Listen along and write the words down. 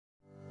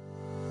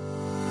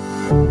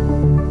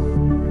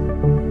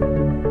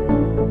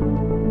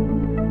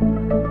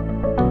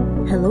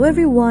Hello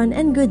everyone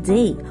and good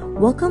day!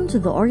 Welcome to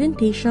the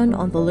orientation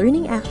on the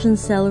Learning Action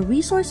Cell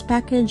Resource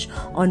Package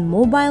on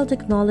Mobile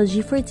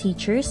Technology for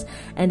Teachers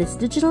and its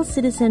digital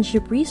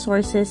citizenship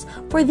resources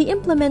for the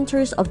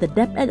implementers of the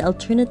DepEd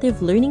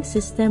Alternative Learning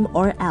System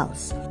or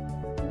ALS.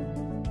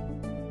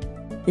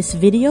 This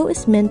video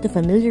is meant to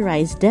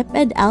familiarize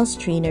DepEd ALS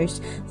trainers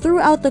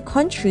throughout the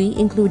country,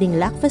 including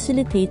LAC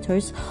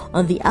facilitators,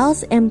 on the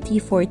ALS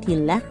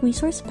MT4T LAC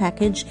Resource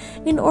Package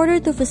in order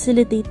to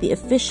facilitate the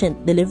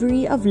efficient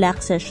delivery of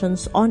LAC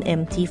sessions on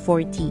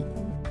MT4T.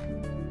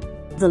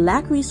 The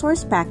LAC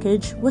Resource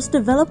Package was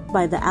developed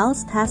by the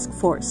ALS Task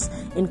Force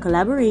in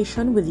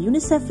collaboration with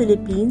UNICEF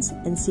Philippines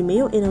and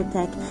SEAMEO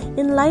INNOTECH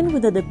in line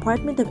with the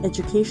Department of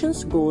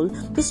Education's goal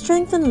to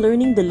strengthen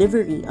learning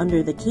delivery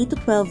under the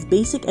K-12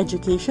 Basic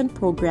Education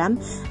Program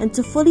and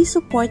to fully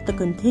support the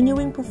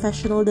continuing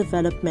professional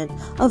development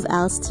of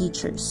ALS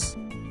teachers.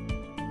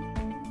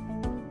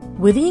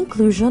 With the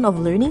inclusion of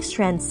Learning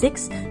Strand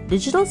 6,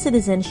 Digital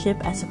Citizenship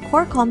as a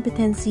core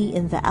competency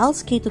in the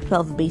ALS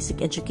K-12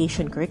 Basic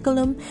Education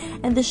curriculum,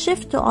 and the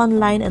shift to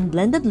online and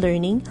blended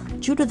learning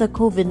due to the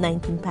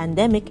COVID-19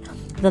 pandemic,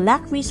 the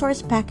LAC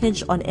Resource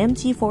Package on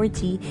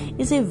MT4T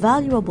is a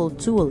valuable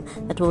tool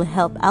that will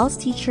help ALS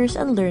teachers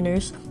and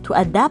learners to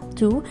adapt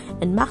to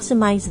and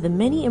maximize the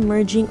many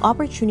emerging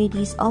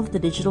opportunities of the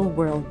digital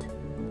world.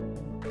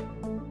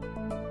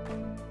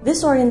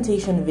 This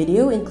orientation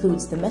video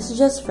includes the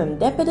messages from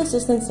DepEd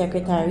Assistant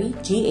Secretary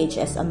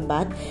G.H.S.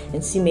 Ambat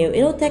and SEAMEO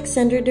INNOTECH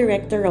Center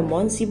Director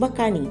Ramon C.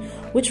 Bacani,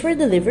 which were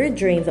delivered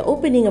during the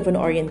opening of an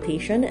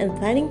orientation and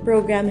planning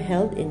program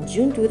held in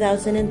June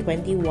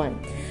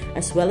 2021,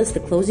 as well as the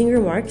closing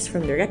remarks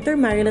from Director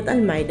Marilet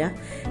Almeida,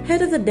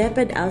 Head of the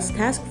DepEd ALS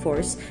Task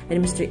Force,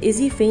 and Mr.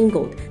 Izzy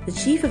Feingold, the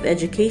Chief of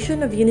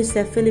Education of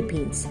UNICEF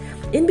Philippines.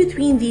 In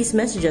between these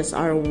messages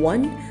are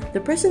 1. The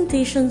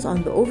presentations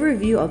on the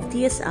overview of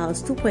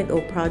TSALS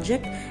 2.0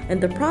 project and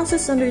the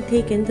process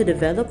undertaken to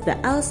develop the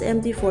ALS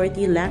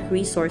MT4T LAC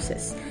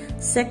resources.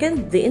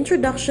 Second, the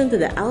introduction to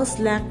the ALS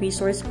LAC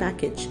Resource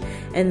Package,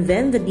 and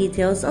then the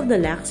details of the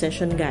LAC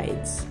session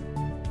guides.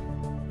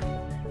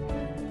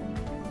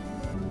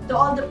 To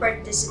all the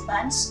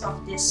participants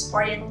of this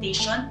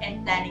orientation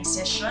and planning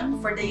session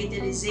for the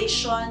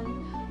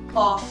utilization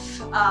of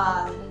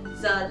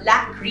the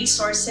LAC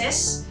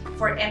resources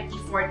for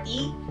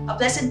MT4T, a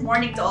pleasant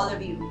morning to all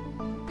of you.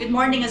 Good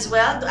morning as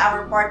well to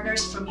our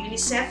partners from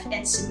UNICEF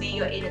and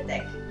SEAMEO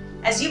INNOTECH.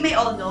 As you may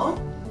all know,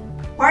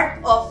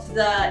 part of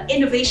the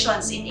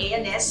innovations in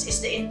ALS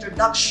is the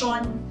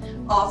introduction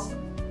of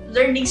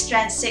Learning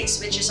Strand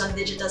 6, which is on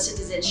digital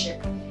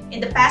citizenship.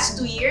 In the past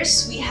 2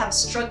 years, we have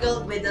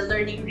struggled with the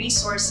learning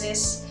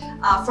resources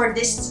for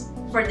this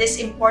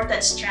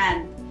important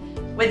strand.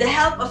 With the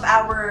help of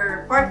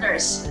our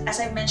partners, as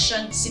I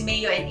mentioned,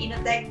 SEAMEO and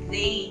INNOTECH,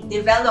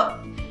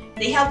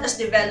 they helped us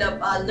develop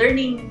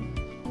learning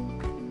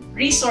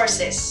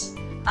resources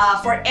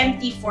for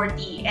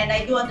MT4T. And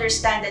I do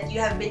understand that you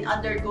have been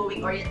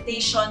undergoing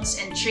orientations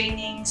and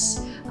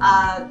trainings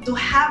to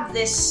have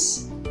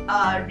this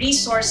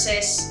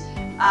resources,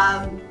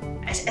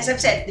 as I've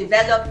said,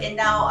 developed, and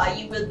now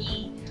you will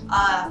be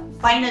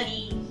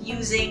finally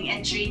using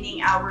and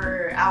training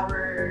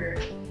our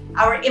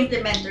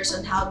implementers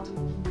on how to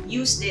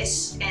use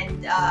this,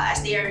 and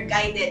as they are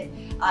guided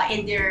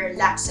in their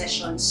LAC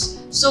sessions.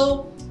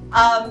 So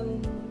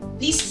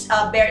please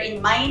bear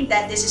in mind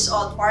that this is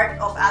all part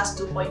of ALS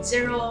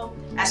 2.0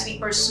 as we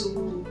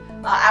pursue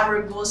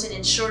our goals in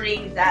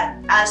ensuring that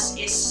ALS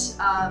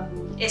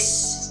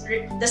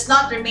does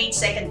not remain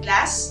second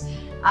class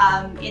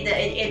in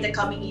the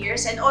coming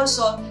years. And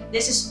also,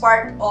 this is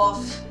part of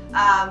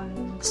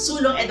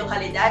Sulong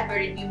Edukalidad,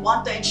 wherein we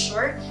want to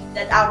ensure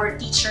that our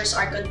teachers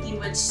are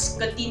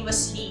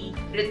continuously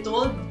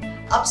retooled,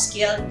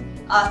 upskilled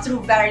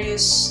through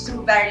various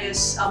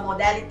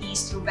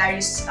modalities, through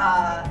various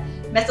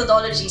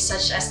methodologies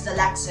such as the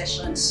LAC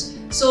sessions.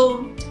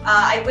 So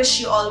I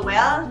wish you all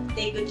well,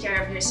 take good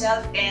care of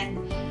yourself, and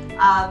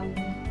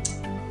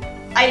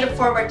I look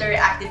forward to your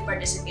active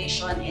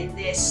participation in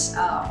this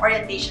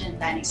orientation and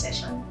planning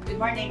session. Good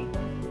morning.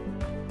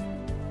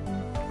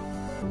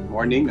 Good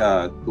morning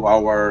to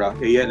our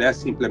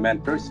ALS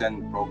implementers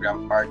and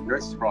program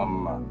partners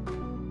from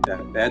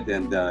DepEd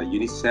and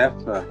UNICEF.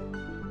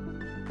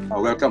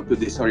 Welcome to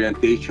this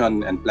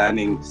orientation and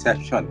planning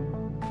session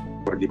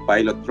for the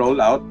pilot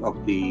rollout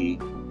of the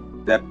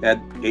DepEd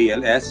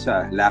ALS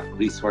LAC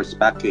Resource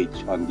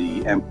Package on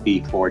the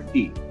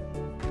MT4T.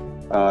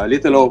 A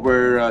little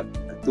over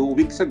 2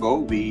 weeks ago,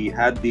 we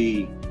had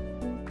the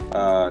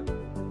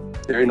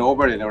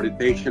turnover and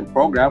orientation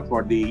program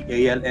for the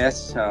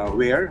ALS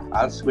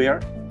ALSware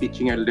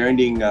Teaching and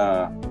Learning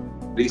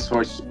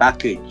Resource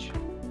Package.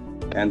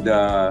 And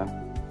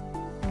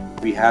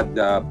we had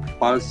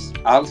ALS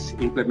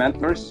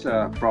implementers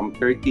from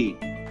 30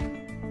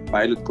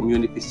 pilot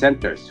community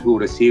centers who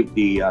received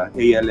the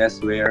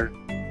ALSware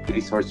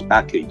Resource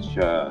Package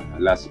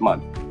last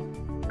month.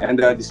 And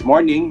this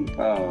morning,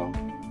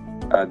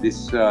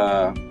 This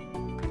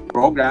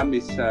program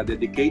is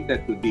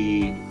dedicated to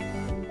the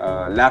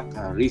LAC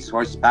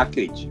Resource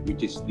Package,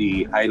 which is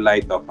the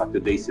highlight of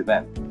today's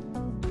event.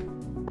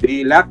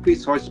 The LAC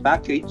Resource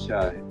Package,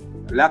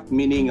 LAC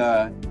meaning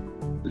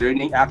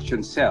Learning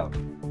Action Cell,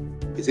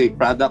 is a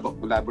product of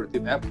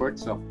collaborative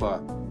efforts of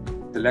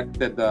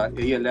selected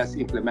ALS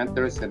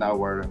implementers and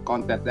our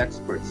content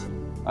experts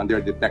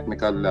under the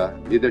technical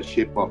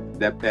leadership of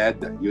DepEd,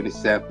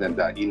 UNICEF, and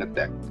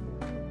INNOTECH.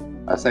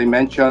 As I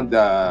mentioned,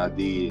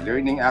 the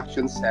Learning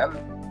Action Cell,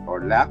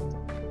 or LAC,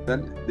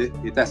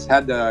 it has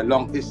had a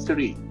long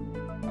history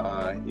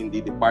in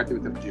the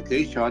Department of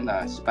Education,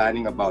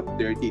 spanning about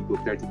 30 to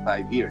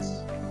 35 years.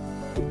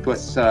 It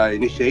was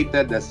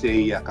initiated as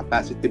a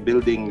capacity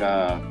building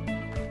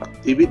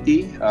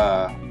activity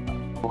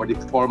for the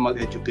formal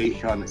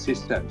education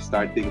system,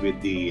 starting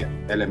with the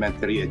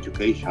elementary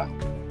education.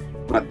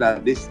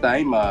 But this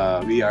time,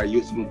 we are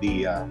using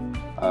the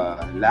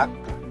LAC,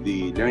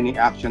 the Learning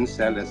Action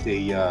Cell, as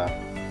a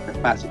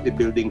capacity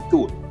building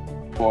tool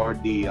for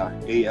the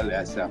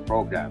ALS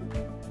program.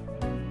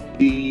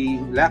 The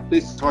LAC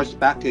Resource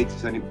Package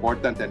is an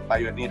important and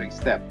pioneering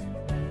step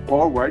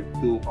forward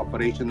to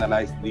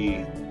operationalize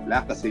the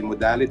LAC as a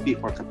modality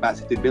for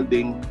capacity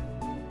building,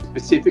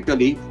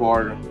 specifically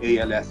for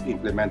ALS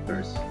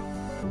implementers.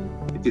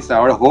 It is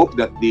our hope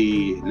that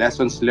the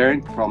lessons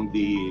learned from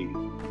the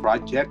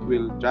project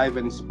will drive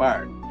and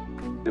inspire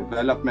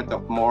development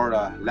of more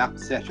LAC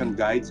session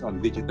guides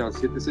on digital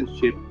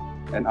citizenship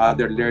and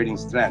other learning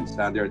strands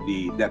under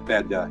the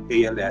DepEd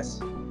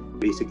ALS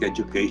Basic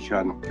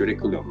Education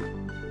curriculum.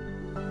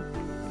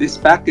 This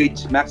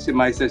package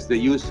maximizes the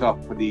use of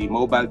the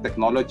mobile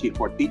technology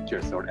for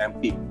teachers, or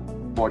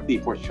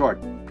MT4T for short,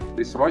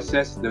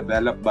 resources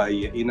developed by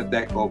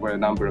INNOTECH over a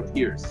number of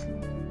years.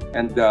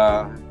 And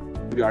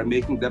we are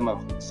making them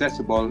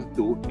accessible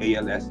to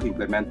ALS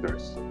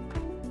implementers.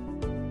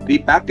 The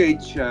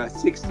package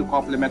seeks to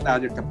complement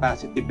other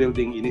capacity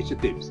building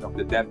initiatives of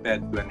the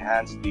DepEd to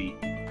enhance the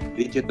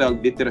digital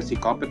literacy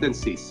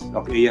competencies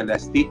of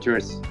ALS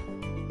teachers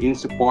in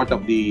support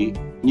of the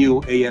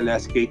new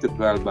ALS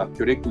K-12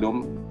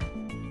 curriculum,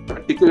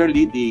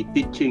 particularly the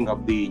teaching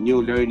of the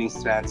new Learning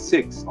Strand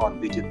 6 on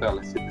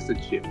digital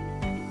citizenship.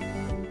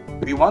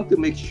 We want to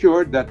make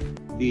sure that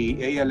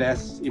the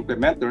ALS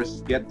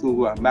implementers get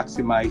to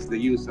maximize the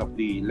use of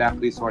the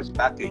LAC Resource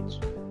Package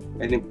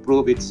and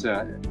improve its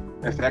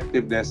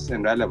effectiveness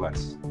and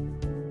relevance.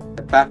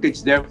 The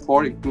package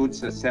therefore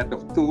includes a set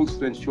of tools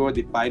to ensure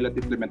the pilot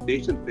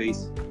implementation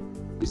phase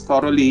is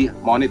thoroughly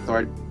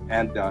monitored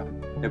and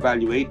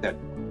evaluated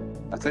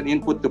as an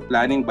input to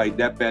planning by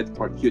DepEd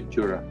for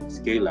future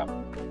scale-up.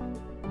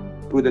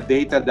 Through the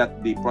data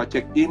that the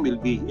project team will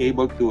be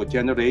able to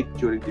generate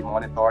during the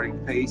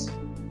monitoring phase,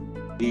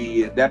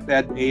 the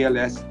DepEd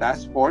ALS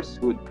Task Force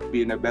would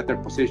be in a better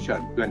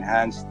position to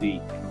enhance the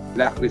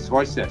LAC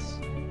resources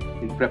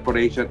in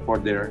preparation for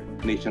their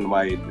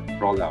nationwide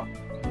rollout.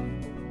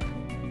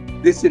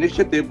 This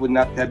initiative would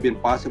not have been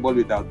possible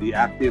without the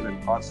active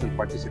and constant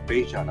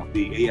participation of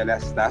the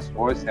ALS Task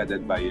Force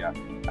headed by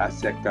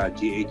ASEC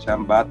G.H.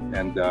 Ambat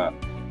and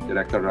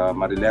Director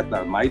Marileta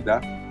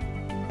Almeida,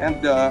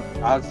 and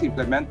ALS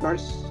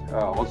implementers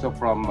also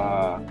from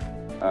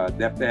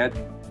DepEd,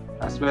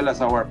 as well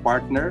as our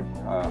partner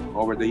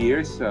over the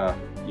years,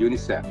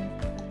 UNICEF.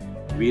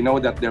 We know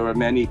that there were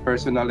many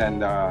personal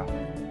and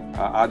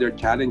other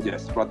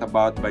challenges brought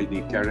about by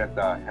the current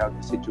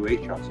health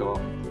situation. So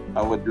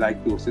I would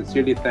like to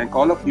sincerely thank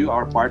all of you,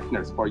 our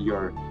partners, for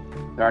your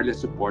tireless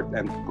support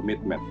and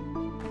commitment.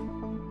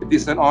 It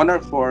is an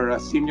honor for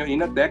SEAMEO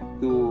INNOTECH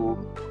to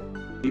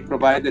be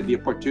provided the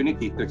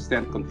opportunity to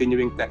extend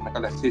continuing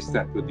technical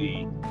assistance to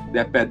the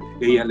DepEd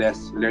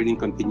ALS Learning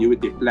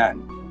Continuity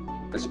Plan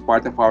as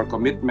part of our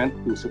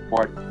commitment to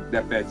support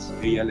DepEd's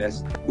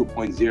ALS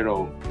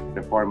 2.0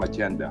 reform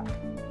agenda.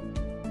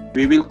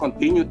 We will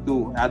continue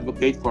to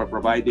advocate for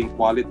providing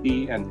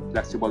quality and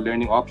flexible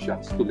learning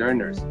options to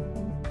learners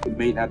who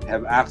may not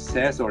have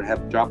access or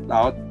have dropped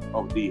out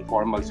of the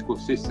formal school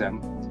system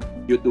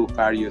due to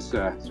various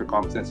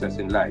circumstances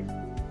in life.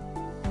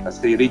 As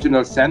the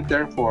regional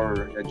center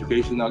for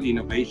educational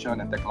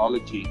innovation and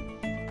technology,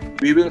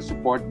 we will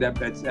support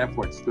DepEd's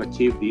efforts to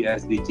achieve the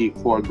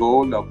SDG 4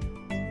 goal of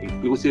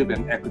inclusive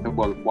and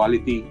equitable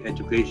quality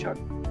education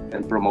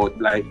and promote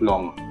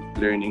lifelong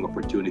learning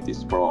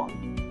opportunities for all.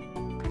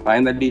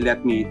 Finally,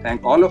 let me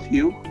thank all of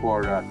you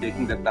for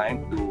taking the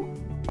time to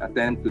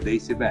attend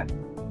today's event.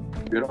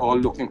 We're all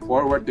looking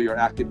forward to your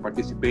active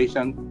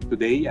participation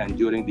today and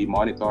during the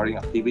monitoring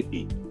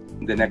activity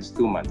in the next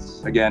 2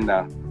 months. Again,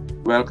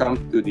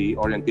 welcome to the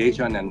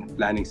orientation and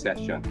planning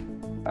session.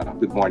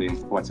 Good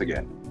morning once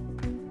again.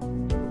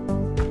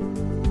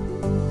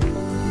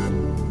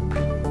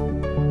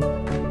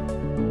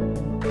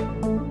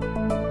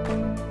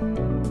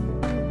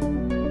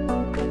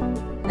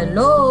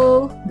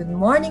 Hello, good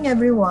morning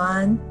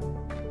everyone.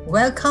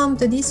 Welcome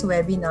to this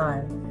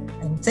webinar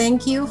and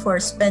thank you for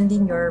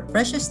spending your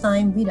precious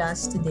time with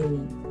us today.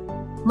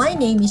 My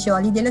name is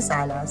Yoli de las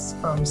Alas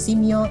from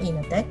SEAMEO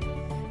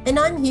INNOTECH, and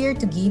I'm here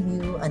to give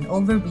you an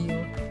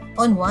overview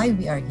on why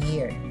we are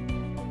here.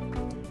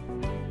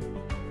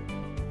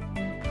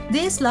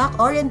 This LAC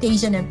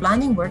Orientation and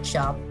Planning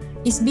Workshop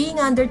is being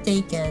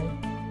undertaken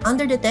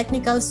under the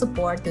technical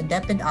support to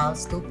DepEd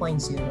ALS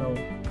 2.0.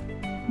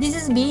 This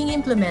is being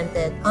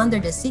implemented under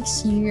the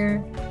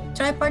 6-year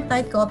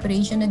tripartite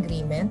cooperation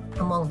agreement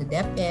among the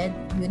DepEd,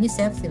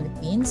 UNICEF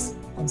Philippines,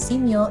 and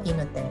SEAMEO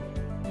INNOTECH.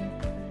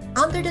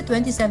 Under the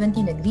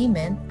 2017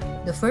 agreement,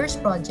 the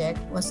first project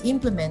was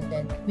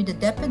implemented with the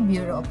DepEd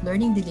Bureau of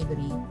Learning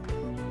Delivery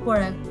for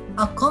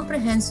a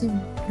comprehensive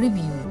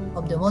review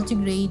of the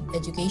multi-grade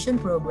education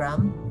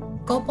program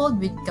coupled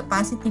with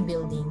capacity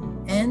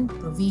building and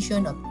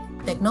provision of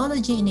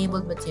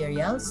technology-enabled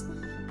materials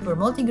for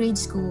multi-grade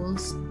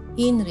schools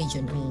in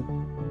Region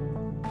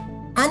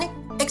 8. An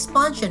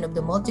expansion of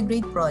the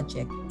multi-grade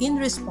project in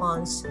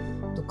response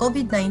to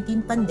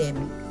COVID-19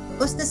 pandemic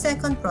was the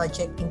second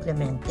project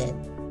implemented.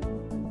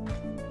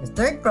 The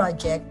third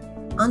project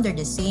under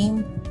the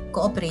same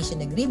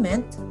cooperation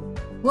agreement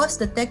was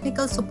the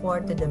technical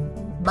support to the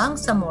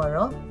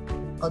Bangsamoro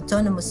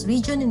Autonomous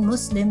Region in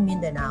Muslim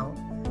Mindanao,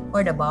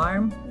 or the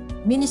BARM,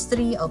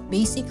 Ministry of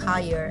Basic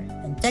Higher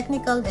and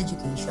Technical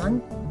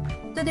Education,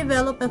 to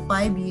develop a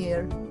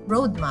 5-year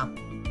roadmap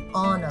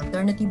on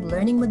alternative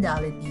learning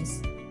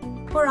modalities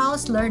for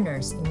ALS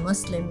learners in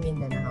Muslim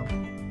Mindanao.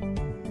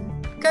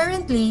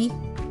 Currently,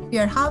 we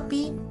are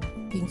happy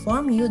to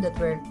inform you that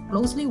we're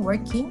closely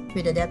working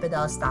with the DepEd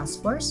ALS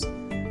Task Force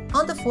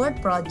on the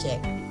fourth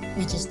project,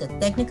 which is the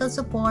technical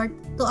support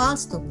to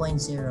ALS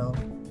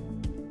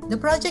 2.0. The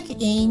project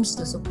aims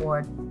to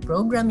support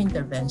program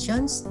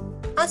interventions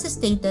as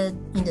stated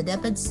in the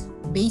DepEd's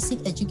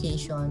Basic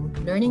Education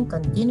Learning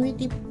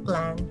Continuity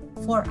Plan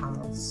for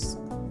ALS.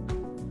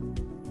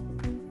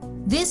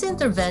 These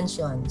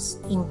interventions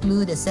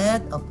include a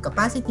set of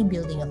capacity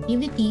building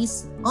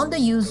activities on the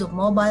use of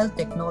mobile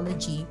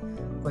technology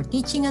for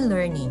teaching and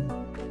learning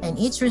and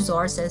its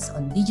resources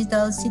on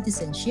digital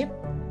citizenship,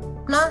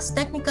 plus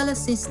technical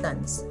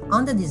assistance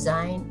on the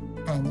design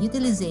and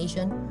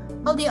utilization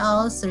of the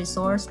ALS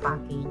Resource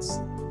Package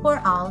for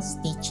ALS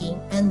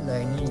teaching and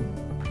learning.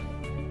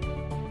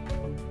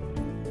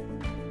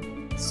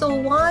 So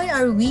why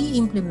are we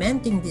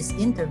implementing these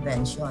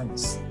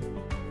interventions?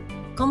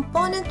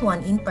 Component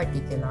 1 in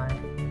particular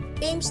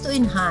aims to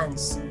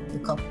enhance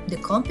the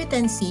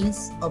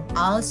competencies of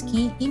ALS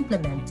key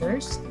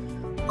implementers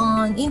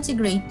on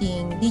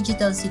integrating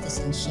digital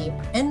citizenship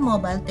and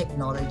mobile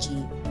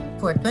technology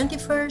for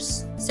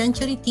 21st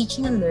century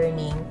teaching and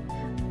learning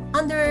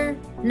under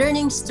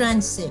Learning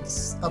Strand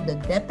 6 of the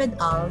DepEd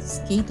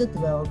ALS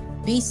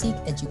K-12 Basic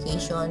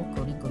Education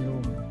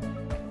Curriculum.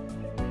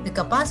 The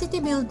capacity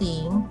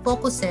building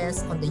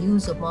focuses on the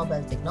use of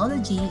mobile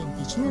technology in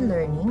teaching and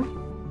learning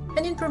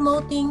and in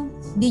promoting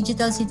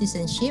digital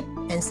citizenship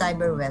and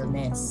cyber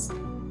wellness.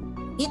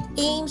 It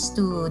aims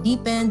to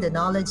deepen the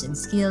knowledge and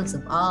skills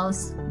of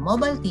ALS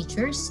mobile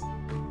teachers,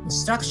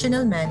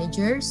 instructional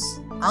managers,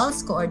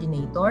 ALS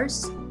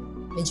coordinators,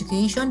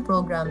 education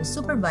program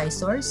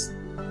supervisors,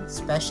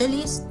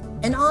 specialists,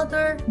 and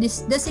other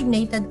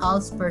designated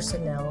ALS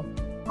personnel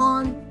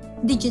on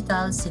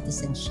digital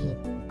citizenship.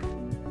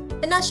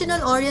 A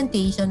national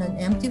orientation on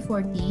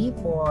MT4T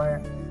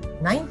for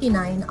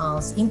 99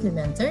 ALS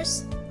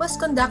implementers was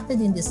conducted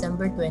in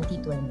December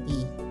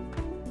 2020,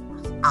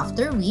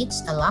 after which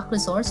a LAC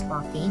Resource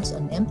Package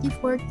on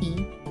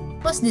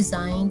MT4T was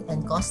designed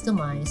and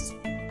customized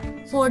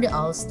for the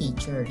ALS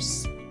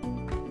teachers.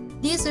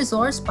 This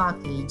resource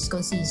package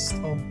consists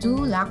of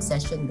 2 LAC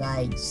session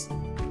guides.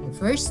 The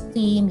first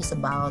theme is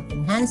about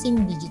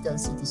enhancing digital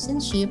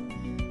citizenship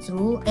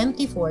through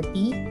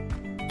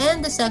MT4T,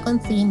 and the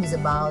second theme is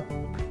about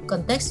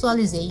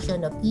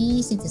contextualization of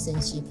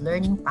e-citizenship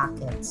learning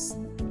packets.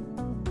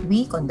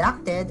 We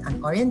conducted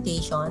an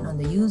orientation on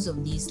the use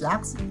of these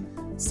LAC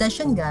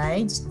session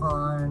guides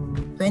on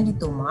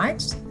 22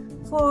 March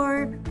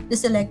for the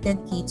selected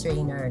key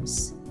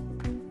trainers.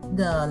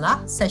 The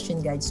LAC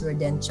session guides were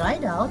then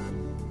tried out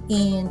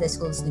in the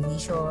schools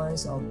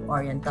divisions of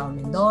Oriental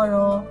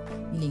Mindoro,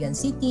 Iligan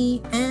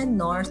City, and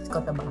North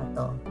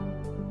Cotabato.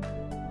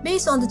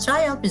 Based on the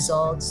tryout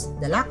results,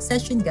 the LAC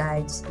session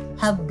guides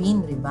have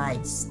been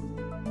revised.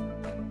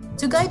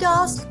 To guide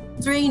us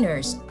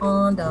trainers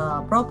on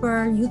the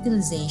proper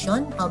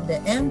utilization of the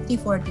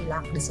MT4T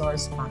LAC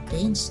Resource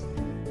Package,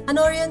 an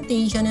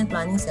orientation and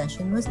planning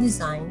session was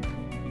designed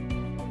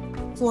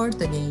for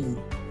today.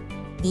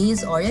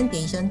 This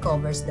orientation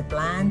covers the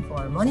plan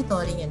for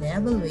monitoring and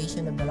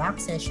evaluation of the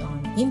LAC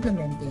session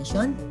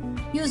implementation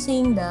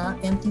using the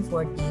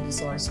MT4T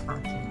Resource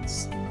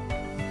Package.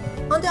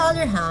 On the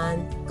other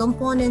hand,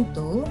 Component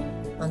 2,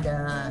 on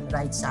the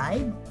right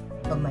side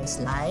of my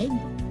slide,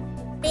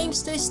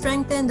 aims to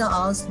strengthen the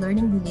ALS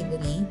learning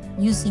delivery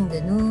using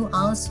the new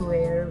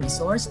ALSware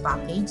Resource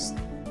Package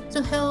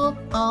to help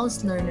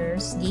ALS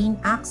learners gain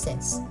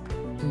access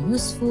to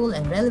useful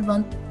and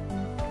relevant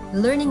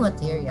learning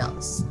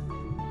materials.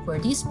 For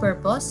this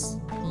purpose,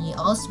 the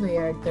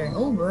ALSware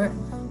turnover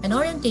and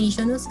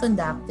orientation was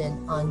conducted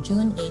on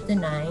June 8 to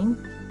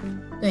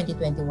 9,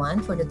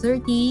 2021 for the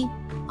 30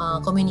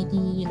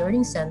 Community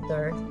Learning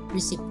Center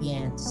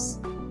recipients.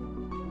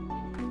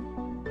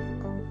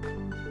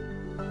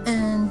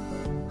 And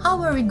how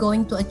are we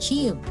going to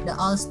achieve the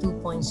ALS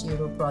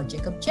 2.0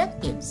 project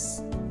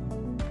objectives?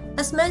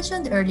 As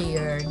mentioned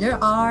earlier, there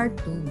are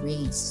two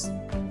ways.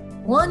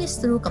 One is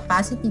through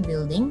capacity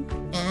building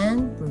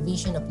and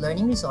provision of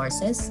learning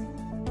resources,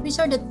 which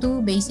are the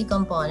two basic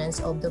components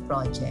of the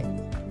project.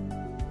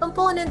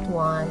 Component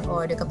 1,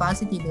 or the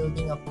capacity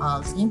building of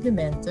ALS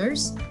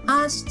implementers,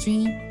 has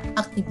 3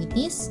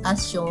 activities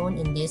as shown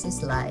in this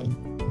slide.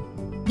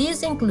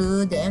 These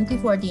include the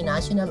MT4T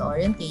National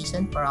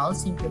Orientation for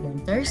ALS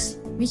implementers,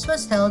 which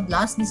was held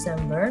last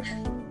December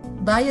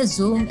via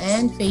Zoom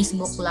and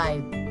Facebook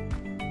Live.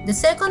 The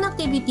second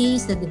activity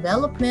is the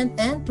development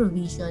and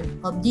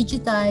provision of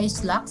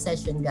digitized LAC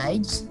session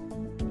guides,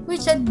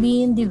 which had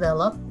been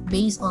developed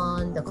based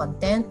on the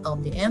content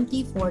of the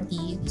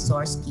MT4T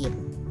resource kit.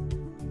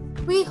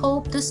 We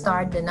hope to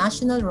start the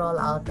national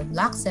rollout of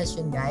LAC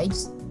session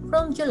guides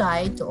from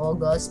July to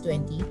August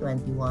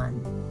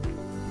 2021.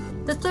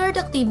 The third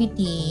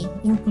activity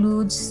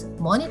includes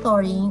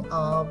monitoring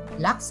of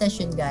LAC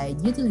session guide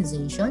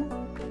utilization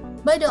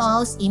by the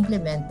ALS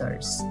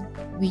implementers,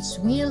 which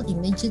will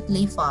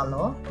immediately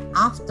follow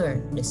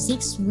after the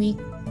 6-week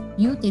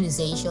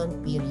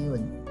utilization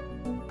period.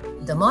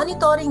 The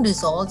monitoring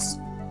results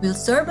will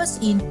serve as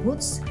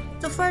inputs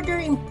to further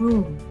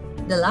improve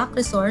the LAC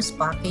Resource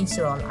Package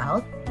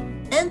rollout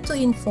and to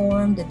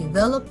inform the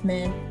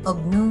development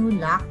of new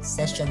LAC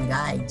session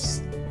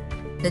guides.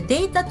 The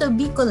data to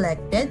be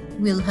collected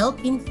will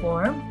help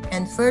inform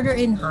and further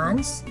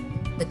enhance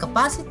the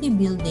capacity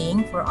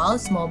building for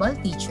ALS mobile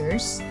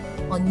teachers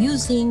on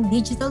using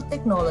digital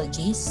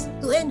technologies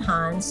to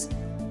enhance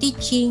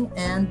teaching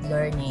and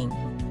learning.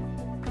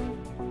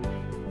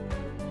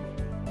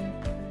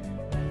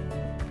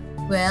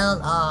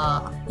 Well,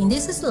 in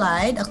this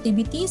slide,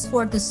 activities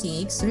 4 to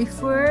 6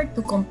 refer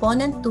to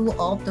component 2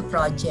 of the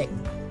project,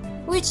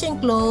 which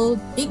include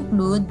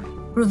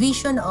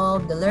provision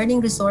of the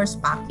Learning Resource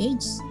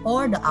Package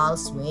or the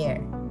ALSware.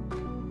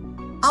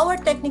 Our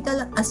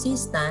technical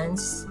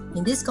assistance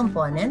in this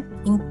component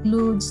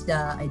includes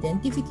the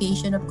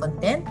identification of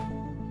content,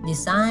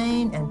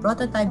 design and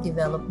prototype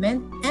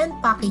development, and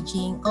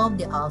packaging of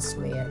the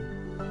ALSware.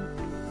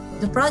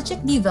 The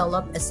project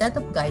developed a set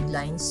of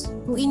guidelines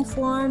to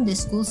inform the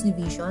schools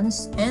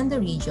divisions and the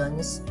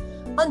regions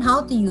on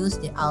how to use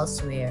the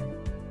ALSware,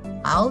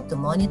 how to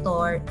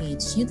monitor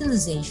its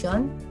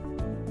utilization,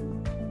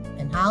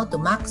 and how to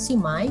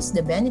maximize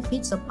the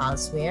benefits of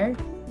ALSware,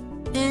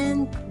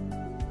 and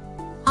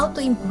how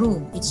to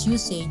improve its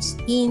usage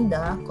in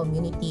the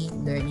community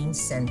learning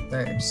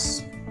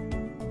centers.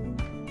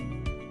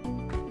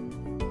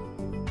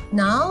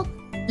 Now,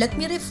 let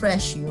me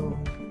refresh you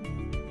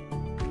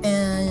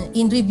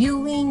in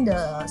reviewing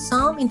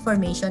some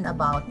information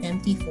about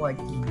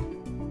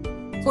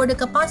MT4T. For the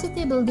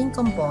capacity building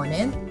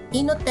component,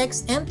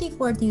 INNOTECH's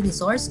MT4T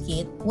resource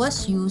kit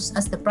was used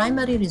as the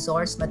primary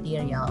resource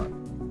material.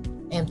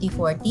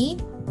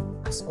 MT4T,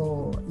 as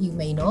you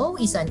may know,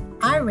 is an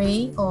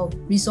array of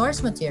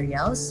resource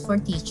materials for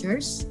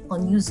teachers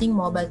on using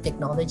mobile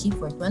technology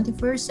for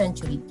 21st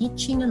century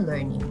teaching and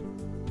learning,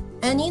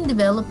 and in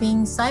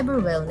developing cyber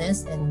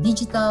wellness and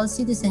digital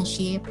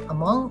citizenship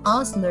among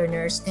ALS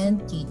learners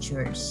and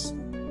teachers.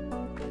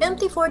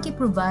 MT4T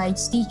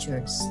provides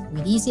teachers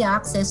with easy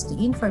access to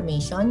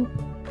information,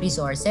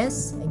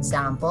 resources,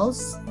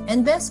 examples,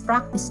 and best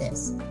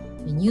practices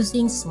in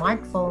using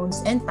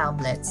smartphones and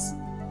tablets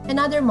and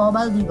other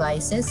mobile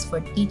devices for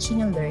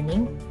teaching and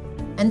learning,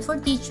 and for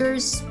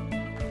teachers'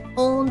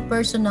 own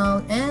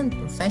personal and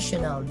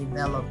professional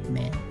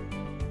development.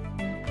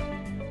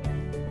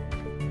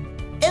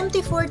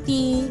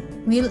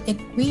 MT4T will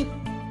equip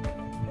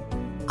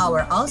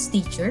our ALS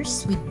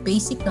teachers with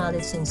basic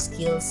knowledge and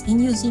skills in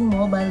using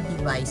mobile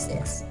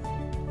devices,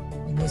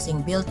 in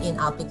using built-in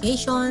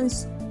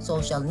applications,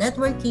 social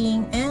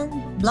networking, and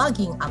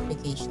blogging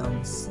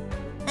applications.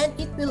 And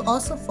it will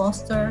also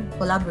foster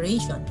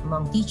collaboration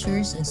among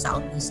teachers in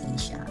Southeast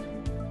Asia.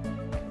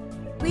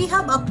 We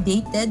have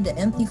updated the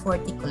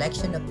MT4T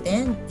collection of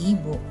 10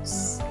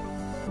 ebooks.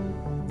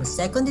 The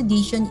second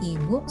edition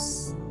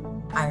ebooks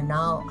are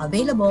now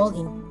available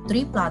in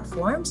 3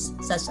 platforms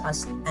such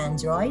as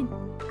Android,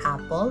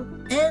 Apple,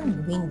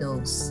 and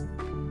Windows.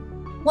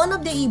 One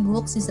of the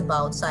ebooks is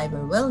about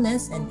cyber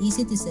wellness and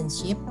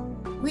e-citizenship,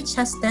 which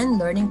has 10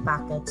 learning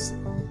packets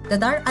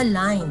that are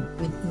aligned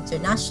with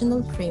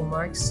international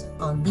frameworks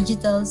on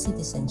digital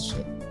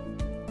citizenship.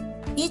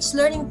 Each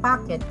learning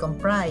packet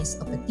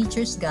comprised of a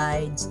teacher's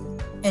guides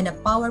and a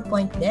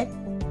PowerPoint deck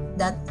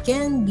that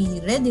can be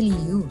readily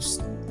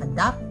used,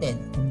 adapted,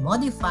 and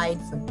modified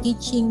for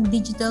teaching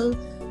digital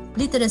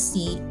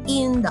literacy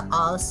in the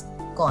ALS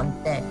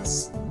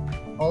context.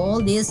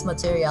 All these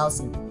materials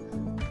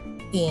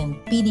in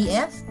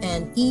PDF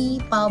and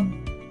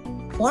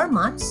EPUB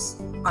formats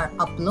are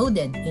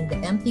uploaded in the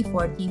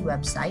MT4T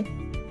website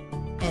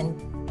and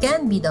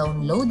can be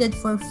downloaded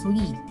for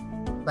free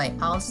by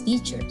ALS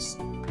teachers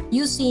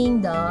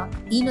using the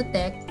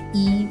INNOTECH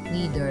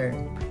e-reader.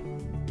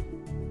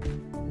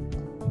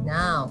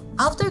 Now,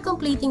 after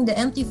completing the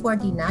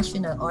MT4T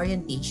National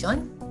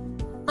Orientation,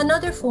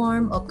 another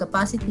form of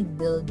capacity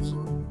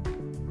building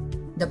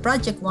the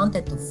project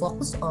wanted to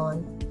focus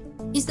on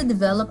is the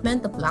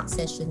development of LAC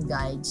session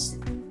guides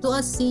to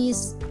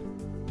assist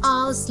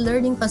ALS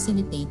learning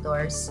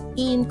facilitators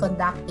in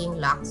conducting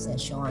LAC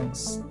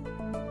sessions.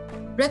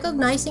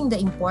 Recognizing the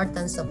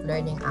importance of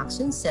Learning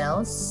Action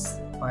Cells,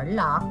 or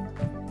LAC,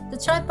 the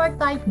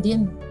tripartite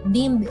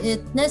deemed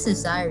it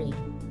necessary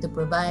to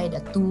provide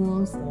a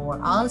tool for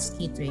ALS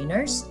key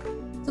trainers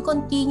to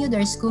continue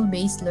their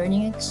school-based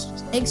learning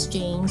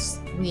exchange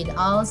with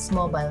ALS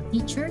mobile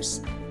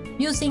teachers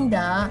using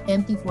the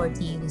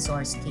MT4T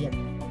resource kit.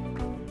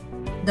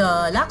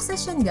 The LAC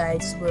session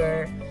guides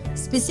were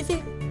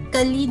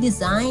specifically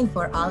designed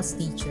for ALS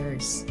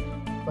teachers.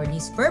 For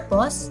this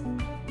purpose,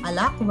 a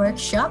LAC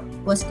workshop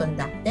was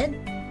conducted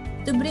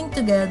to bring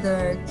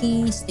together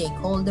key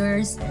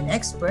stakeholders and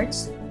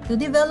experts to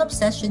develop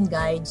session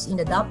guides in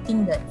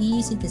adapting the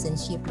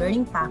e-Citizenship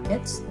learning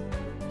packets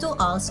to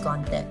ALS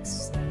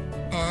context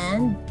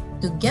and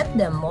to get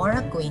them more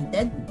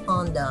acquainted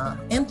on the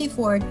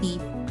MT4T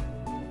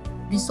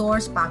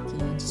resource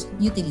package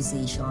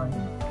utilization.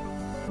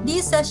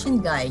 These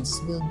session guides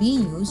will be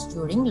used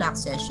during LAC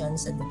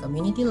sessions at the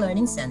community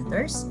learning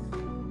centers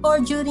or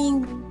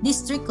during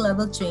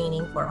district-level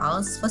training for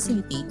ALS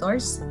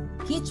facilitators,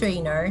 key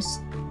trainers,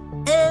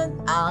 and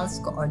ALS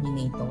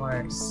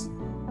coordinators.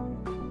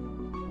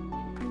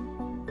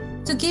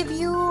 To give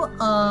you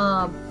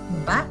a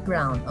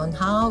background on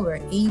how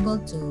we're able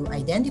to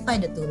identify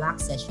the two LAC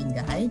session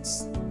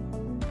guides,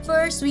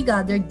 first, we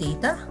gathered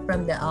data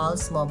from the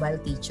ALS mobile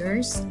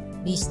teachers,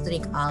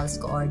 district ALS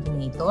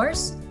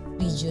coordinators,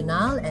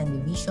 regional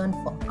and division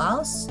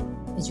focals,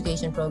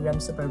 education program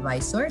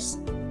supervisors,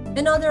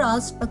 and other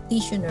ALS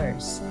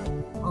practitioners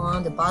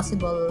on the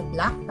possible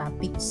LAC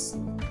topics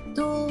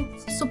to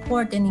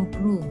support and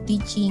improve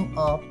teaching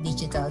of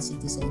digital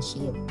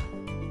citizenship.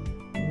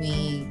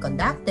 We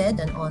conducted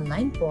an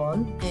online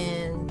poll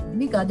and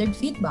we gathered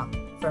feedback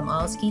from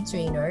ALS key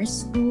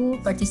trainers who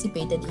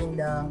participated in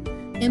the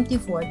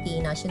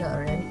MT4T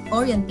National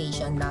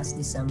Orientation last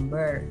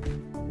December.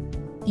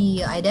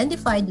 The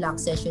identified LAC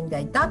session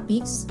guide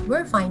topics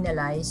were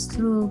finalized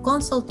through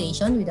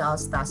consultation with the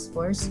ALS Task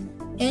Force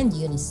and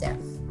UNICEF.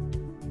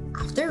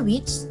 After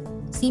which,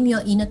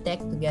 SEAMEO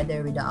INNOTECH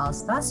together with the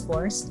ALS Task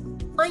Force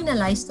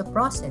finalized the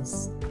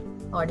process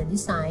or the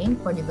design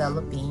for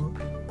developing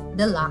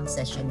the LAC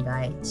session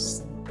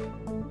guides.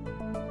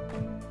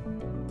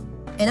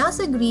 And as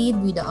agreed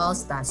with the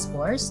ALS Task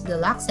Force, the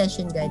LAC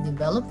session guide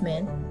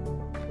development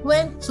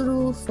went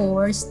through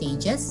 4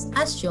 stages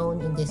as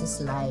shown in this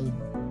slide.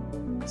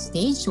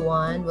 Stage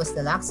 1 was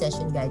the LAC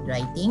session guide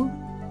writing.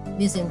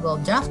 This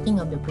involved drafting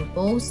of the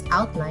proposed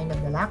outline of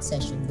the LAC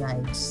session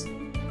guides.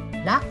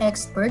 LAC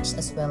experts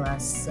as well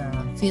as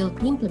field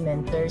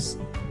implementers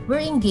were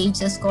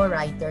engaged as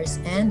co-writers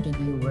and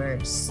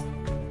reviewers.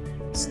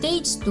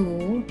 Stage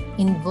 2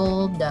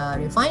 involved the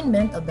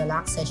refinement of the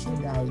LAC session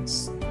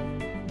guides.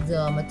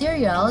 The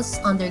materials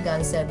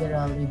undergone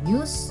several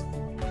reviews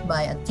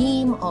by a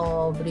team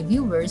of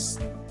reviewers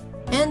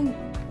and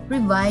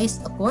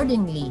revised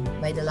accordingly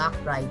by the LAC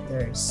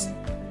writers.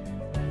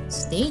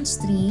 Stage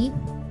 3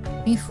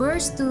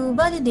 refers to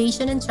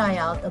validation and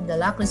tryout of the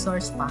LAC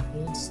Resource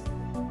Package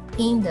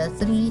in the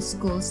 3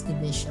 schools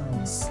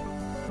divisions.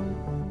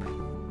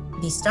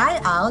 These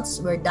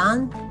tryouts were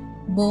done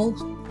both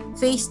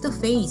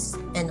face-to-face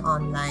and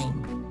online.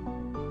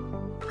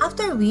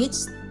 After which,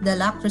 the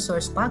LAC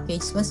Resource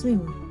Package was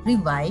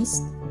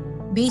revised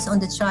based on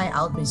the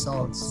tryout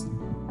results.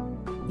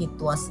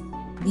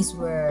 These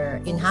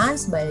were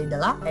enhanced by the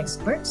LAC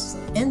experts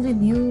and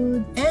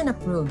reviewed and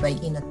approved by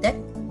INNOTECH,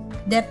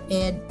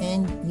 DepEd,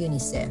 and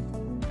UNICEF.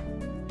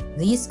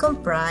 These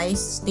comprise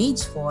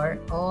Stage 4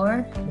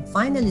 or the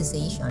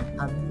finalization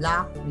of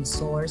LAC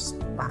Resource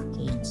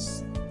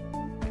Package.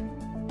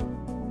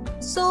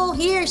 So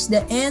here's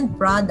the end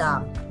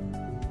product.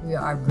 We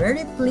are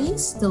very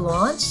pleased to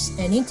launch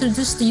and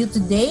introduce to you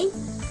today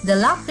the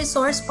LAC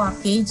Resource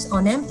Package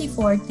on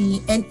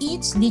MT4T and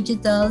its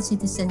digital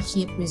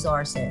citizenship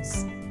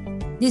resources.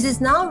 This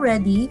is now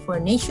ready for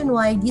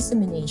nationwide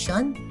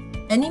dissemination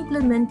and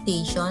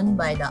implementation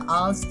by the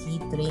ALS key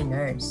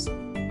trainers.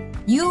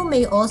 You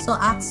may also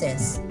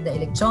access the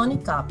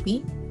electronic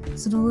copy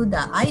through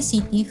the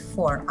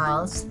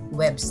ICT4ALS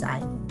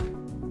website.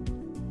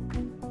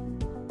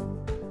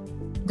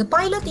 The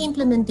pilot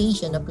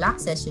implementation of LAC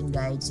session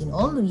guides in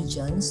all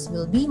regions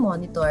will be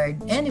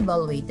monitored and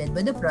evaluated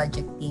by the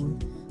project team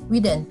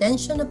with the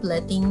intention of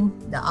letting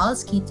the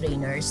ALS key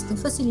trainers to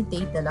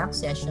facilitate the LAC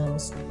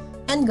sessions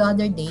and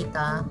gather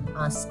data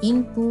as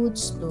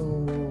inputs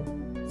to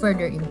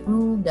further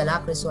improve the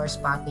LAC Resource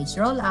Package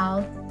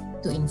rollout,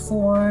 to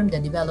inform the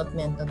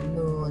development of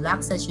new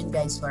LAC session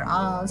guides for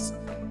ALS,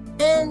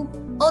 and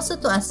also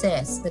to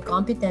assess the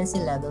competency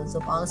levels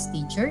of ALS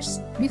teachers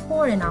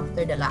before and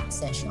after the LAC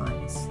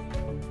sessions.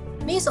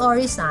 Ms.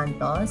 Ori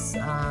Santos,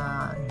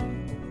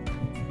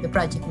 the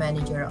project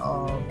manager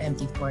of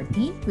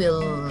MT4T,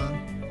 will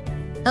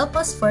help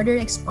us further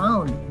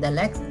expound the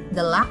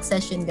LAC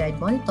session guide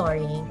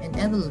monitoring and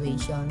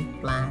evaluation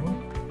plan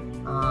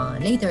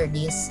later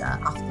this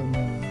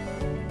afternoon.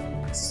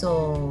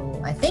 So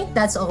I think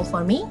that's all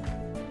for me.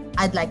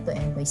 I'd like to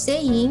end by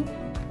saying,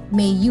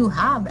 may you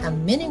have a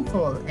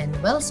meaningful and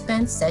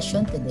well-spent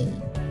session today.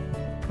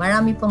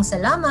 Marami pong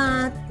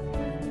salamat!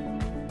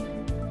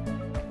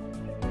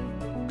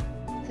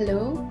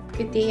 Hello,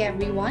 good day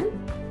everyone.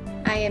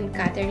 I am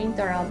Catherine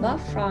Toralba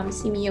from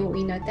SEAMEO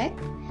INNOTECH,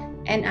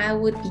 and I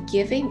would be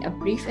giving a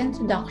brief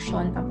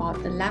introduction about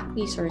the LAC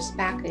Resource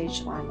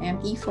Package on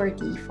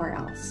MT4T for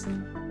ALS.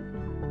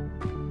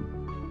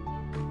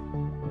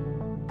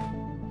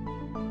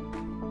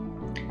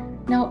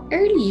 Now,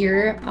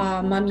 earlier,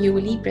 Ma'am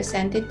Yuli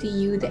presented to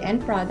you the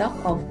end product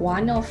of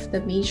one of the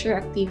major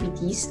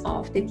activities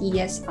of the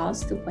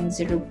ALS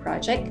 2.0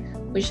 project,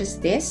 which is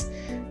this,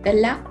 the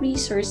LAC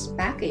Resource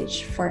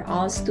Package for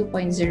ALS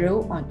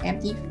 2.0 on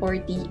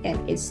MT4T and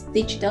its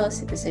digital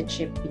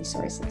citizenship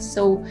resources.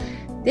 So,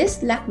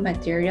 this LAC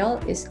material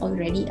is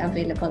already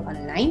available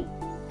online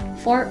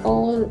for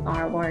all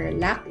our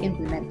LAC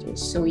implementers.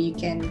 So, you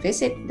can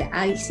visit the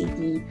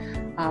ICT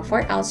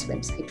for ALS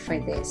website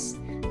for this.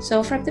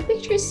 So from the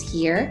pictures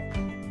here,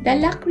 the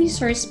LAC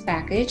Resource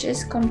Package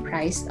is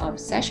comprised of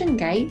session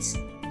guides,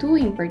 2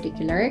 in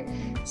particular,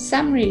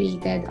 some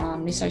related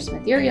resource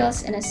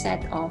materials, and a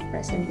set of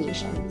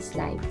presentation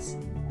slides.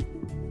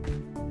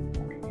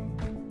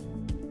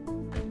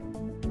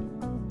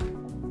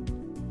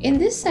 In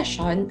this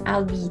session,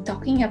 I'll be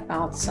talking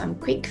about some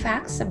quick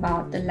facts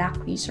about the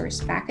LAC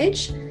Resource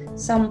Package,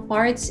 some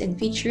parts and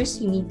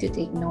features you need to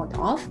take note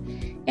of,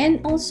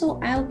 and also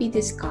I'll be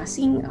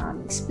discussing,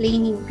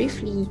 explaining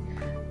briefly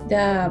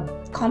the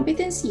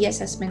competency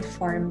assessment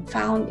form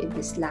found in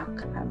this LAC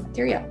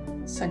material.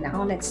 So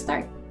now let's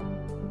start.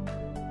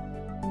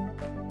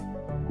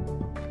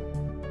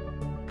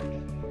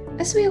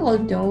 As we all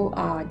know,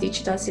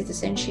 digital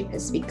citizenship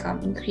has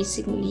become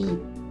increasingly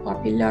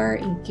popular,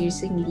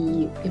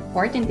 increasingly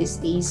important these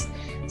days,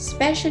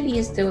 especially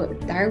as the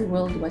entire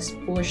world was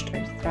pushed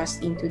or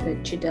thrust into the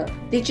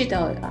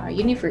digital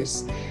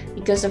universe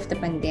because of the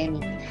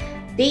pandemic.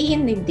 Day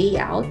in and day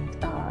out,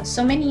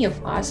 so many of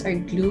us are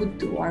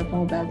glued to our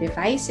mobile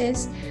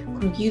devices,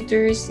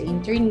 computers, the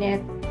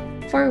internet,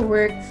 for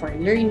work, for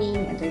learning,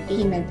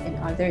 entertainment, and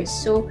others.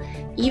 So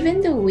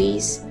even the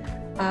ways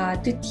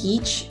to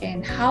teach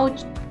and how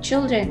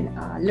children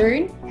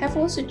learn have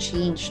also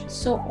changed.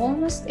 So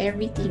almost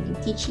everything in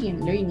teaching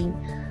and learning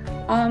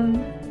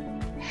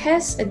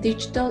has a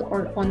digital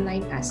or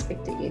online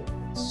aspect to it.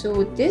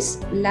 So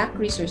this LAC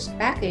Resource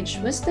Package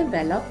was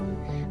developed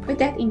with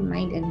that in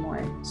mind and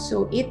more.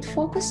 So it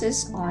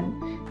focuses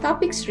on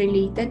topics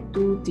related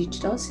to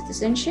digital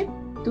citizenship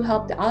to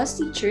help the ALS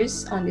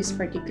teachers on this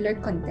particular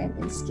content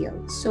and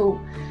skill. So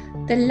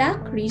the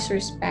LAC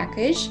Resource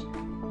Package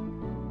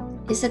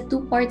is a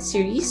 2-part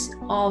series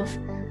of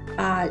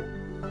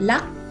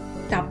LAC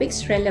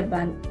topics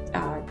relevant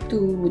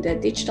to the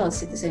digital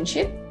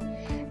citizenship.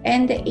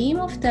 And the aim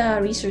of the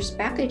resource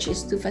package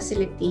is to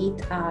facilitate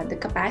the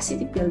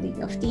capacity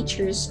building of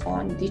teachers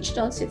on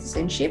digital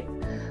citizenship,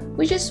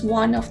 which is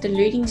one of the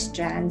learning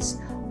strands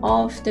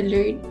of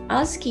the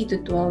ALS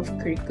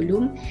K-12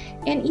 curriculum,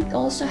 and it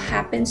also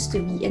happens to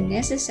be a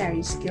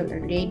necessary skill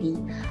already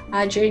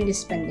during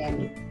this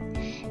pandemic.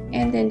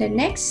 And then the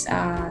next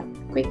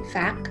quick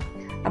fact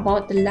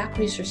about the LAC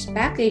Resource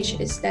Package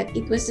is that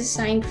it was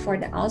designed for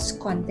the ALS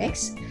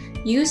context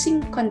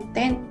using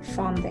content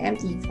from the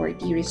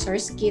MT4T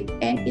resource kit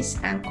and is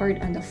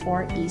anchored on the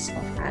 4 A's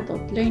of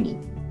adult learning.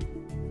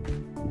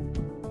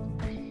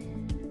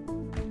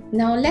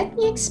 Now let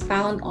me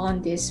expound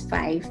on these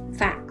 5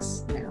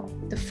 facts. Now,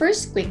 the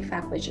first quick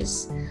fact, which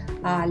is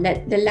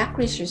the LAC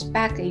Resource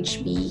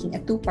Package being a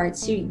 2-part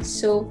series.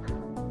 So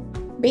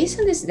based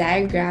on this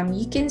diagram,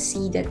 you can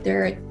see that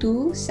there are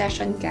 2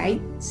 session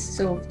guides.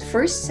 So the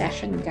first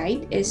session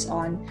guide is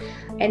on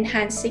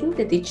enhancing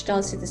the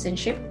digital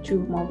citizenship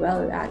through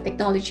mobile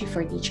technology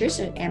for teachers,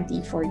 or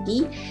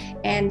MT4T.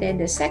 And then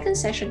the second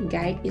session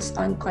guide is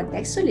on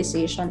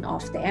contextualization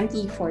of the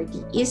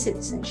MT4T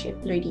e-citizenship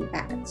learning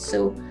package.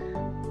 So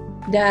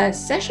the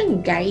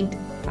session guide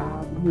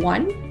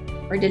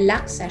 1, or the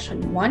LAC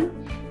session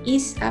 1,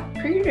 is a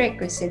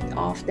prerequisite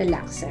of the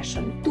LAC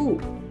session 2.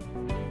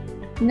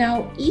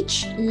 Now,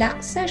 each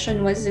LAC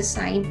session was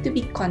designed to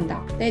be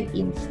conducted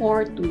in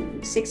 4 to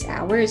 6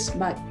 hours,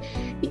 but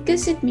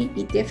because it may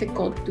be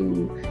difficult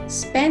to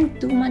spend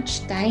too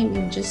much time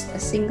in just a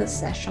single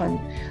session,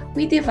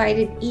 we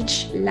divided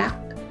each LAC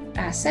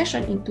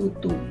session into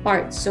 2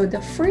 parts. So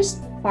the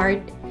first part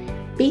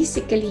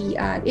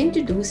basically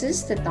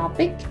introduces the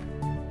topic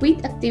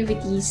with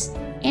activities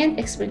and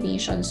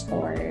explanations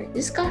or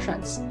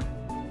discussions.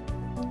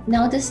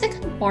 Now, the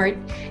second part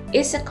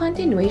is a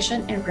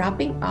continuation and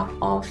wrapping up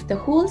of the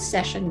whole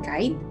session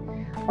guide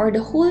or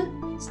the whole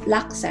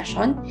LAC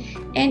session,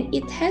 and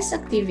it has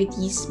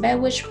activities by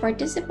which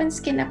participants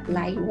can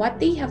apply what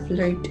they have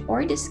learned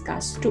or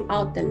discussed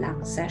throughout the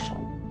LAC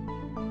session.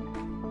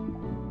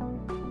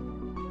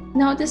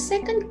 Now, the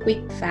second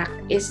quick fact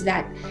is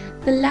that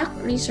the LAC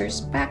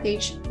Resource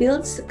Package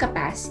builds the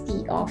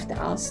capacity of the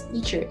ALS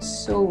teachers.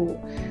 So,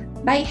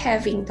 by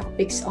having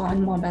topics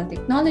on mobile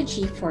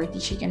technology for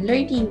teaching and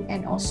learning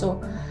and also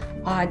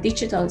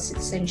digital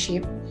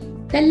citizenship,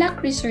 the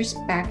LAC Resource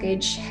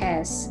Package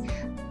has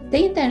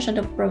the intention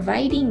of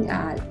providing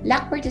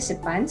LAC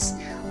participants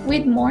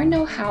with more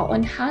know-how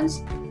on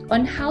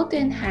how to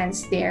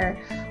enhance their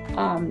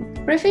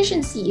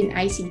proficiency in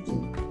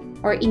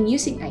ICT or in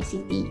using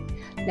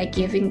ICT, like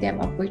giving them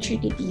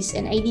opportunities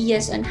and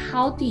ideas on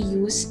how to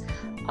use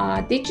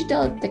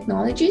digital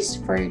technologies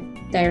for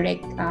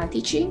direct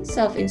teaching,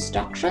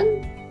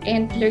 self-instruction,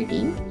 and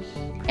learning,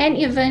 and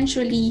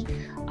eventually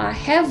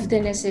have the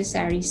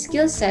necessary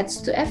skill sets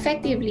to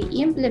effectively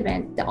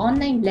implement the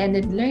online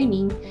blended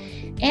learning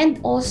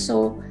and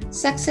also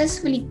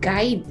successfully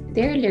guide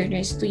their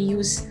learners to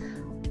use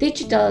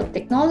digital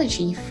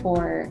technology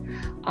for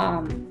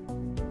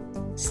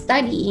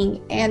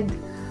studying and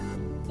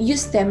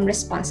use them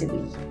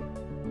responsibly.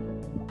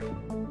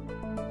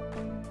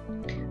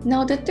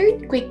 Now, the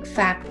third quick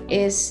fact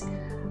is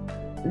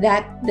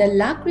that the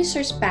LAC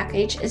Resource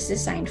Package is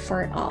designed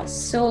for ALS.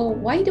 So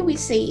why do we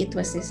say it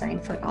was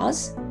designed for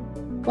ALS?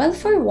 Well,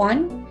 for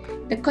one,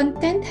 the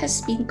content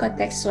has been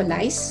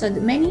contextualized, so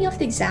many of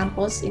the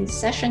examples in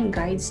session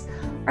guides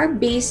are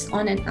based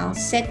on an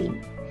ALS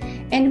setting.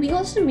 And we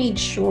also made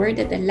sure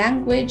that the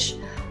language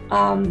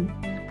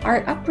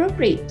are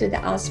appropriate to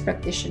the ALS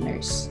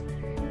practitioners.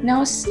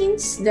 Now,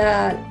 since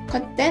the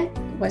content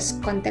was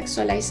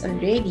contextualized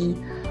already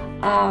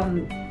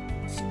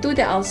to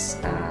the ALS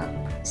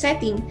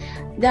setting,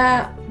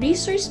 the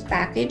resource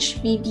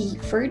package may be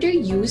further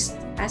used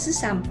as a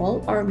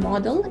sample or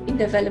model in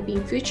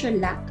developing future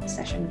LAC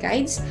session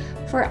guides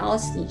for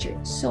ALS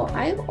teachers. So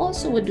I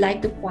also would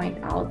like to point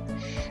out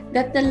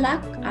that the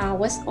LAC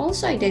was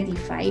also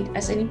identified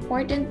as an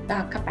important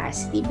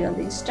capacity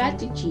building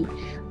strategy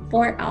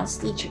for ALS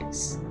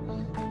teachers.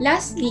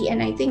 Lastly,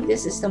 and I think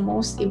this is the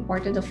most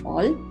important of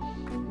all,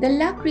 the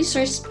LAC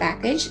Resource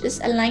Package is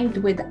aligned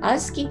with the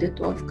ALS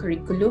K-12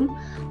 curriculum,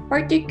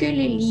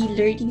 particularly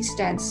Learning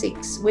Strand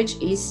 6,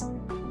 which is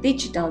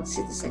digital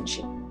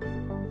citizenship.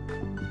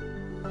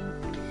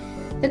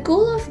 The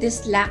goal of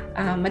this LAC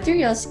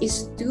materials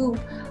is to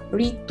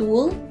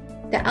retool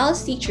the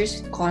ALS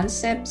teachers with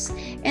concepts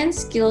and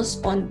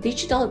skills on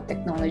digital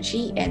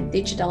technology and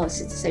digital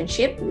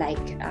citizenship,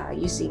 like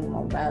using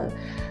mobile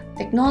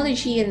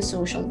technology and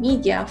social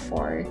media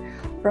for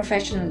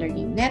professional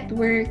learning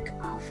network,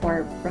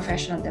 for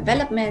professional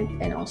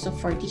development, and also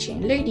for teaching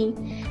and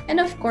learning, and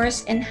of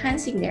course,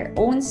 enhancing their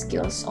own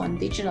skills on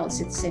digital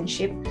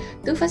citizenship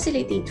to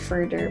facilitate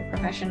further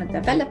professional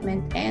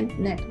development and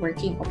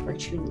networking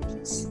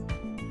opportunities.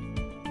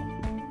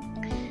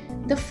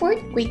 The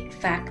fourth quick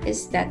fact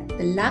is that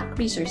the LAC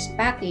Resource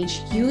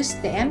Package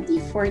used the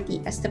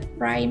MT4T as the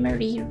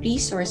primary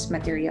resource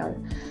material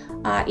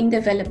in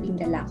developing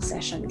the LAC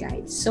session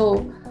guide.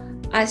 So,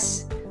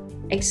 as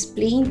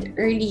explained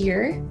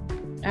earlier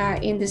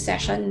in the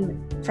session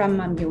from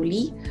Ma'am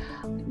Yoli,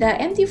 the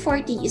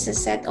MT4T is a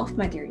set of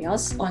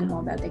materials on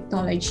mobile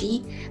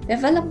technology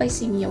developed by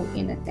SEAMEO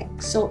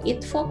INNOTECH. So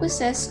it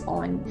focuses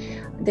on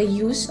the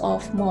use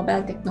of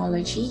mobile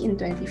technology in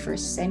 21st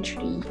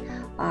century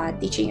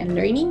teaching and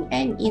learning,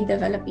 and in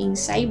developing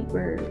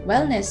cyber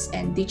wellness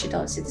and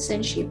digital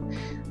citizenship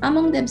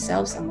among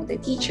themselves, among the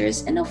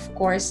teachers, and of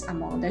course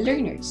among the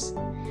learners.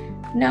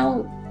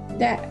 Now,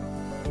 the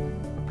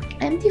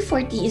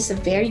MT4T is a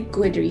very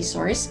good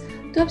resource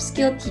to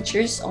upskill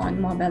teachers on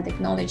mobile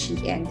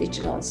technology and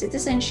digital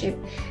citizenship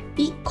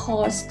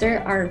because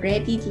there are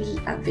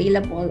readily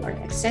available or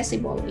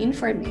accessible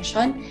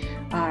information,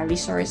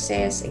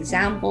 resources,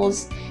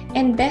 examples,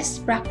 and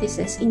best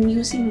practices in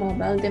using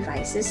mobile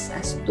devices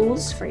as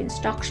tools for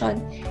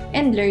instruction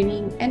and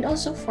learning, and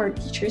also for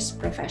teachers'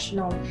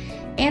 professional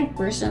and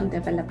personal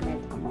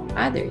development, among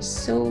others.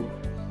 So,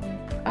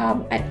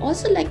 I'd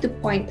also like to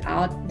point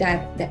out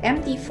that the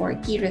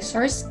MT4T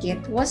Resource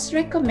Kit was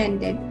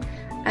recommended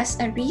as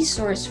a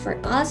resource for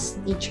ALS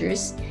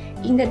teachers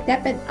in the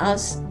DepEd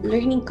ALS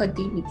Learning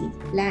Continuity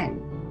Plan.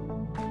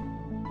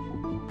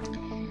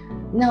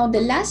 Now,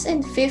 the last and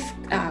fifth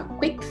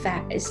quick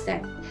fact is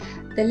that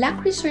the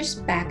LAC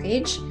Resource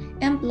Package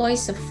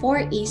employs the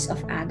 4 A's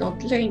of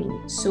adult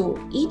learning.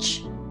 So,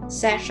 each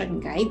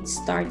session guide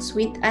starts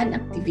with an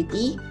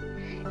activity,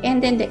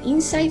 and then the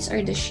insights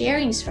or the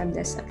sharings from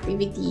this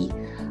activity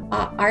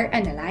are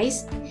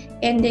analyzed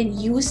and then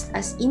used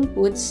as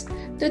inputs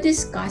to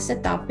discuss the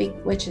topic,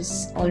 which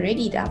is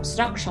already the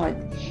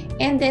abstraction,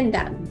 and then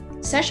the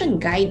session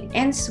guide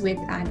ends with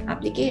an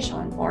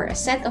application or a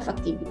set of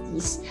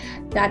activities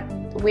that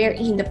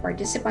wherein the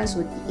participants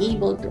would be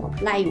able to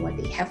apply what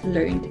they have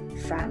learned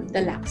from the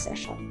LAC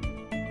session.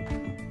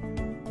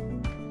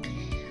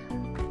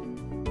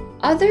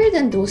 Other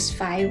than those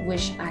 5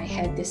 which I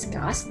had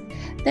discussed,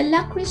 the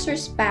LAC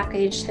Resource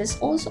Package has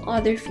also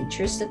other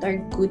features that are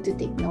good to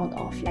take note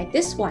of, like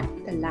this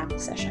one, the LAC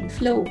Session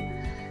Flow.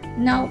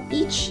 Now,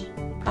 each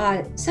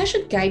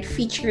Session guide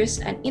features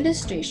an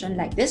illustration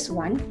like this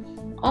one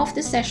of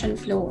the session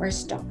flow or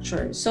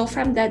structure. So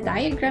from the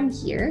diagram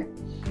here,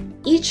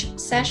 each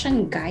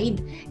session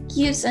guide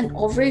gives an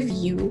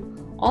overview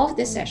of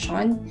the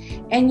session,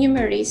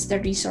 enumerates the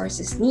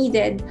resources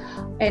needed,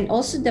 and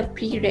also the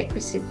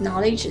prerequisite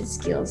knowledge and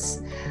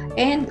skills,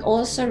 and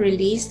also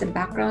relays the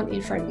background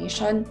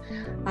information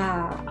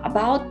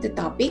about the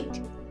topic,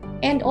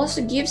 and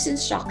also gives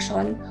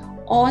instruction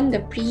on the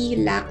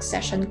pre-LAC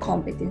session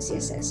competency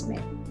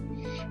assessment.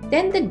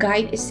 Then the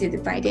guide is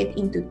divided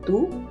into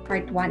two,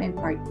 part 1 and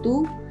part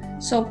 2.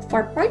 So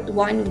for part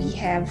 1, we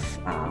have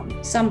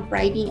some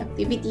priming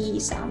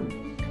activities,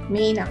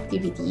 main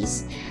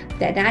activities,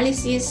 the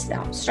analysis, the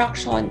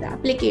abstraction, the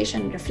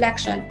application,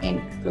 reflection,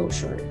 and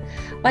closure.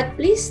 But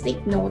please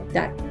take note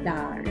that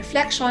the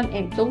reflection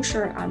and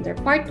closure under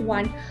part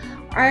 1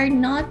 are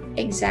not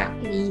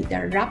exactly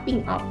the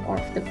wrapping up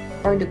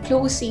or the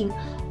closing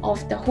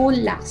of the whole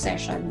LAC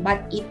session,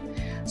 but it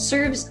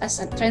serves as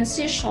a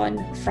transition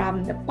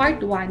from the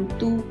part 1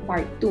 to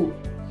part 2.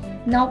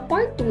 Now,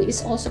 part 2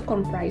 is also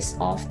comprised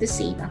of the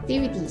same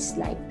activities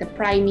like the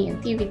priming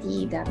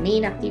activity, the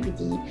main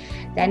activity,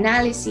 the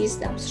analysis,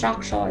 the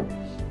abstraction,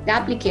 the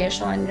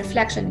application,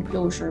 reflection, and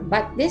closure.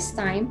 But this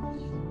time,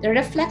 the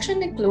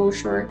reflection and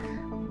closure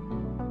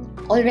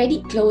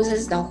already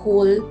closes the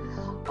whole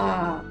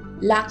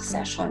LAC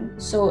session.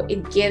 So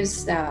it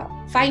gives the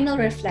final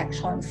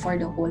reflection for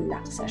the whole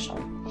LAC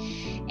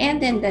session.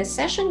 And then the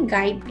session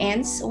guide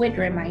ends with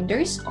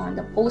reminders on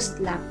the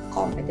post-LAC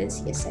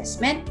competency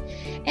assessment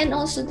and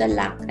also the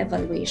LAC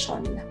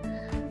evaluation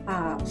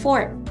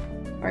form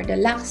or the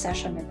LAC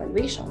session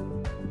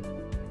evaluation.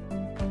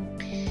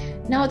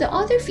 Now, the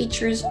other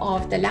features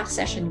of the LAC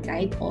session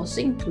guide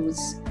also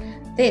includes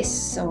this.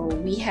 So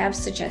we have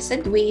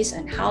suggested ways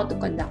on how to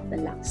conduct the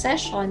LAC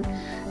session,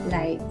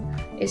 like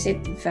is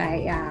it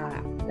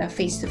via the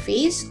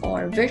face-to-face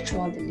or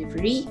virtual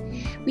delivery.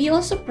 We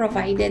also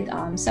provided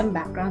some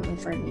background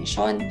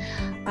information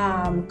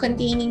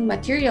containing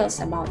materials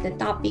about the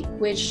topic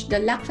which the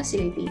LAC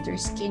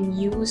facilitators can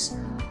use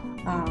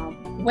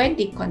when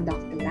they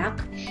conduct the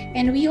LAC.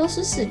 And we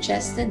also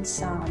suggested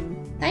some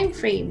time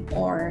frame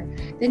or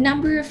the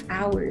number of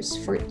hours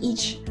for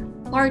each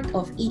part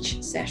of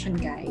each session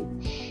guide.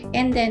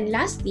 And then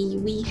lastly,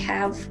 we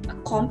have a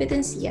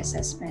competency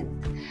assessment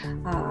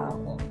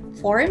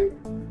form,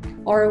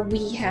 or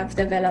we have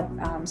developed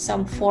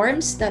some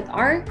forms that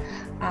are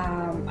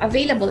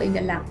available in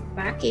the LAC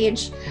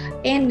package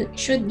and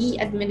should be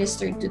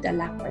administered to the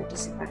LAC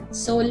participants.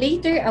 So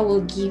later, I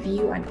will give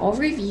you an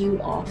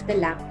overview of the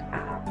LAC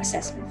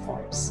assessment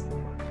forms.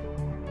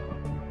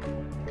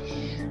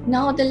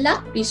 Now, the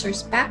LAC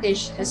Resource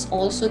Package has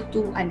also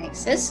two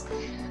annexes.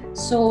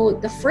 So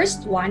the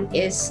first one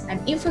is an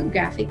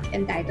infographic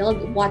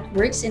entitled "What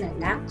Works in a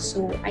LAC."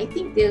 So I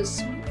think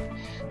this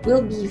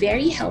will be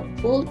very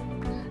helpful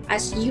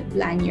as you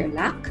plan your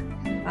LAC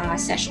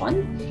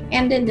session.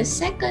 And then the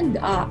second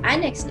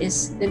annex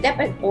is the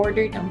DepEd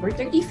Order number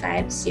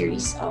 35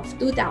 series of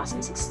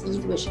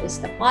 2016, which is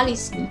the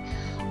policy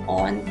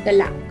on the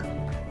LAC.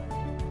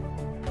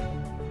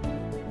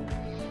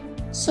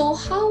 So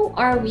how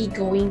are we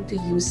going to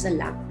use the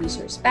LAC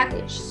resource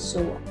package?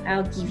 So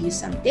I'll give you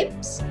some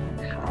tips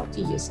on how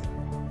to use it.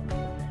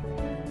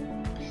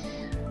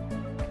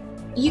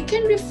 You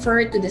can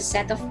refer to the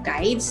set of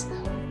guides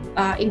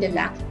in the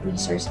LAC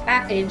resource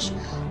package,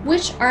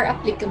 which are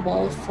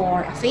applicable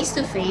for a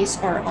face-to-face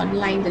or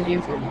online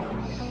delivery.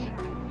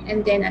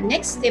 And then a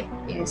next tip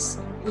is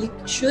you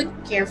should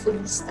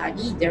carefully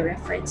study the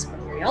reference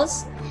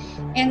materials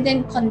and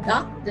then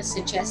conduct the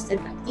suggested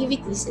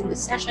activities in the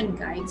session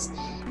guides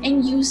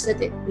and use the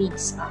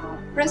techniques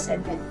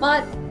presented.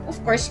 But of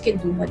course, you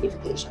can do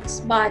modifications.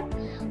 But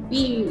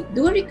we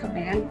do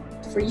recommend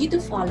for you to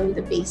follow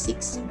the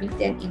basics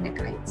written in the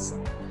guides.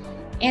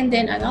 And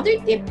then another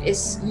tip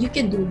is you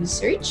can do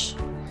research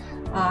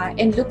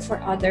and look for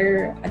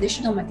other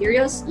additional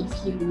materials if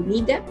you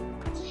need them.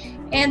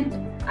 And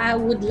I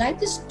would like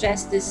to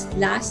stress this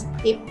last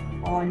tip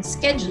on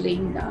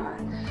scheduling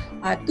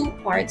the 2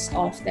 parts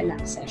of the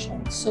LAC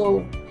session.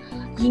 So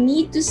you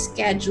need to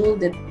schedule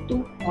the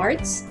 2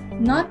 parts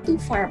not too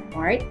far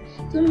apart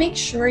to make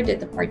sure that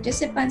the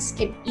participants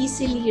can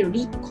easily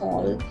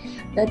recall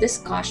the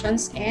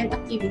discussions and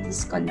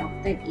activities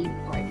conducted in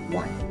part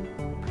 1.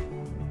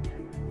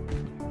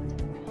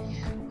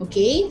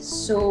 Okay,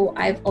 so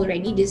I've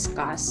already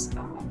discussed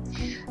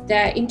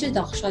the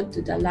introduction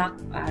to the LAC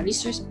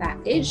resource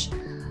package.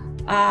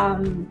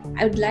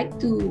 I would like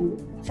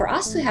for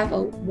us to have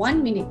a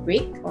 1-minute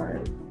break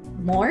or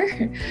more.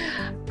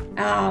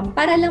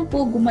 Para lang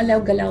po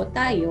gumalaw-galaw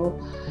tayo,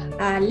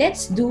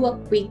 let's do a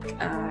quick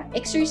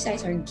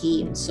exercise or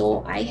game.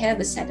 So I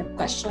have a set of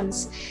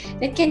questions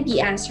that can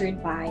be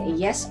answered by a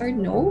yes or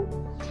no.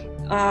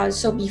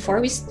 So before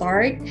we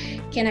start,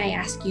 can I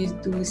ask you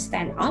to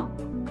stand up?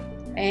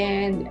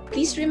 And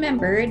please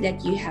remember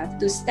that you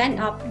have to stand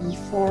up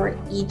before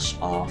each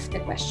of the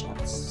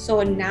questions.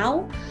 So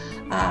now,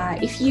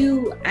 if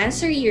you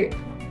answer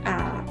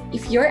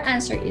If your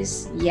answer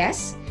is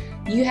yes,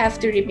 you have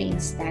to remain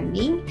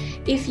standing.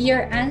 If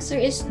your answer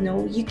is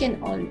no, you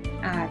can all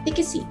take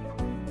a seat.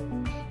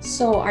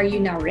 So are you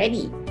now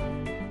ready?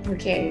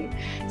 Okay,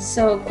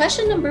 so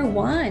question number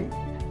 1.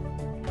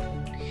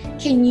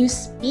 Can you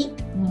speak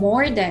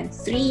more than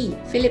 3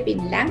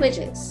 Philippine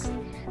languages?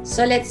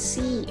 So let's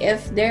see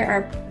if there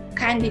are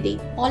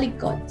candidate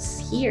polyglots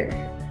here.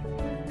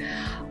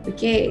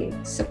 Okay,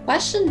 so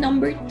question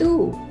number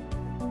 2.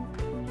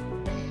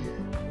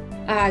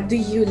 Do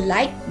you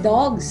like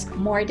dogs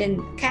more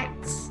than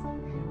cats?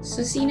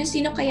 So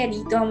sino-sino kaya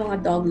dito ang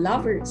mga dog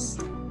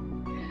lovers?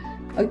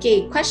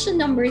 Okay, question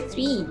number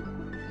 3.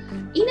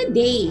 In a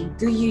day,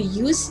 do you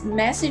use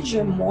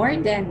Messenger more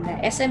than the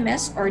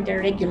SMS or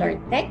the regular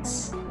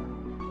text?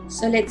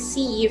 So let's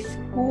see if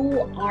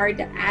who are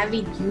the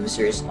avid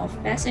users of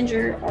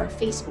Messenger or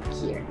Facebook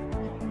here.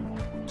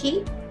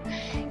 Okay,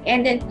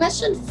 and then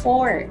question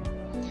 4.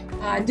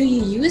 Do you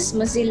use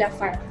Mozilla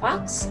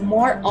Firefox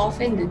more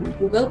often than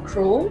Google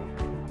Chrome?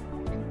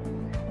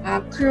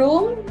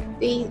 Chrome,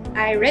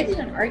 I read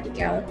in an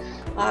article,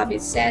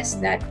 it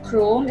says that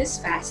Chrome is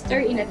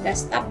faster in a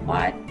desktop,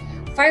 but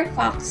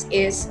Firefox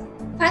is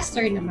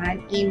faster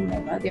naman in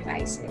mobile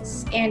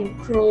devices. And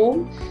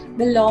Chrome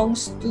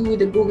belongs to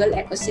the Google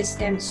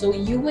ecosystem, so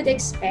you would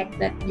expect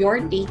that your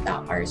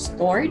data are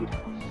stored,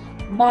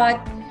 but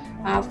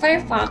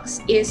Firefox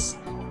is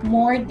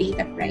more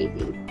data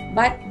private.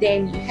 But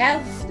then you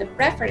have the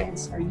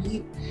preference, or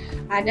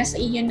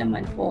nasa iyo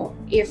naman po,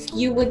 if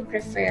you would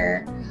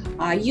prefer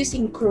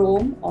using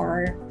Chrome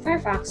or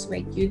Firefox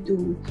when you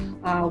do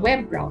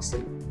web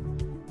browsing.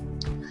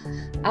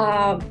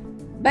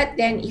 But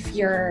then if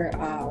you're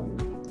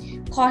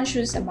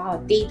conscious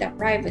about data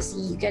privacy,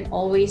 you can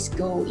always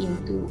go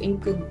into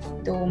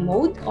incognito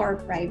mode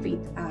or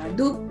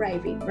do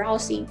private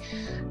browsing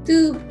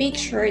to make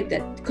sure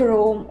that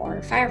Chrome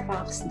or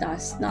Firefox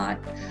does not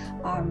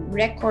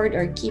record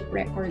or keep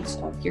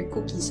records of your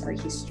cookies or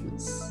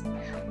histories.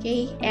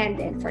 Okay, and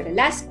then for the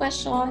last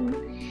question,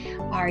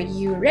 are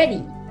you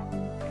ready?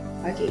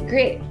 Okay,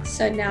 great.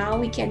 So now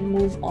we can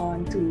move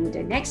on to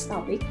the next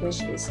topic,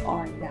 which is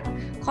on the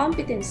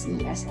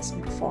competency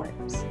assessment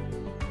forms.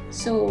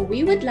 So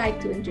we would like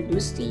to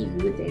introduce to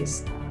you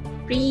this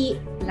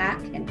pre-LAC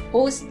and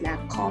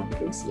post-LAC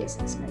competency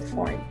assessment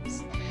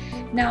forms.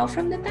 Now,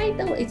 from the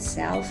title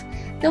itself,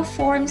 the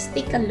forms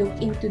take a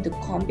look into the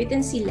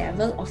competency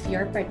level of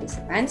your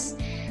participants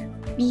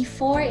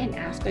before and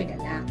after the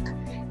LAC.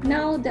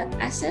 Now, the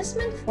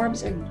assessment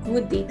forms are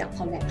good data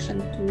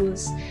collection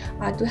tools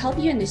to help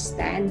you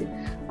understand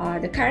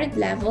the current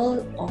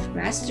level of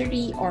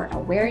mastery or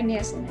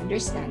awareness and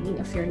understanding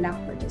of your LAC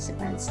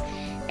participants.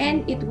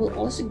 And it will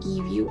also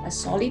give you a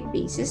solid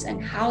basis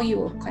on how you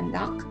will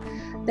conduct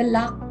the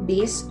LAC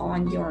based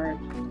on your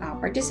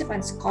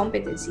participants'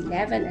 competency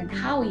level and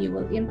how you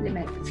will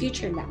implement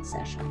future LAC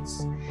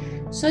sessions.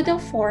 So the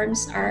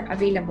forms are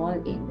available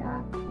in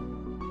the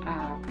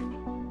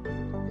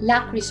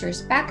LAC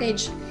Resource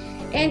Package,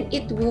 and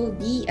it will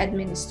be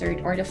administered,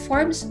 or the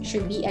forms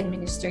should be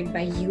administered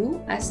by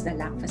you as the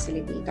LAC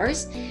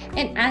facilitators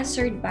and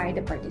answered by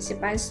the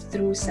participants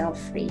through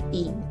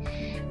self-rating.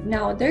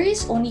 Now, there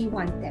is only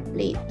one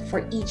template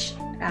for each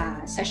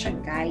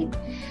session guide.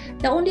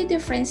 The only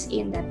difference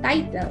in the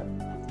title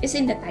is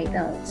in the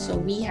title. So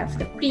we have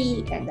the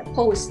pre and the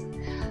post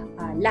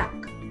LAC,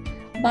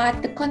 but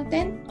the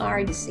content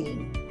are the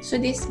same. So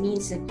this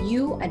means that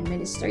you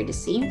administer the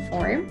same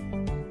form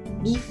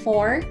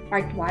before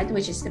part 1,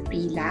 which is the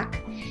pre-LAC,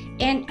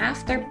 and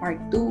after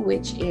part 2,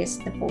 which is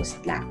the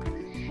post-LAC.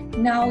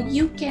 Now,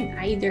 you can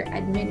either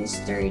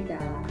administer the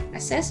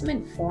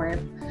assessment form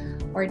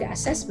or the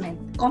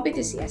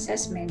competency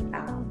assessment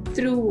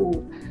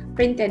through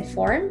printed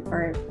form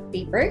or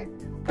paper,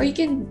 or you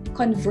can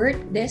convert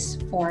this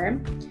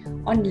form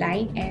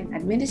online and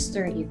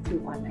administer it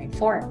through online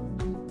form.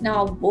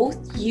 Now,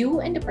 both you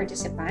and the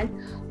participant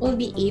will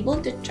be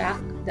able to track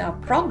the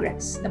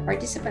progress, the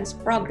participant's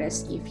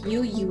progress, if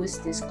you use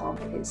these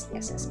competency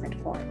assessment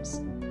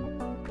forms.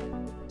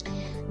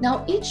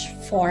 Now, each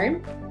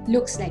form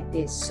looks like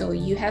this. So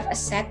you have a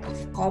set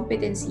of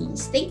competency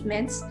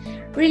statements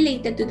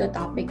related to the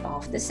topic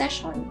of the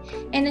session,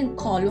 and in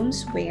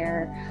columns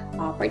where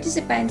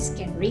participants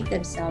can rate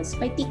themselves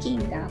by ticking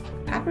the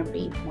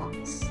appropriate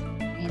box.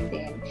 And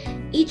then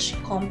each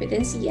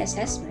competency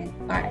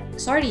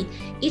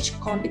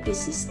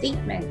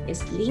statement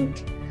is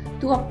linked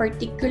to a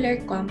particular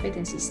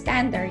competency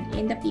standard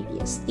in the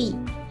PPST,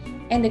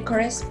 and the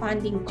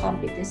corresponding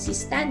competency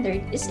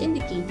standard is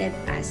indicated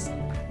as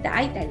the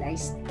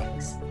italicized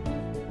text.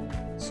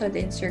 So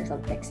the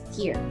encircled text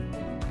here.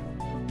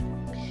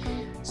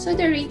 So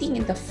the rating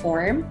in the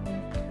form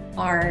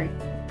are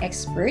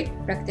expert,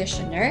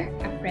 practitioner,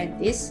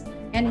 apprentice,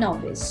 and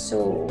novice.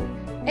 So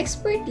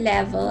expert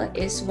level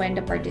is when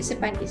the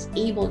participant is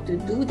able to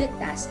do the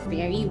task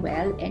very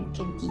well and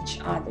can teach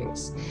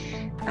others.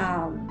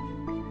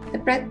 The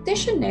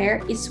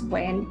practitioner is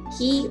when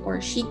he or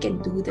she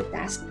can do the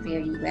task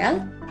very well.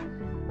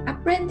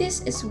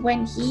 Apprentice is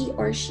when he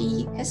or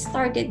she has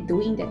started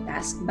doing the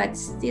task but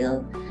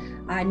still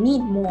need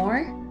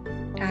more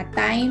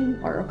time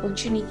or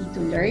opportunity to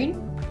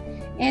learn.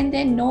 And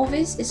then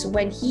novice is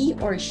when he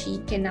or she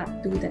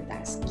cannot do the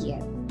task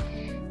yet.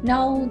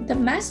 Now, the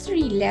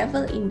mastery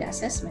level in the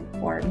assessment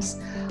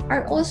forms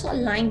are also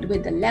aligned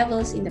with the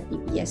levels in the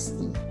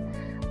PPST,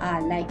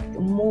 like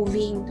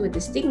moving to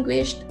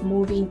distinguished,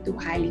 moving to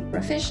highly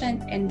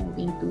proficient, and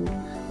moving to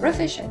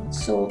proficient.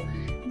 So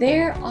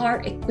there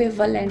are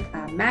equivalent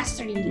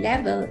mastery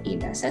level in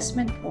the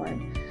assessment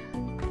form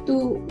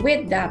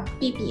with the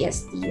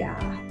PPST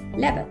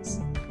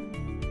levels.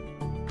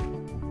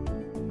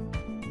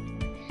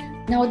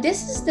 Now,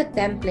 this is the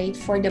template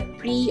for the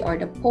pre or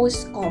the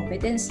post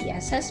competency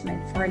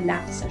assessment for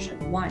LAC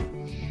session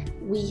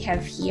 1. We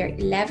have here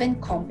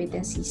 11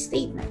 competency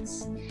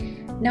statements.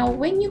 Now,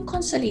 when you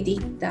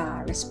consolidate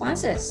the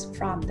responses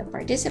from the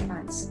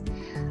participants,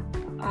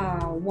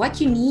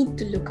 what you need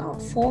to look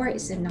out for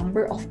is the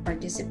number of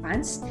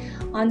participants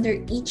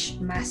under each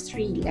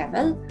mastery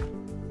level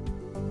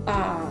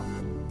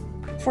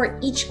for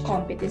each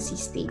competency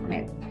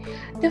statement.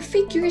 The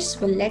figures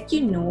will let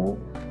you know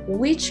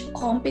which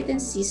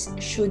competencies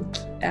should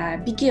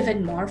be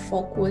given more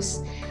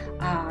focus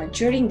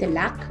during the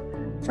LAC.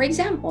 For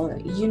example,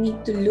 you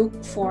need to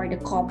look for the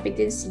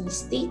competency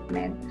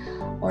statement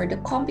or the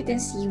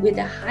competency with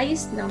the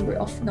highest number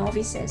of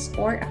novices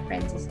or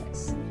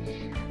apprentices.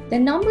 The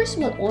numbers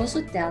will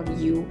also tell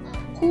you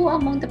who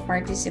among the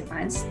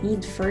participants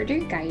need further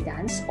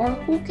guidance or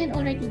who can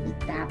already be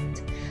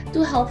tapped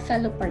to help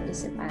fellow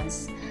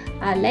participants,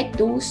 like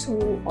those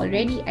who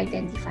already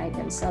identify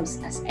themselves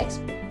as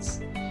experts.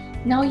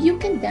 Now, you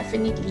can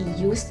definitely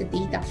use the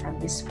data from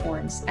these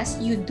forms as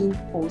you do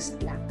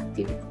post-LAC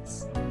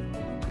activities.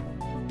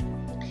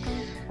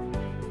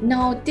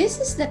 Now, this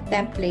is the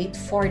template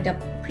for the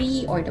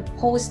pre or the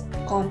post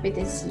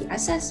competency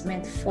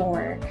assessment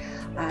for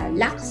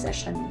LAC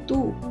session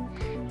 2.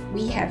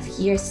 We have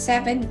here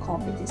 7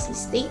 competency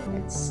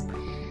statements.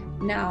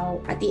 Now,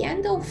 at the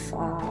end of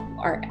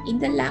or in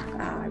the LAC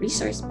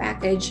resource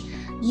package,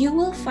 you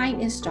will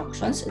find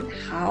instructions on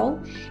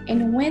how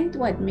and when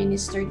to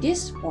administer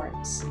these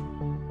forms.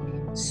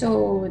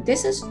 So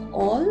this is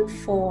all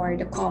for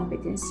the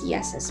competency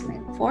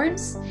assessment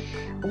forms.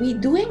 We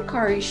do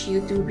encourage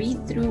you to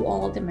read through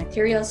all the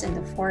materials and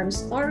the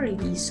forms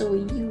thoroughly so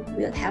you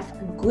will have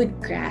a good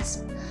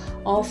grasp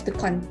of the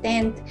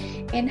content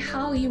and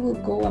how you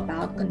will go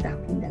about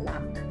conducting the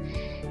LAC.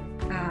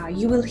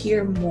 You will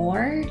hear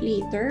more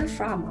later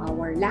from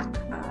our LAC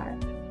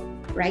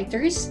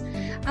writers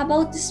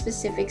about the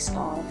specifics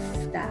of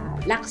the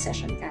LAC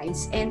session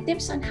guides and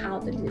tips on how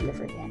to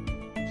deliver them.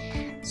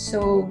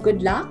 So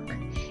good luck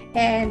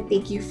and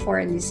thank you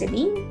for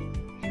listening.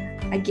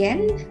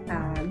 Again,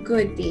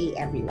 good day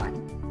everyone.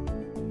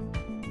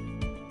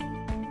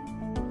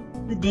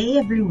 Good day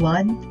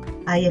everyone.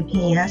 I am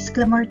Hias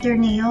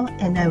Clamorterneo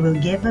and I will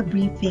give a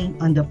briefing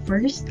on the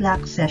first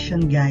LAC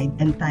session guide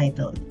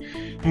entitled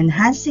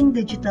Enhancing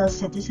Digital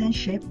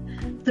Citizenship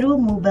Through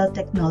Mobile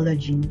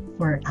Technology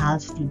for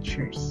ALS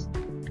Teachers.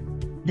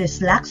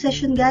 This LAC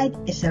session guide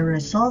is a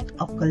result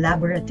of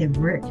collaborative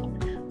work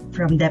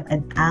from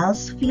DepEd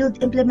ALS field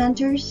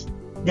implementers,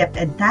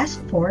 DepEd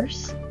Task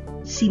Force,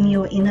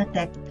 SEAMEO,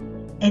 INNOTECH,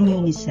 and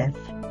UNICEF.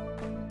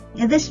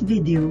 In this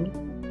video,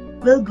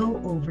 we'll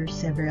go over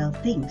several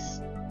things.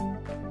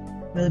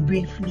 We'll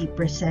briefly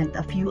present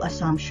a few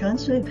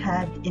assumptions we've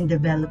had in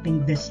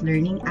developing this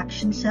Learning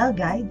Action Cell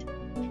guide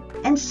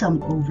and some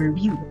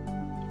overview.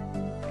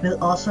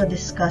 We'll also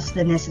discuss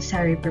the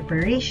necessary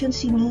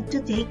preparations you need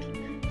to take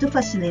to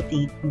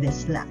facilitate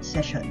this LAC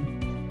session.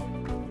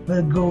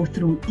 We'll go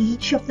through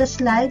each of the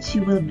slides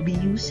you will be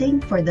using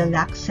for the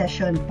LAC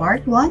session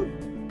part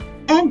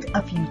 1 and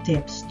a few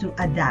tips to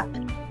adapt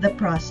the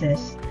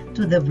process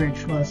to the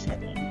virtual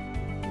setting.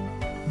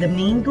 The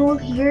main goal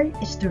here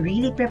is to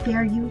really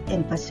prepare you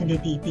in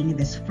facilitating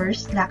this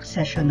first LAC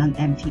session on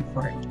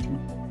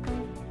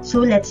MT4T. So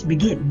let's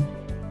begin.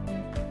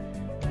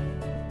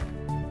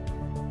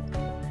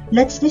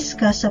 Let's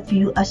discuss a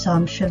few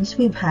assumptions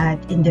we've had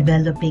in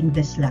developing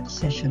this LAC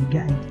session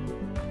guide.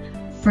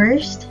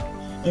 First,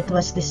 it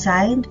was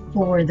designed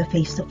for the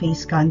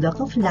face-to-face conduct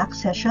of LAC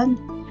session.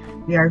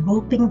 We are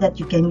hoping that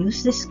you can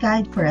use this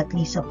guide for at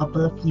least a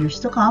couple of years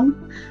to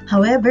come.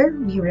 However,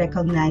 we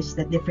recognize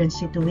that different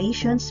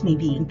situations may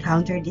be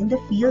encountered in the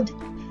field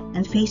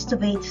and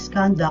face-to-face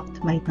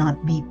conduct might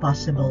not be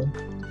possible.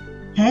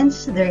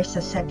 Hence, there is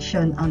a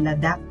section on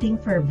adapting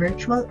for a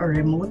virtual or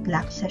remote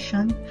LAC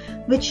session,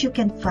 which you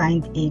can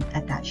find in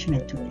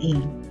attachment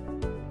 2A.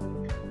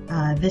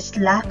 This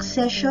LAC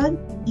session,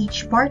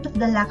 each part of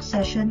the LAC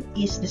session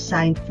is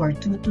designed for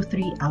 2 to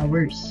 3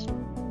 hours.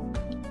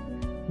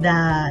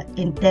 The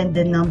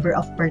intended number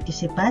of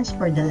participants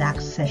for the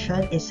LAC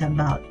session is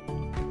about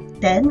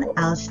 10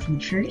 ALS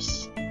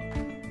teachers.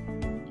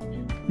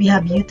 We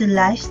have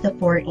utilized the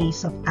 4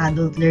 A's of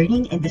adult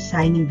learning in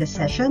designing the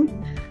session.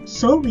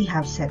 So we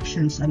have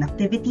sections on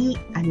activity,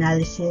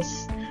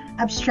 analysis,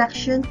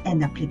 abstraction,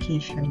 and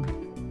application.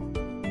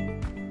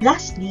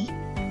 Lastly,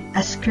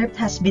 a script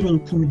has been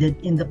included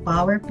in the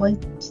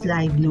PowerPoint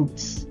slide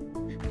notes.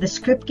 The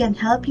script can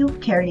help you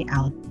carry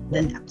out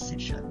the LAC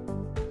session.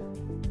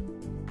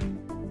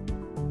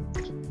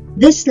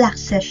 This LAC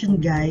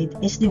session guide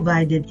is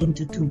divided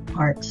into two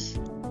parts.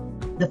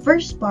 The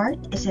first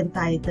part is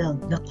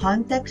entitled The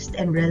Context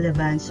and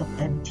Relevance of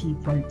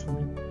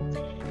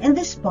MT4T. In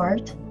this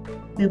part,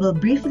 we will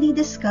briefly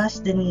discuss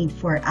the need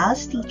for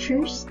ALS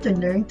teachers to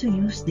learn to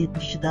use the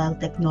digital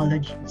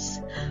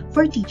technologies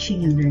for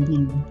teaching and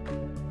learning.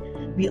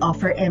 We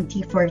offer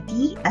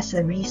MT4T as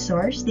a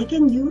resource they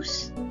can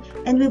use,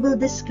 and we will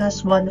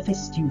discuss one of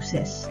its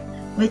uses,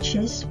 which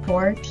is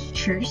for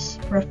teachers'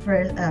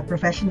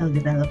 professional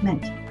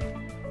development.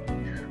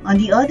 On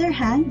the other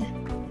hand,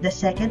 the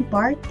second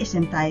part is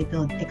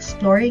entitled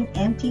Exploring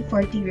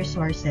MT4T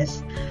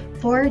Resources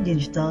for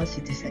Digital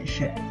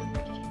Citizenship.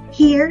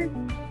 Here,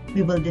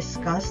 we will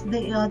discuss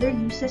the other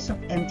uses of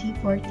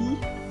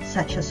MT4T,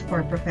 such as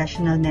for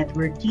professional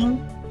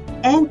networking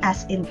and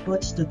as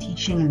inputs to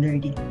teaching and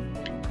learning,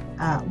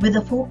 with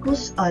a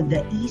focus on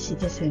the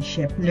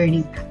e-Citizenship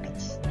Learning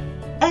Package.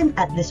 And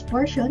at this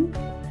portion,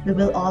 we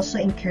will also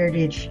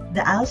encourage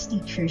the ALS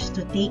teachers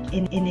to take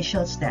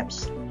initial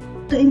steps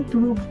to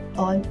improve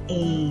on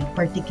a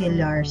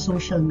particular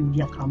social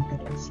media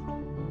competency.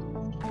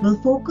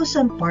 We'll focus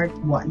on part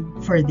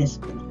 1 for this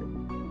video.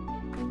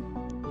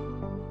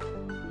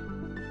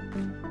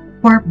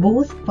 For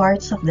both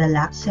parts of the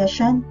LAC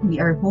session, we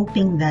are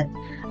hoping that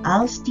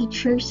ALS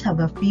teachers have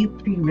a few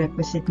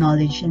prerequisite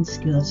knowledge and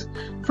skills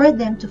for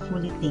them to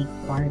fully take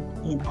part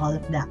in all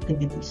of the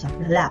activities of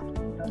the LAC.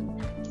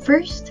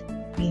 First,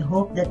 we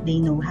hope that they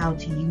know how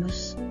to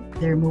use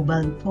their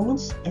mobile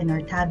phones and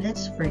or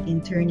tablets for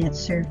internet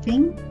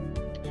surfing,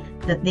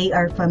 that they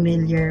are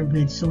familiar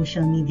with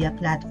social media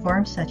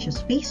platforms such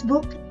as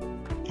Facebook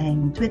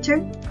and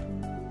Twitter,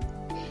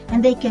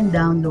 and they can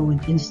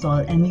download, install,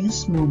 and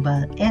use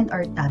mobile and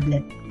or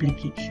tablet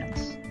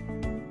applications.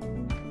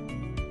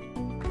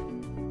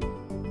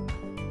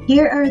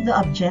 Here are the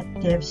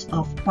objectives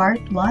of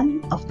part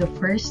 1 of the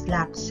first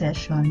LAC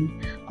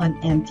session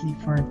on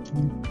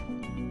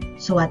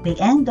MT4T. So at the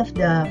end of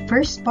the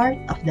first part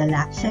of the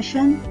LAC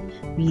session,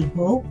 we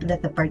hope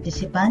that the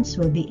participants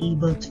will be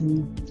able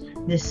to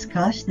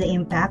discuss the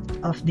impact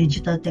of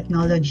digital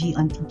technology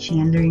on teaching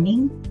and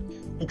learning,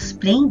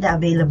 explain the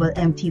available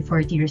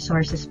MT4T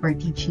resources for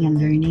teaching and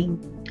learning,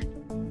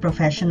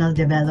 professional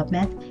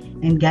development,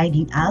 and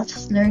guiding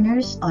ALS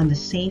learners on the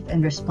safe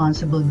and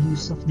responsible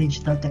use of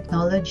digital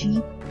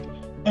technology,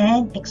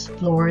 and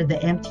explore the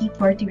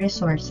MT4T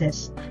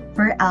resources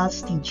for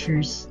ALS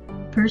teachers'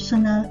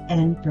 personal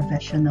and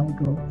professional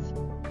growth.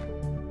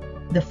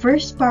 The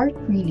first part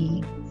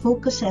really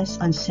focuses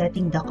on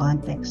setting the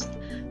context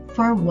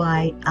for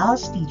why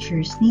ALS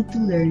teachers need to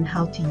learn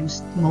how to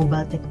use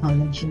mobile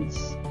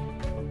technologies.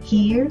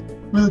 Here,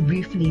 we'll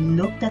briefly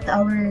look at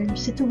our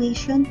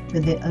situation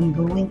with the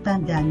ongoing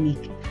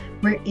pandemic,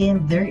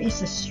 wherein there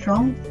is a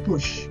strong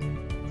push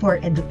for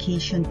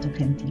education to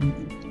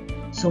continue.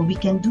 So we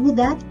can do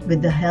that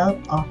with the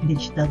help of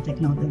digital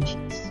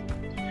technologies.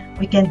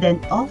 We can then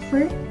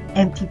offer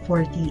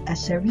MT4T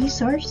as a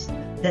resource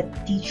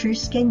that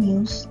teachers can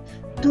use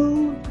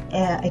to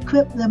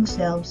equip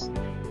themselves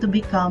to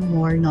become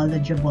more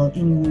knowledgeable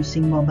in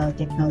using mobile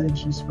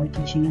technologies for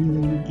teaching and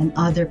learning and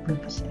other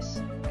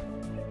purposes.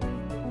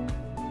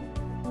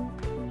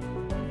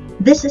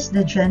 This is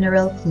the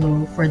general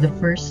flow for the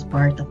first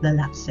part of the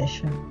LAC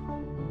session.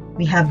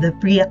 We have the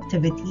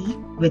pre-activity,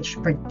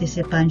 which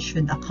participants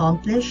should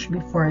accomplish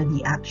before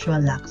the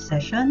actual LAC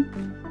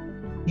session.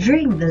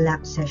 During the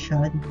LAC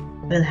session,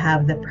 we'll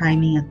have the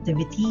priming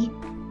activity,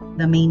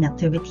 the main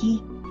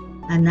activity,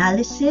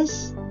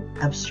 analysis,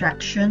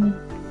 abstraction,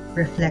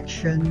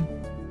 reflection,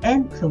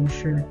 and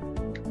closure.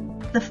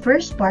 The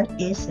first part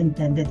is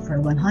intended for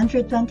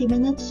 120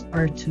 minutes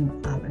or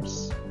 2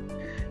 hours.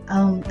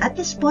 At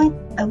this point,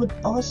 I would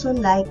also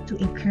like to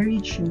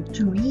encourage you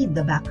to read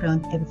the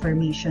background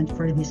information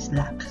for this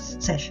LAC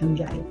session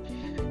guide.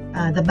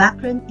 The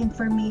background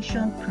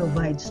information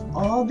provides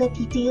all the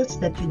details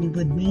that you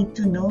would need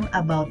to know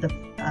about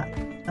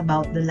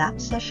the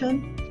LAC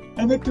session,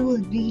 and it will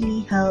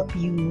really help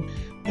you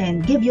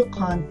and give you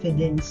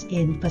confidence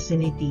in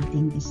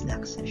facilitating this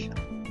LAC session.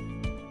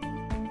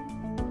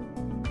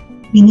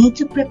 We need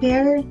to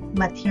prepare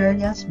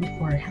materials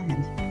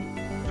beforehand.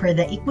 For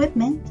the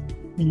equipment,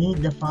 we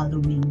need the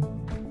following: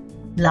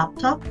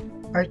 laptop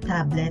or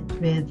tablet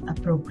with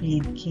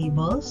appropriate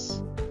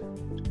cables,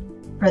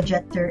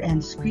 projector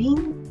and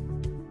screen,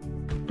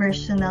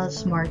 personal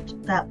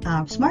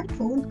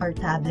smartphone or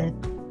tablet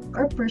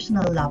or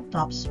personal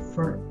laptops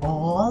for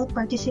all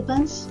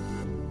participants,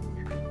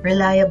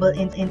 reliable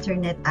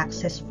internet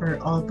access for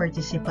all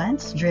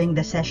participants during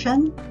the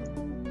session,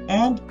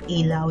 and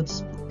a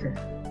loudspeaker.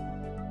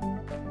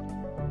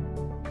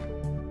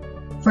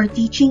 For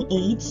teaching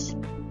aids,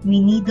 we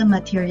need the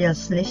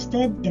materials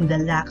listed in the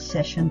LAC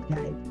session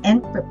guide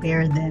and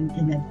prepare them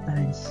in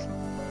advance.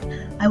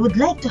 I would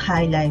like to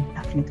highlight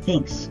a few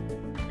things.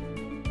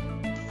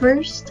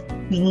 First,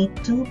 we need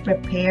to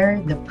prepare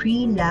the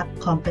pre-LAC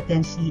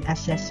competency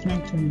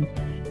assessment tool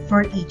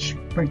for each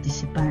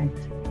participant.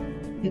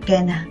 You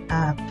can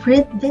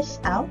print this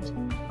out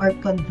or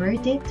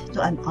convert it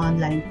to an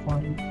online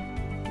form.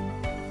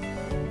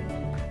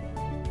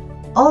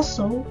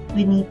 Also,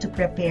 we need to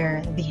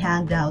prepare the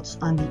handouts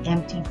on the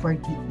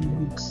MT4T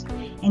ebooks,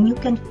 and you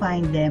can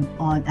find them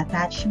on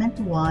Attachment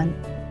 1,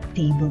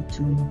 Table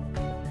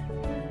 2.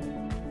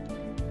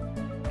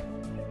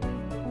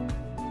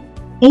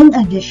 In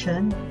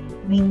addition,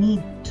 we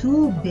need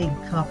 2 big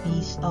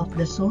copies of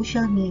the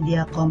social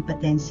media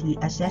competency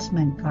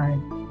assessment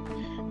card.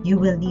 You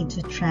will need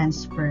to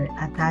transfer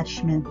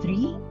Attachment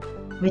 3,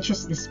 which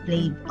is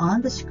displayed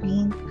on the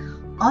screen,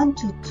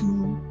 onto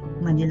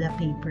 2 manila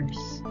papers.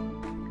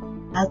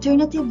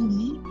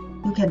 Alternatively,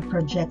 you can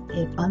project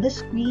it on the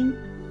screen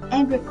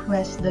and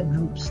request the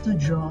groups to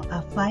draw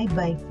a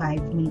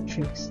 5x5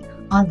 matrix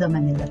on the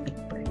manila paper.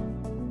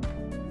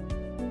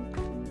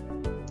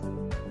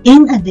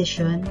 In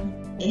addition,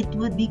 it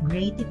would be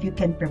great if you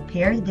can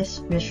prepare this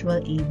visual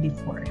aid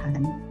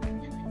beforehand.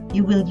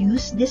 You will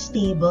use this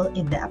table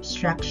in the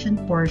abstraction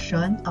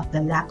portion of the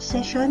LAC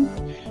session,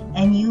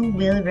 and you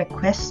will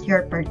request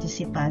your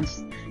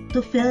participants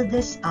to fill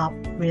this up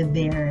with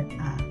their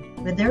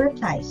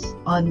replies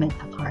on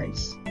meta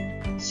cards.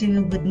 So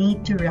you would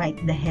need to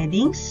write the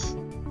headings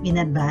in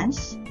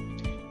advance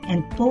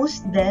and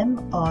post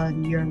them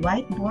on your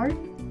whiteboard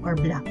or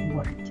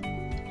blackboard.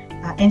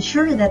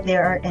 Ensure that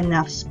there are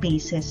enough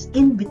spaces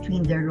in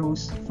between the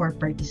rows for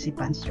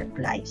participants'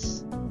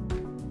 replies.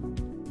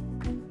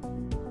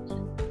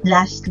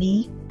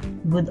 Lastly,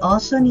 you would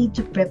also need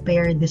to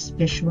prepare this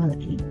visual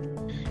aid.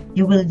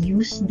 You will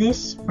use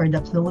this for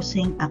the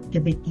closing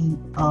activity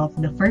of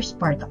the first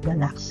part of the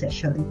LAC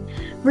session,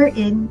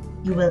 wherein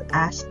you will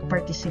ask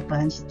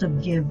participants to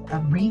give a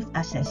brief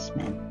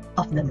assessment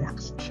of the LAC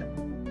session.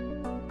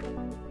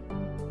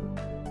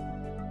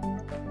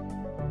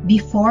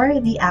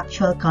 Before the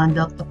actual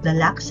conduct of the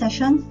LAC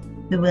session,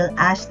 we will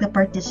ask the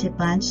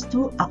participants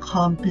to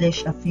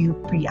accomplish a few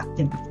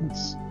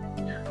pre-activities.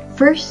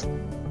 First,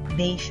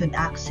 they should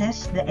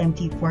access the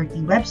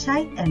MT4T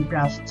website and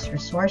browse its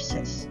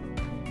resources.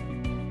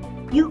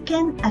 You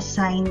can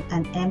assign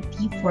an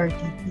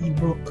MT4T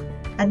ebook,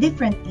 a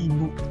different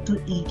ebook, to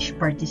each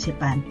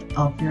participant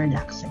of your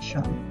LAC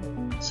session.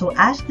 So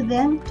ask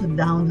them to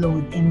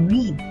download and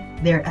read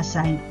their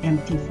assigned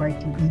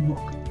MT4T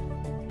ebook.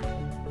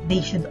 They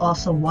should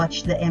also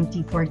watch the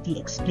MT4T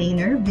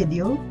explainer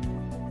video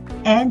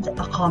and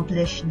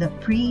accomplish the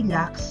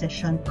pre-LAC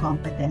session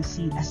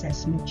competency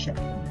assessment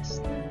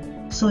checklist.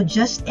 So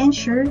just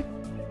ensure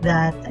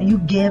that you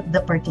give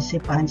the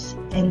participants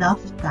enough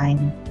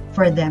time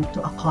for them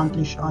to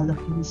accomplish all of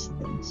these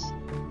things.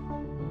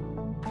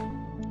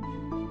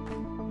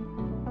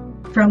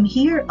 From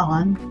here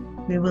on,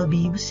 we will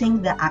be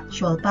using the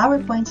actual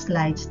PowerPoint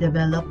slides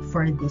developed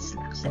for this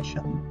LAC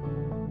session.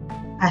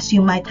 As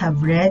you might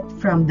have read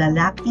from the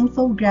LAC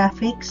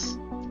infographics,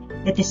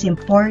 it is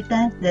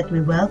important that we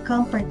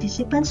welcome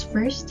participants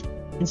first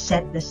and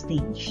set the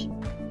stage.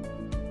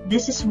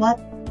 This is what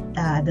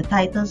the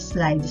title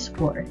slide is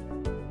for.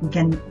 We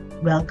can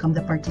welcome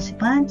the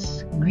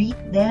participants, greet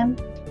them,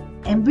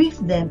 and brief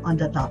them on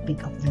the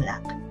topic of the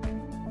LAC.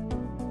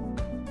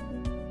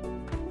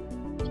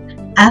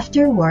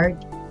 Afterward,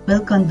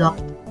 we'll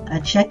conduct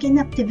a check-in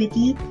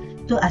activity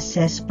to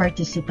assess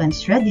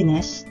participants'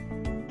 readiness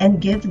and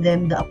give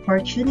them the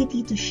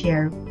opportunity to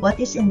share what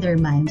is in their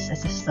minds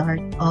as a start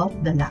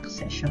of the LAC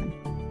session.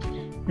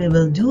 We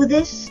will do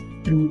this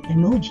through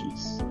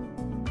emojis.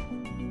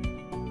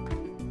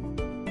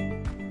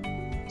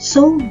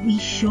 So we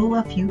show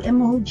a few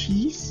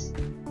emojis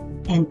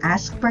and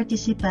ask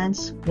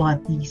participants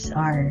what these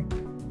are.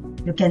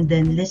 You can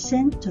then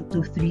listen to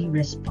 2-3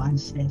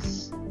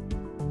 responses.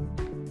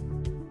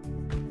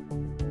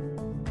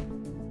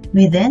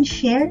 We then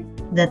share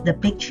that the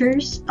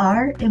pictures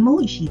are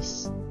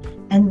emojis,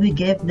 and we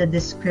give the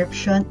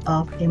description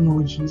of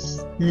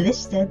emojis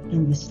listed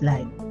in this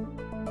slide.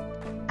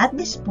 At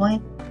this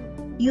point,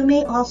 you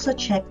may also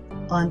check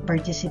on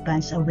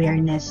participants'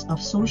 awareness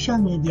of social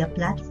media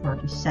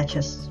platforms such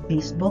as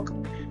Facebook,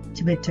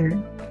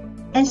 Twitter,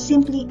 and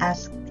simply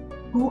ask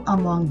who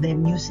among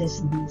them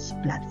uses these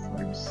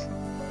platforms.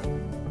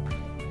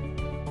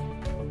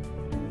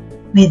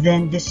 We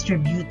then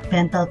distribute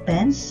pentel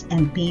pens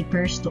and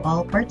papers to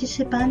all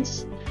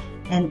participants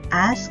and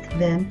ask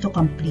them to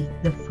complete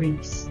the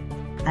phrase,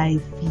 "I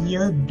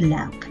feel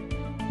blank,"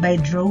 by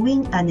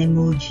drawing an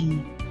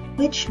emoji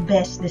which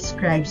best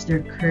describes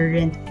their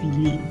current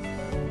feeling.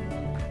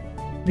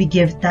 We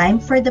give time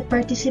for the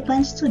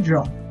participants to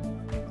draw.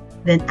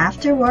 Then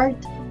afterward,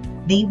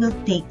 they will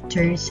take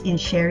turns in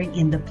sharing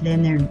in the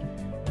plenary.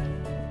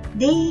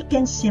 They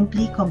can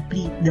simply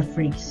complete the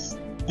phrase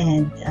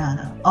and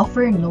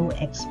offer no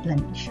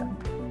explanation.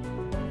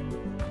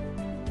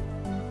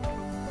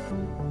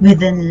 We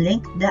then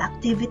link the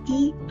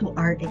activity to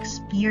our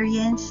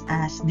experience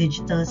as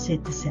digital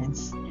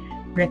citizens,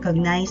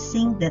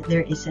 recognizing that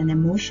there is an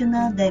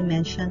emotional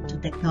dimension to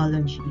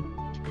technology.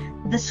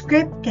 The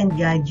script can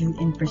guide you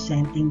in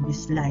presenting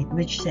this slide,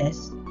 which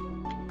says,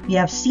 "We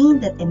have seen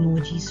that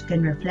emojis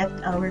can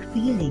reflect our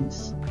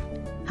feelings.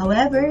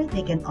 However,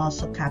 they can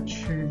also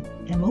capture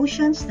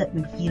emotions that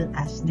we feel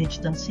as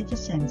digital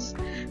citizens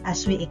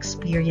as we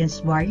experience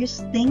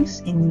various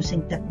things in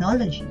using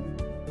technology.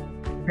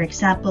 For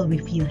example, we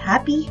feel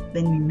happy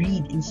when we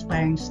read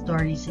inspiring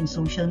stories in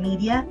social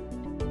media.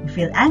 We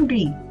feel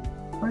angry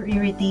or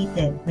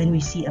irritated when we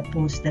see a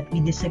post that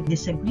we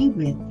disagree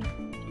with.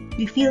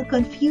 We feel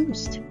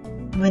confused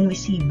when we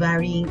see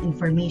varying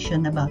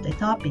information about a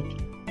topic.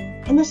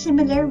 In a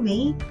similar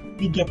way,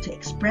 we get to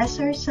express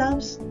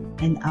ourselves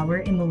and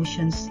our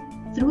emotions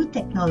through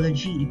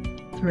technology,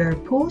 through our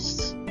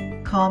posts,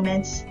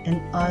 comments,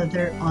 and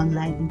other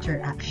online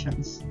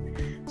interactions.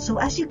 So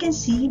as you can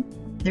see,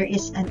 there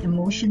is an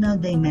emotional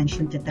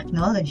dimension to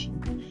technology,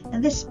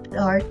 and this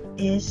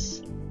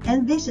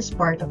is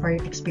part of our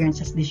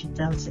experience as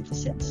digital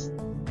citizens.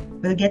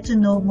 We'll get to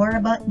know more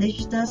about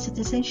digital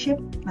citizenship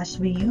as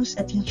we use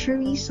a teacher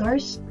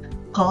resource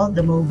called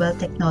the Mobile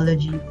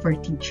Technology for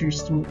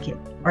Teachers Toolkit,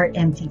 or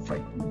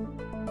MT4T.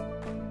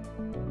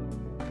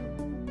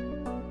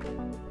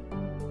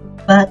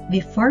 But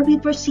before we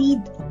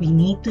proceed, we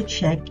need to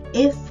check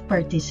if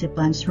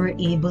participants were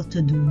able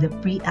to do the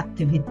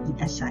pre-activity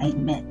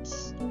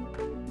assignments.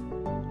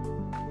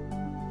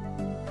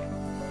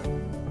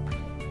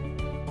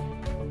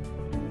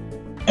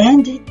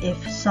 And if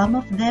some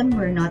of them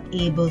were not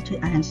able to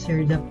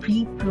answer the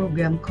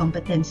pre-program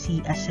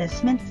competency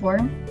assessment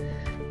form,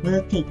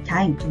 we'll take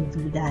time to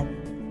do that.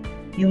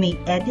 You may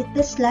edit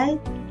the slide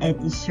and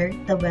insert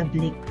the web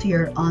link to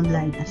your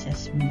online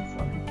assessment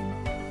form.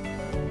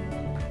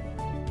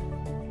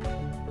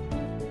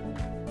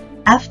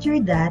 After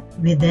that,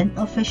 we then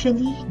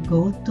officially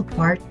go to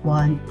part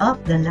 1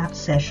 of the LAC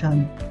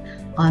session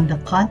on the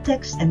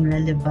context and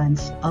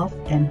relevance of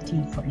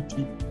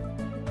MT4T.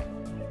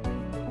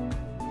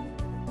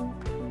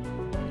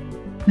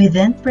 We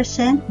then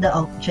present the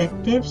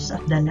objectives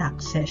of the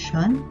LAC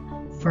session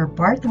for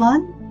part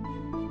 1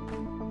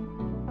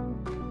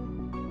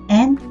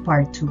 and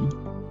part 2.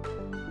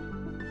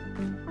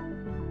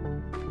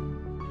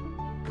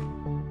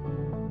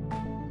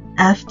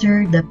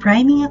 After the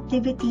priming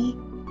activity,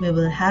 we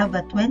will have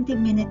a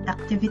 20-minute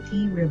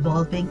activity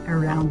revolving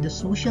around the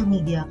social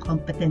media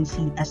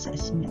competency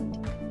assessment.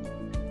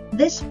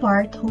 This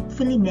part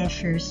hopefully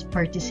measures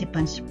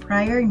participants'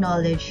 prior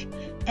knowledge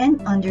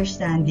and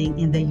understanding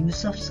in the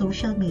use of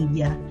social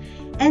media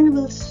and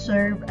will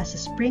serve as a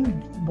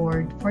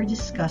springboard for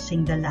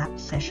discussing the LAC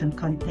session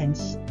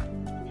contents.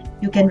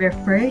 You can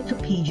refer to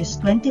pages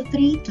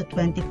 23 to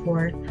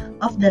 24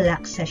 of the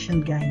LAC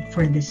session guide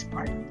for this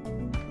part.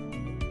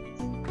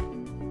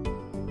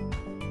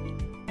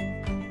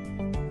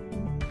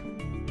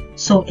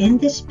 So in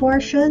this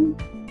portion,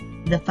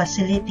 the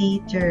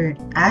facilitator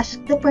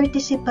asks the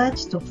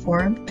participants to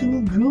form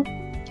 2 groups.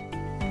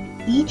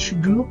 Each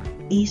group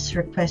is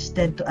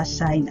requested to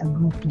assign a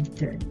group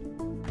leader.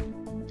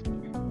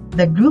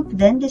 The group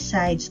then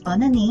decides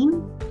on a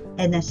name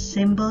and a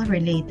symbol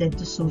related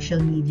to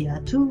social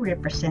media to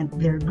represent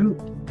their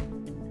group.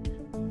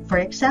 For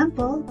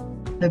example,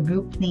 the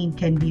group name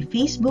can be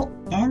Facebook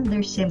and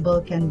their symbol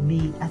can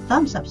be a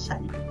thumbs up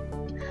sign.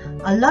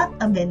 Allot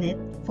a minute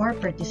for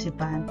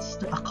participants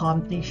to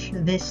accomplish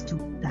these 2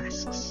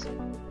 tasks.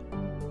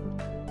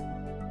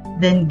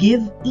 Then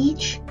give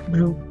each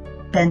group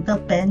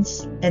pentel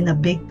pens and a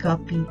big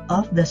copy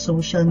of the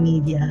social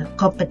media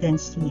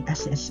competency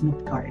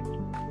assessment card.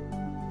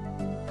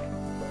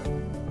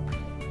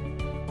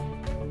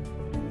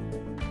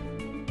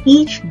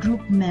 Each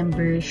group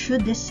member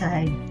should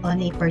decide on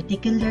a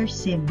particular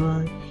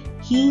symbol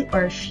he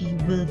or she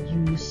will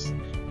use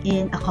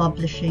in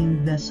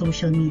accomplishing the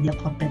social media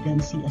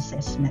competency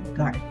assessment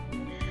card.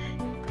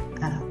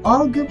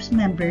 All groups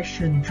members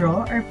should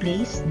draw or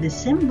place the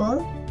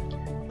symbol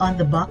on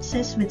the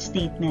boxes with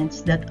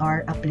statements that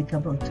are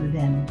applicable to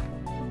them.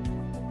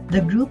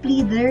 The group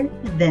leader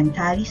then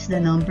tallies the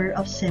number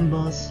of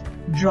symbols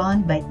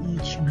drawn by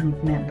each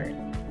group member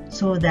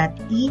so that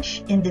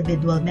each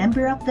individual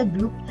member of the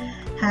group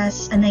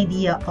has an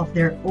idea of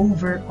their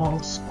overall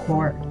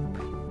score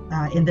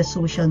in the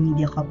social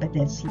media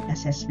competency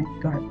assessment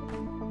card.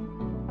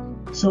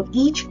 So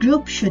each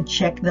group should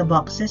check the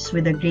boxes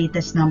with the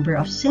greatest number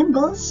of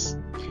symbols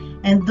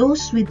and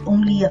those with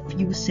only a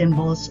few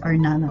symbols or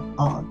none at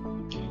all.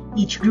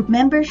 Each group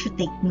member should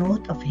take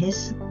note of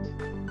his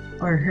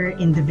or her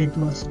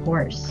individual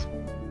scores.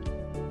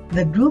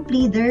 The group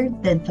leader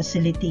then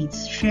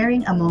facilitates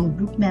sharing among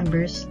group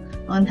members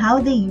on how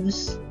they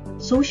use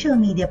social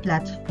media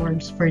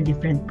platforms for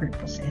different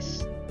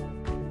purposes.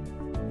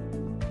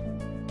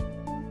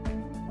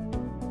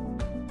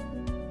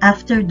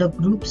 After the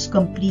groups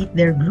complete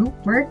their group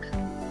work,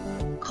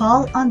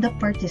 call on the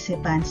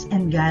participants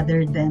and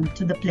gather them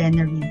to the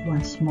plenary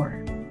once more.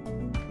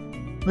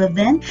 We'll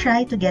then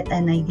try to get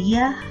an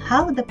idea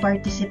how the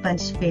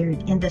participants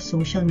fared in the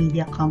social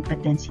media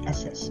competency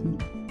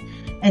assessment.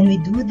 And we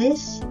do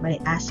this by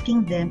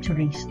asking them to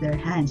raise their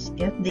hands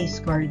if they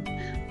scored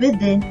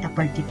within a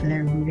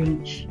particular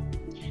range.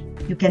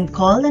 You can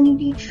call on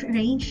each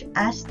range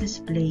as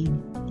displayed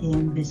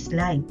in this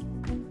slide.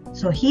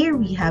 So here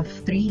we have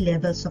 3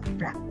 levels of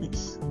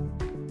practice.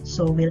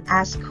 So we'll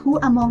ask who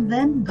among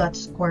them got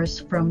scores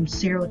from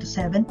 0 to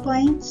 7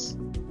 points,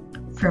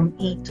 from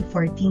 8 to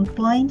 14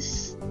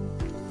 points,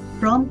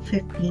 from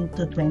 15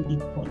 to 20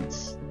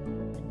 points.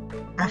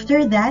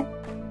 After that,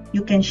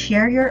 you can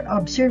share your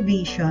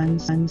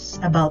observations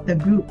about the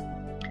group.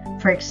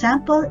 For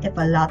example, if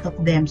a lot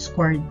of them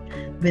scored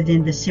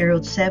within the 0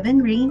 to 7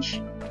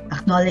 range,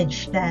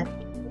 acknowledge that.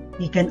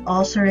 We can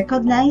also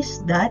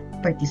recognize that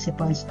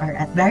participants are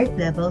at varied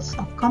levels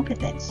of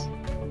competence.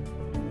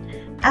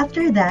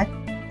 After that,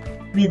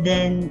 we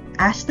then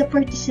ask the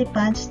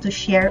participants to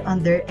share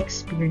on their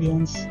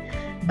experience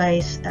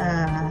by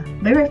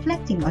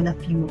reflecting on a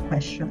few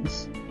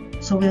questions.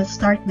 So we'll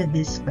start with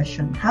this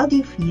question. How do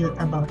you feel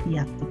about the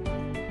activity?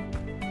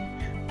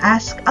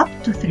 Ask up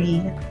to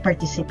 3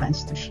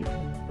 participants to share.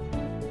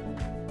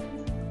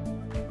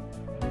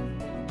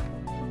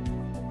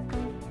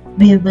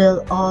 We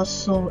will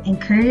also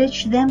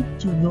encourage them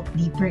to look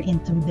deeper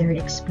into their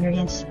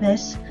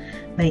experiences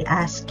by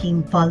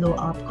asking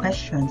follow-up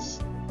questions.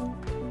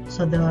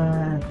 So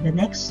the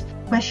next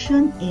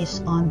question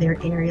is on their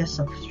areas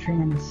of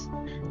strengths.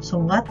 So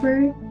what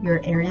were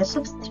your areas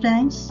of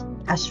strengths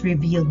as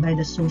revealed by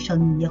the social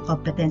media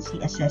competency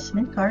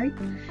assessment card?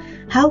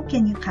 How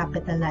can you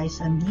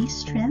capitalize on these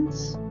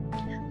strengths?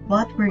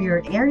 What were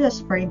your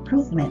areas for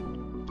improvement?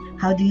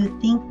 How do you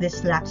think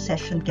this LAC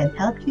session can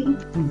help you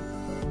improve?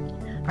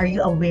 Are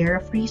you aware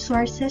of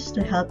resources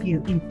to help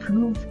you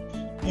improve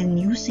in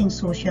using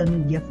social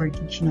media for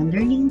teaching and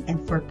learning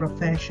and for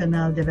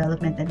professional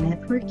development and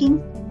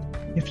networking?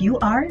 If you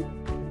are,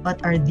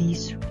 what are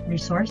these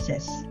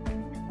resources?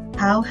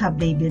 How have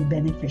they been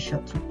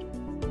beneficial to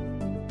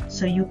you?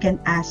 So you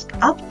can ask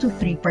up to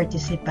 3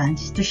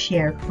 participants to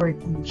share for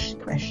each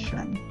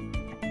question.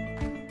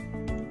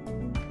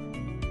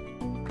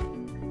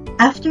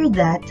 After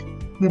that,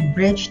 we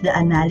bridge the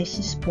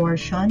analysis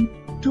portion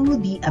to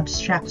the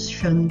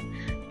abstraction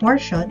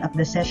portion of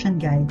the session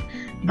guide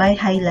by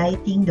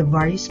highlighting the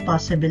various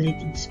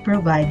possibilities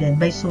provided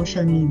by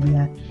social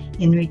media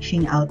in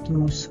reaching out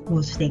to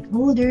school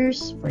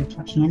stakeholders for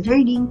teaching and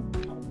learning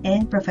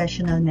and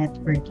professional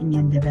networking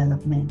and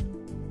development.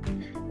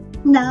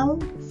 Now,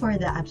 for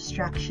the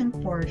abstraction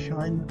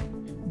portion,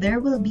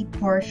 there will be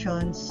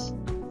portions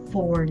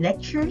for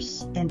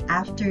lectures, and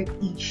after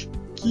each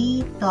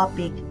key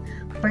topic,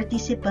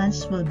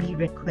 participants will be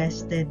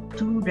requested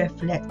to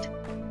reflect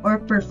or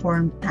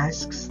perform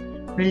tasks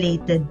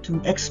related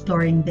to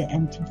exploring the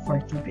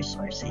MT4T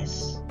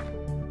resources.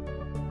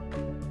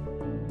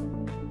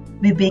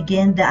 We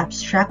begin the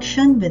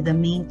abstraction with the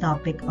main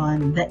topic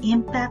on the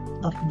impact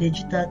of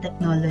digital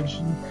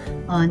technology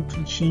on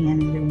teaching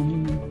and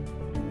learning.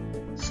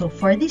 So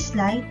for this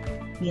slide,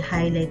 we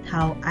highlight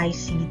how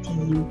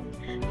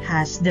ICT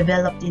has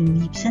developed in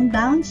leaps and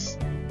bounds,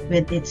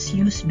 with its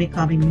use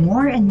becoming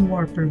more and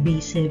more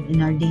pervasive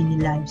in our daily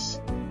lives.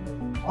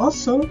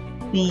 Also,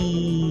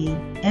 we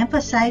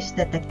emphasize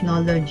that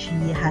technology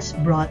has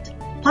brought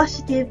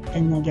positive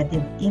and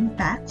negative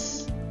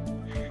impacts.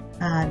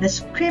 The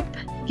script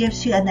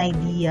gives you an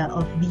idea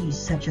of these,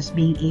 such as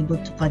being able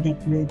to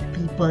connect with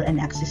people and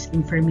access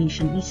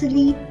information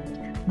easily,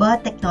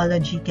 but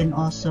technology can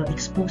also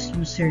expose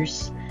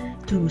users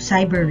to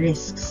cyber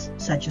risks,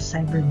 such as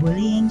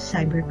cyberbullying,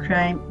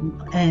 cybercrime,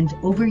 and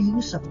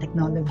overuse of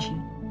technology.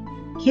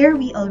 Here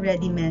we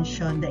already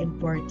mentioned the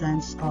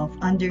importance of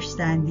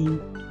understanding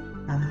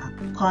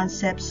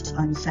concepts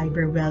on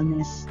cyber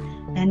wellness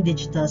and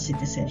digital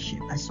citizenship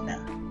as well.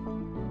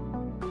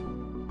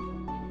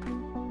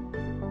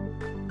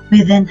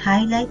 We then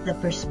highlight the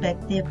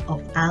perspective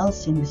of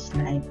ALS in this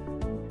slide.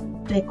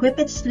 To equip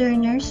its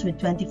learners with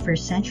 21st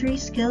century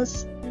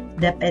skills,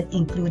 DepEd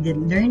included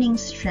Learning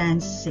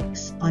Strand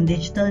 6 on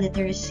digital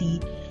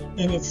literacy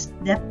in its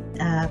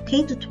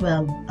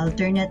K-12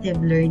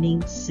 alternative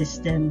learning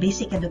system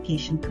basic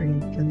education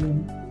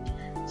curriculum.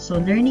 So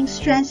Learning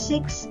Strand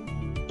 6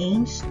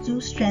 aims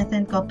to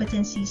strengthen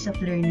competencies of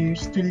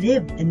learners to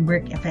live and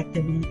work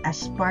effectively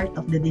as part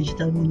of the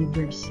digital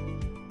universe.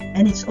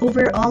 And its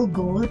overall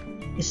goal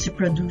is to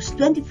produce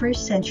 21st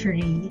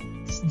century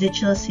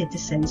digital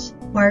citizens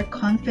who are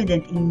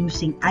confident in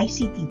using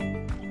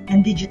ICT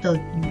and digital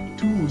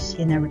tools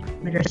in a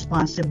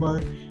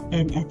responsible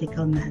and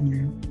ethical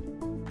manner.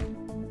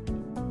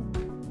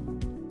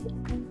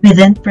 We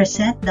then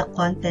present the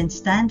content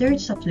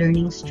standards of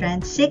Learning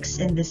Strand 6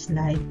 in this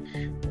slide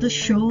to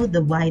show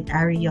the wide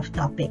array of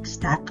topics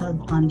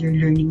tackled under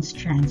Learning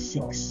Strand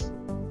 6.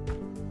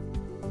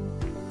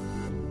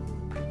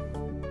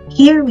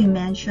 Here we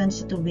mention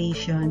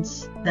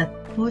situations that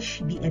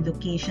push the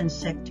education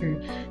sector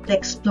to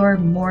explore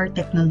more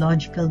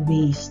technological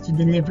ways to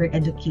deliver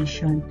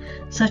education,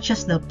 such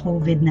as the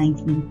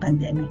COVID-19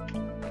 pandemic.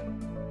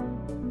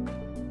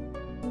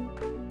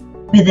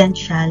 We then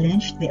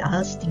challenged the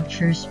ALS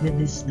teachers with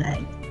this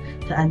slide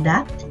to to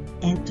adapt,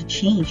 and to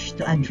change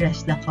to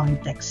address the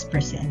context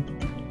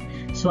presented.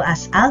 So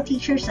as ALS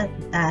teachers at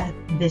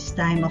this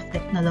time of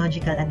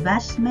technological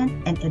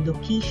advancement and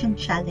education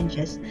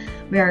challenges,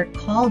 we are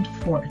called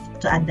forth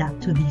to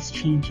adapt to these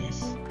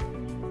changes.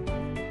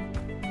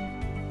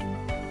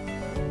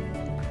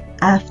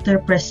 After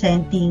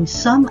presenting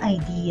some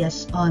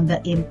ideas on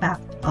the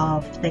impact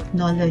of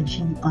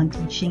technology on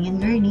teaching and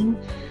learning,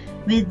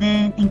 we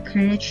then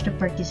encourage the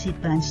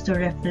participants to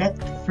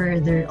reflect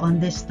further on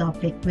this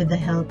topic with the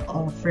help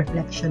of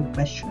reflection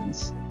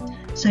questions.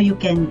 So you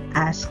can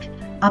ask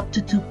up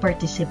to 2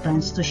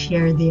 participants to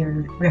share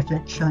their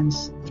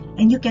reflections,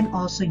 and you can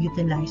also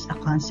utilize a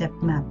concept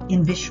map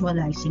in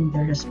visualizing the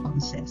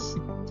responses.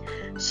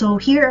 So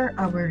here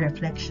are our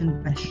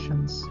reflection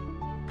questions.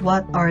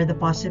 What are the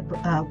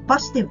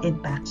positive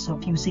impacts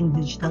of using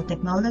digital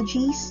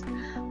technologies?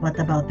 What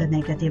about the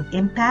negative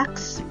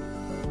impacts?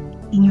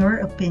 In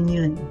your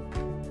opinion,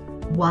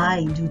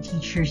 why do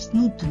teachers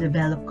need to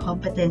develop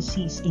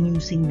competencies in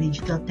using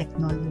digital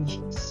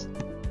technologies?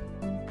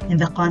 In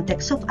the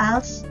context of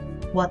ALS,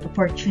 what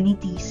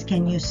opportunities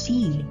can you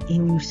see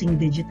in using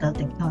digital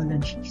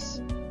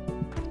technologies?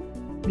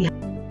 We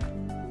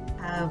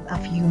have a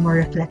few more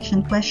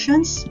reflection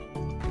questions.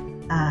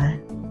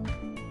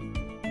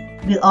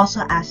 We'll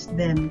also ask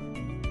them,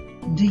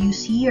 do you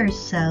see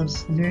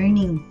yourselves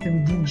learning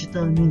through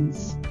digital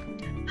means?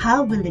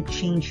 How will it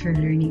change your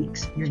learning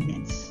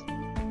experience?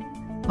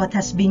 What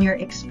has been your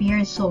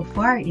experience so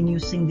far in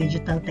using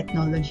digital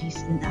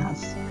technologies in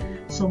ALS?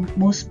 So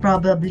most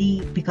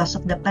probably because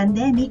of the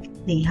pandemic,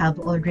 they have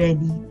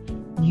already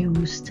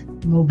used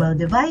mobile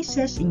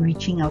devices in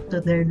reaching out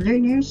to their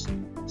learners.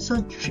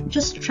 So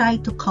just try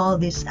to call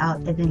this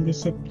out and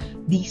elicit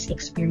these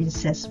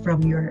experiences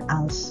from your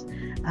ALS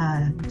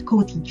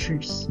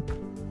co-teachers.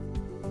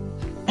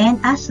 And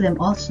ask them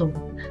also,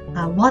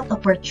 what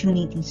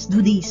opportunities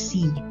do they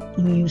see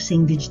in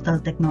using digital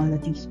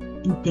technologies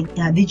in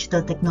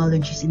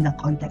the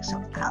context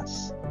of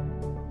ALS?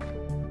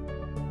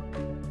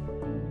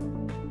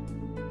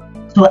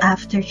 So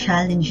after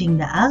challenging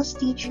the ALS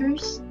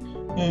teachers,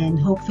 and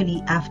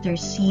hopefully after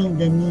seeing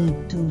the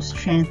need to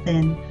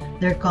strengthen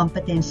their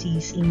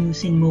competencies in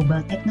using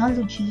mobile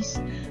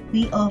technologies,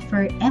 we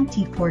offer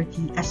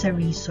MT4T as a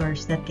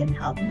resource that can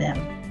help them.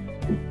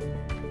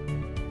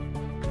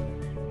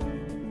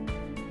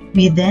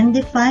 We then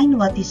define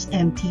what is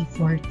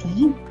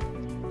MT4T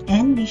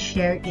and we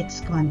share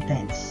its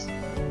contents.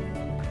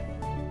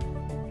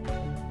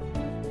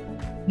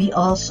 We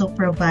also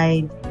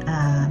provide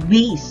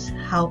ways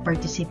how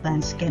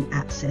participants can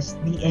access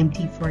the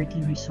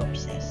MT4T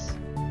resources.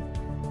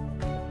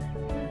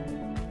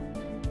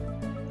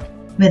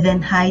 We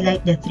then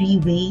highlight the 3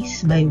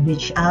 ways by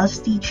which ALS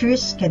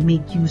teachers can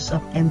make use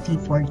of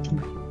MT4T.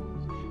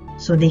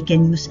 So they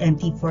can use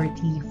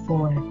MT4T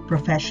for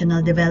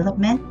professional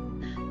development,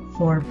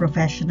 for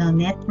professional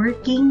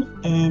networking,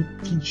 and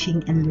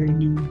teaching and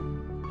learning.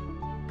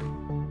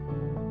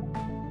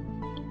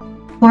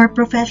 For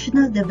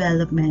professional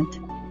development,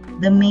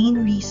 the main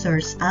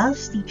resource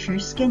ALS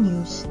teachers can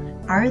use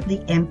are the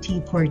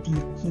MT4T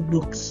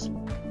ebooks.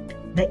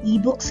 The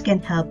ebooks can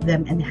help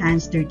them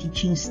enhance their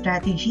teaching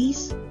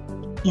strategies,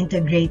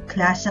 integrate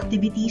class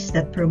activities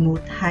that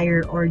promote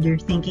higher order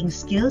thinking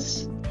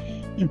skills,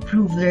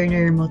 improve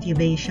learner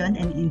motivation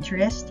and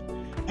interest,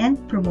 and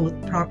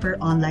promote proper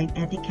online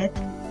etiquette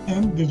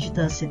and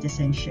digital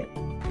citizenship.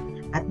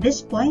 At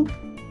this point,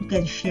 you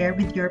can share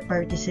with your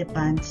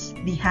participants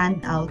the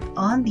handout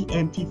on the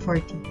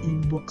MT4T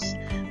ebooks,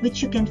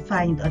 which you can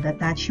find on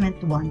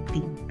attachment 1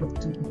 table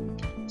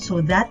 2.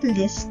 So that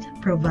list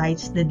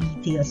provides the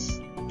details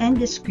and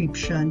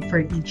description for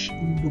each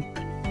ebook.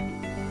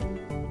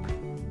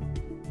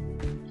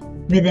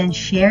 We then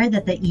share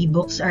that the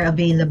ebooks are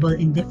available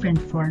in different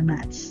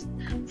formats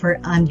for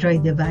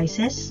Android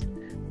devices,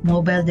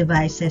 mobile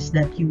devices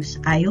that use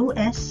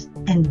iOS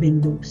and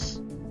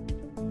Windows.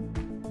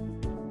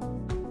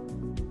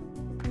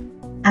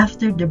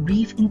 After the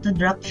brief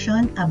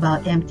introduction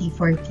about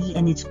MT4T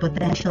and its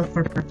potential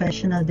for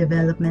professional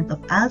development of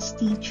ALS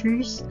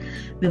teachers,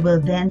 we will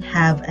then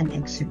have an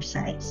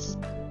exercise.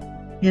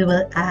 We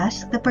will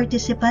ask the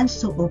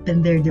participants to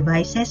open their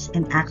devices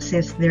and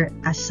access their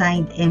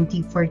assigned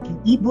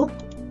MT4T ebook.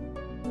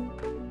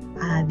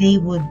 They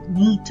would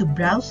need to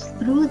browse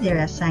through their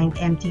assigned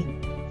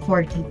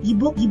MT4T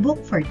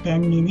ebook for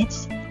 10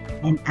 minutes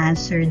and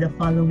answer the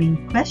following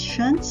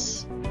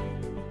questions.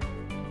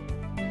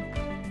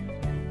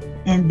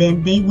 And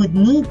then they would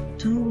need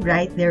to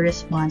write their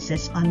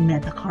responses on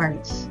meta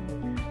cards.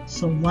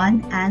 So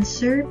 1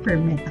 answer per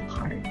meta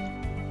card,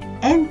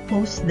 and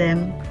post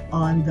them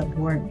on the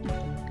board.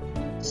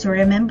 So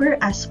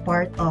remember, as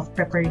part of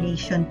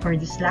preparation for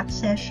this LAC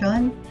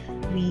session,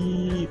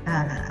 we,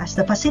 as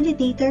the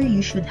facilitator,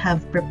 you should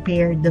have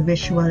prepared the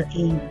visual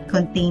aid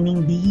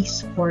containing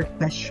these 4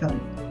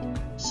 questions.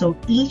 So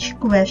each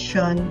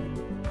question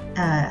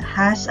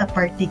has a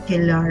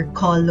particular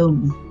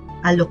column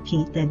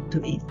allocated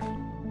to it.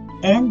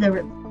 And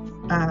the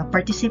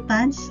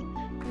participants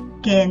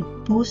can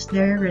post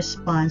their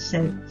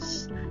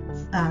responses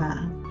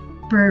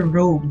per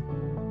row.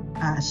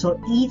 So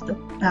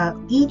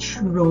each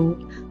row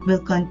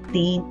will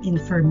contain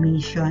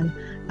information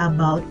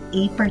about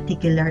a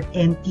particular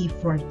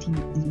MT4T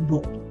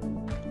ebook.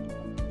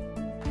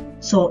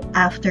 So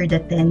after the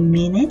 10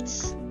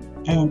 minutes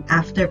and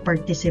after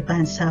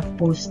participants have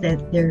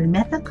posted their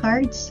meta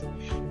cards,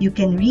 you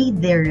can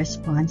read their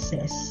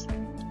responses.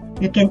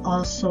 You can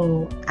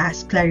also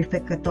ask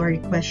clarificatory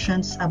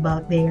questions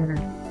about their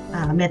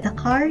meta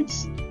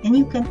cards, and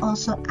you can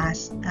also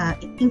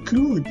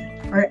include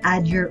or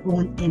add your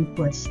own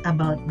inputs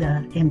about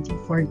the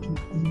MT4T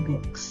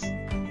ebooks.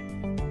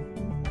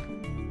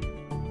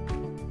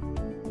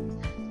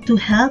 To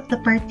help the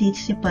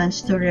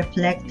participants to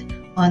reflect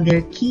on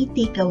their key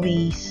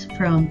takeaways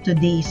from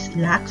today's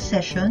LAC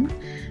session,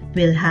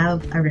 we'll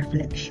have a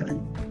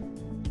reflection.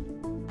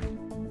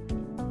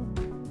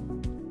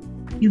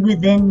 You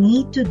would then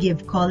need to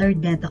give colored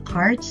meta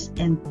cards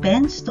and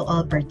pens to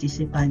all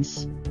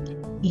participants.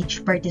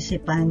 Each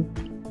participant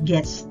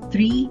gets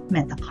 3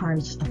 meta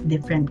cards of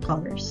different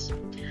colors.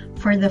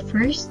 For the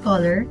first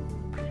color,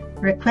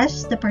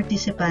 request the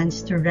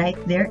participants to write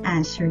their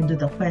answer to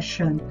the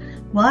question,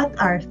 what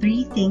are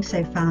 3 things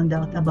I found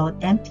out about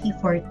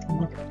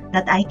MT4T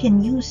that I can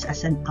use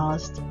as an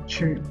ALS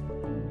teacher?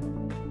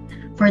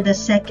 For the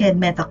second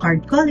meta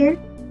card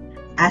color,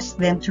 ask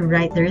them to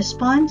write the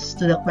response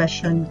to the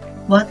question,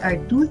 what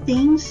are 2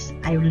 things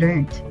I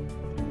learned?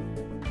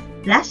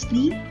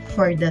 Lastly,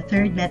 for the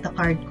third meta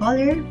card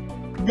color,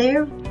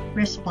 their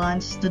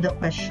response to the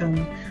question,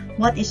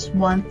 what is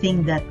one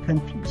thing that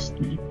confused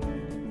me?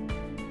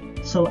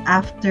 So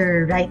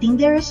after writing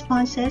their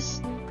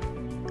responses,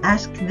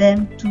 ask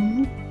them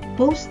to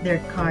post their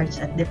cards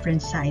at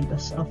different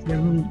sides of the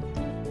room.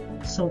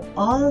 So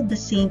all the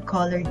same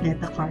colored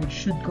meta cards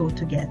should go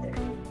together.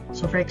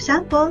 So for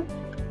example,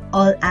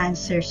 all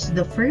answers to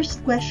the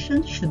first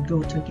question should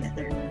go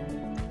together.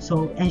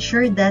 So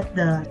ensure that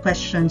the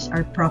questions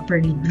are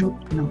properly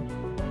grouped now.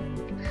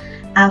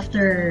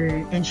 After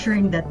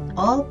ensuring that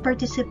all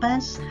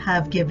participants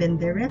have given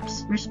their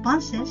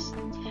responses,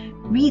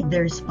 read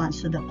the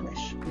response to the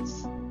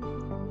questions.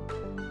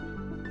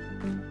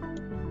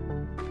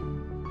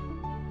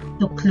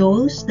 To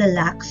close the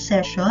LAC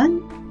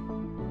session,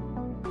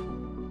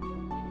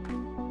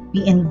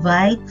 we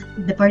invite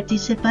the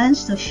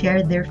participants to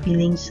share their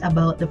feelings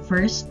about the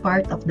first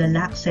part of the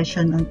LAC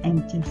session on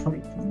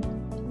MT4T.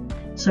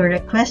 So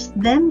request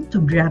them to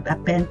grab a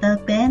pentel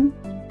pen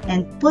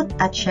and put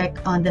a check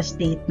on the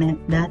statement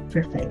that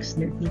reflects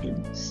their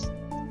feelings.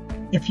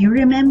 If you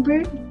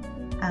remember,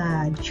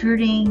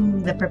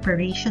 during the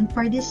preparation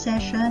for this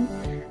session,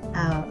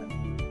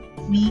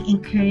 we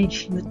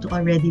encourage you to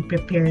already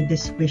prepare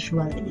this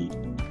visual aid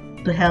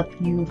to help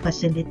you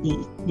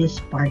facilitate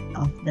this part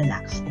of the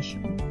LAC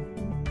session.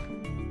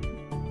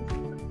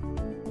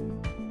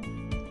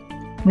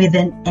 We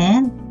then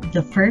end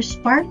the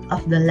first part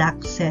of the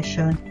LAC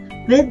session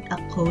with a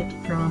quote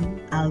from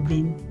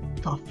Alvin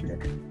Toffler.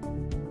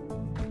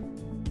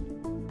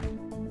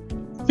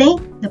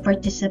 Thank the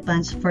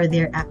participants for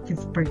their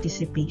active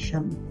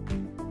participation.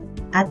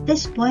 At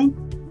this point,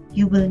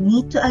 you will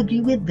need to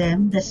agree with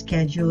them the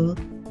schedule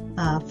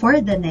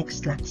for the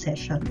next LAC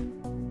session.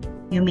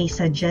 You may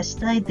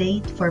suggest a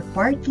date for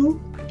part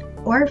 2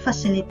 or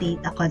facilitate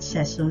a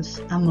consensus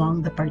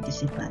among the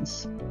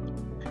participants.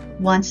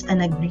 Once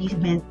an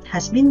agreement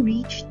has been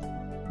reached,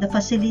 the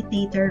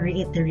facilitator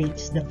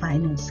reiterates the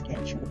final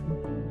schedule.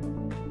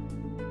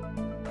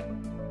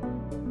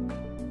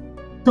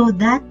 So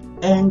that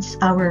ends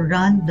our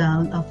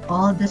rundown of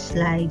all the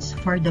slides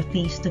for the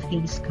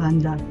face-to-face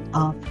conduct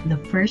of the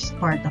first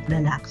part of the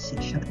LAC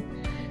session.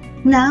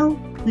 Now,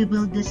 we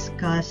will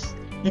discuss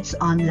its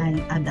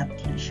online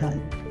adaptation.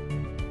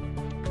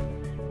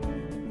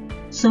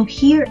 So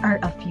here are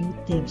a few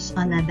tips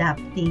on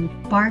adapting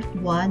part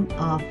 1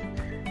 of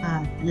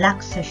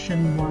LAC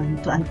session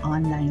 1 to an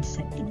online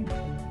setting.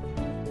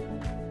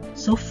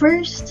 So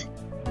first,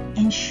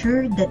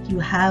 ensure that you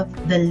have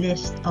the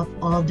list of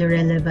all the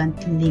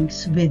relevant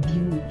links with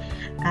you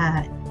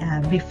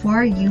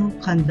before you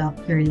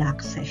conduct your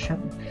LAC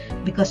session,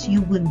 because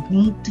you will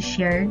need to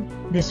share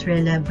these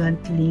relevant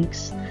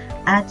links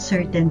at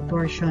certain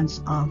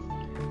portions of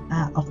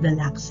the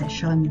LAC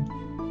session.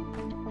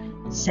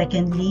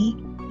 Secondly,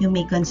 you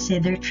may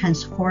consider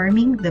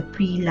transforming the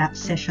pre-LAC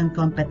session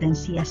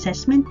competency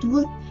assessment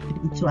tool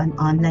into an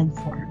online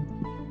form.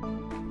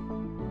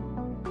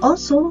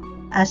 Also,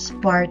 as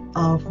part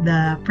of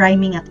the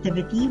priming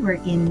activity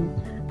wherein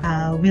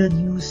we'll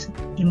use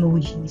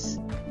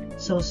emojis.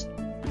 So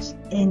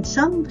in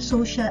some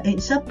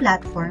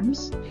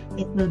platforms,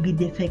 it will be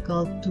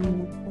difficult to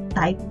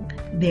type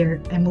their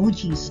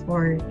emojis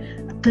or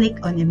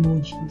click on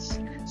emojis.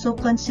 So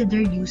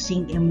consider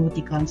using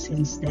emoticons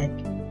instead.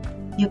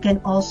 You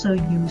can also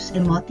use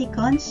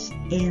emoticons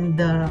in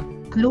the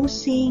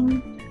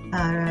closing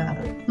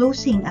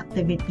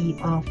activity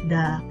of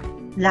the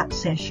LAC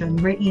session,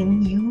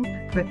 wherein you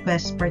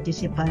request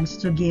participants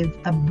to give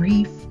a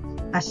brief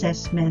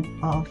assessment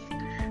of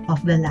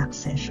of the LAC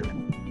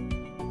session.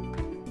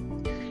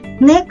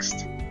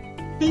 Next,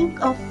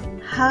 think of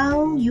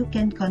how you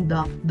can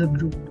conduct the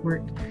group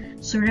work.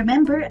 So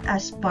remember,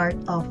 as part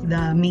of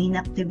the main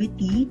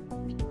activity,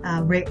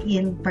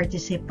 wherein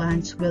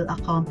participants will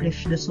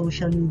accomplish the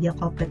social media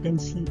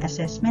competency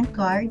assessment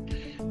card,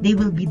 they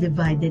will be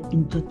divided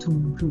into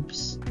 2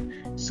 groups.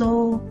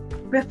 So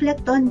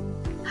reflect on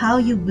how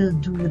you will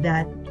do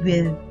that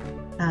with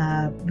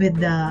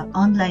the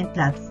online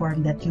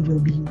platform that you will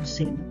be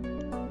using.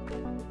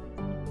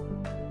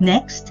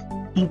 Next,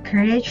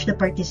 encourage the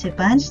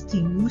participants to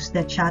use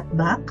the chat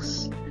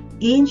box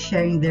in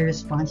sharing their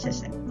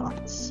responses and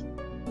thoughts.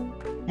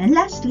 And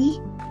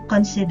lastly,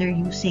 consider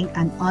using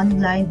an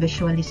online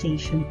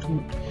visualization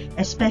tool,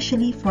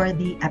 especially for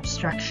the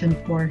abstraction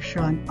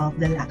portion of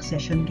the LAC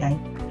session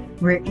guide,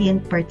 wherein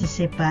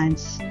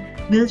participants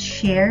will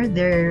share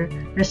their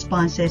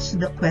responses to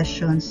the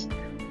questions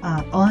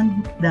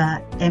on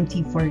the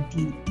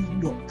MT4T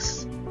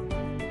ebooks.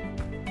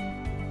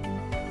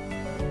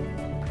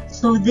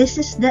 So this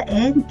is the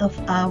end of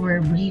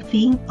our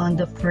briefing on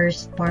the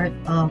first part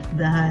of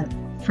the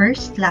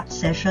first LAC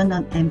session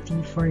on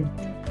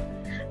MT4T.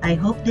 I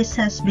hope this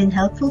has been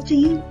helpful to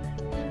you,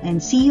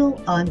 and see you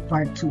on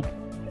part 2.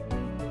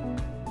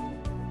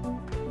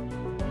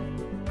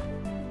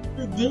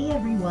 Good day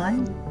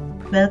everyone!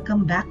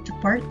 Welcome back to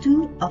part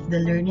 2 of the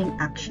Learning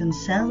Action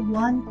Cell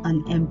 1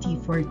 on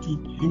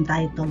MT4T,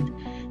 entitled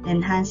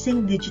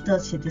Enhancing Digital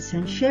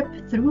Citizenship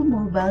Through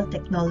Mobile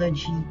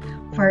Technology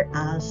for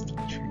ALS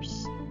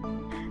Teachers.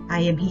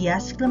 I am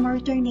Hias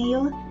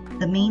Clamor-Torneo,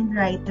 the main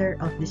writer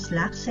of this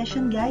LAC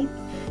session guide,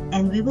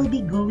 and we will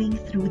be going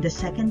through the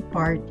second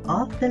part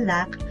of the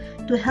LAC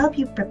to help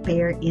you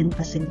prepare in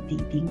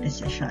facilitating the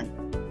session.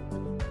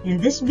 In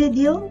this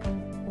video,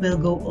 we'll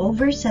go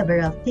over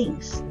several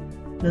things.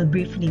 We'll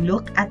briefly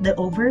look at the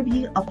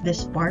overview of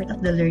this part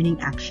of the Learning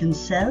Action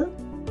Cell.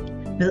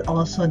 We'll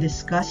also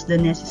discuss the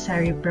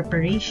necessary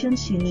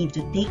preparations you need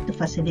to take to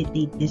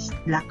facilitate this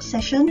LAC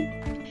session.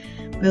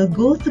 We'll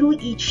go through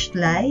each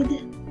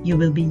slide you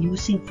will be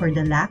using for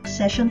the LAC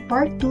session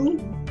part 2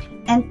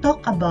 and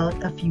talk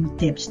about a few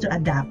tips to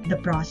adapt the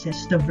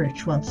process to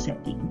virtual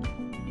setting.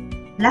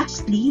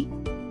 Lastly,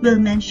 we'll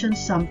mention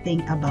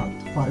something about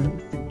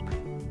follow-through.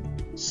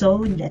 So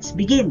let's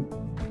begin.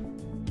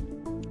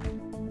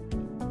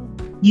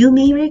 You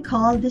may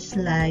recall this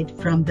slide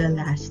from the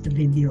last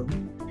video.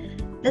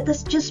 Let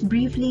us just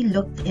briefly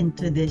look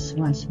into this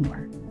once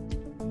more.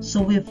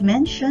 So we've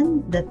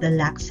mentioned that the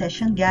LAC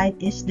session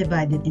guide is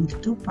divided into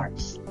 2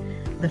 parts.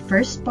 The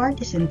first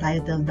part is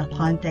entitled The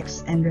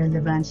Context and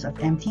Relevance of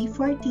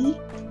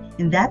MT4T.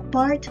 In that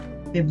part,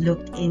 we've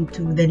looked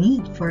into the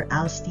need for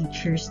ALS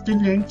teachers to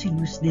learn to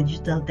use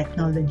digital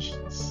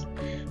technologies.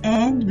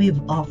 And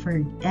we've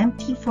offered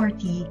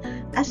MT4T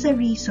as a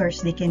resource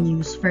they can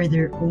use for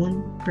their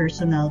own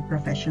personal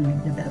professional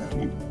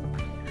development.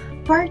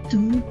 Part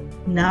 2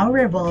 now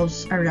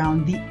revolves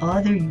around the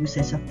other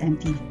uses of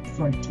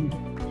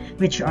MT4T,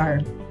 which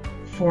are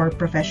for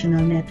professional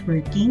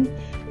networking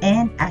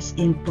and as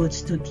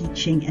inputs to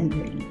teaching and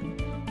learning.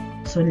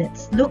 So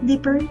let's look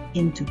deeper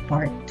into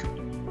part 2.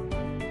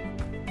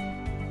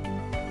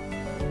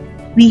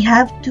 We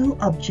have 2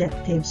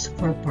 objectives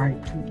for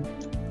part 2,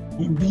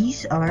 and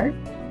these are: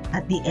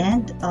 at the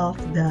end of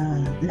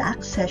the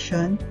LAC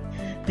session,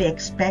 we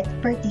expect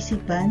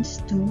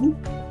participants to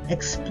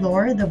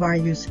explore the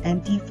various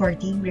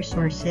MT4T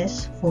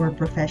resources for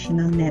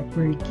professional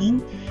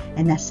networking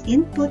and as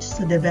inputs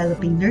to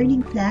developing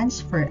learning plans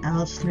for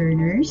ALS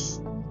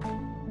learners,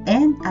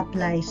 and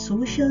apply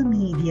social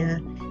media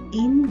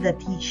in the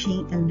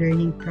teaching and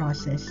learning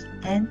process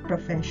and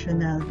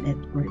professional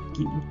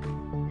networking.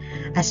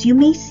 As you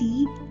may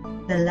see,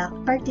 the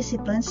LAC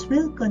participants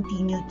will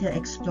continue to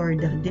explore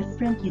the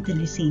different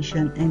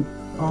utilization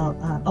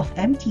of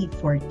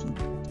MT4T.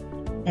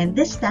 And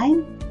this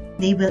time,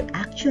 they will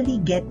actually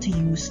get to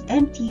use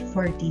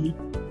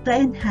MT4T to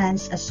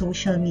enhance a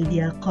social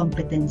media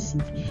competency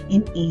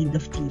in aid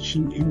of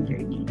teaching and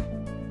learning.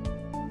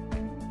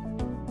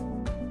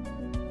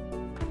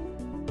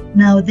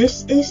 Now,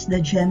 this is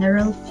the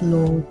general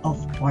flow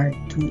of part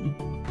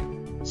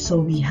 2. So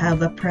we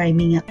have a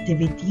priming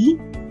activity.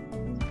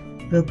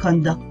 We'll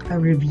conduct a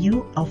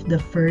review of the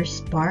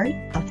first part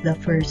of the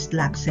first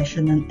LAC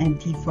session on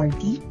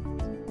MT4T.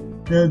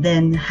 We'll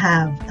then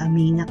have a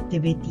main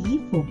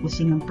activity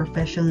focusing on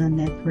professional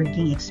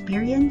networking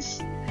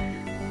experience,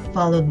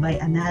 followed by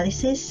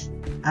analysis,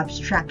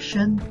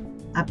 abstraction,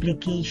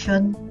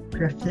 application,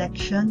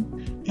 reflection,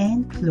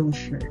 and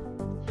closure.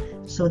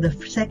 So the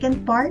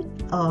second part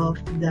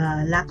of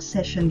the LAC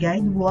session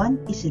guide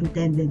 1 is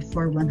intended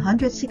for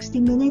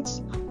 160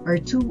 minutes or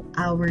 2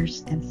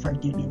 hours and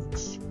 40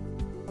 minutes.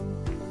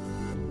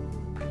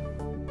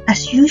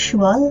 As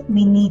usual,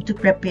 we need to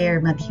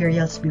prepare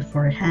materials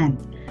beforehand.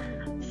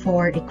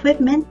 For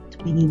equipment,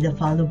 we need the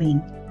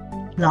following: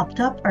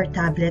 laptop or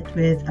tablet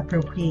with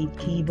appropriate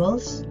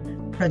cables,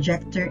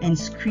 projector and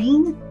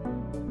screen,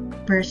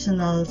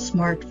 personal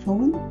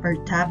smartphone or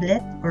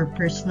tablet or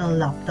personal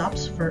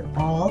laptops for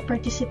all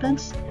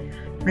participants,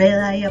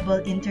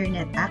 reliable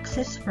internet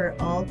access for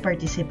all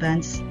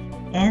participants,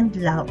 and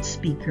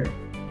loudspeaker,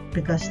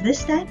 because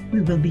this time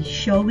we will be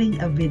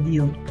showing a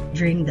video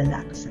during the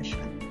LAC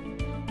session.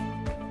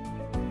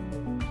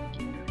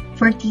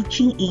 For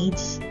teaching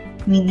aids,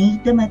 we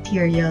need the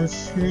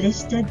materials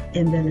listed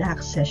in the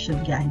LAC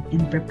session guide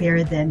and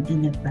prepare them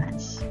in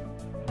advance.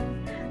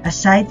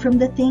 Aside from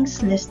the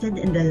things listed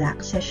in the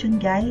LAC session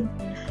guide,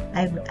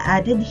 I've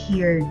added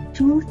here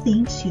 2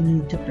 things you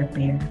need to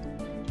prepare.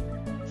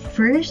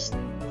 First,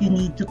 you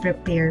need to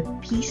prepare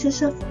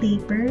pieces of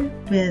paper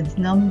with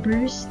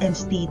numbers and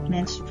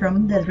statements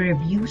from the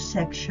review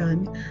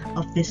section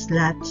of this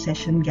LAC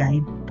session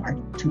guide part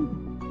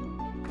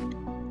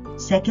 2.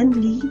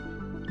 Secondly,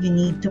 you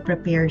need to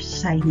prepare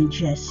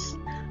signages.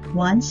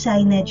 One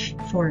signage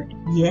for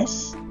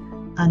yes,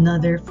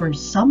 another for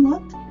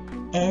somewhat,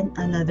 and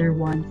another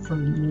one for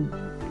no.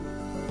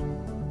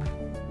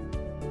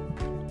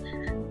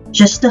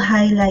 Just to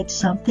highlight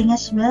something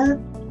as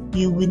well,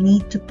 you will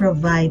need to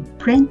provide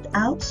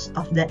printouts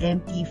of the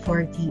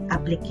MT4T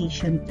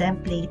application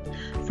template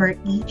for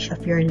each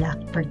of your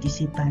LAC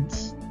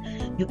participants.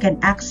 You can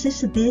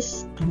access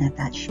this in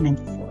attachment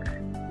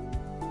 4.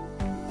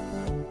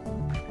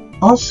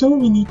 Also,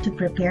 we need to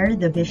prepare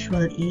the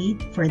visual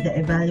aid for the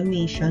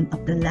evaluation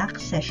of the LAC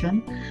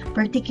session,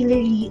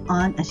 particularly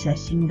on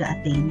assessing the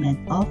attainment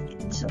of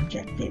its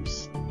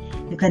objectives.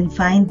 You can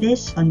find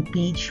this on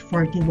page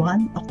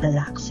 41 of the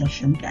LAC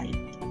session guide.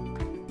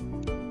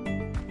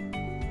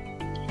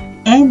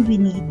 And we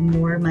need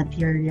more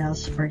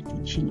materials for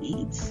teaching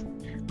aids.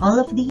 All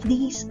of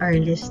these are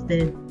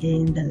listed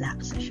in the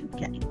LAC session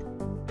guide.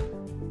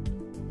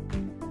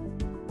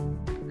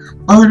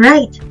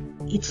 Alright,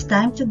 it's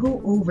time to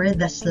go over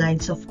the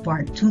slides of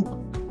part 2.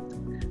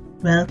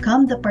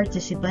 Welcome the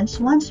participants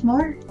once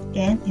more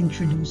and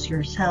introduce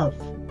yourself.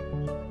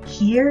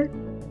 Here,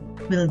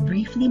 we'll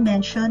briefly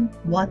mention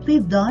what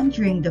we've done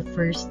during the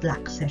first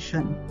LAC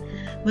session,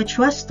 which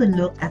was to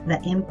look at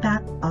the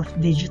impact of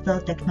digital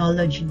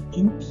technology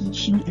in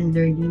teaching and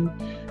learning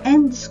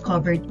and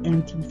discovered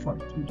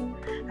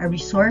MT4T, a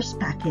resource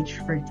package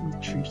for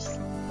teachers.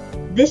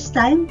 This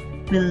time,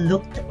 we'll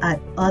look at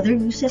other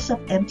uses of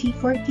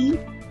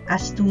MT4T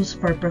as tools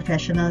for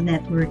professional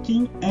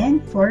networking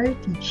and for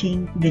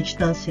teaching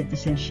digital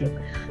citizenship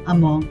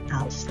among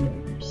ALS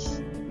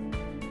learners.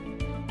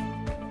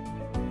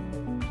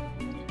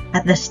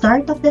 At the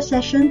start of the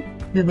session,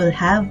 we will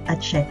have a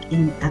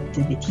check-in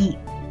activity.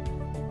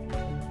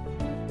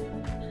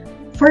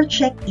 For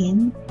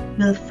check-in,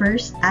 we'll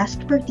first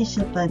ask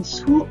participants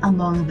who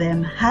among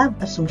them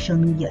have a social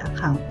media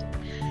account.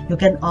 You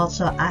can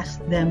also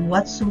ask them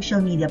what social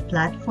media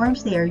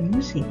platforms they are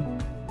using.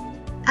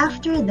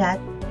 After that,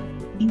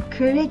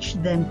 encourage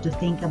them to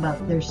think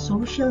about their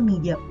social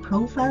media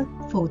profile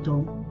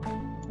photo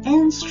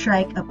and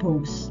strike a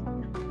pose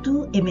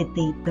to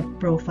imitate the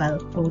profile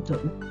photo.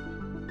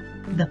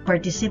 The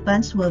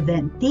participants will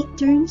then take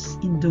turns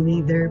in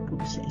doing their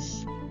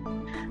poses.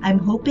 I'm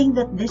hoping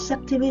that this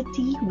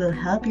activity will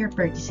help your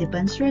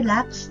participants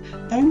relax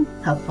and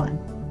have fun.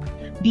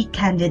 Be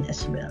candid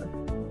as well.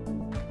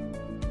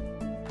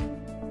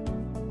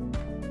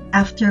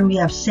 After we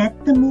have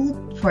set the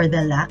mood for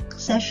the LAC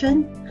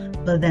session,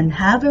 we'll then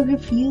have a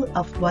review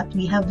of what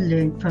we have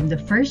learned from the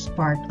first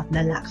part of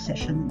the LAC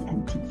session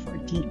in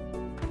MT4T.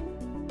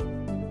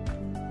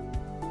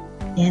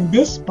 In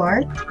this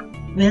part,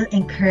 we'll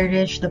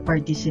encourage the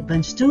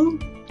participants to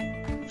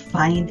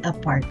find a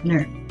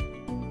partner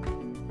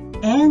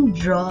and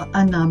draw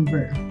a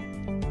number.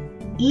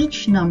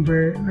 Each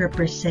number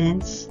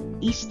represents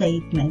a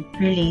statement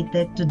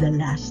related to the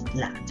last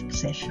LAC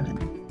session.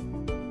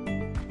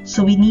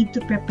 So we need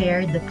to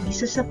prepare the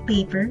pieces of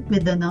paper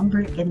with the number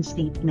and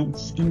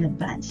statements in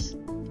advance.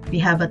 We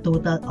have a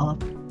total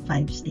of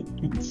 5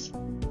 statements.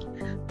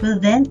 We'll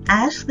then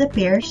ask the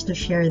pairs to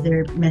share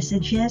their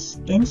messages,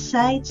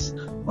 insights,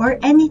 or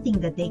anything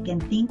that they can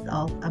think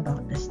of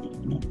about the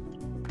statement.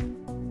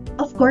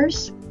 Of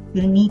course,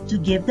 we'll need to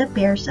give the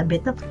pairs a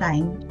bit of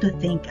time to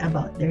think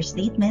about their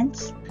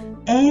statements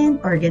and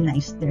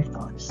organize their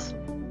thoughts.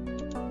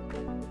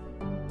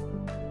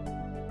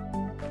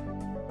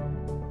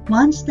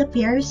 Once the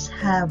pairs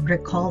have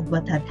recalled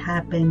what had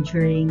happened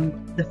during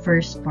the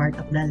first part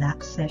of the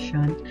LAC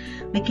session,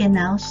 we can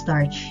now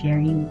start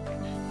sharing.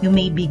 You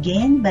may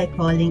begin by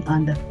calling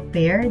on the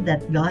pair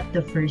that got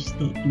the first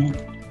statement.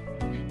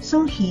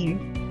 So here,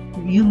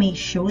 you may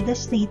show the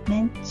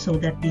statement so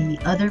that the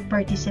other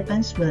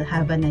participants will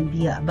have an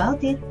idea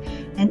about it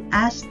and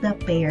ask the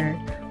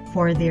pair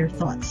for their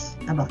thoughts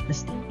about the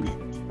statement.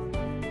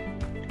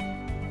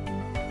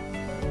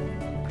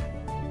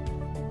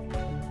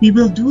 We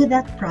will do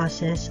that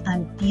process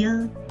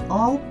until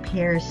all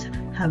pairs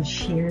have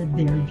shared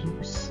their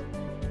views.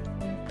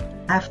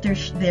 After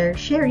their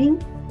sharing,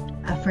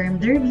 affirm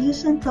their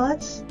views and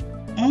thoughts,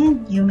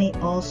 and you may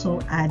also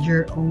add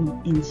your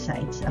own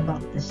insights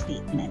about the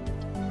statement.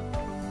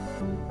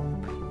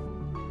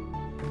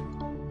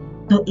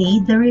 To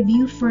aid the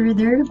review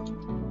further,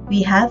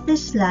 we have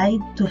this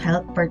slide to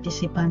help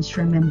participants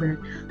remember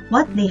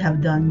what they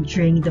have done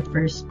during the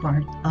first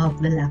part of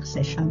the LAC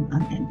session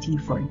on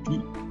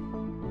MT4T.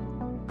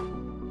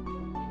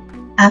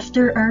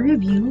 After our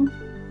review,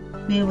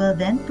 we will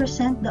then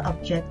present the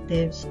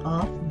objectives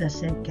of the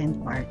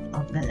second part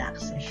of the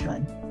LAC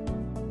session.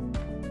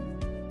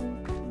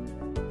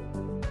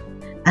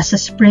 As a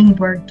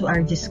springboard to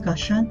our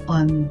discussion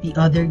on the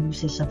other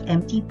uses of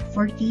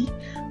MT4T,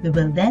 we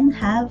will then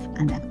have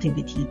an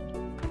activity.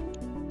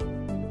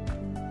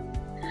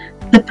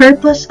 The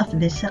purpose of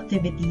this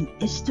activity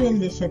is to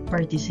elicit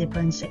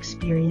participants'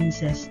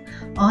 experiences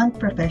on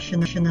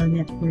professional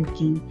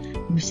networking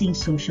using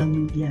social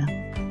media.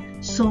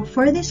 So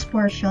for this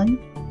portion,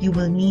 you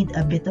will need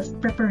a bit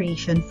of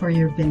preparation for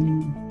your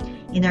venue.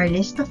 In our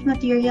list of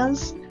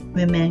materials,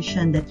 we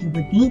mentioned that you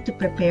would need to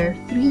prepare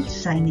 3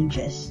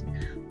 signages.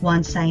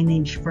 One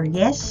signage for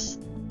yes,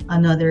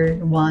 another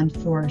one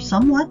for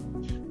somewhat,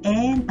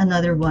 and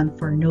another one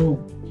for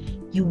no.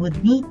 You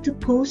would need to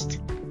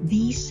post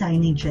these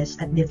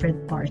signages at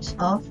different parts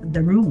of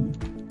the room.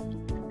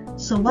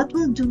 So what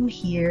we'll do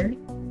here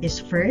is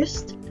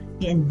first,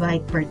 we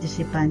invite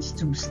participants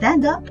to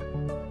stand up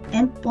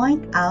and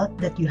point out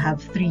that you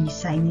have 3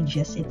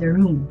 signages in the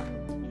room.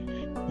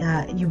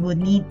 You would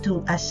need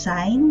to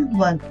assign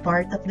one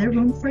part of the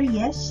room for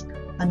yes,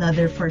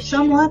 another for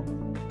somewhat,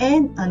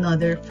 and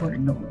another for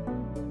no.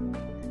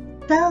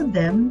 Tell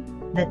them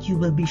that you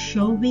will be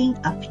showing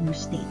a few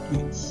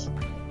statements.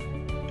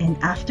 And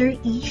after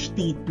each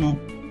statement,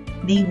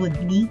 they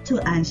would need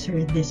to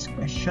answer this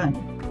question.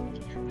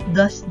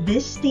 Does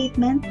this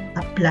statement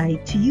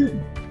apply to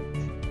you?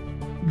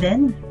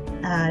 Then,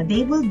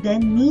 they will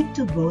then need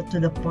to go to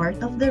the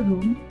part of the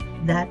room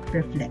that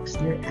reflects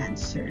their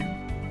answer.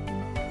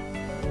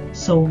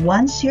 So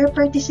once your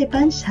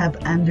participants have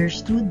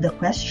understood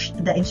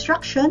the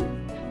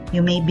instruction,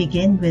 you may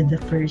begin with the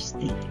first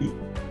statement.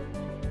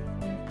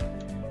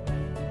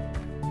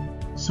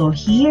 So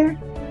here,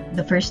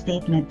 the first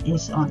statement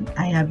is on,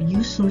 I have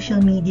used social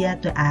media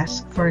to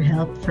ask for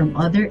help from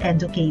other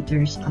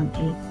educators on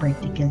a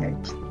particular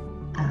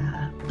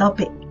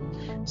topic.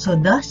 So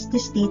does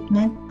this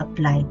statement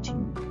apply to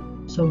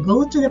you? So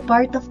go to the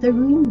part of the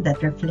room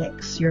that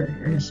reflects your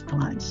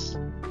response.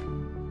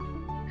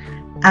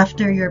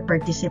 After your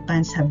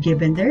participants have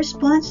given their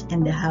response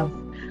and they have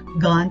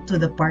gone to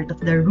the part of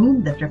the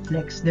room that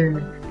reflects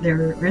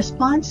their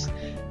response,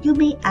 you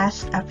may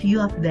ask a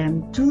few of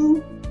them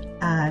to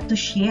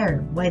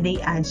share why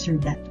they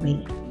answered that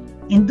way.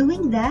 In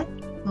doing that,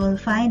 we'll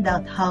find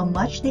out how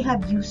much they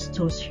have used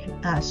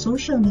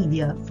social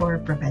media for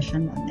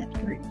professional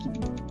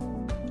networking.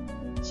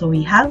 So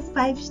we have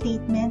 5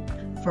 statements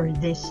for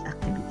this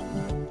activity.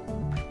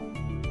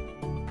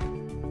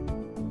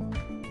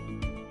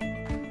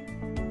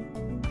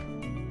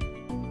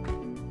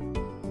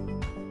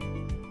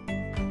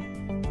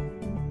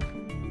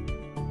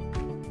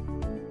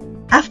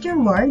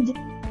 Afterward,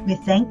 we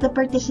thank the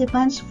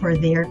participants for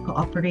their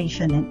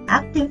cooperation and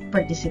active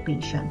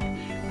participation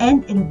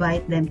and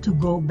invite them to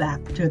go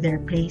back to their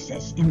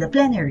places in the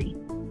plenary.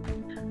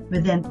 We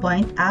then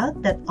point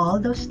out that all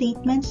those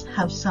statements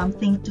have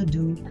something to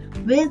do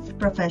with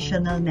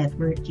professional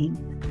networking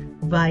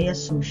via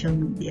social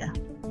media.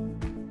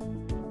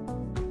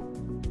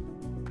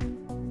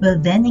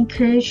 We'll then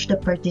encourage the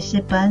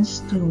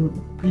participants to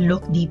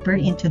look deeper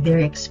into their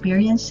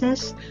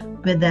experiences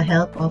with the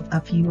help of a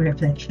few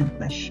reflection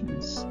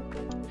questions.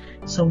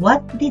 So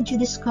what did you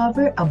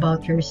discover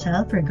about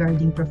yourself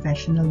regarding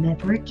professional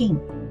networking?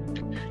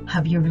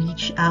 Have you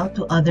reached out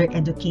to other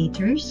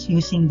educators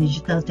using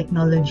digital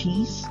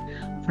technologies?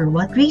 For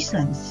what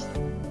reasons?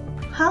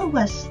 How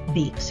was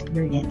the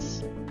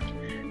experience?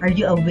 Are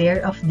you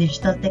aware of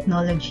digital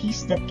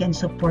technologies that can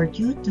support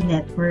you to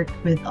network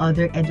with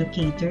other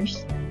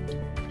educators?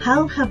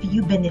 How have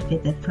you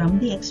benefited from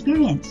the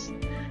experience?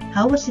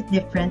 How was it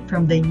different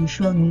from the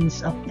usual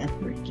means of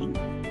networking?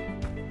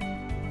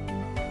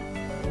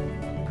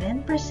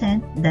 Then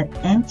present that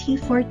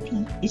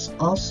MT4T is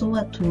also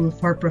a tool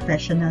for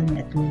professional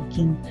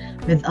networking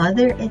with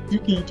other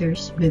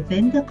educators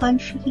within the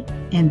country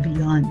and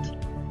beyond.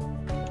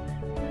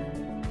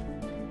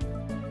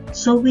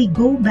 So we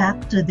go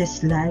back to this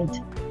slide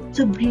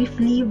to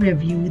briefly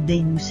review the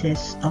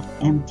uses of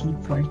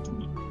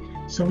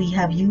MT4T. So we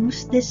have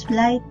used this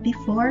slide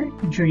before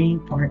during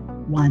part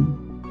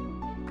 1.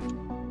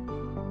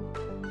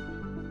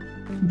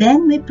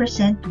 Then we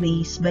present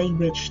ways by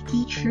which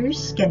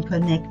teachers can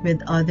connect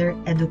with other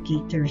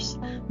educators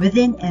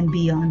within and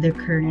beyond their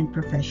current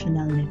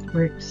professional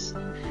networks.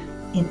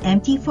 In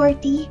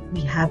MT4T,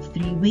 we have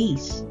 3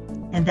 ways,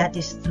 and that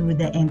is through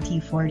the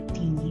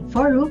MT4T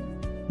forum,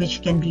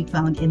 which can be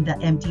found in the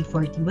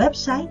MT4T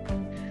website,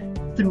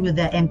 through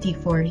the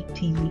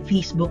MT4T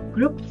Facebook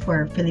group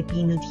for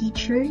Filipino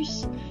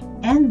teachers,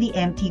 and the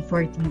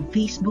MT4T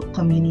Facebook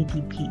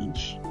community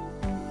page.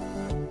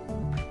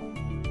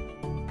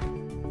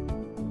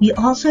 We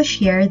also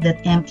share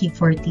that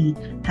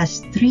MT4T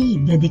has 3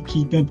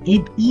 dedicated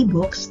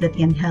e-books that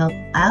can help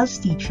ALS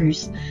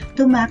teachers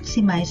to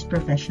maximize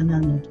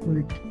professional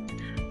network.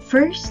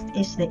 First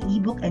is the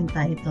ebook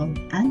entitled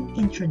An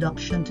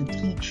Introduction to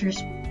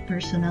Teachers'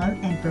 Personal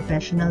and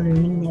Professional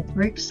Learning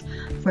Networks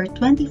for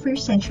 21st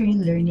Century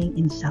Learning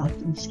in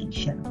Southeast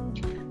Asia.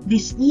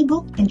 This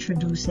ebook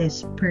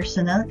introduces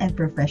personal and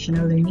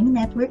professional learning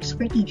networks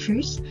for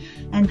teachers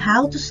and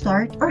how to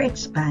start or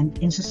expand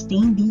and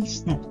sustain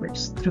these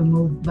networks through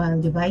mobile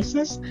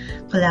devices,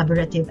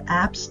 collaborative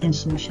apps, and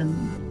social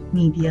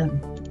media.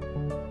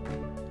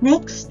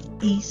 Next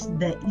is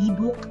the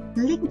ebook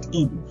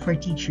LinkedIn for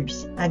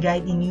Teachers, a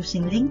guide in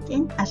using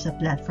LinkedIn as a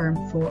platform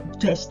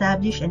to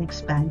establish and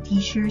expand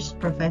teachers'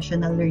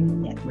 professional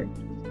learning network.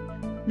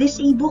 This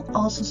ebook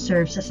also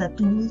serves as a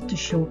tool to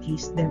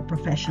showcase their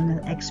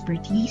professional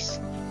expertise,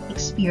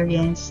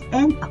 experience,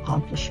 and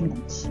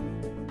accomplishments.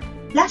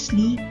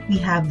 Lastly, we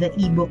have the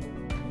ebook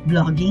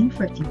Blogging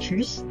for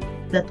Teachers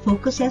that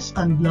focuses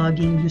on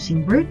blogging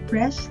using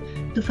WordPress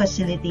to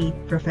facilitate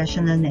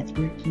professional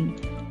networking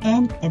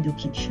and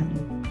education.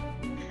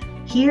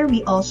 Here,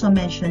 we also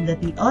mentioned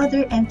that the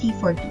other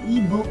MT4T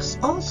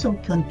ebooks also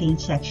contain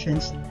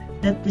sections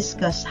that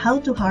discuss how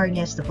to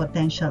harness the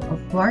potential of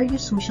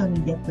various social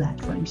media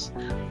platforms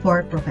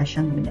for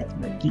professional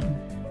networking.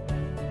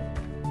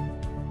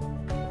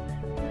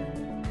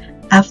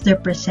 After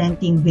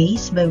presenting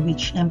ways by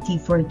which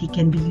MT4T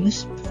can be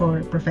used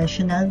for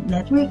professional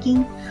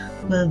networking,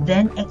 we'll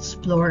then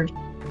explore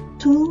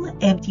two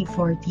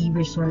MT4T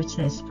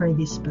resources for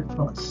this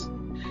purpose.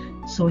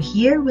 So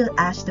here, we'll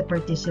ask the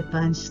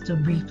participants to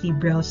briefly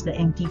browse the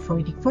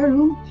MT4T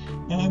forum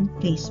and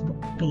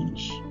Facebook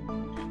page.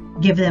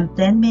 Give them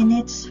 10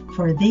 minutes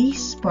for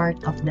this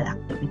part of the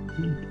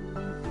activity.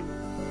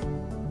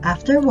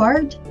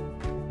 Afterward,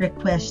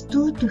 request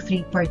 2 to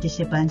 3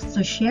 participants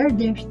to share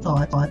their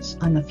thoughts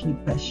on a few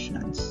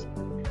questions.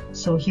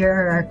 So here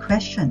are our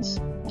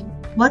questions.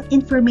 What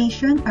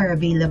information are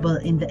available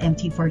in the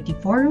MT4T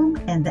forum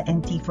and the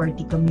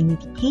MT4T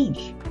community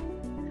page?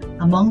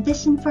 Among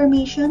this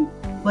information,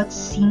 what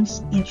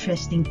seems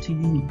interesting to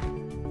you?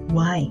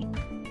 Why?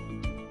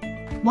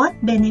 What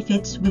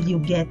benefits will you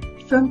get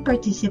from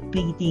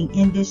participating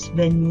in these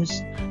venues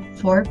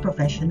for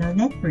professional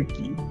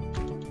networking?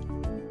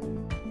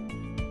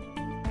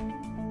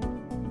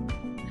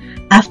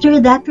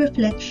 After that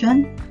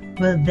reflection,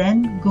 we'll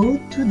then go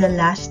to the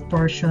last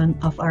portion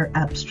of our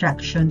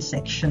abstraction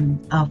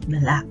section of the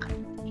LAC.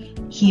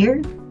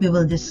 Here, we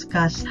will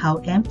discuss how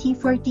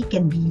MT4T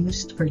can be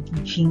used for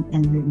teaching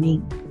and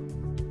learning.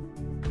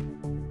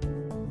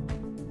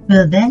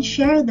 We'll then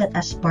share that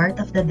as part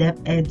of the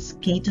DepEd's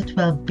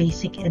K-12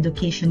 Basic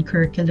Education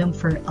Curriculum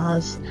for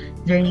ALS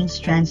Learning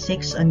Strand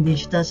 6 on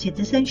Digital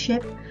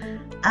Citizenship,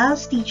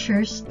 ALS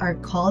teachers are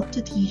called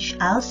to teach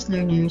ALS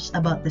learners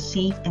about the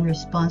safe and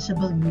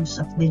responsible use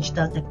of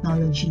digital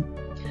technology.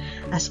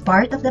 As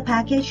part of the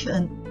package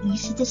on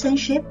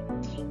e-citizenship,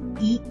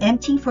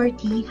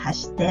 MT4T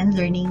has 10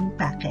 learning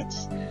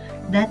packets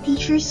that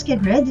teachers can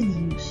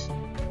readily use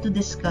to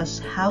discuss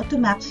how to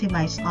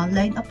maximize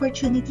online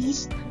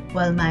opportunities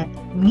while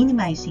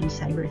minimizing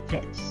cyber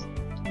threats.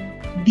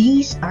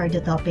 These are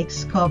the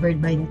topics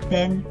covered by the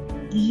 10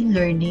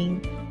 e-learning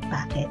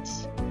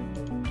packets: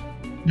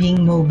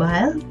 being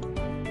mobile,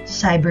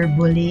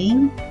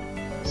 cyberbullying,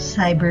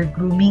 cyber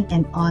grooming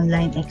and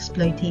online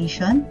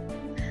exploitation,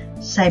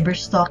 cyber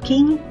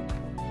stalking,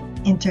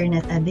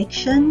 internet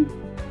addiction,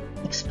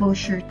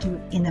 exposure to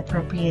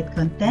inappropriate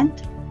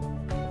content,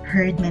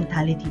 herd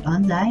mentality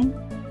online,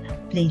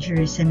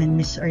 plagiarism and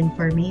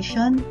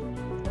misinformation,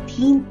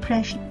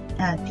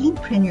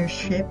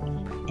 teenpreneurship,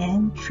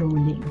 and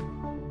trolling.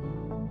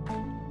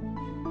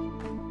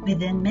 We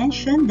then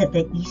mentioned that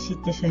the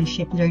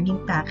e-citizenship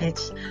learning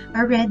packets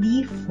are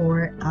ready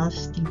for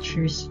ALS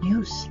teachers'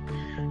 use,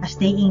 as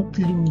they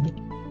include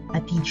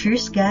a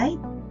teacher's guide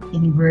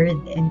in Word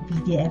and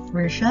PDF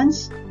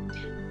versions,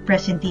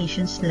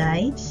 presentation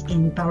slides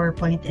in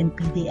PowerPoint and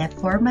PDF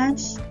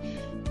formats,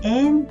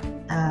 and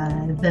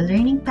the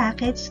learning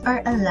packets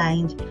are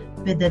aligned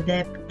with the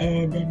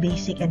DepEd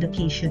Basic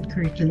Education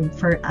Curriculum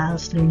for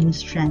ALS Learning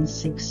Strand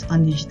 6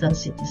 on Digital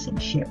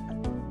Citizenship.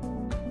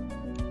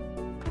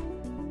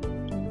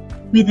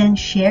 We then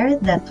share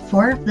that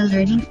 4 of the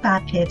learning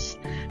packets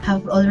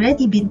have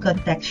already been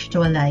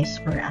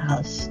contextualized for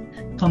ALS,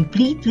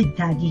 complete with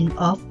tagging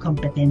of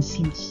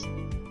competencies.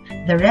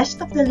 The rest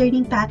of the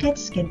learning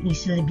packets can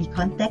easily be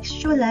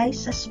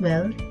contextualized as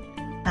well,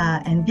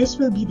 and this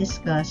will be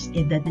discussed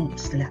in the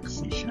next LAC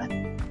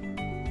session.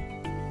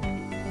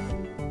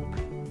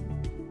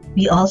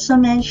 We also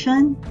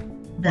mentioned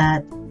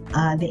that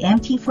the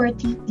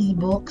MT4T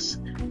ebooks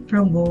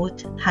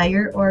promote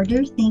higher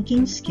order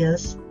thinking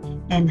skills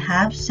and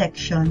have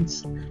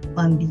sections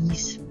on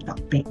these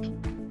topics.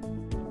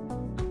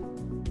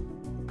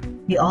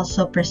 We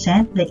also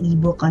present the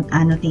ebook on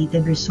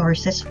annotated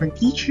resources for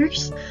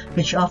teachers,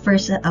 which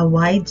offers a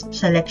wide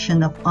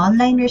selection of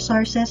online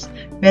resources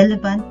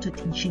relevant to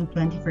teaching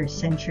 21st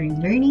century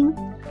learning,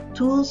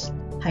 tools,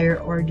 higher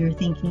order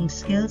thinking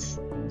skills,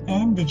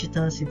 and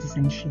digital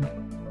citizenship.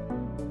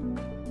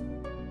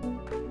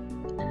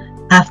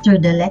 After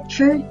the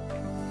lecture,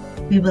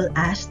 We will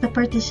ask the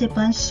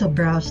participants to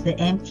browse the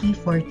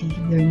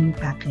MT4T learning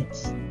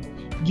package.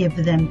 Give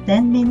them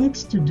 10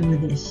 minutes to do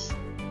this.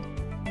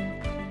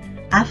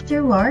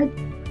 Afterward,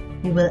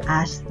 we will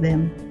ask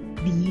them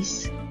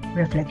these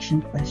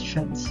reflection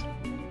questions.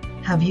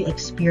 Have you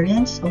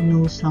experienced or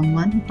know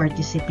someone who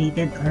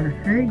participated or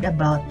heard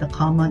about the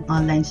common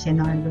online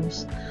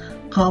scenarios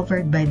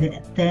covered by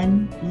the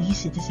 10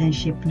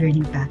 e-Citizenship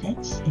learning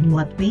packets? In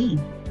what way?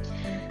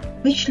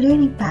 Which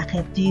learning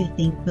packet do you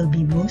think will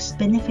be most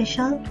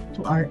beneficial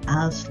to our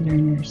ALS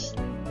learners?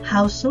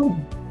 How so?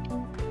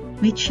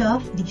 Which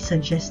of the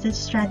suggested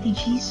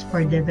strategies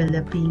for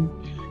developing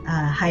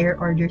higher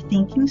order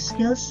thinking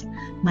skills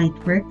might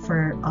work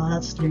for our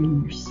ALS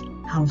learners?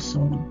 How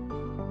so?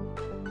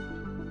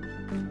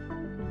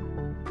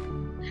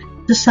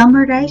 To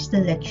summarize the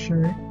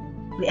lecture,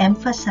 we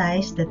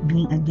emphasize that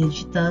being a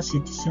digital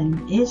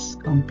citizen is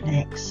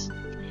complex.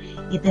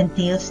 It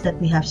entails that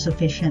we have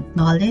sufficient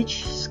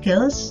knowledge,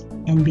 skills,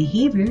 and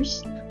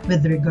behaviors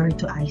with regard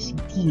to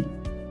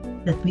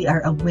ICT, that we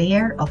are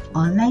aware of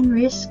online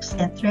risks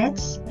and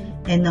threats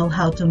and know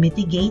how to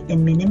mitigate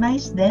and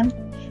minimize them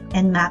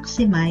and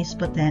maximize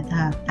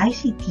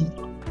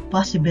ICT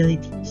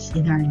possibilities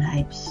in our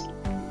lives.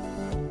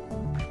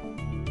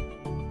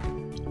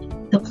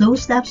 The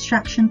closed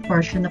abstraction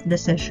portion of the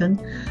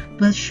session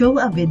will show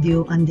a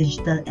video on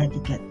digital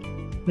etiquette,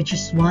 which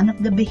is one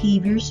of the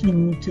behaviors we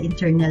need to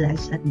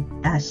internalize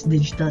as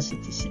digital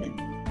citizens.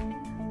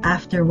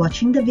 After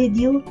watching the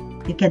video,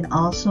 you can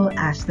also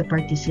ask the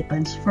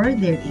participants for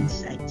their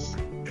insights.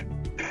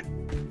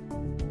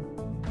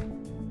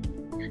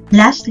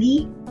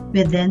 Lastly,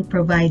 we then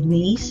provide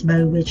ways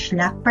by which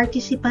LAC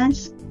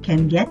participants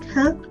can get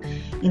help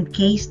in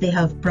case they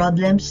have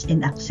problems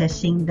in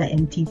accessing the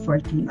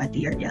MT4T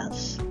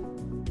materials.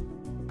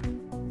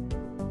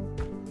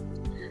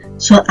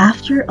 So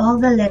after all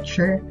the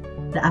lecture,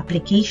 the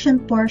application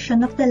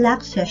portion of the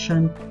LAC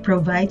session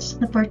provides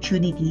an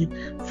opportunity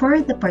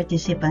for the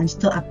participants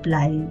to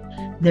apply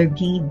their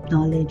gained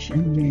knowledge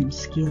and learned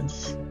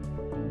skills.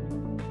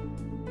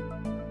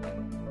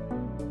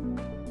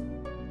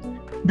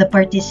 The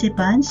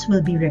participants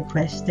will be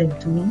requested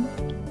to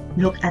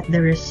look at the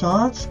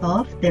results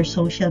of their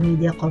social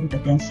media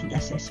competency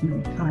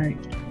assessment card.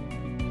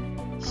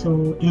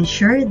 So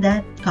ensure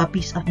that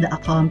copies of the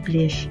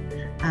accomplished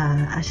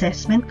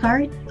assessment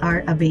card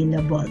are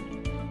available.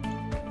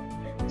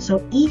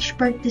 So each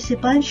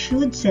participant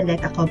should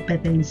select a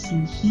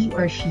competency he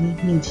or she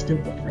needs to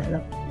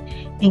develop.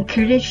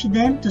 Encourage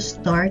them to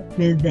start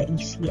with the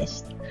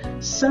easiest,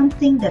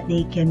 something that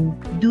they can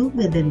do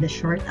within the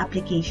short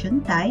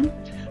application time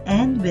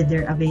and with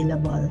their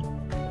available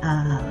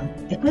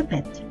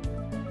equipment.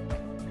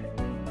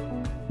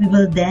 We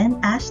will then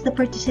ask the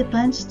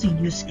participants to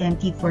use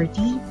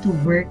MT4T to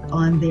work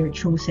on their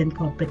chosen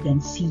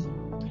competency.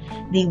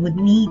 They would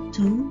need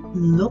to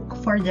look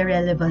for the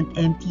relevant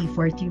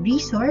MT4T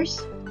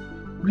resource,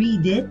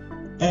 read it,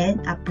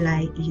 and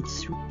apply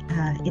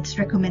its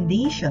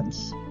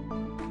recommendations.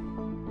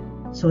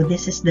 So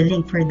this is the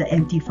link for the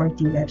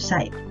MT4T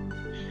website.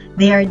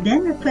 They are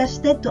then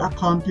requested to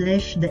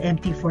accomplish the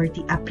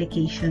MT4T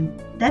application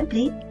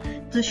template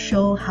to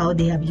show how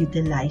they have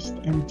utilized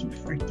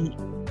MT4T.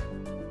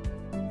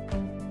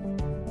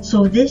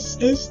 So this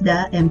is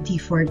the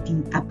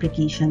MT4T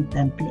application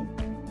template.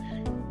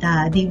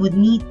 They would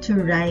need to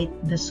write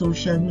the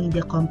social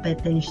media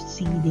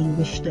competency they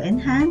wish to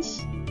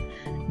enhance,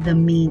 the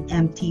main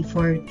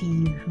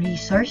MT4T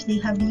resource they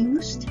have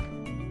used.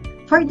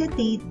 For the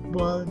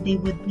table, they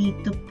would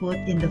need to put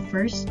in the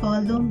first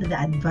column the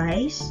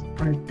advice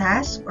or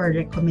task or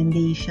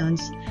recommendations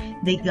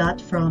they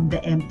got from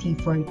the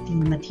MT4T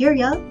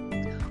material.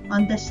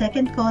 On the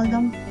second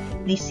column,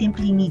 they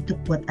simply need to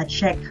put a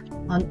check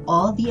on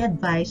all the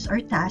advice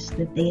or tasks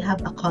that they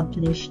have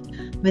accomplished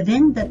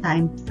within the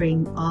time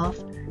frame of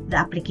the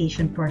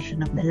application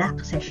portion of the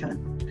LAC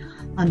session.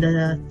 On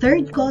the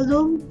third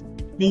column,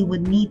 they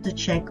would need to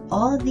check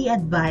all the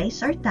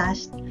advice or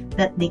tasks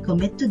that they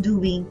commit to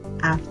doing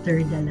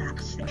after the LAC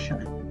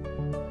session.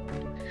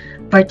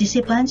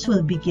 Participants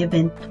will be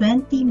given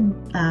 20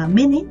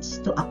 minutes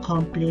to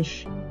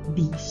accomplish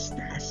these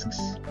tasks.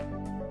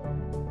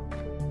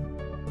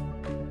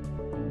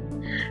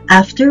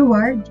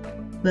 Afterward,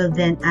 we'll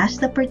then ask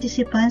the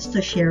participants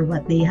to share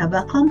what they have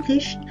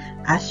accomplished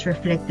as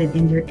reflected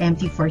in their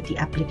MT4T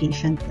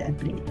application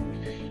template.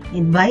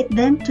 Invite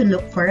them to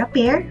look for a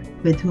pair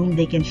with whom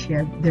they can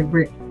share their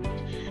work.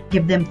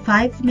 Give them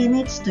 5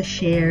 minutes to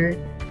share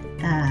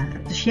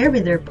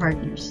with their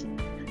partners.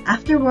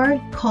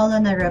 Afterward, call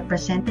on a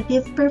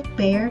representative per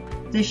pair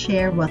to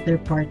share what their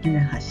partner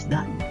has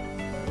done.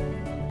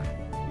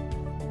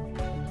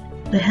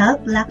 To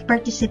help LAC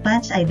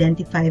participants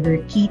identify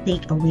their key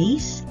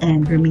takeaways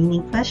and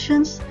remaining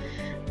questions,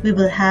 we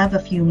will have a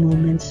few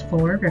moments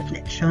for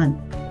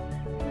reflection.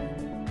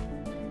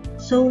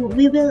 So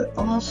we will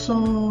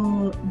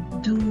also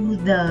do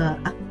the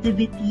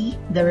activity,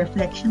 the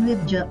reflection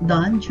we've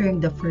done during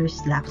the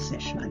first LAC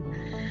session.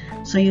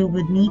 So you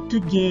would need to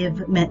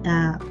give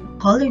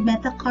colored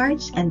meta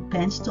cards and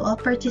pens to all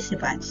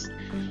participants.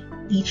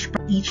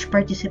 Each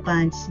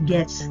participant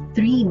gets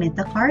 3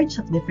 meta cards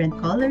of different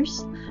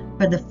colors.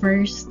 For the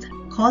first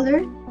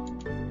color,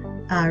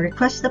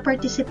 request the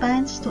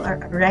participants to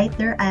write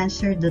their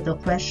answer to the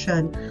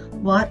question,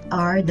 what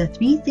are the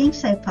 3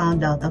 things I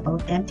found out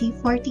about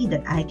MT4T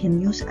that I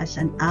can use as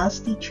an ALS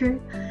teacher,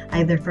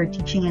 either for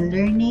teaching and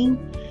learning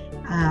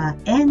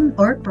and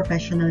or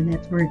professional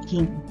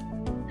networking.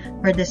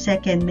 For the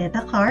second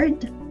meta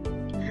card,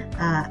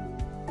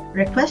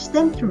 request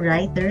them to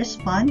write the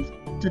response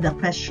to the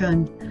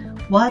question,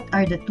 what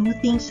are the 2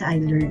 things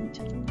I learned?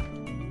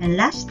 And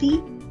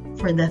lastly,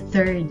 for the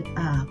third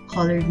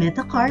colored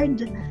meta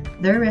card,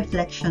 their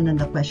reflection on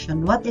the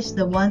question, what is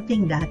the one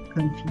thing that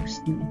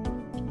confused me?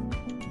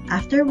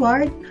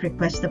 Afterward,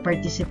 request the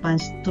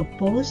participants to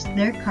post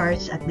their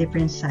cards at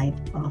different sides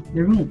of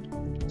the room.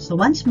 So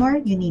once more,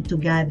 you need to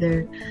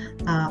gather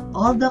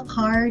all the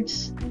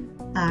cards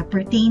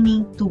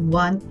pertaining to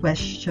one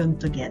question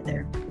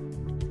together.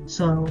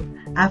 So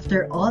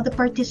after all the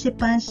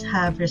participants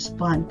have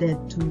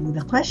responded to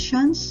the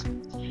questions,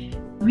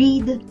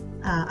 read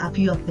a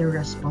few of their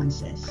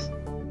responses.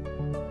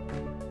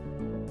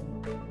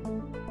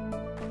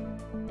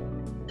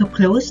 To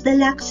close the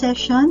LAC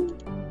session,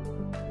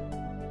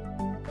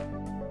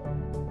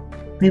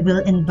 we will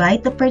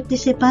invite the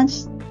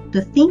participants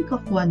to think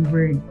of one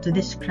word to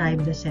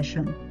describe the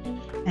session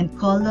and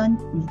call on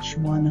each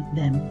one of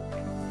them.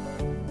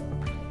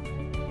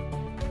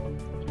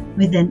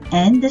 We then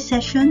end the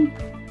session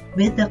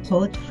with a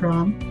quote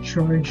from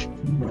George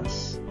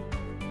Lewis.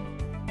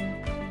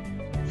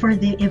 For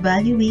the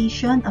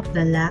evaluation of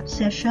the LAC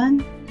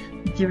session,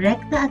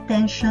 direct the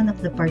attention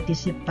of the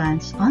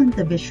participants on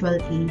the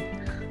visual aid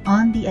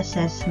on the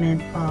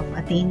assessment of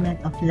attainment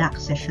of LAC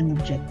session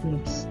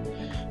objectives.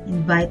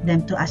 Invite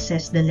them to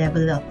assess the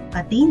level of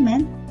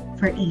attainment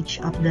for each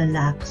of the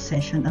LAC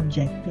session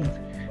objective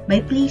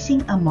by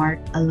placing a mark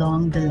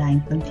along the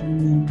line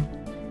continuum.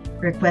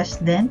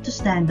 Request them to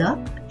stand up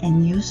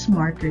and use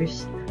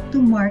markers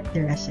to mark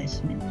their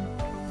assessment.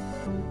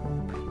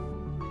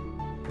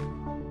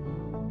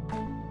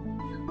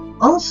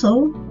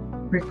 Also,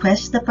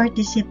 request the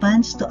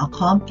participants to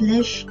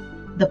accomplish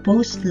the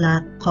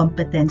post-LAC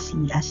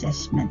competency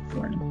assessment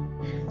form.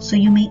 So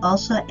you may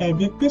also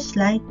edit this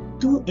slide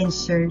to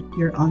insert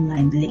your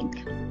online link.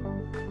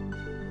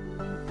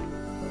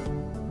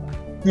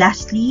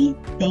 Lastly,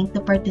 thank the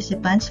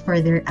participants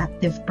for their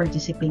active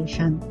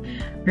participation.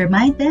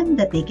 Remind them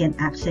that they can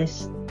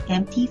access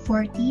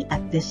MT4T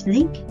at this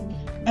link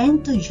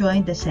and to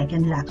join the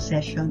second LAC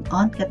session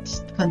on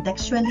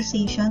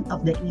contextualization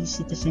of the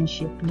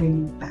e-Citizenship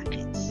Learning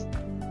Package.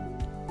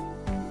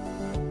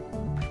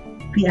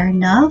 We are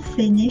now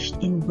finished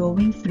in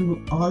going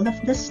through all of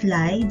the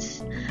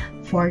slides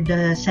for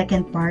the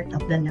second part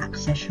of the LAC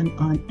session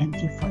on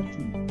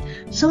MT4T.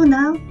 So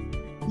now,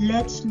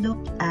 let's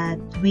look at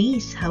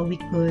ways how we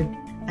could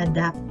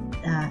adapt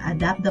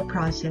the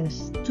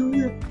process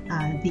to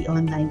the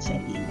online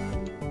setting.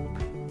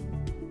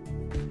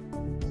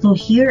 So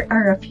here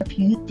are a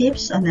few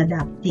tips on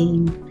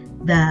adapting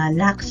the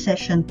LAC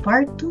session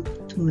part 2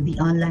 to the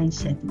online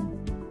setting.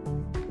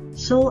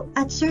 So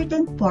at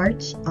certain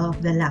parts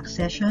of the LAC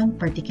session,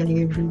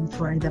 particularly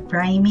for the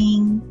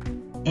priming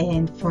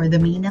and for the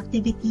main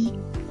activity,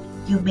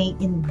 you may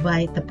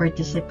invite the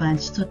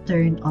participants to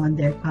turn on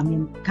their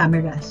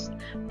cameras.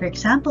 For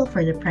example,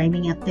 for the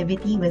priming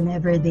activity,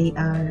 whenever they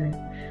are,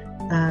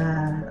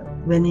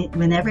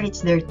 whenever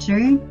it's their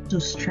turn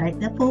to strike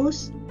the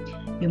pose,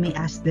 you may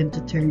ask them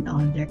to turn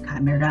on their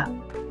camera.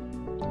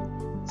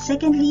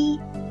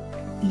 Secondly,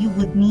 you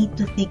would need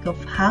to think of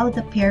how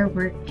the pair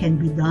work can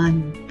be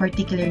done,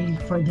 particularly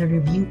for the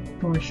review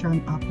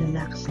portion of the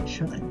LAC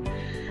session.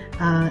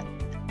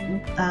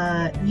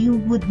 You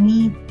would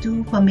need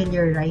to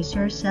familiarize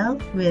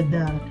yourself with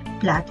the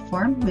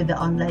platform, with the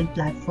online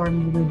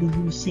platform you will be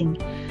using.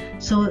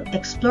 So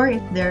explore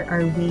if there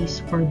are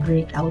ways for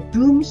breakout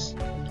rooms,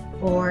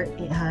 or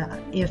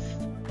if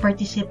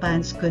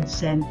participants could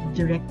send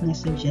direct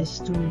messages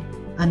to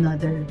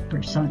another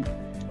person.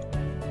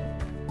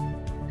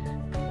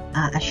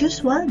 As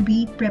usual,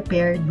 be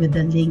prepared with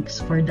the links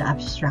for the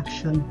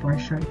abstraction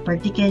portion,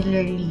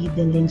 particularly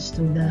the links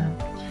to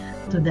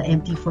the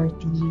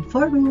MT4T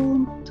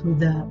forum, to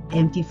the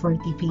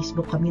MT4T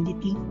Facebook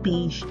community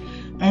page,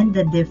 and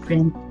the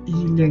different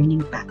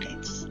e-learning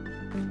packets.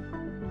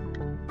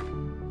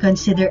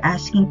 Consider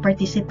asking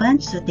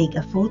participants to take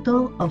a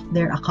photo of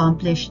their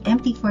accomplished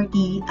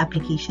MT4T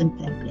application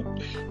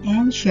template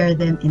and share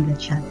them in the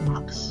chat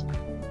box.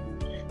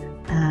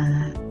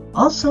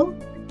 Also,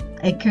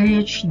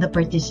 encourage the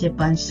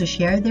participants to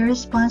share their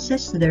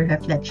responses to their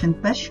reflection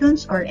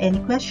questions or any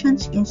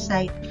questions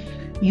inside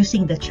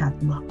using the chat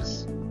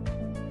box.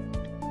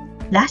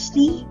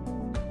 Lastly,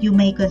 you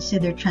may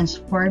consider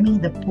transforming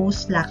the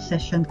post-LAC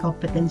session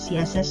competency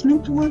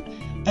assessment tool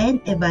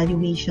and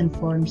evaluation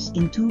forms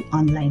into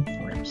online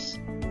forms.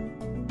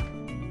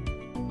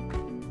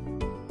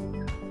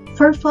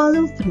 For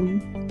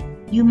follow-through,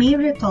 You may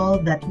recall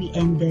that we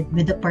ended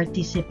with the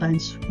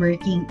participants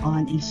working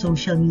on a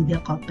social media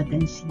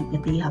competency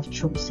that they have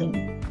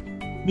chosen.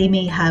 They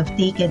may have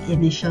taken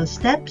initial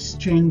steps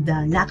during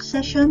the LAC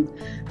session,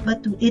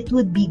 but it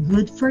would be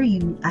good for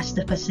you as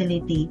the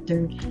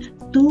facilitator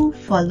to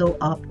follow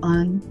up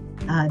on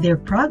their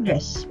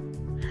progress.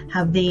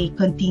 Have they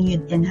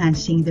continued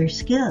enhancing their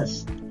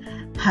skills?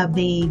 Have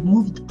they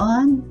moved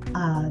on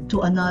to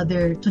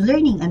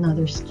learning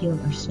another skill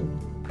or so?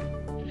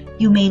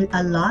 You may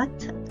allot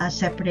a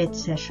separate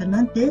session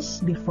on this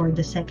before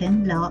the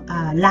second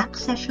LAC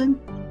session,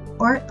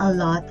 or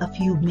allot a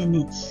few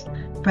minutes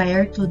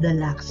prior to the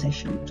LAC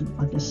session 2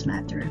 on this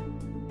matter.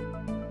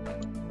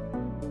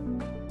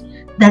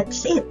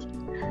 That's it.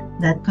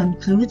 That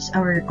concludes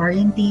our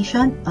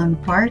orientation on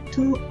part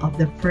 2 of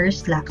the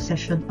first LAC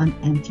session on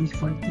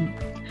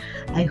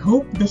MT4T. I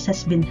hope this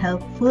has been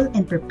helpful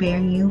in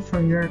preparing you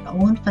for your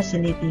own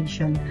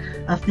facilitation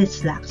of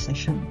this LAC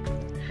session.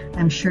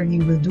 I'm sure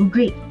you will do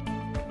great.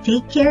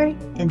 Take care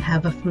and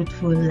have a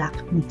fruitful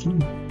LAC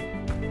meeting.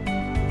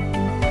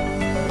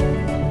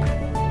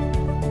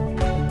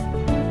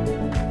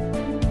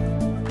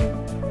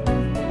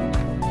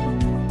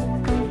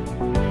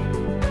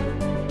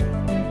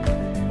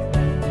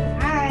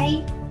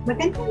 Hi!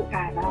 Magandang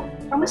araw.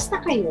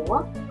 Kamusta kayo?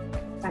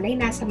 Sana'y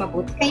nasa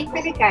mabuti kayong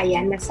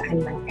kalagayan na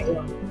saan man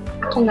kayo.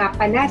 Ako nga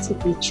pala si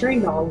Teacher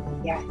Noel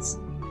Diaz.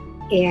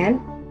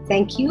 And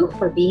thank you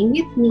for being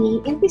with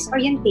me in this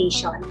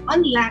orientation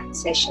on LAC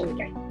Session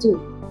Guide 2.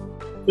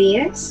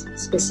 This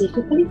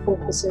specifically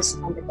focuses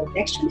on the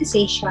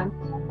contextualization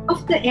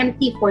of the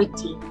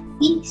MT4T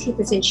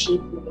e-Citizenship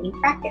Learning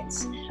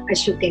Package.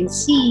 As you can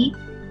see,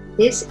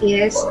 this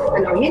is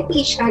an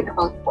orientation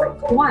about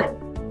Part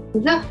 1,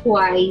 the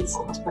whys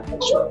of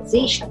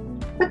contextualization.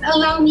 But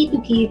allow me to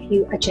give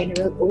you a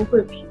general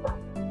overview.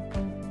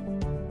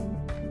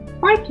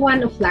 Part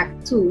 1 of LAC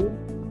 2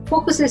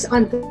 focuses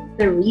on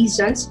the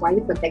reasons why we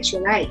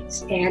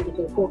contextualize, and it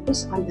will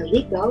focus on the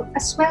legal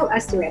as well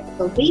as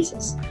theoretical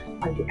basis.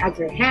 On the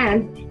other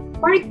hand,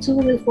 Part 2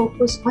 will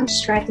focus on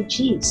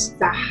strategies,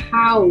 the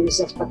hows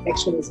of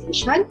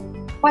contextualization,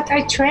 what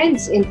are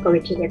trends in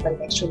curricular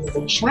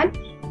contextualization,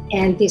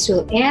 and this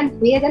will end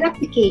with an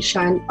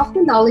application of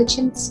the knowledge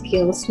and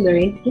skills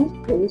learned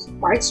in both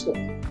Parts 1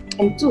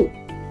 and 2.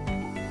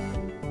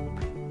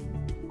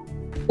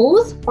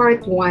 Both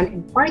Part 1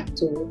 and Part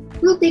 2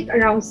 will take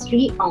around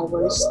 3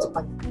 hours to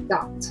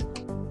conduct,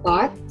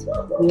 but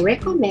we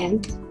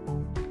recommend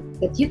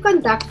that you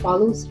conduct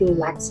follow-through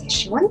LAC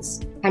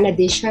sessions, an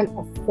addition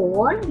of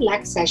 4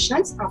 LAC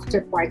sessions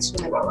after Parts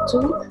 1 and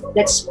 2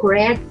 that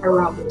spread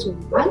around 2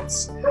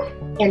 months,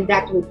 and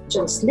that would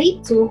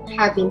translate to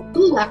having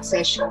 2 LAC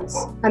sessions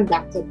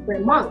conducted per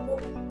month.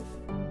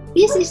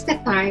 This is the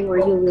time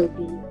where you will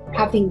be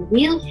having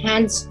real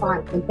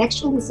hands-on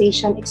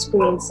contextualization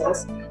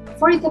experiences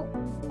for the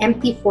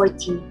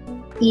MT4T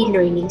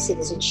e-learning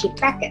citizenship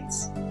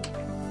packets.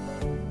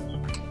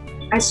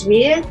 As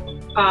with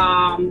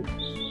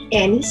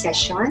any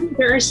session,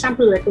 there are some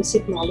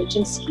prerequisite knowledge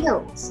and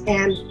skills,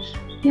 and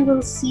you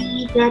will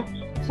see that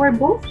for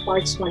both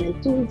Parts 1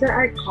 and 2, there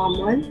are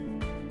common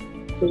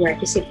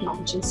prerequisite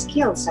knowledge and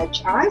skills,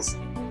 such as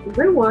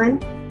number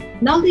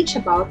 1, knowledge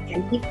about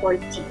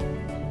MT4T,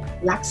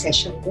 LAC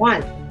Session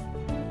 1,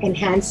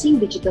 enhancing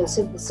digital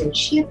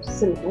citizenship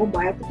through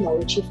mobile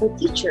technology for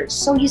teachers.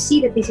 So you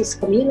see that this is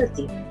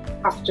cumulative.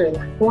 After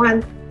LAC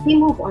 1, we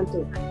move on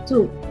to LAC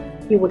 2.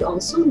 You would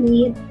also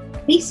need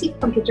basic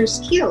computer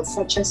skills,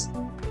 such as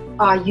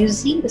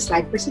using the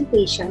slide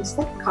presentations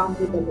that come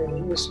with the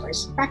Learning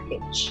Resource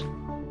Package.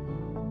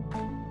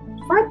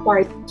 For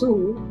Part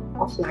 2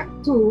 of LAC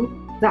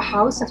 2, the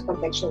House of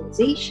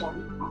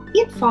Contextualization,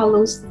 it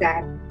follows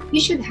that you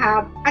should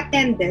have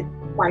attended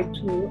Part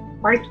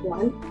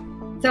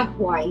 1, the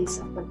whys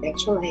of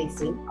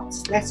contextualizing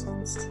ALS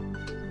lessons.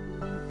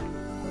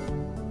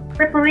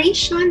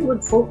 Preparation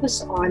would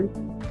focus on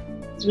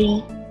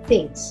 3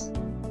 things.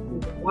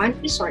 Number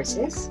 1,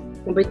 resources.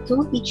 Number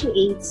 2, teaching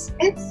aids.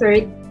 And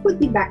 3rd would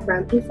be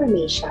background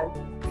information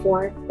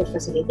for the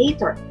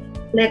facilitator.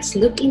 Let's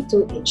look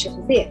into each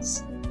of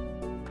these.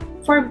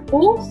 For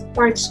both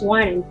Parts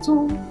 1 and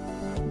 2,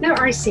 there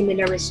are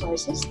similar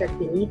resources that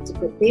we need to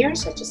prepare,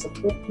 such as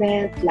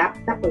equipment,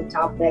 laptop or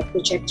tablet,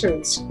 projector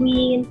and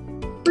screen,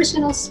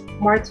 personal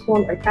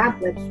smartphone or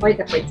tablet for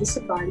the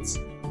participants,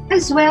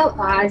 as well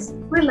as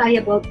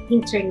reliable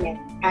internet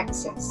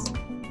access.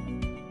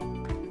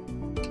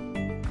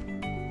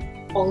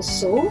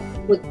 Also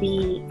would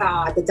be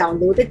the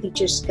downloaded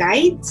teacher's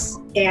guides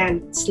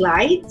and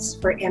slides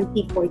for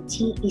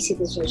MT4T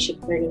e-Citizenship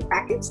Learning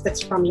Packets.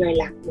 That's from your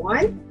LAC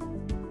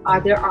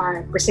 1. There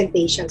are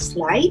presentation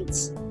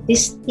slides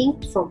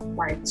distinct from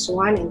Parts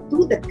 1 and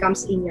 2 that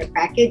comes in your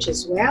package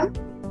as well.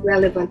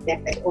 Relevant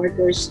DepEd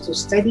orders to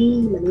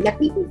study, Manila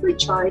paper for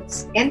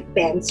charts, and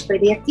pens for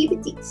the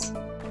activities.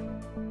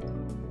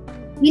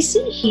 We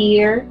see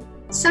here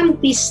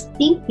some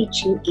distinct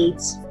teaching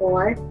aids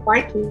for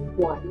Part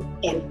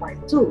 1 and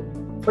Part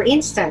 2. For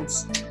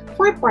instance,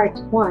 for Part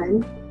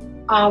 1,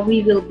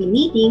 we will be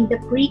needing the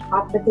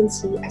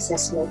pre-competency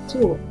assessment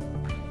tool.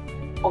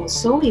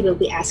 Also, we will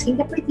be asking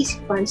the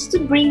participants to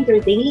bring their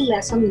daily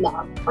lesson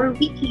log or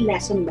weekly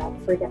lesson log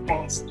for the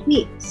past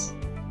weeks.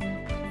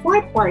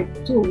 For part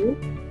 2,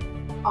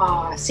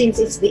 since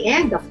it's the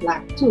end of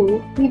LAC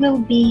 2, we will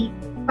be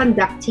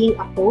conducting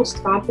a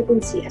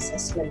post-competency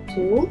assessment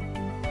tool.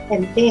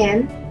 And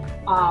then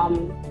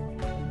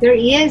there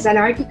is an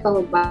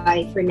article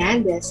by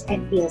Fernandez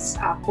and his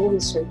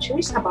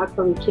co-researchers about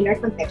curricular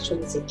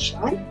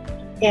contextualization.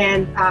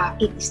 And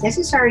it is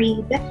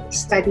necessary that we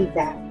study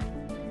that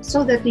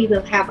so that we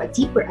will have a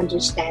deeper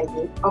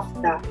understanding of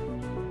the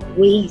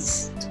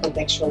ways to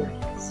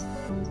contextualize.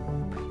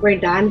 We're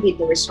done with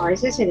the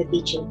resources and the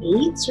teaching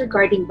aids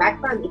regarding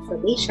background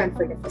information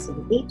for the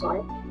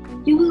facilitator.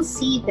 You will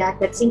see that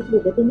that's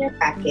included in your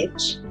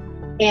package,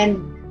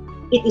 and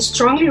it is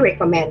strongly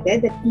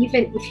recommended that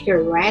even if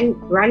you're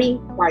running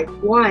part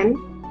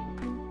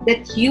 1,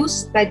 that you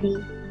study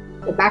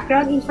the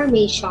background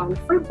information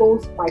for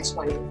both parts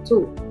 1 and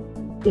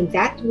 2. In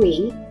that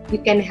way, you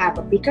can have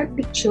a bigger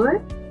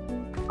picture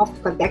of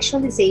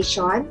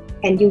contextualization,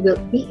 and you will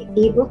be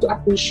able to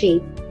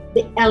appreciate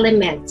the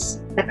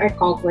elements that are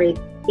covered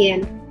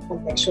in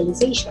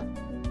contextualization.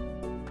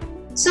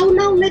 So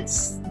now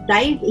let's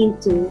dive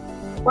into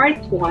part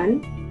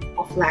 1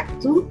 of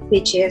LAC 2,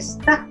 which is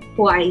the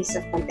whys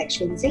of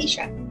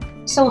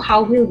contextualization. So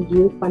how will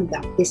you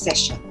conduct this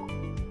session?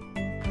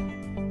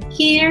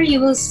 Here you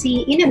will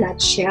see in a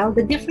nutshell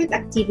the different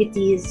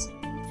activities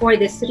for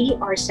the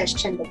 3-hour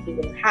session that we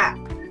will have.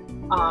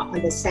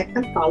 On the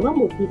second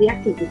column would be the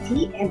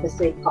activity, and the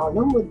third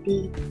column would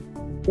be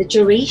the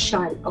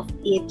duration of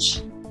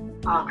each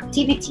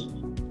activity.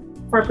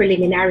 For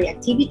preliminary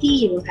activity,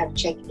 you will have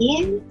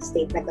check-in,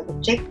 statement of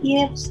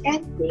objectives,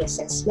 and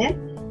reassessment.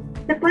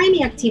 The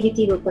priming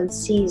activity will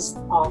consist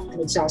of an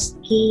exhaust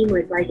game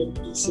regarding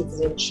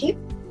e-citizenship,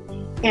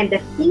 and the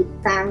think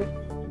tank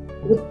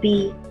would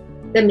be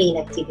the main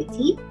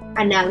activity.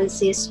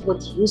 Analysis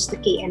would use the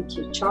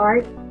KMQ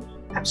chart.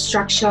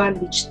 Abstraction,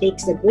 which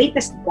takes the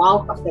greatest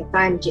bulk of the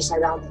time, which is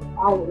around an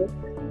hour,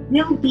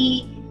 will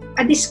be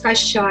a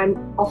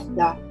discussion of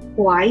the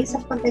whys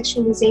of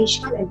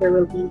contextualization, and there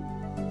will be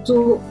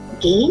 2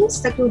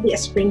 games that will be a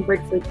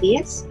springboard for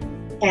this,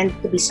 and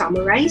to be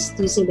summarized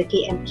using the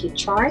KMQ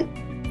chart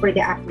for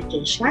the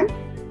application.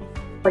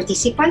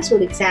 Participants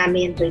will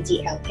examine their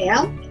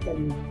DLL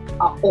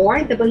or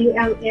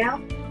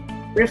WLL.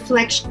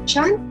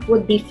 Reflection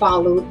would be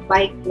followed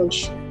by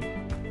closure.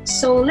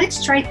 So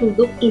let's try to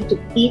look into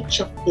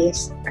each of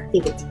these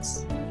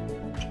activities.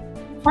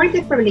 For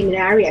the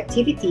preliminary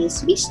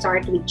activities, we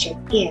start with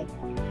check-in.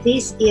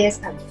 This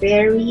is a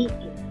very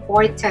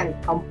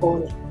important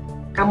component.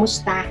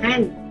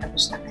 Kamustahan?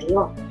 Kamusta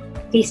kayo?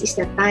 This is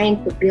the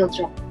time to build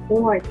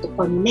rapport, to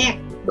connect,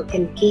 to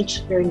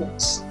engage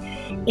learners.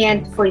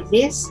 And for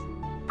this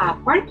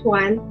part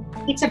 1,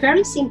 it's a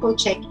very simple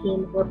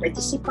check-in where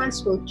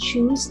participants will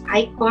choose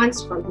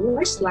icons from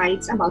your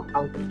slides about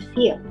how they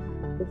feel.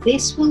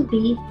 This will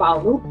be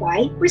followed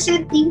by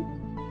presenting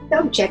the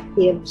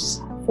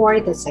objectives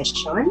for the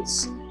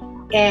sessions,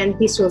 and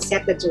this will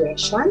set the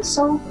direction.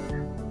 So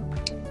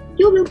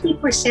you will be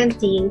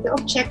presenting the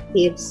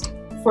objectives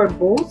for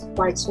both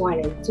parts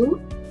 1 and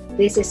 2.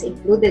 This is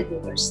included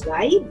in your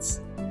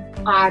slides.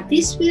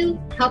 This will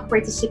help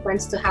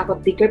participants to have a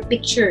bigger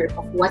picture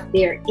of what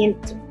they're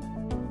into.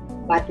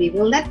 But we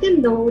will let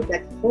them know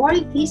that for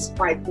this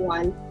part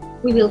 1,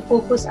 we will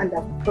focus on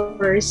the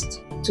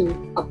first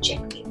 2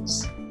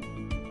 objectives.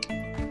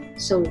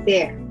 So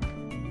there.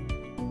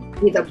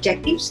 With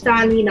objectives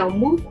done, we now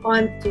move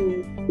on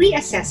to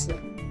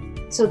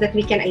reassessment so that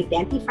we can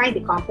identify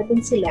the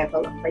competency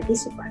level of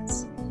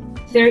participants.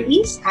 There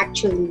is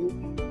actually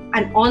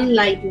an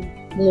online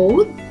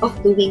mode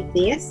of doing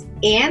this,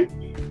 and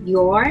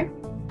your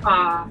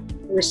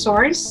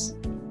resource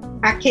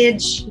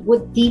package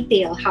would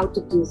detail how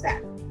to do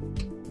that.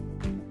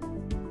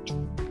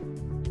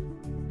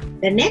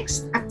 The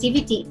next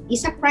activity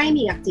is a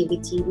priming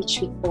activity,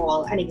 which we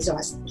call an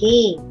exhaust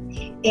game.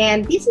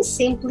 And this is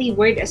simply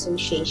word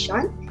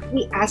association.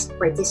 We ask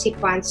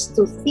participants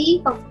to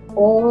think of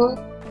all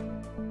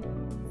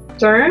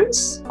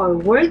terms or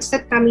words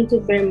that come into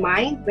their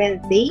mind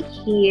when they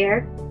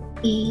hear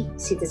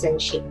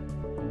e-citizenship.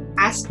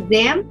 Ask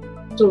them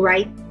to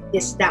write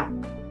this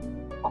down.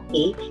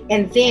 Okay,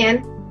 and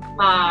then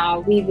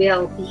we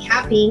will be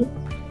having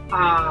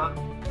a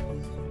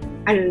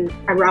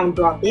round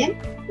robin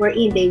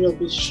wherein they will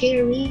be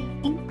sharing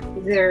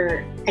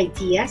their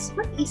ideas.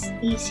 What is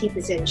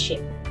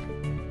e-citizenship?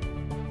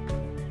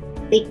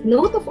 Take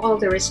note of all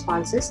the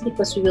responses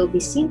because we will be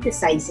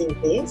synthesizing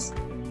this,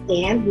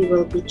 and we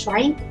will be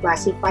trying to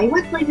classify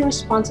what were the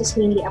responses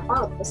mainly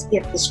about. Was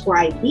it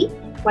describing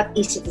what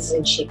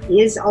e-citizenship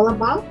is all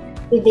about?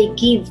 Did they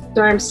give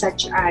terms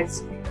such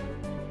as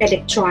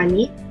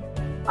electronic,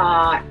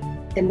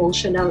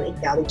 emotional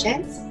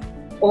intelligence?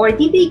 Or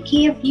did they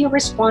give you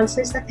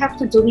responses that have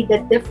to do with the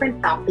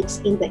different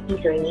topics in the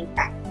e-learning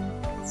package?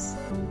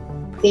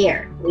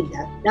 There, with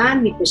that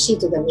done, we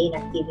proceed to the main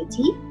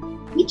activity.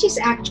 which is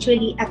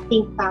actually a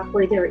think tank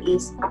where there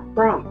is a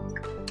prompt.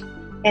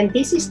 And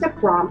this is the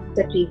prompt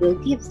that we will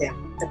give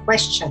them, the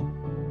question.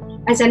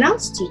 As an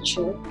ALS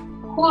teacher,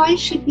 why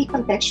should we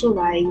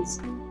contextualize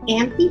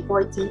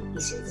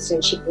MT4T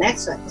citizenship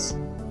lessons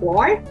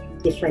for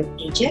different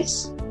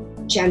ages,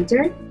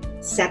 gender,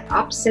 set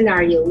up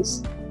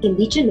scenarios,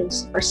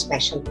 indigenous or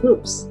special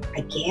groups?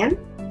 Again,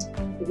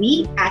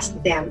 we ask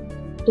them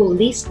to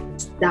list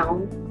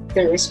down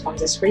their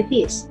responses for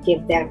this.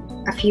 Give them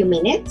a few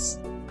minutes.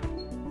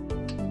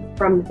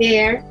 From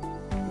there,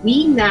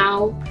 we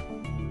now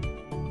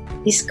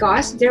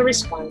discuss their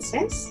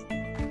responses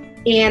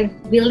and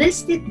we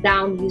list it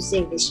down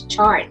using this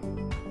chart.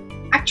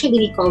 Actually,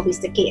 we call this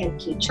the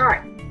K&Q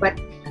chart, but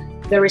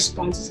the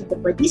responses of the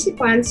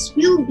participants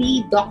will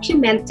be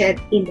documented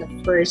in the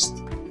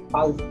first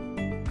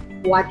column.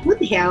 What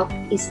would help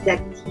is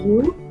that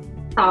you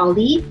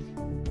tally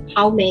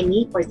how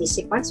many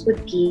participants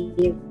would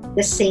give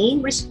the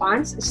same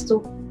response as to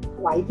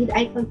why did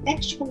I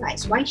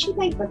contextualize? Why should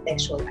I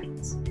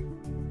contextualize?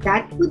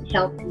 That would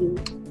help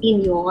you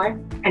in your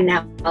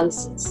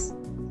analysis.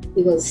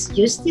 You will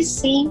use this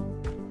same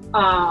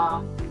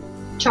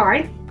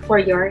chart for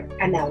your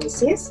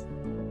analysis.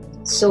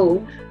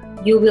 So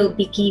you will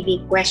be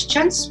giving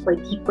questions for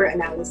deeper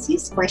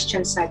analysis,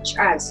 questions such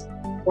as,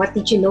 what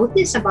did you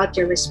notice about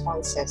your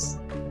responses?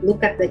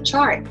 Look at the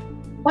chart.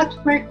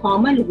 What were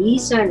common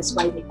reasons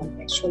why we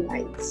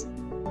contextualize?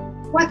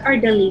 What are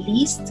the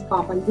least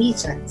common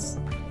reasons?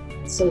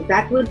 So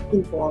that would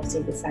involve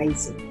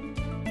synthesizing.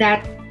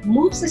 That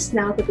moves us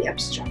now to the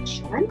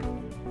abstraction,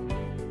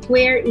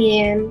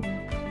 wherein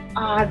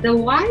the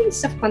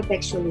whys of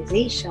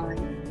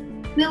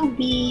contextualization will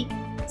be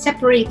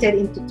separated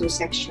into two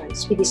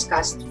sections. We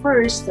discussed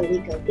first the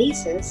legal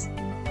basis,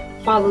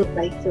 followed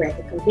by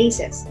theoretical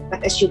basis.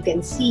 But as you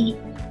can see,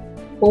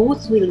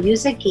 both will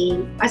use a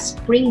game as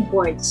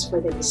springboards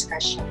for the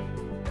discussion.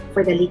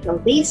 For the legal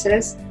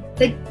basis,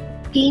 the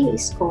game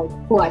is called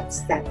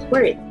What's That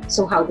Word?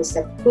 So how does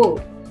that go?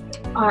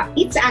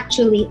 It's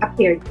actually a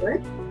paired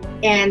word,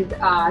 and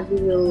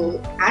you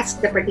will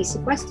ask the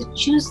participants to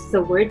choose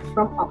the word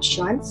from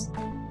options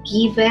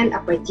given a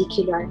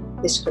particular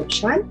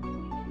description.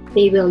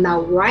 They will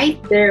now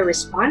write their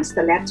response,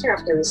 the letter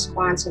of the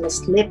response, on a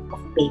slip of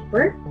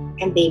paper,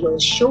 and they will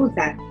show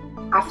that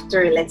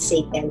after, let's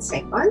say, 10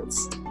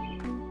 seconds.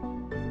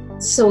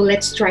 So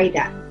let's try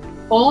that.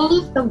 All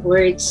of the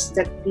words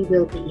that we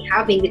will be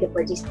having with the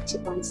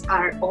participants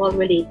are all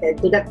related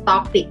to the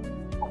topic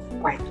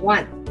of part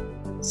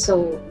 1.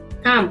 So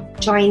come,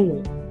 join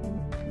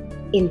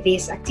me in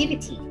this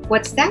activity.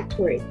 What's that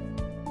word?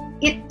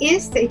 It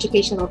is the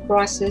educational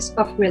process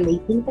of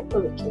relating the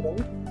curriculum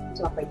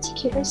to a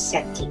particular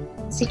setting,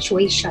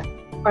 situation,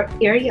 or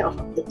area of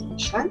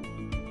application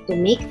to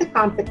make the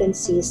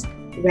competencies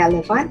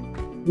relevant,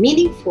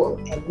 meaningful,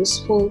 and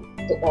useful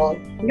to all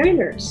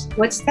learners.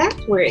 What's that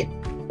word?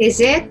 Is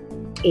it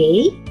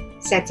A,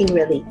 setting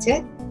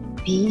related,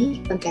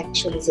 B,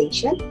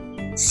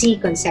 contextualization, C,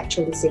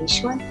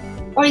 conceptualization,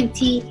 or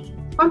D,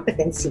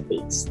 competency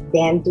based?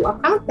 Then do a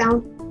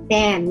countdown,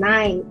 10,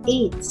 9,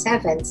 8,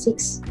 7,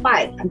 6,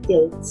 5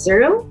 until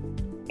 0,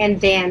 and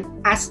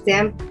then ask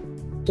them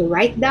to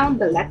write down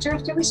the letter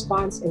of the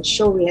response and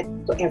show it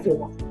to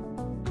everyone.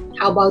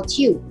 How about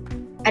you?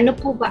 Ano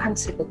po ba ang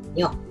sagot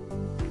nyo?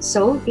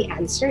 So the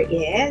answer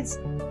is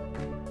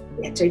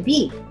letter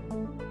B.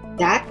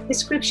 That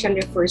description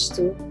refers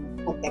to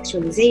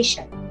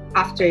contextualization.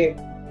 After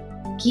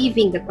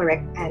giving the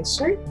correct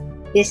answer,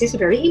 this is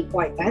very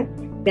important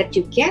that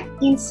you get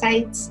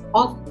insights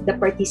of the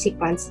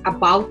participants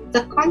about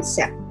the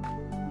concept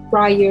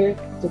prior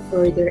to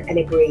further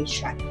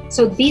elaboration.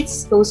 So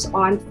this goes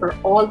on for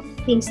all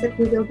things that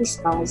we will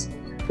discuss.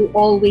 We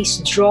always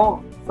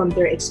draw from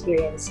their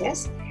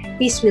experiences.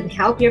 This will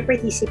help your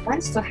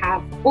participants to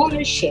have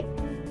ownership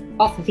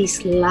of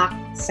this LAC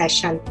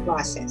session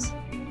process.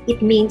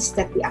 It means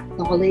that we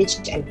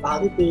acknowledge and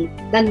validate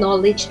the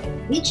knowledge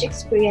and rich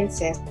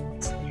experiences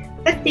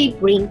that they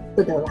bring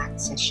to the LAC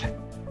session.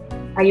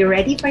 Are you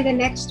ready for the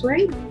next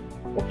word?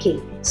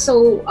 Okay,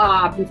 so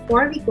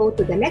before we go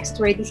to the next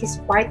word, this is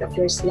part of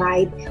your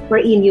slide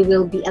wherein you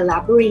will be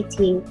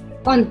elaborating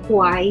on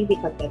why we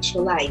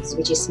contextualize,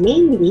 which is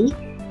mainly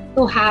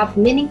to have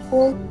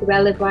meaningful,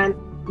 relevant,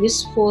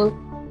 useful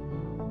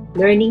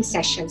learning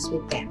sessions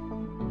with them.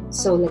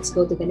 So let's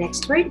go to the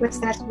next word. What's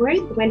that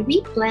word? When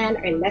we plan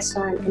our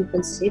lesson and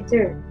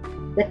consider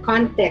the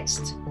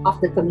context of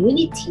the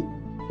community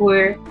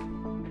where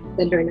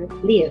the learner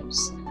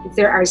lives,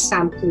 there are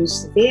some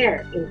clues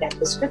there in that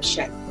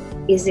description.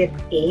 Is it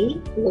A,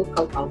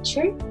 local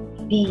culture,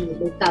 B,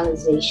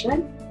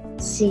 localization,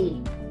 C,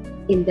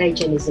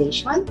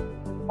 indigenization,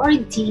 or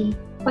D,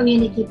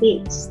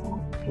 community-based?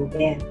 And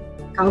then,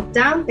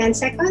 countdown, 10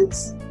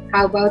 seconds.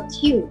 How about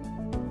you?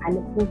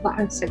 Ano po ba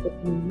ang sagot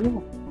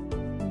ninyo?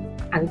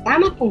 Ang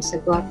tama pong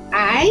sagot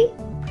ay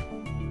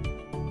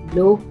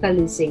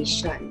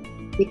localization,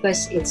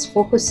 because it's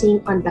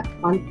focusing on the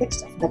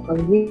context of the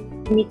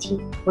community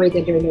where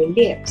the learner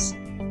lives.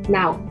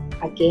 Now,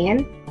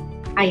 again,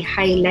 I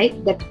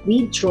highlight that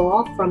we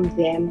draw from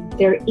them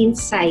their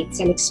insights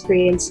and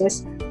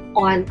experiences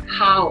on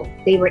how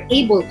they were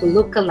able to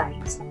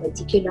localize a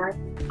particular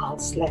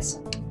ALS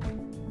lesson.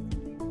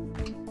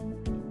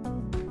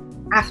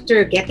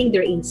 After getting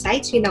their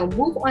insights, we now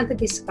move on to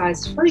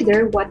discuss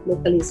further what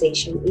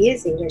localization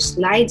is. In your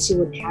slides, you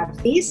would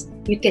have this.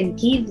 You can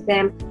give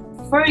them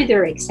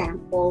further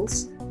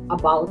examples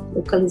about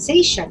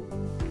localization.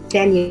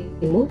 Then you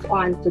move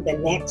on to the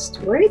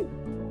next word.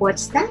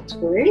 What's that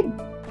word?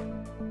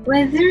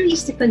 Well, there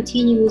is the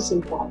continuous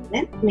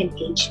involvement and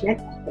engagement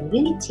of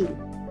community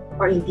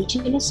or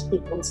indigenous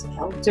peoples,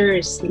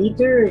 elders,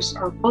 leaders,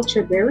 or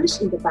culture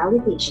bearers in the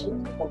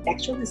validation and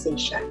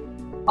contextualization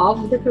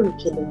of the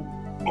curriculum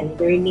and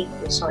learning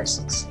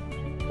resources.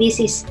 This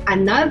is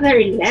another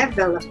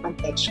level of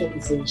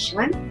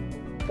contextualization.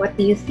 What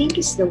do you think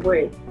is the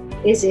word?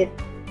 Is it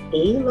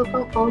A,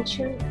 local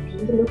culture, B,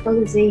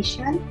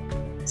 localization,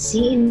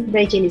 C,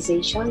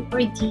 indigenization, or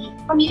D,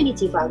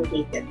 community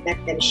validated?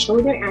 Let them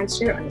show their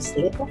answer on a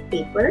slip of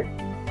paper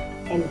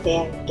and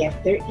then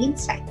get their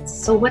insights.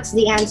 So what's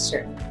the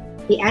answer?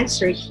 The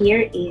answer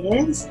here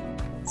is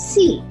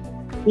C.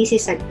 This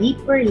is a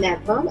deeper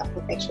level of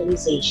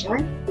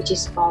contextualization, which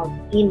is called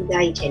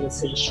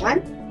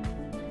indigenization.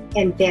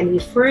 And then we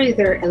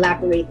further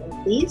elaborate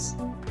on this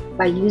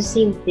by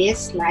using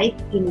this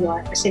slide in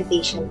your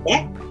presentation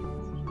deck.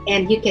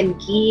 And you can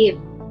give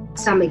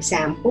some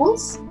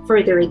examples,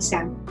 further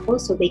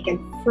examples, so they can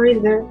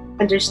further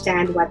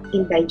understand what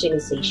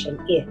indigenization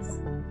is.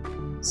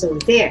 So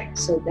there,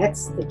 so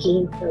that's the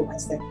game for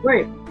what's that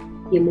word.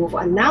 You move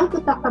on now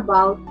to talk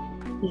about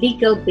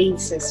legal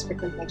basis for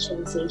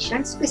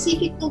contextualization,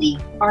 specifically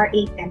RA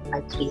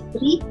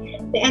 10533,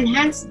 the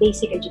Enhanced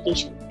Basic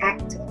Education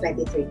Act of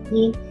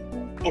 2013,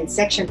 and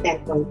Section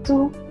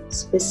 10.2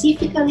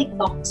 specifically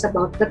talks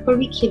about the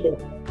curriculum.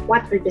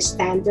 What are the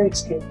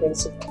standards and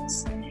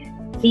principles?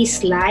 This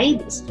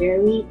slide is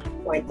very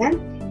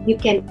important. You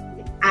can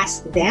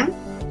ask them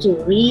to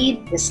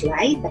read the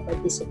slide. The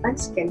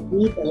participants can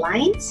read the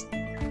lines.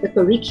 The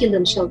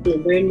curriculum shall be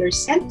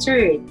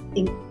learner-centered,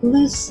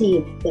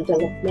 inclusive,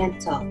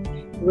 developmental,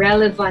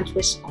 relevant,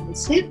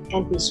 responsive,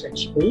 and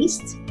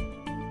research-based,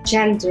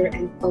 gender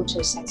and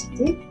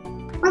culture-sensitive,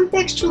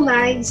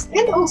 contextualized,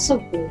 and also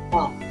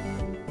global.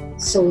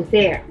 So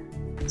there.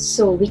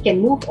 So we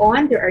can move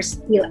on. There are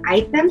still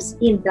items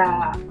in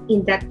that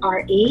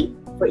RA.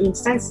 For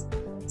instance,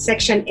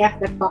 Section F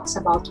that talks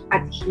about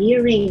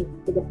adhering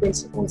to the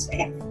principles of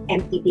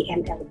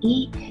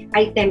MTBMLE.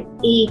 Item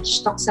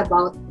H talks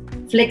about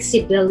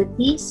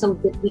flexibility so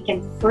that we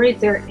can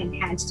further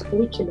enhance the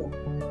curriculum.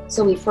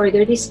 So we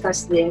further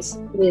discuss this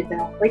with the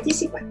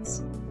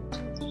participants.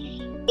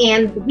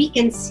 And we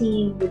can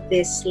see with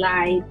this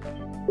slide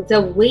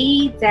the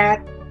way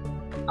that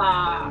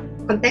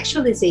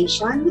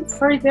contextualization would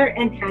further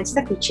enhance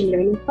the teaching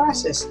learning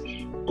process.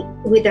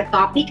 With the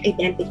topic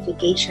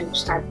identification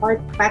star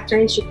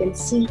patterns, you can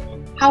see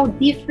how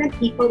different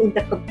people in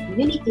the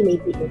community may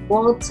be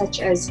involved,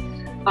 such as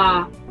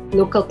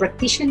local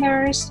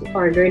practitioners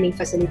or learning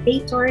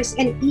facilitators,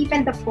 and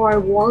even the four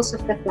walls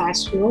of the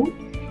classroom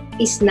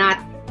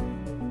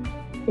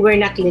we're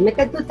not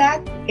limited to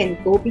that. Can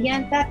go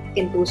beyond that,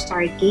 can go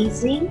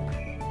stargazing,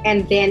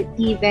 and then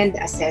even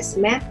the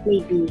assessment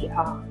may be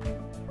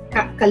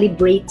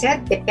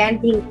calibrated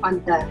depending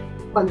on the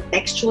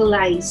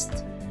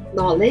contextualized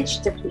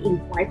knowledge that we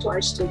impart to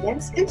our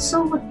students, and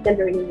so would the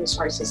learning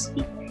resources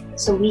be.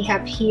 So we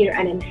have here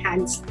an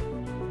enhanced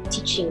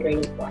teaching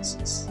learning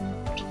process.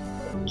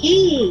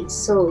 Okay,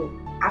 so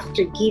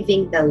after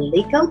giving the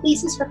legal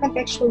basis for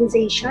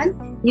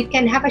contextualization, you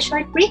can have a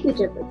short break with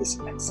your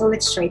participants. So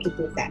let's try to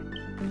do that.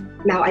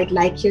 Now I'd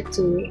like you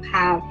to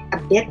have a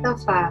bit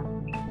of a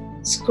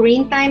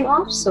screen time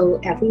off. So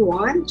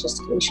everyone,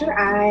 just close your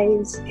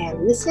eyes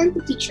and listen to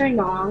Teacher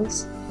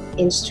Nong's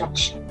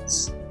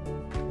instructions.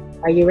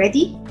 Are you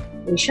ready?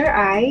 Close your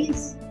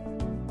eyes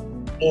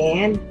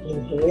and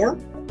inhale,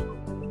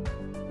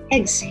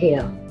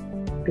 exhale.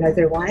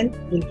 Another one,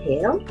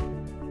 inhale,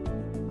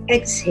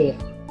 exhale.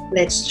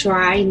 Let's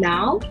try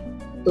now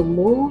to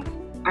move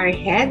our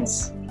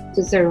heads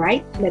to the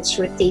right. Let's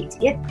rotate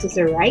it to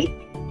the right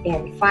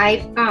and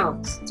 5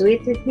 counts. Do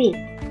it with me.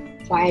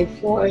 5,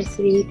 4,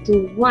 3,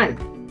 2,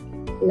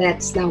 1.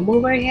 Let's now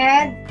move our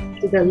head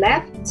to the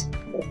left.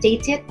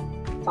 Rotate it.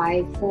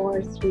 5,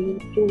 4, 3,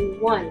 2,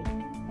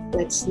 1.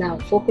 Let's now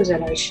focus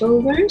on our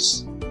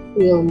shoulders.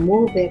 We'll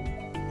move it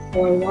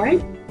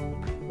forward.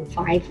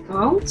 5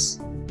 counts.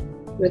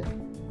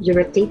 You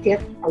rotate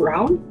it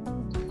around.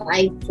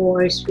 5,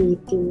 4, 3,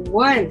 2,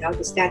 1. How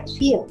does that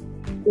feel?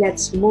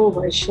 Let's move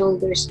our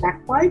shoulders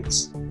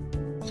backwards.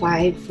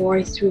 5,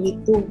 4, 3,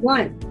 2,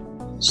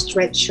 1.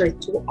 Stretch your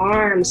 2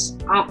 arms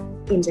up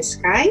in the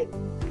sky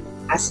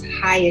as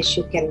high as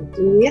you can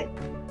do it.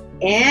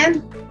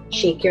 And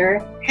shake your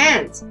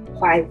hands.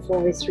 5,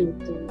 4, 3,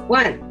 2,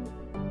 1.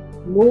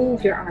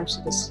 Move your arms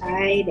to the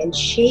side and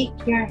shake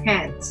your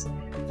hands.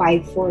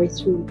 5, 4, 3,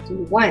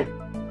 2, 1.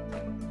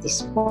 At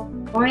this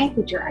point, point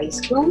with your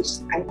eyes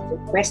closed, I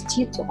request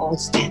you to all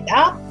stand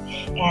up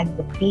and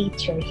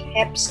rotate your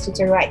hips to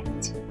the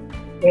right.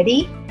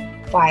 Ready?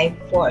 5,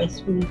 4,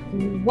 3, 2,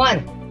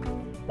 1.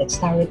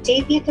 Let's now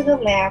rotate you to the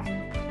left.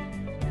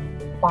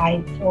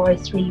 5, 4,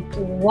 3, 2,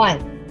 1.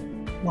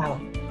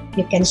 Now,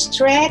 you can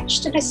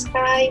stretch to the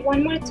sky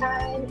one more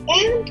time,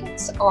 and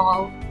let's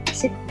all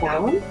sit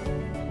down.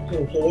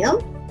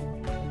 Inhale,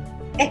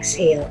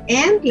 exhale,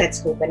 and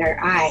let's open our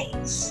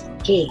eyes.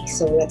 Okay,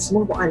 so let's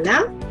move on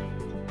now.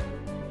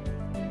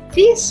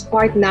 This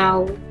part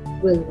now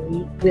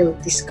will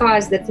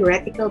discuss the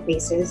theoretical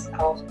basis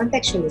of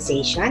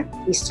contextualization.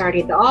 We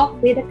started off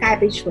with a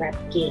cabbage wrap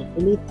game.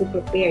 You need to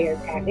prepare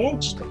your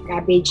cabbage. The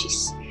cabbage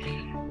is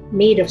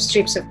made of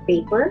strips of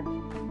paper.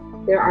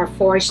 There are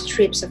 4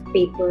 strips of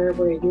paper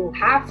where you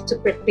have to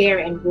prepare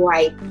and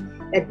write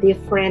a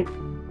different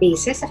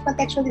basis of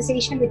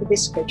contextualization with a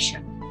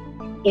description.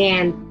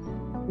 And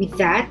with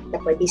that, the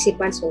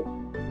participants will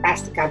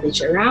pass the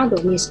cabbage around.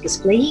 The music is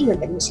playing. When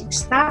the music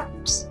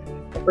stops,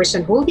 the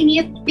person holding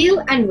it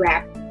will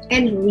unwrap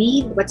and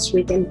read what's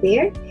written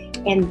there.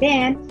 And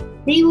then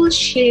they will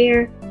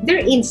share their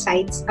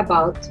insights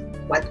about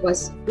what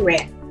was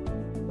read.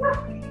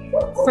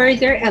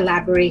 Further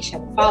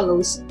elaboration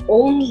follows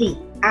only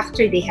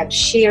after they have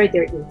shared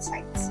their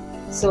insights.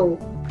 So,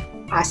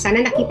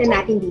 sana nakita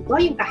natin dito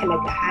yung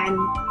kahalagahan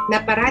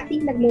na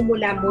parating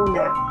nagmumula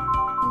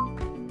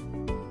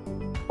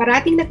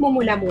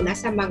muna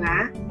sa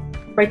mga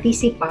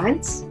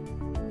participants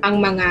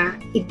ang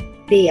mga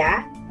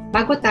ideya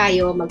bago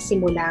tayo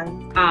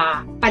magsimulang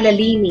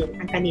palalimin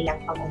ang kanilang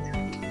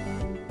pangunawa.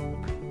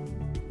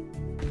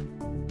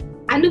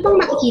 Ano bang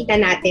makikita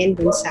natin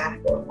dun sa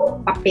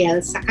papel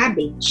sa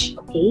cabbage?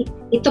 Okay?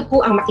 Ito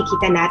po ang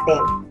makikita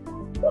natin.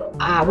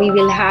 We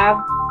will have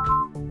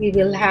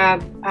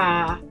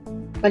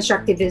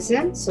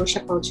constructivism,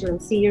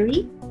 social-cultural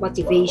theory,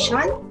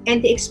 motivation,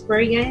 and the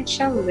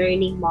experiential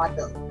learning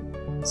model.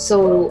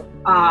 So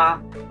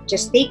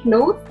just take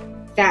note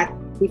that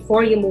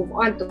before you move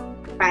on to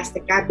pass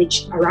the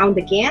cabbage around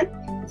again,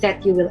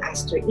 that you will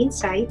ask your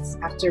insights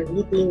after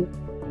reading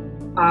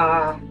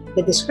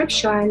the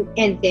description,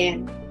 and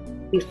then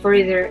we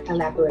further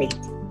elaborate.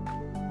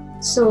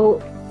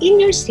 So in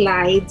your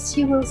slides,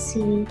 you will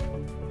see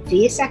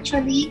this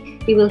actually.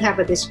 We will have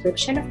a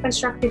description of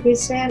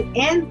constructivism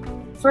and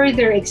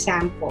further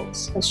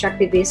examples.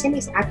 Constructivism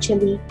is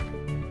actually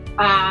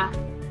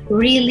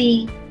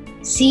really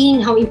seeing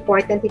how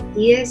important it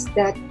is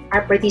that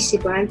our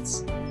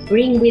participants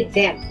bring with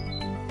them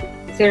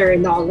their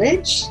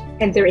knowledge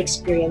and their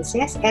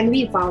experiences, and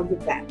we value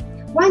that.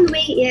 One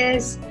way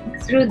is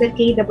through the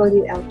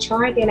KWL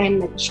chart, and I'm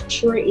not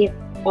sure if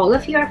all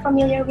of you are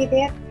familiar with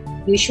it.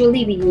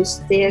 Usually we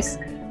use this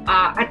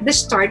at the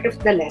start of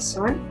the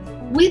lesson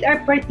with our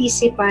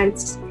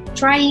participants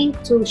trying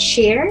to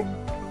share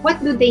what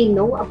do they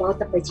know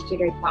about a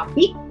particular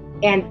topic,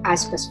 and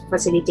as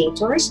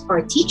facilitators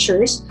or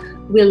teachers,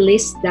 we'll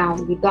list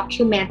down, we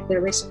document their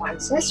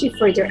responses, we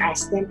further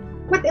ask them,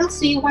 what else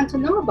do you want to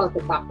know about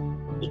the topic?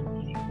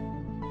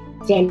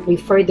 Then we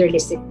further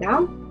list it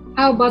down.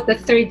 How about the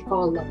third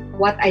column?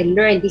 What I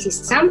learned. This is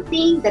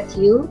something that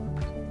you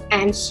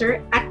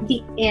answer at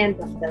the end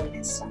of the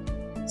lesson.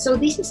 So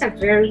this is a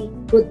very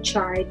good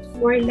chart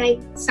for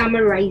like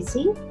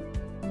summarizing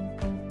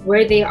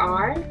where they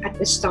are at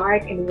the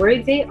start and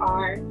where the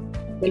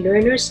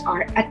learners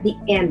are at the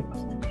end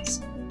of the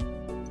lesson.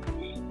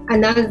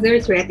 Another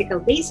theoretical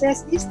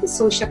basis is the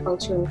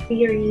social-cultural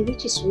theory,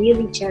 which is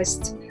really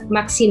just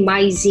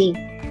maximizing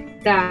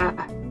the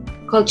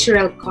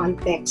cultural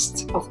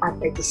context of our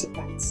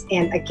participants.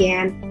 And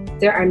again,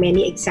 there are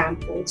many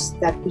examples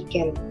that we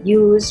can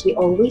use. We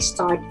always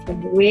start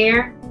from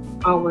where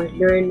our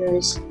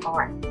learners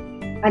are.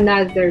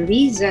 Another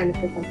reason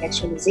for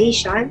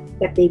contextualization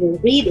that they will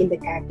read in the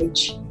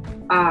cabbage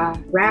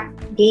wrap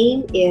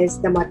game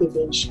is the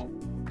motivation.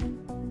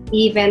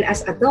 Even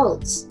as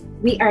adults,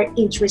 we are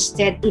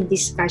interested in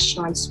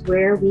discussions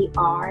where we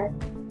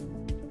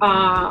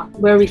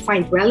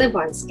find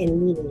relevance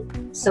and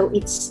meaning. So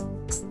it's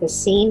the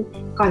same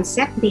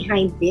concept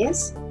behind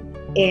this.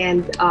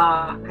 And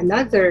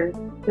another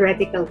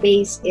theoretical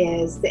base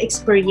is the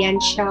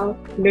experiential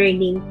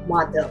learning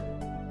model.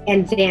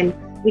 And then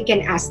we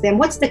can ask them,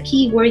 what's the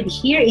key word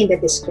here in the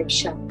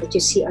description that you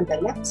see on the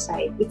left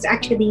side? It's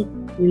actually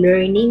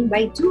learning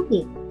by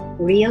doing,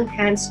 real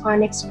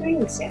hands-on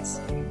experiences.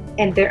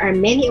 And there are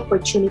many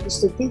opportunities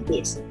to do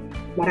this.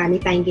 Marami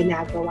tayong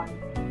ginagawa.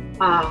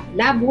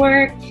 Lab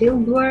work,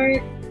 field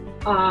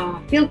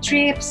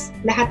trips,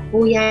 lahat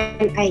po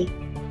yan ay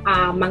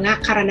mga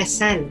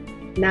karanasan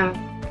na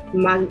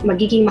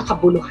magiging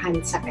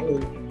makabuluhan sa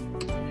kanila.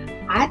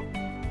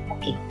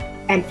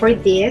 And for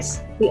this,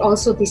 we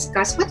also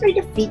discuss what are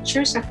the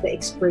features of the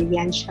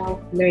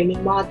experiential learning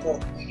model.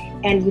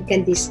 And you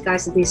can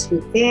discuss this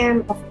with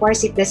them. Of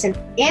course, it doesn't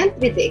end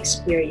with the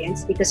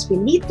experience because we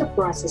need to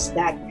process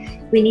that.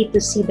 We need to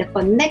see the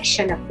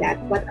connection of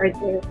that. What are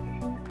the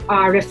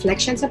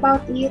reflections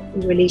about it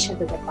in relation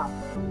to the topic?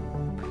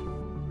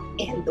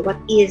 And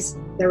what is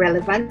the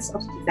relevance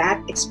of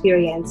that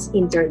experience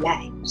in their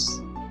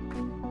lives.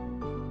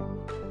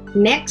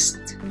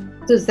 Next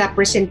to the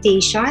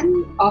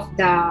presentation of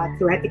the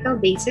theoretical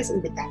basis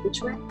in the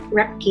package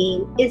rep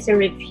came is a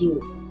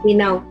review. We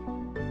now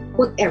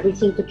put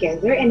everything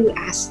together and we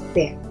ask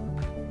them,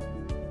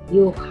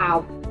 you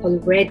have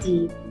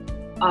already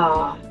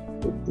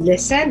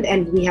listened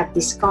and we have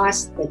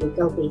discussed the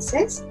legal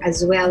basis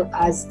as well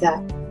as the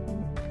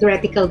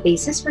theoretical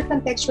basis for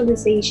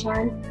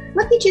contextualization.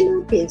 What did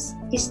you notice?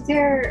 Is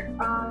there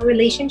a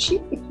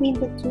relationship between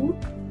the two?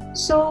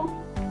 So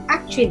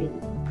actually,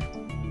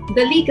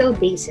 the legal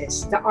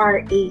basis, the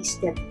RAs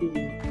that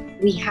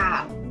we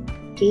have,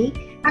 okay,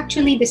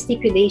 actually the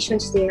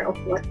stipulations there of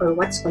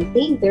what's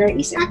contained there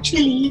is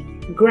actually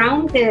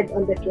grounded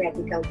on the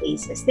theoretical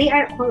basis. They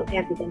are all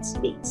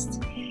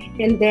evidence-based.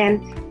 And then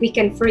we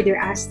can further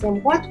ask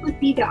them what would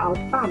be the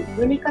outcome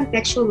when we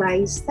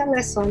contextualize the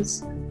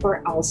lessons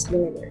for ALS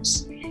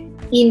learners.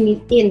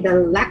 In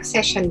the LAC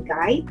session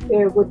guide,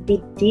 there would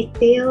be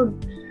detailed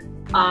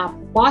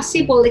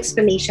possible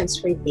explanations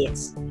for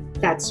this.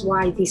 That's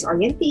why this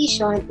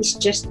orientation is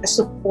just a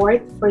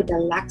support for the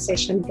LAC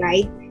session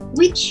guide,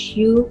 which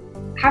you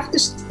have to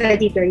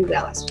study very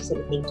well as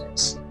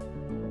facilitators.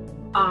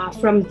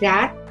 From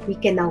that, we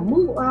can now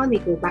move on. We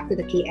go back to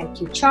the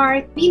KMQ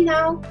chart. We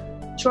now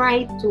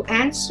try to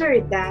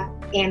answer the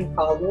N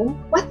column.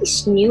 What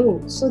is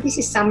new? So this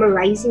is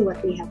summarizing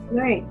what we have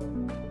learned.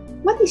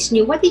 What is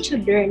new? What did you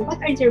learn?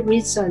 What are the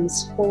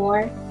reasons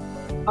for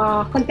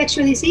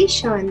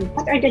contextualization?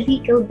 What are the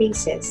legal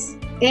bases?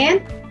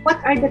 And what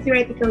are the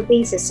theoretical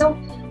bases?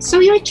 So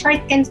your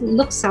chart can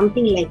look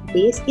something like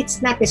this.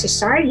 It's not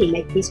necessarily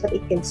like this, but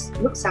it can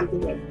look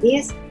something like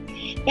this.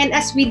 And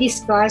as we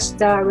discuss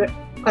the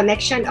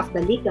connection of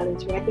the legal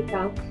and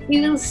theoretical, we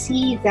will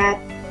see that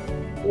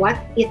what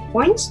it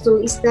points to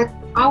is that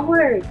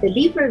our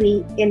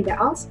delivery in the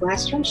ALS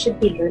classroom should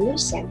be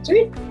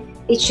learner-centered,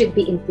 it should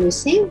be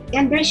inclusive,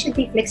 and there should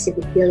be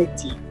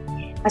flexibility.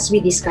 As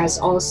we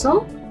discussed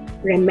also,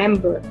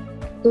 remember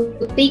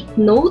to take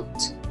note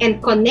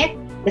and connect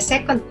the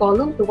second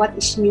column to what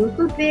is new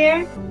to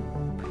their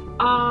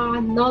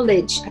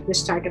knowledge at the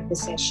start of the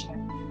session.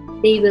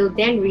 They will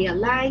then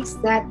realize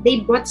that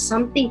they brought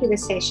something to the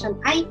session.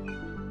 Ay,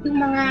 yung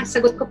mga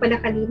sagot ko pala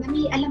kanina,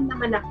 may alam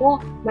naman ako,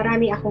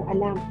 marami akong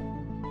alam.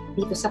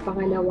 Dito sa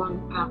pangalawang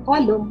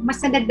column, mas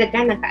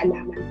nadagdagan ng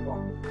kaalaman ko.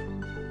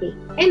 Okay.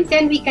 And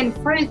then we can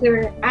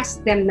further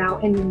ask them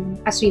now, and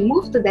as we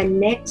move to the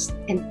next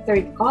and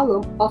third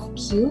column of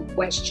Q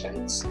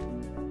questions.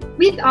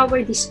 With our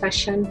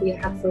discussion, we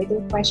have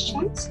further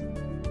questions.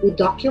 We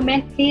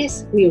document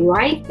this, we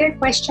write their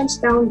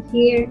questions down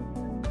here,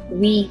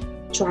 we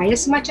try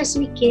as much as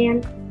we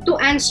can to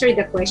answer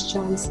the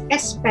questions,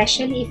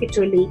 especially if it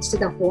relates to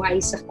the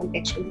whys of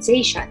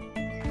contextualization.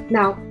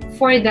 Now,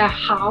 for the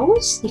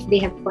hows, if they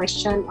have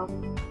questions of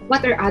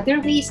what are other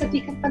ways that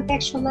we can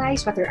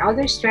contextualize, what are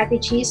other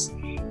strategies,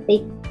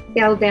 they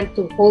tell them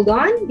to hold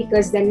on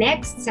because the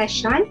next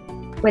session,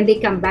 when they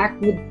come back,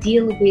 would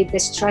deal with the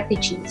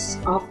strategies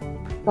of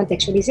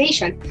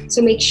contextualization.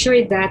 So make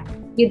sure that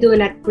you do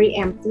not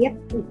preempt it.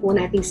 Huwag po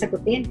nating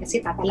sagutin kasi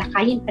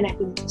tatalakayin pa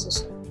natin yung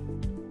susunod.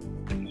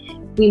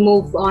 We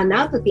move on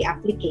now to the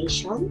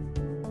application,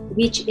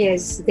 which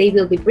is they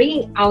will be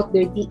bringing out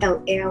their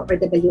DLL or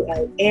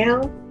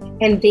WLL,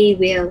 and they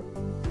will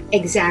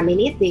examine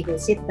it. They will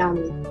sit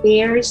down with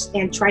pairs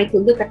and try to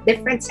look at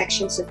different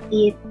sections of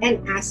it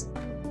and ask,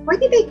 why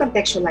did I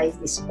contextualize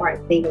this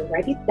part? They will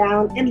write it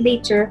down and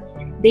later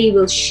they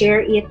will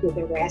share it with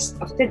the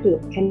rest of the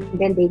group, and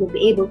then they will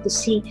be able to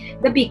see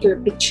the bigger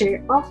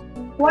picture of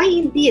why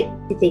indeed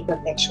did they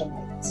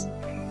contextualize.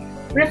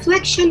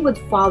 Reflection would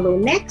follow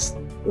next,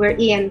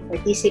 wherein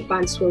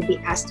participants will be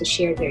asked to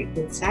share their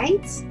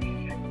insights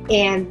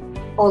and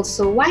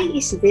also why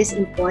is this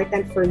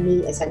important for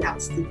me as an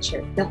ALS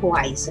teacher, the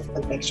whys of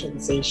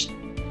contextualization.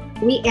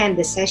 We end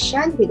the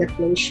session with a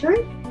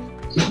closure.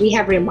 We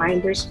have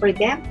reminders for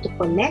them to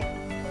connect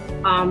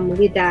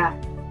with the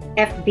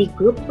FB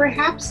group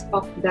perhaps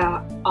of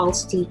the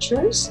ALS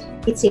teachers.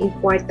 It's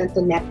important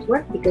to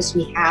network because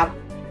we have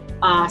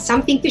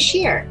something to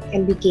share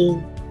and we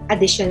gain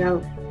additional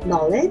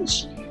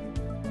knowledge.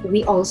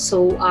 We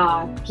also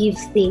give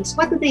things,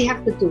 what do they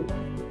have to do?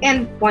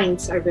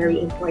 Endpoints are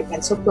very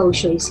important, so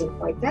closure is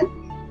important.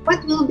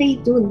 What will they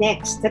do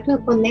next that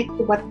will connect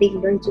to what they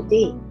learned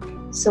today?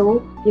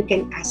 So you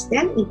can ask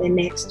them in the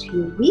next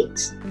few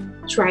weeks.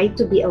 Try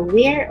to be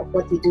aware of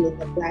what you do in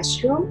the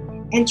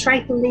classroom and try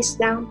to list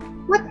down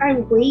what are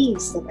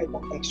ways that I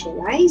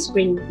contextualize.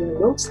 Bring your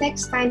notes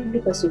next time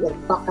because we will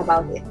talk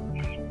about it.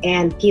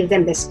 And give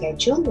them the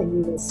schedule when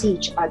we will see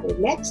each other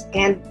next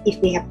and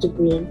if they have to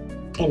bring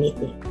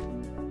anything.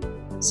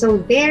 So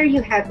there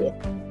you have it.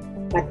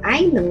 But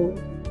I know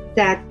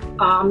that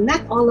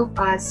not all of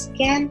us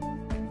can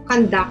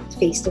conduct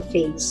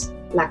face-to-face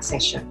LAC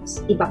sessions.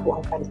 Iba po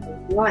ang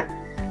panahon.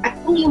 At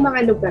kung yung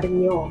mga lugar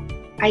nyo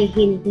ay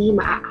hindi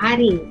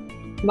maaaring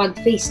mag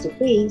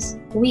face-to-face,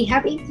 we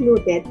have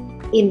included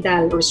in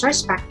the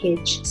resource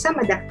package some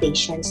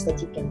adaptations that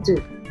you can do.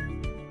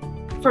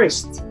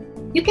 First,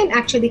 you can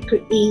actually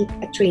create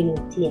a training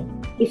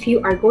team if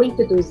you are going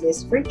to do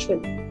this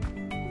virtually.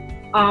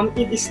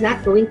 It is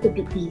not going to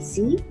be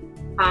easy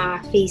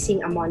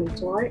facing a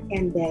monitor,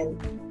 and then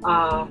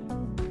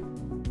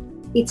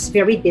it's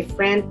very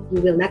different.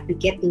 You will not be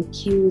getting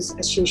cues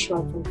as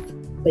usual from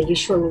the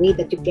usual way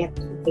that you get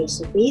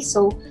face-to-face.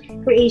 So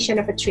creation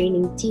of a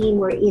training team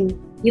wherein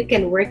you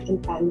can work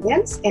in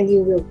tandems and you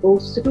will go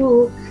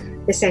through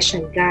the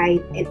session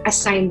guide and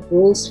assign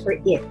roles for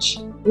each.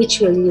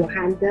 Which will you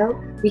handle?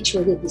 Which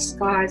will you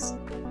discuss?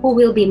 Who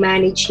will be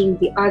managing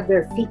the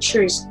other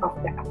features of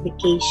the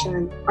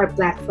application or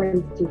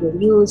platform that you will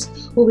use?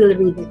 Who will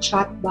read the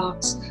chat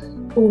box?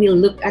 Who will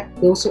look at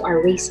those who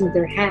are raising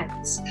their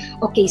hands?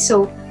 Okay,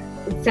 so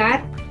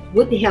that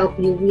would help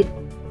you with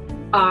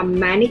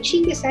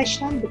managing the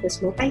session, because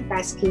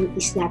multitasking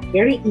is not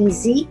very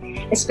easy,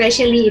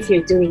 especially if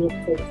you're doing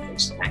it for the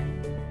first time.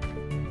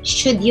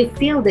 Should you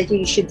feel that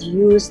you should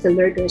use the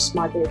learner's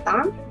mother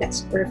tongue,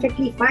 that's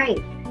perfectly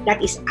fine.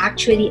 That is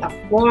actually a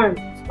form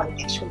of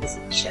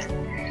contextualization.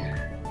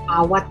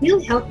 What will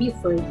help you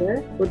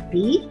further would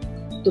be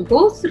to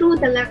go through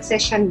the LAC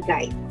session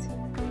guide,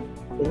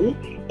 okay?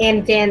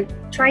 And then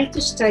try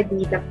to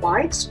study the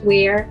parts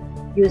where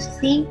you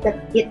think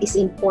that it is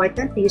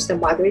important to use the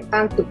mother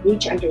tongue to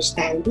bridge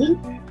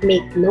understanding,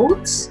 make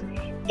notes,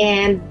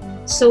 and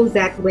so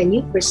that when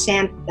you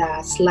present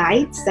the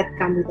slides that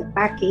come with the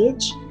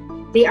package,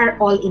 they are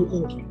all in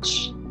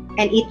English.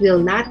 And it will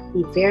not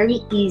be very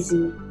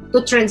easy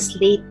to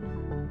translate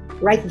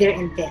right there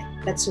and then.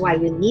 That's why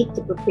you need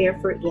to prepare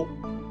for it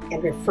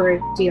and refer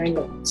to your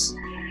notes.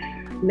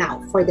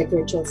 Now, for the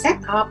virtual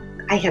setup,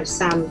 I have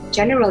some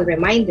general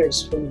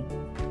reminders for you.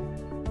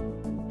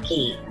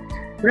 Okay,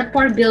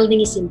 rapport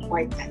building is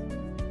important.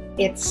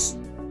 It's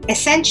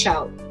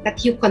essential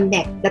that you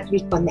connect, that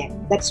we connect.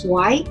 That's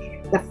why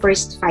the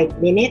first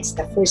 5 minutes,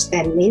 the first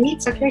 10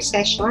 minutes of your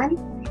session,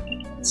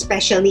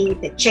 especially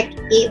the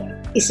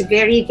check-in, is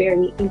very,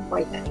 very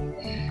important.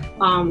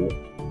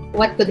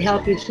 What could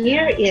help you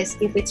here is,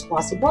 if it's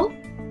possible,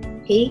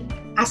 okay,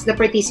 ask the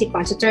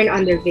participants to turn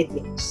on their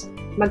videos.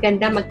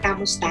 Maganda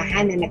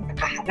magkamustahan na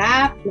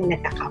nagkakaharap, na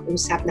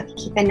nagkakausap,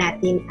 nakikita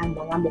natin ang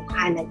mga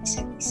mukha ng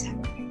isa't isa.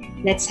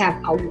 Let's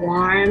have a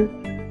warm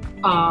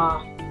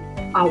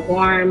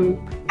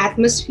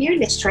atmosphere.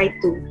 Let's try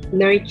to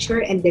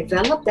nurture and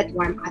develop that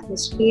warm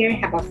atmosphere.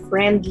 Have a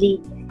friendly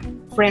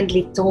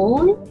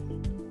tone.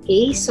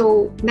 Okay,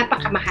 so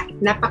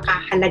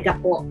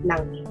napakahalaga po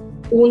ng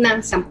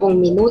unang 10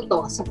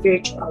 minuto sa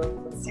virtual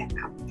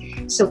setup.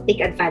 So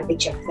take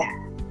advantage of that.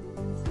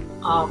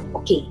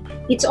 Okay,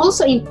 it's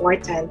also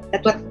important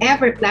that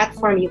whatever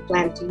platform you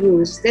plan to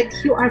use, that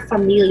you are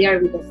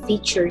familiar with the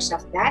features of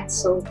that.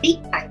 So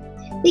take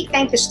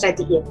time to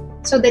study it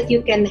so that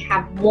you can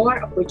have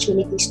more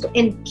opportunities to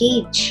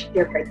engage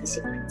your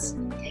participants.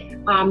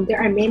 There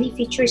are many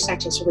features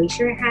such as raise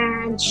your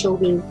hand,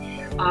 showing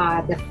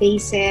the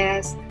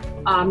faces.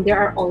 There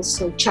are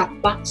also chat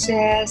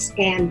boxes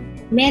and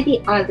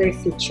many other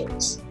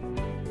features.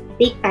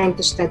 Take time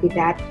to study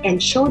that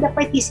and show the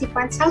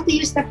participants how to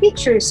use the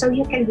features so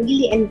you can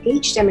really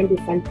engage them in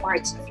different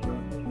parts of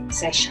your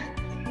session.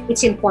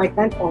 It's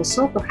important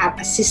also to have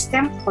a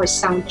system for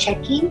sound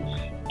checking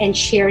and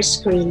share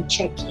screen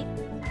checking.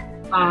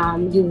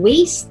 We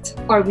waste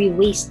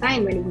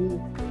time when we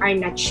are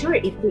not sure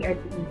if we are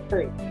being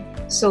heard.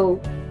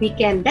 So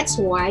that's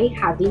why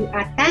having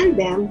a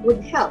tandem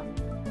would help.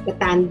 The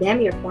tandem,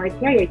 your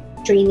partner, your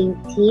training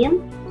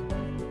team,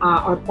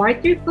 or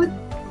partner could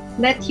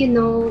let you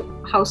know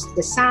how's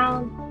the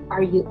sound,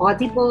 are you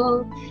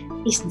audible,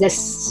 is the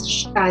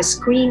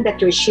screen that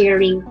you're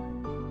sharing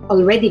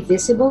already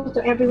visible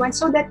to everyone,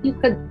 so that you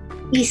could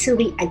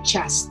easily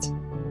adjust.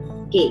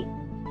 Okay.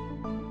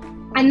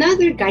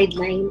 Another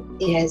guideline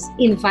is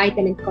invite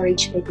and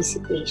encourage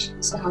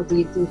participation. So how do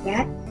you do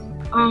that?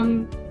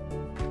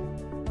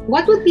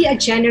 What would be a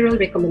general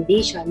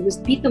recommendation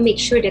would be to make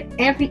sure that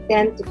every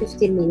 10 to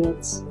 15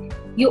 minutes,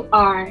 you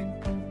are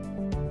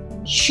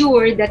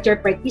sure that your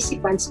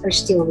participants are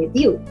still with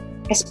you,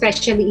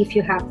 especially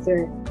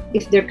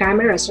if their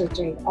cameras are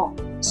turned off.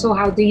 So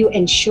how do you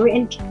ensure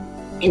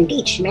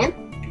engagement?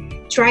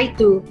 Try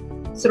to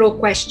throw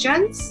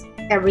questions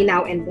every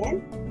now and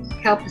then.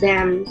 Help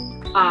them,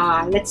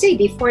 let's say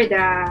before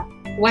the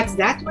 "What's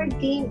that word"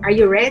 game, are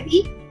you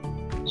ready?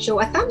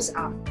 Show a thumbs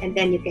up, and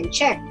then you can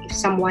check if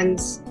someone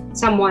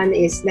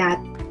is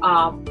not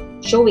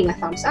showing a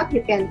thumbs up.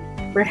 You can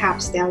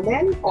perhaps tell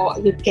them, or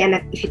if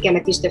you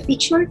cannot use the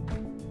feature,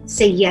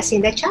 say yes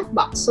in the chat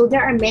box. So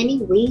there are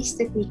many ways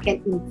that we can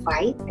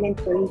invite and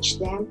encourage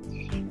them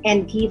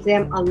and give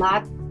them a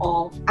lot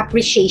of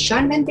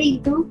appreciation when they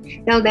do.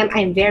 Tell them,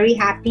 I'm very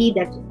happy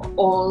that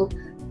all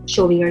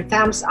showing your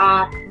thumbs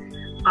up,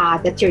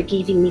 that you're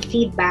giving me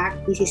feedback.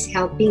 This is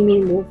helping me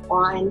move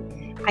on.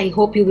 I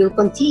hope you will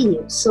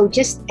continue. So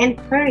just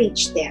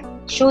encourage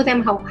them. Show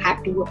them how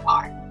happy you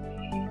are.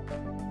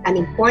 An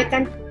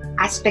important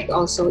aspect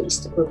also is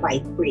to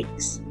provide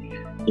breaks.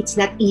 It's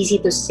not easy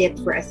to sit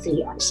for a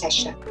 3-hour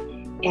session.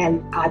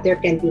 And there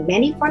can be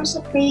many forms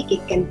of break.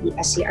 It can be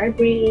a CR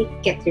break,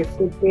 get your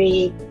food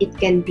break. It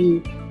can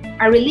be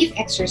a relief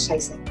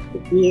exercise that you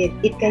did.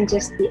 It can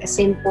just be a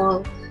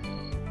simple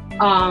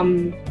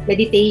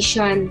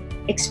meditation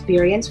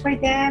experience for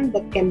them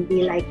that can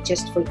be like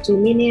just for 2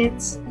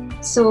 minutes.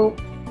 So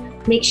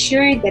make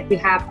sure that you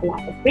have a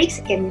lot of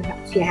breaks.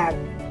 If you have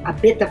a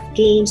bit of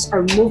games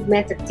or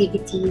movement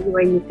activity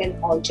where you can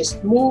all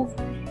just move,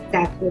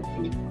 that would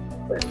be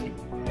perfect.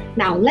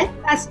 Now, let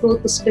us go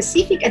to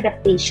specific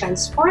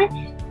adaptations for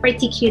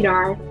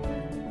particular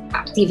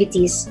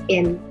activities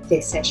in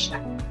this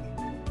session.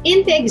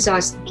 In the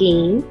exhaust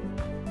game,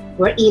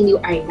 wherein you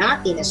are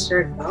not in a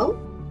circle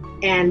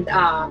and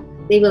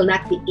they will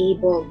not be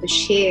able to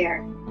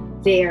share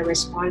their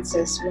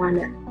responses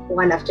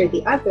one after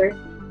the other,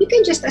 you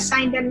can just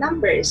assign them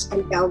numbers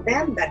and tell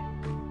them that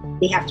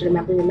they have to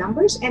remember the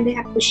numbers and they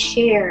have to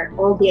share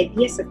all the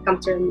ideas that come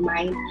to their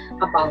mind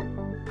about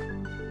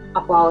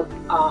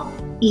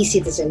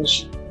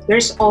e-citizenship.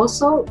 There's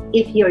also,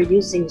 if you're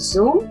using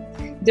Zoom,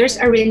 there's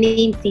a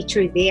rename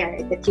feature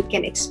there that you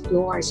can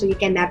explore so you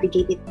can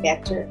navigate it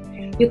better.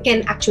 You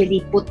can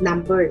actually put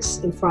numbers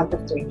in front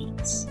of their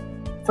names.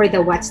 For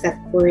the What's That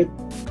Word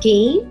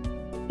game,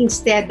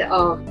 instead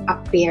of a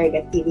paired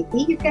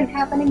activity, you can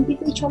have an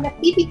individual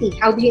activity.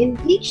 How do you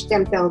engage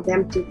them? Tell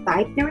them to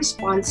type the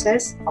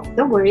responses of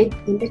the word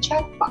in the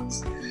chat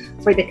box.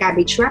 For the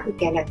cabbage wrap, you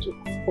cannot,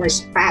 of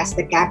course, pass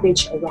the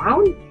cabbage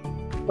around.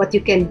 What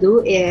you can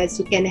do is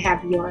you can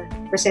have your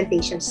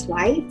presentation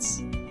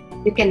slides.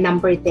 You can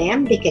number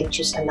them. They can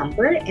choose a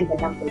number, and the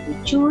number they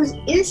choose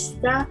is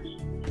the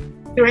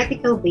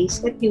theoretical base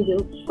that you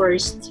will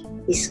first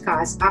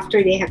discuss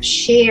after they have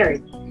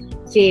shared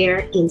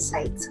their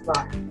insights.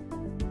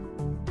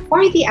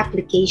 For the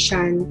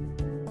application,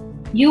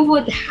 you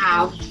would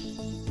have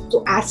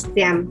to ask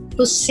them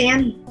to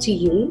send to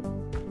you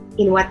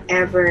in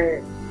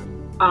whatever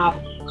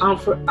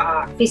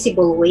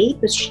feasible way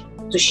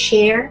to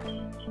share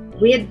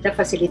with the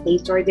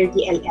facilitator, their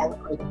DLL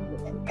or the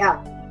UNL.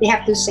 They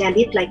have to send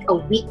it like a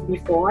week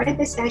before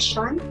the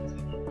session.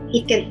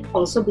 It can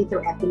also be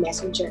through FB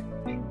Messenger.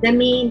 The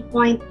main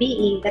point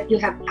being that you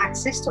have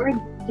access to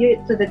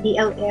the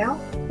DLL.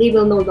 They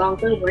will no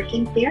longer work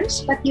in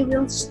pairs, but you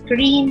will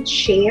screen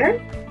share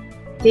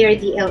their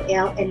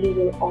DLL and we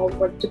will all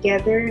work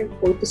together,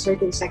 go to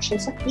certain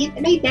sections of it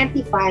and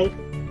identify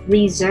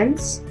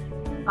reasons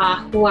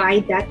why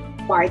that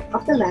part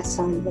of the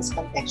lesson was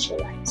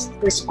contextualized.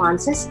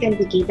 Responses can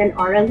be given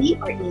orally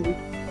or in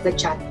the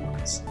chat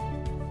box.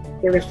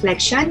 The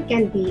reflection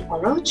can be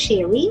oral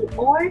sharing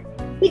or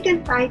they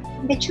can type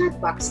in the chat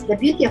box. The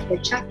beauty of the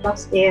chat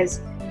box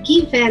is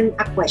given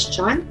a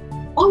question,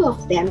 all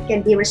of them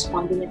can be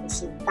responding at the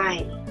same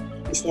time.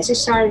 It's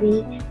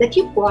necessary that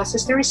you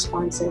process the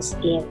responses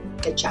in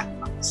the chat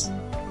box.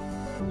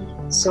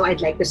 So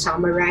I'd like to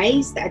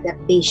summarize the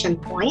adaptation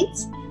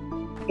points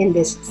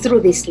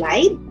through this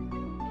slide.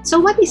 So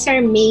what is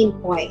our main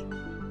point?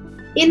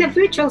 In a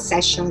virtual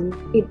session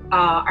with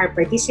our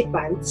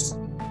participants,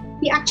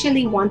 we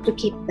actually want to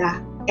keep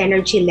the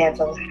energy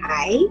level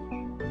high.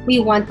 We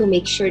want to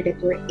make sure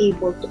that we're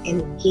able to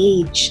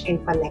engage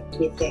and connect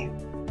with them.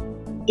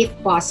 If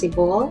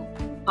possible,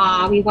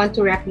 we want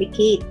to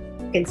replicate,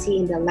 you can see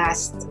in the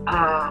last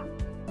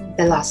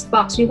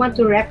box, we want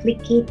to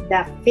replicate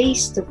the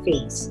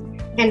face-to-face.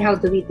 And how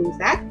do we do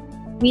that?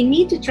 We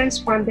need to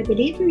transform the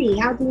delivery.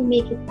 How do we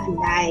make it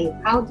alive?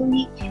 How do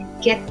we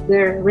get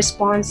their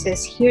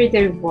responses, hear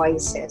their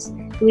voices?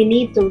 We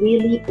need to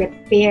really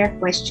prepare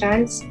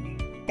questions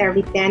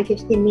every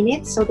 10-15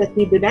 minutes so that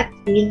we do not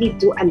really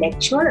do a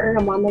lecture or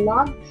a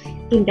monologue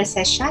in the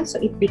session, so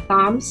it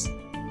becomes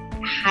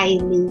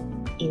highly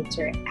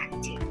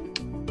interactive.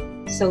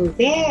 So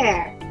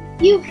there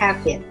you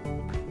have it.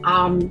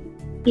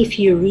 If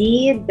you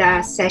read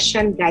the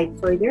session guide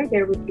further,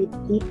 there would be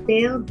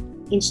detailed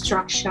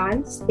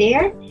instructions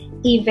there,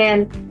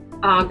 even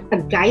a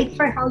guide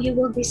for how you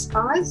will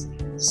discuss.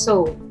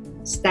 So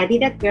study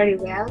that very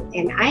well,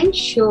 and I'm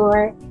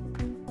sure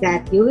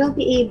that you will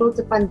be able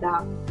to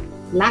conduct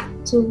LAC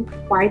 2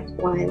 Part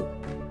 1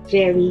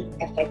 very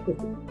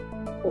effectively.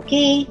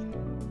 Okay,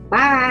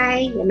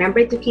 bye!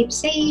 Remember to keep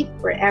safe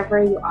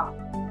wherever you are.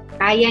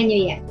 Kaya nyo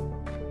yan.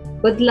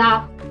 Good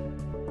luck!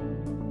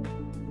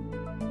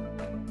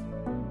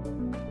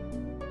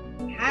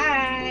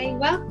 Hi!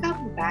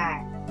 Welcome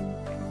back!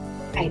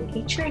 I'm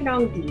Teacher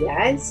Nong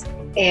Diaz,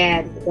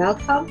 and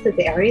welcome to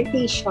the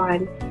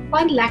orientation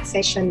on LAC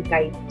Session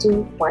Guide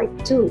 2 Part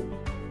 2.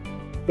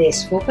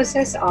 This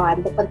focuses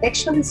on the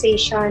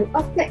contextualization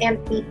of the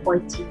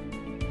MT4T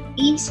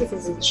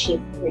e-citizenship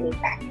learning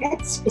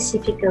package,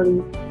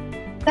 specifically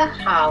the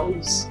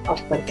hows of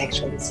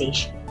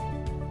contextualization.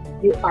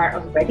 You are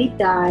already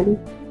done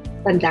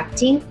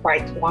conducting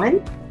Part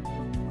 1,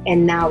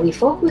 and now we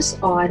focus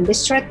on the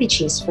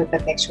strategies for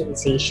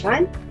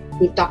contextualization.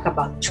 We talk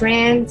about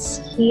trends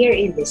here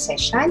in this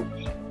session,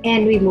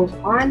 and we move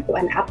on to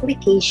an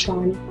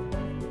application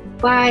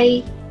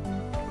by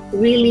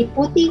really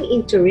putting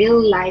into real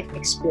life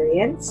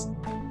experience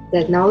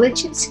the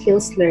knowledge and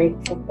skills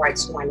learned from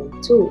parts 1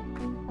 and 2.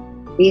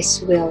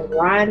 This will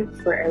run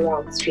for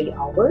around 3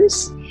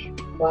 hours,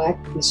 but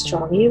we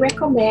strongly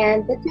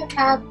recommend that you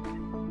have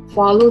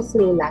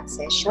follow-through LAC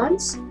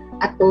sessions,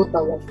 a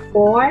total of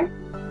 4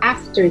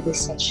 after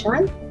this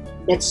session,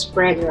 that's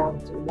spread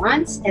around 2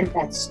 months, and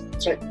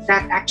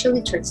that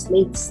actually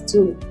translates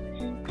to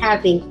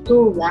having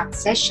 2 LAC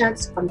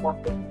sessions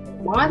conducted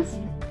per month,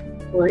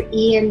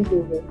 wherein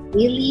you will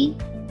really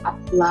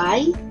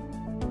apply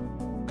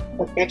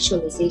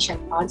contextualization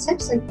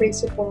concepts and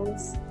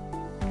principles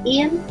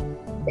in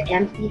the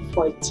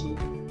MT4T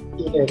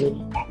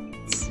e-learning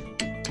packets.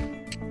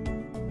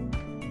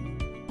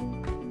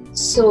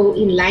 So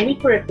in line with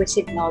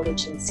prerequisite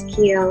knowledge and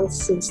skills,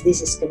 since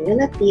this is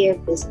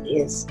cumulative, this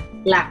is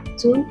LAC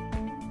 2,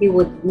 you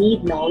would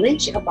need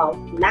knowledge about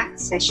LAC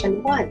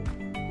Session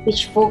 1,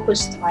 which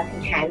focused on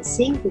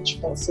enhancing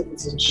digital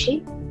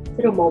citizenship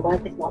through mobile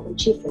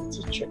technology for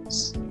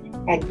teachers.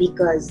 And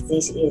because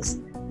this is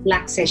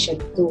LAC Session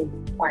 2,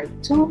 Part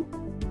 2,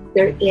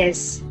 there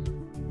is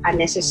a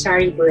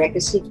necessary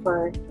prerequisite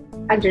for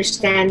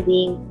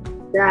understanding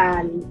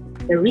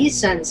the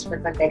reasons for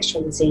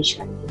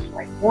contextualization in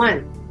Part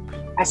 1.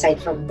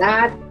 Aside from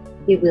that,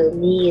 you will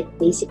need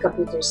basic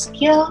computer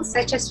skills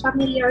such as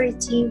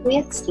familiarity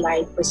with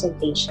slide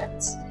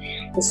presentations.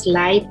 The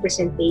slide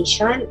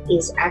presentation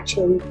is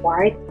actually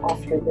part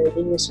of your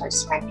Learning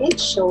Resource Package,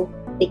 so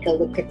take a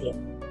look at it.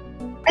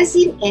 As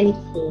in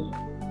anything,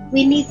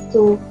 we need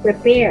to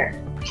prepare.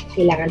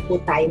 Kailangan po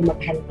tayong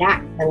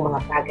maghanda ng mga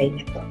bagay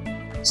na to.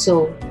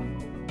 So,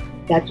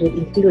 that would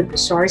include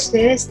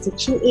resources,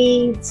 teaching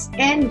aids,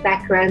 and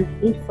background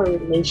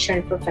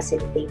information for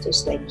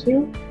facilitators like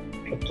you.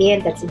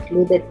 Again, that's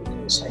included in the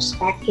resource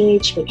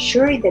package. Make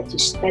sure that you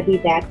study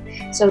that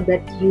so that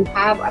you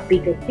have a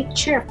bigger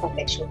picture of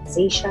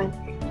contextualization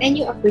and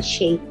you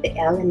appreciate the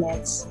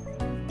elements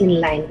in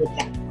line with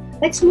that.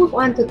 Let's move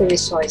on to the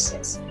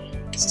resources.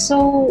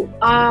 So,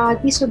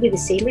 these will be the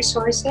same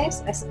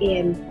resources as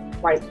in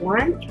Part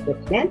 1,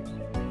 equipment,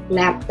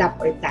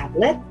 laptop or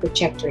tablet,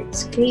 projector and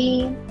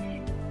screen,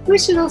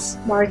 personal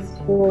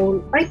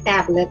smartphone or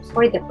tablet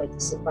for the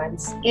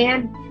participants,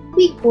 and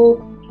we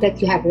hope that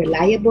you have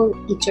reliable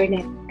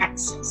internet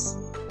access.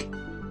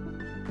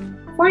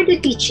 For the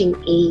teaching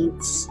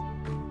aids,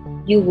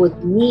 you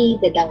would need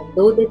the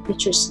downloaded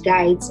teacher's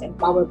guides and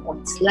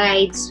PowerPoint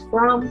slides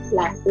from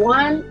LAC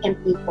 1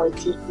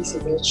 MT4T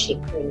Citizenship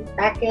learning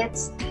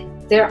packets.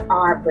 There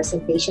are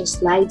presentation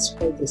slides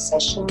for this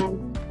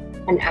session.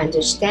 An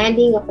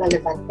understanding of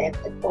relevant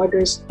method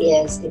orders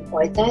is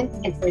important,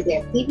 and for the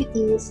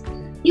activities,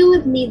 you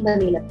would need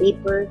Manila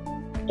paper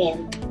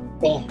and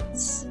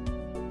pens.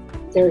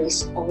 There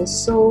is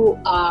also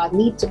a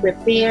need to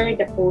prepare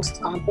the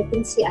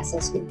post-competency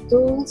assessment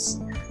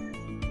tools.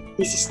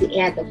 This is the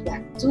end of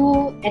LAC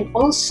 2, and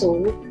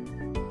also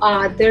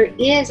there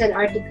is an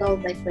article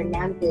by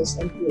Fernandez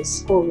and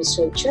his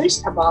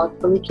co-researchers about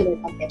curricular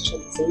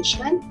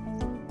contextualization.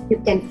 You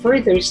can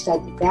further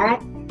study that.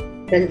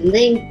 The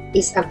link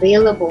is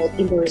available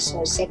in the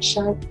resource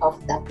section of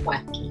the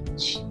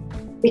package.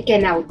 We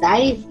can now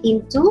dive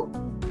into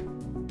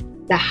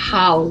the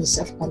hows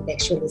of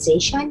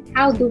contextualization.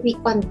 How do we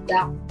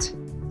conduct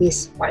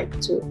this Part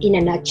 2? In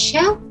a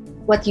nutshell,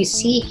 what you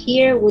see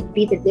here would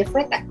be the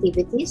different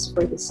activities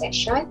for the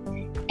session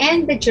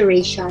and the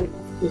duration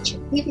of each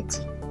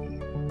activity.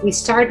 We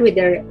start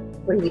with the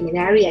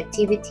preliminary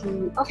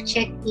activity of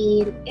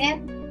check-in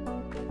and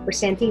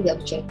presenting the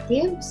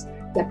objectives.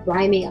 The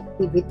priming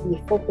activity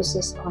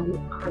focuses on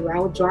a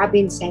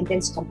round-robin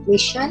sentence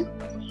completion,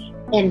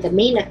 and the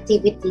main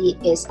activity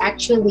is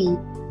actually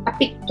a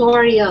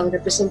pictorial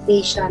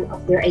representation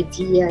of their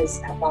ideas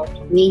about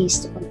ways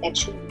to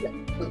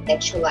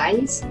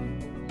contextualize.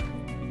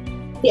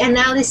 The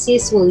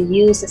analysis will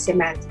use a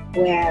semantic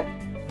web.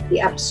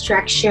 The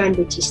abstraction,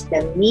 which is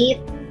the meat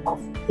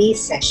of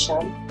this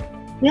session,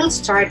 will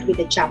start with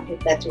the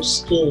jumbled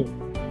letters game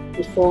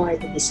before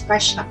the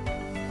discussion.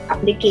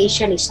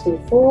 Application is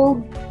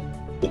twofold.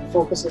 It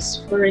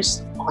focuses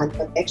first on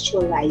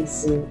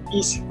contextualizing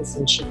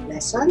e-citizenship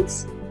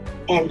lessons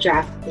and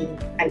drafting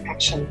an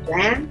action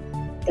plan.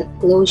 The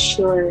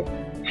closure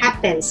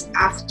happens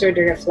after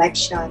the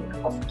reflection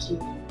of key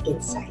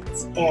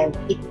insights, and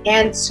it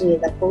ends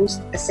with a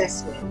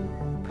post-assessment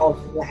of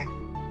LAC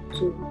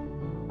 2.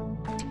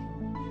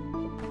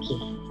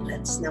 Okay,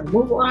 let's now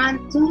move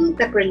on to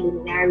the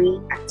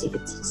preliminary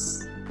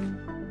activities.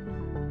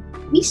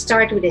 We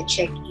start with a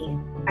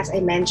check-in. As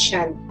I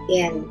mentioned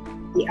in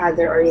the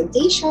other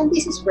orientation,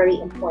 this is very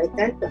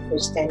important. The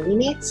first 10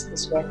 minutes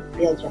is when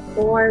we build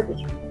rapport,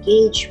 we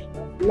engage, we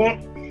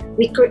connect,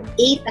 we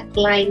create a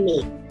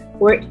climate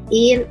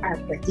wherein our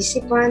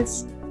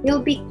participants will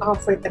be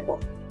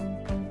comfortable.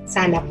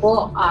 Sana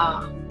po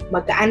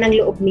magaan ang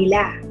loob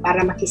nila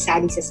para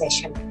makisali sa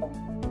session na po.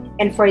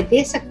 And for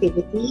this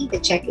activity,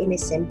 the check-in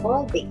is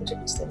simple. They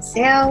introduce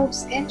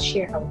themselves and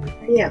share how they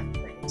feel.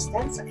 For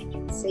instance, I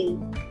can say,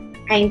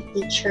 I'm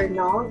Teacher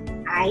Nong.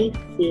 I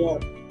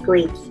feel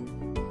grateful.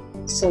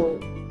 So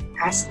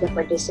ask the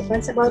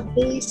participants about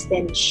this,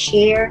 then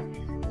share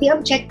the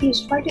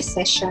objectives for the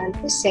session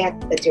to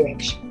set the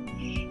direction.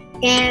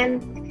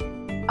 And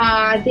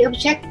the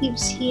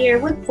objectives here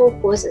would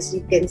focus, as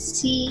you can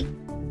see,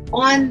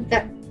 on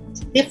the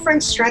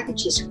different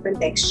strategies for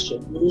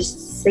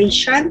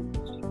contextualization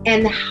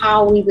and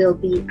how we will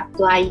be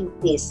applying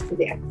this to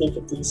the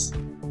activities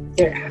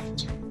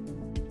thereafter.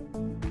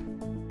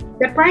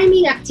 The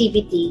priming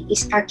activity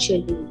is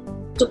actually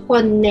to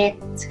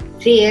connect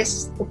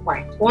this to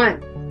part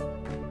 1.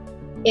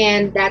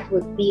 And that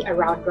would be a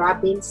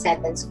round-robin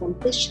sentence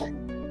completion.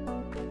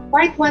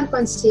 Part 1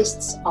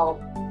 consists of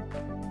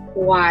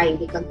why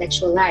we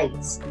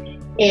contextualize,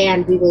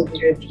 and we will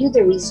review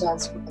the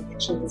reasons for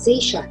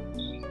contextualization.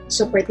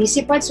 So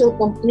participants will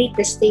complete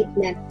the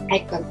statement,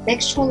 I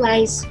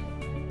contextualize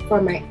for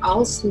my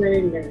ALS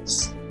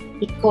learners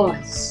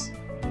because,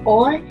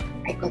 or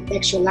I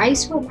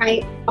contextualize for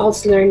my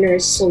ALS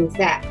learners so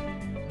that.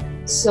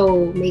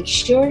 So make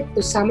sure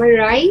to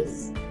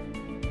summarize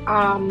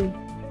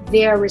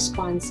their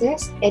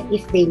responses, and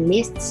if they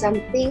missed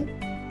something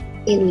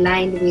in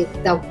line with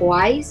the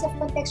whys of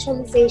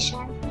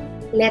contextualization,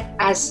 let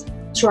us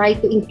try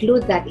to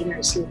include that in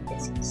our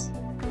synthesis.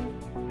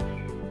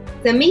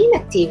 The main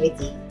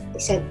activity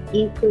is an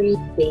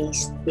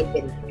inquiry-based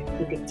deepening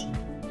activity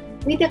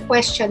with a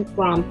question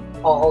prompt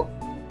of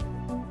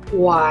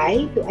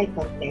why do I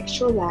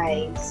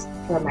contextualize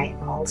for my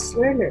ALS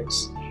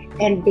learners?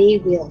 And they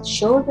will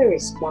show the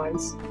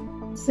response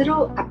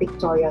through a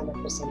pictorial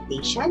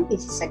representation.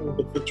 This is an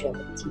individual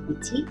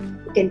activity.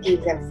 You can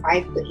give them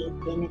 5 to 8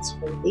 minutes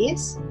for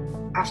this,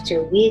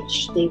 after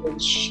which they will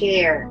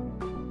share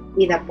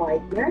with a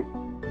partner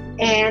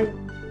and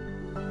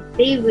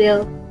they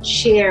will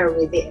share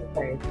with the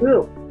entire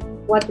group.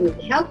 What will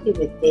help you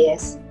with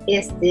this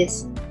is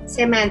this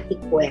semantic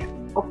web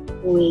of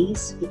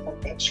ways we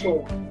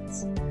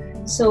contextualize.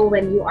 So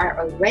when you are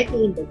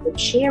already in the group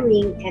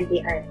sharing and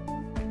they are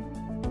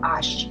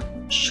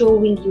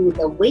showing you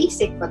the ways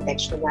they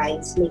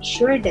contextualize, make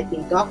sure that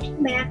you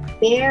document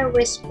their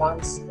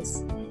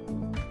responses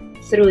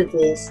through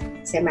this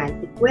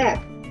semantic web.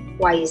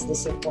 Why is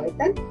this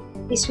important?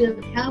 This will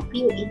help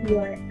you in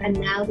your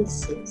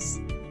analysis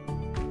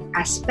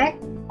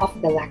aspect of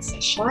the LAC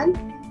session,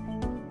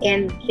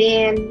 and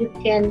then you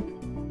can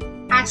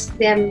ask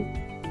them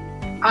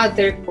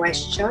other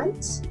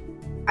questions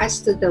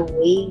as to the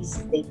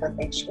ways they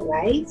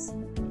contextualize.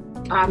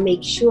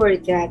 Make sure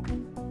that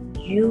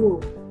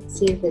you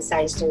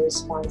synthesize the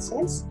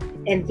responses,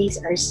 and these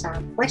are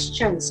some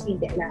questions in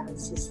the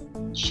analysis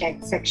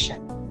section.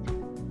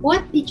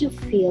 What did you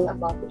feel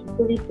about the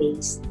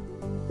inquiry-based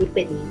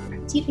deepening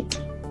activity?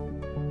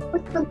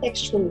 What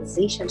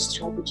contextualization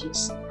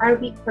strategies are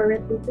we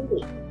currently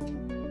doing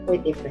for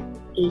different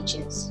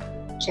ages,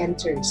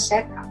 gender,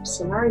 setup,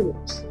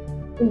 scenarios,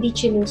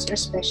 indigenous or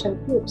special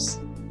groups?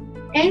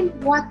 And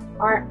what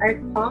are our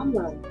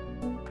common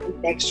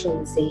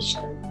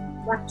contextualization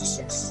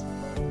practices?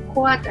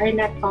 What are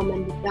not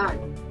commonly done?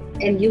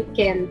 And you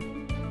can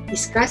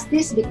discuss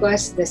this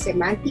because the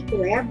semantic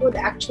web would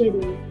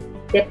actually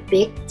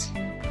depict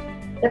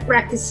the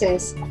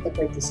practices of the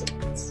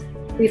participants.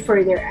 We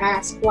further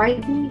ask, why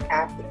do we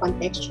have to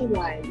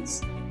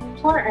contextualize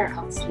for our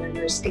ALS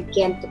learners,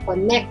 again to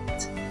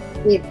connect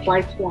with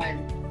part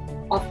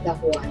 1 of the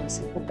whys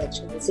of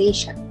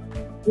contextualization.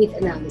 With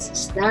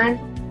analysis done,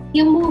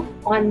 you move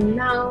on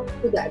now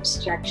to the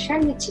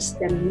abstraction, which is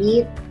the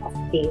meat of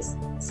this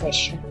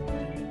session.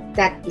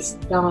 That is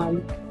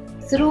done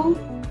through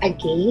a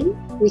game,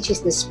 which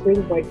is the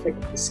springboard for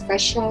the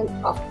discussion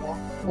of the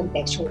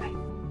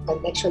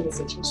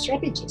contextualization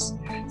strategies.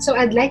 So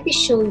I'd like to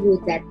show you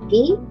that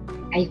game.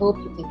 I hope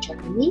you can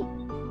join me.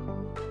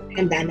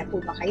 Handa na po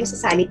ba kayo?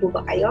 Sasali po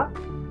ba kayo?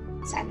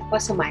 Sana po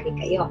sumali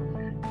kayo.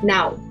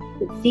 Now,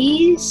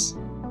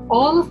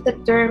 all of the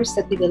terms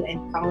that we will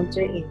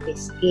encounter in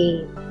this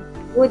game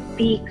would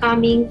be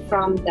coming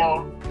from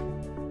the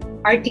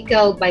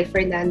article by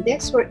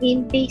Fernandez,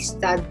 wherein they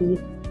studied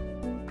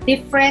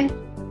different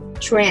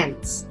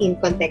trends in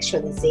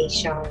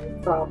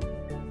contextualization from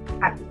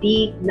a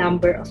big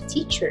number of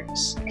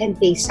teachers, and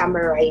they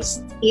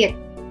summarized it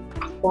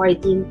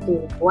according to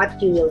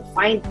what you will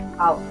find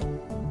out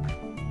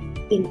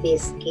in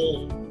this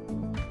game.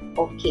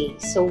 Okay,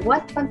 so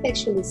what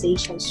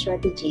contextualization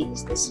strategy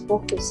is this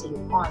focusing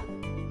on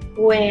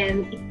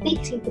when it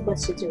takes into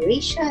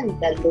consideration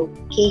the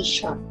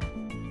location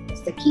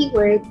as the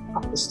keyword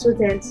of the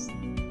students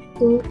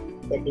to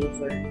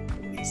deliver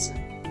the lesson?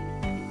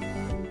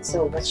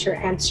 So what's your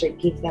answer?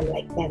 Give them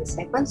like 10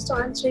 seconds to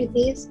answer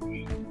this.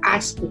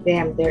 Ask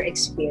them their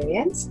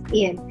experience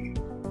in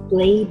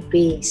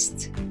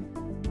play-based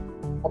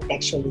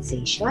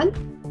contextualization,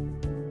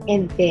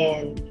 and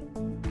then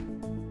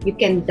you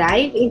can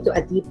dive into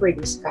a deeper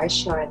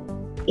discussion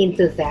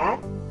into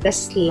that. The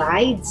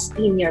slides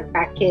in your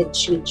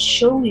package will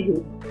show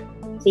you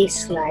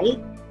this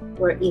slide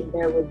wherein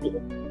there will be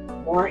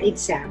more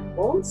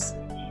examples,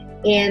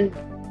 and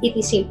it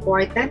is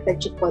important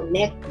that you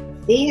connect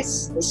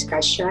this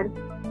discussion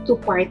to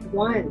part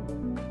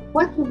 1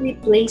 What will be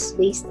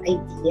place-based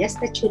ideas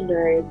that you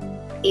learned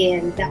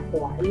in the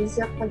whys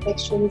of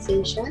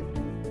contextualization?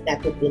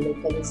 That would be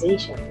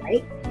localization,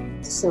 right?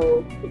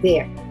 So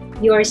there,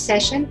 your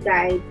session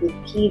guide will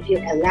give you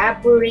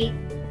elaborate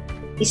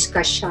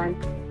discussion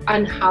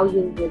on how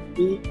you would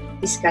be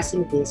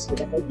discussing this with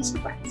the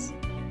participants.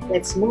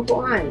 Let's move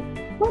on.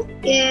 What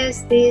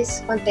is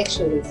this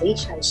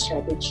contextualization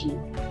strategy?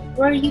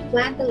 Where you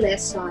plan the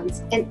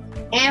lessons and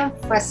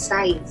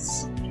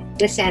emphasize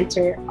the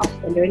center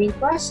of the learning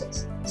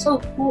process. So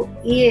who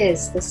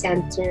is the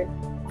center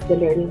of the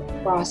learning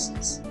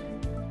process?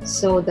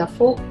 So the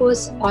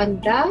focus on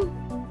the,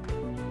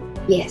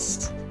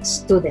 yes,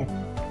 student.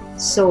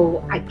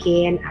 So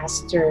again,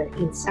 ask their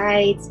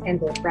insights and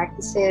their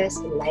practices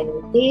in line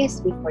with this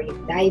before you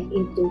dive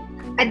into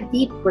a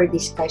deeper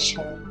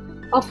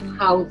discussion of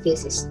how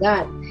this is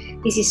done.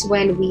 This is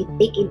when we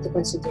take into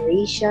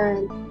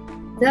consideration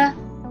the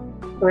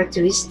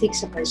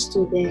characteristics of our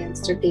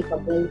students, their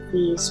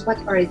capabilities, what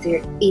are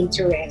their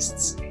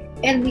interests,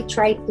 and we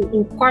try to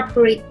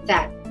incorporate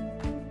that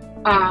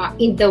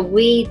in the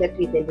way that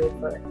we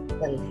deliver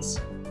the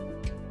lesson.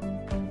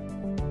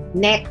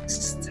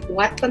 Next,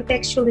 what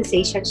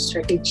contextualization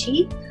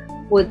strategy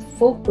would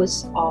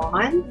focus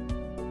on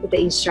the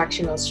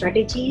instructional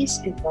strategies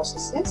and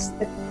processes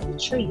that the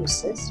teacher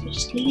uses,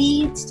 which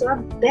leads to a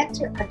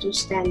better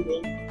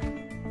understanding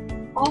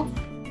of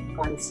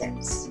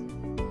concepts.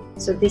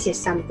 So this is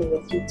something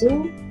that you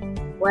do.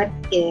 What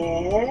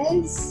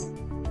is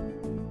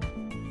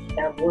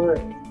the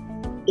word?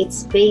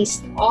 It's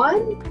based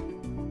on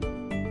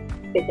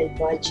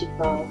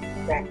pedagogical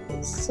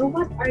practice. So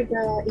what are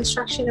the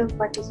instructional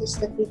practices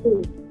that we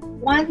do?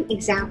 One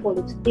example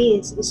of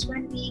this is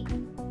when we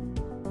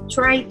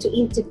try to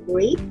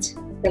integrate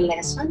the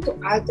lesson to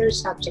other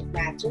subject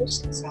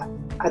matters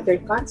and other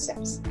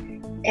concepts.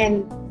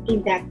 And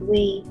in that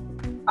way,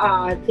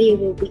 they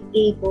will be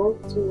able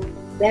to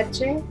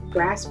better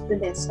grasp the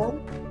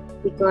lesson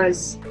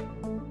because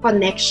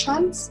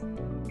connections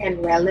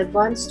and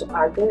relevance to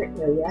other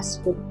areas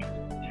would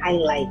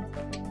highlight.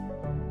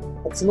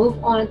 Let's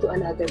move on to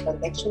another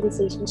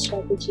contextualization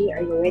strategy.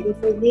 Are you ready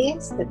for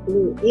this? The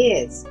clue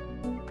is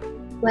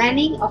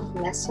planning of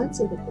lessons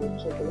in the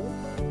curriculum,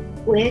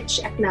 which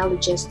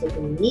acknowledges the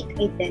unique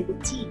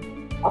identity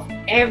of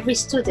every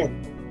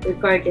student,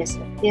 regardless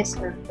of his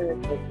or her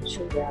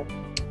cultural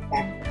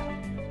background.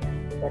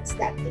 What's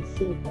that? I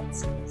think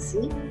that's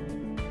easy.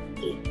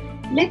 Okay.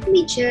 Let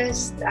me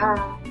just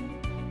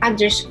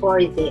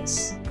underscore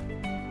this.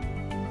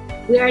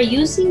 We are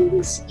using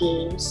these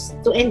games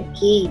to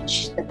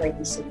engage the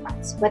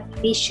participants, but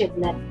we should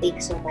not take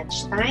so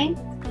much time.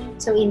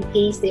 So in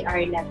case they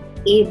are not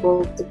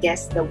able to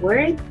guess the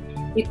word,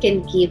 you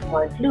can give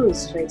more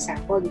clues. For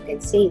example, you can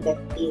say that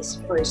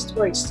this first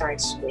word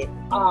starts with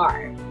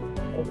R.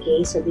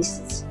 Okay, so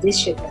this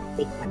should not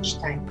take much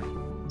time.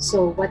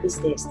 So what is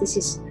this? This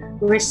is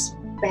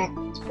respect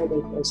for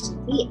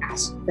diversity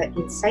as the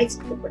insights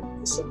of the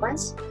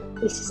participants.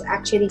 This is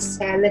actually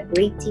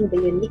celebrating the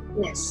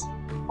uniqueness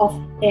of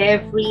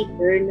every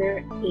learner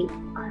in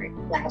our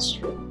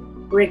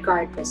classroom,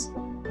 regardless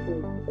of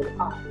who they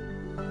are,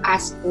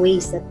 as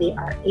ways that they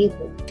are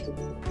able to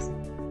do this.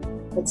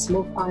 Let's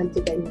move on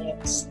to the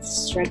next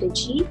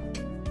strategy.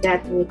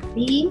 That would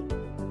be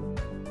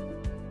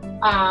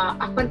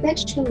a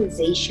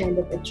contextualization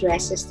that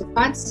addresses the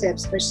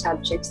concepts or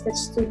subjects that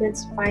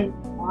students find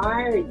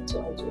hard to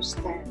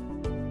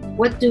understand.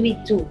 What do we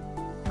do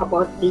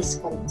about these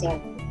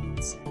content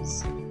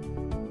concepts?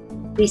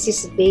 This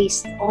is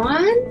based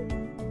on,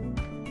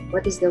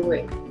 what is the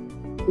word?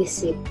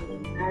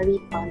 Disciplinary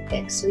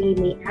context. So you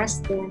may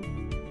ask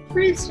them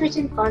for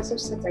certain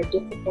concepts that are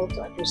difficult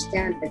to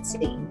understand, let's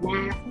say in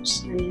math or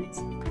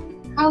science,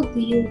 how do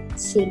you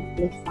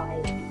simplify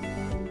it?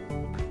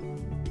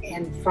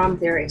 And from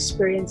their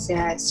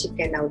experiences, you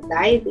can now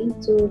dive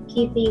into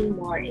giving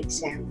more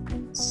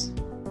examples.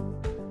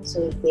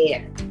 So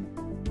there.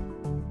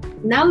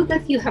 Now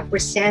that you have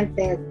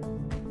presented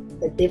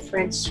the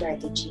different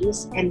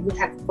strategies and we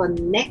have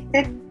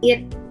connected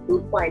it to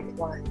part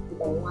one,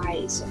 the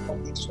whys of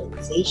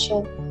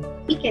contextualization,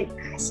 we can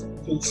ask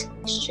these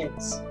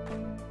questions.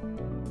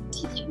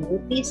 Did you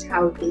notice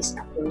how these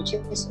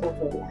approaches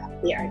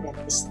overlap? They are not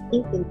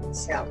distinct in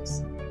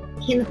themselves.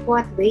 In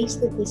what ways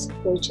do these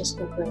approaches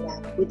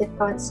overlap with the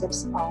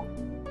concepts of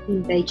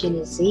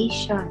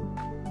indigenization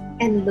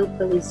and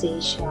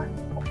localization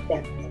of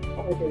them in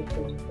order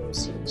to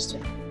pursue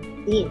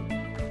strategy?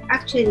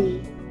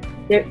 Actually,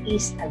 there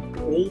is a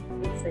great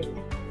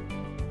overlap,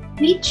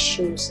 which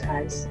shows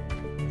us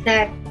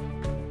that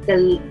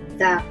the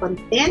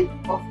content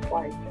of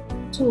part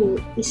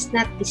 2 is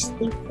not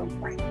distinct from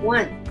part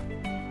 1.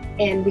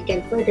 And we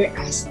can further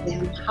ask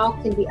them, how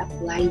can we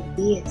apply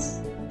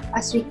this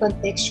as we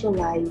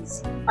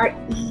contextualize our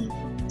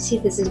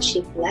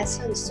citizenship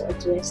lessons to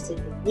address the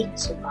unique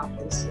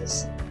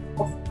circumstances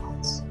of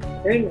us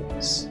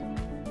learners?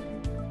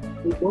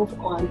 We move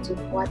on to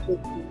what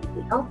would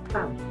be the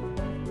outcome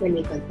when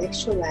we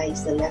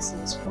contextualize the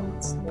lessons for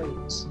its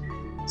learners.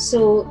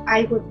 So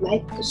I would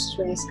like to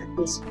stress at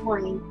this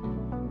point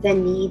the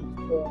need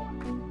for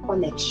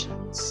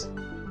connections.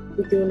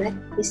 We do not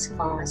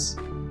discuss,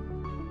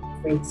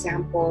 for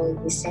example,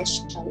 this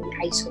session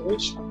in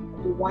isolation.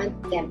 We want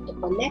them to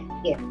connect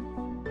it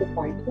to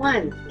part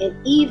 1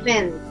 and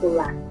even to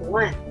LAC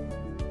 1.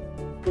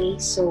 Okay,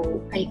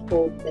 so I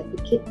hope that we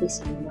keep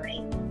this in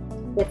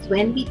mind, that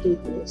when we do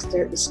this,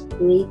 there is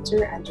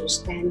greater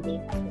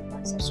understanding of the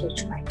concepts we're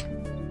trying to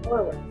move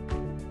forward.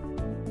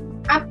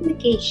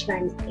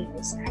 Application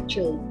is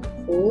actually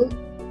full.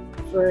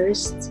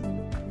 First,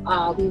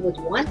 we would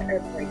want our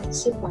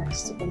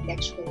participants to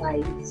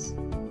contextualize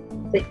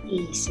the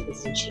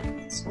e-citizenship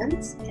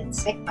lessons, and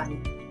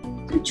second,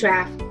 to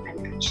draft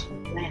an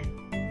action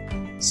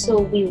plan. So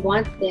we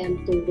want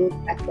them to look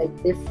at the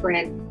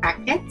different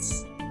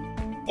packets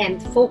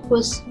and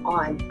focus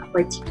on a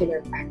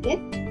particular packet,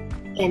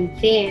 and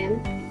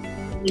then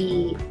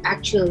we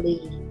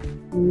actually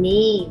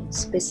name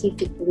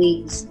specific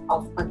ways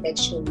of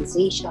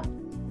contextualization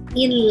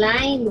in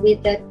line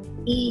with that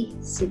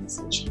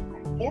e-citizenship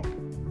packet.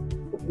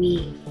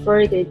 We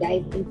further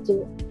dive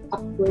into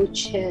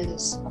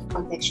approaches of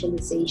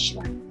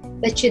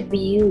contextualization that should be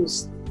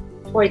used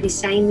for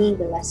designing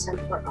the lesson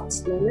for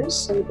ALS learners.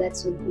 So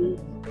that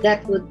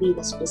would be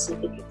the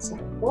specific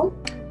example.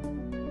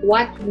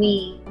 What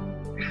we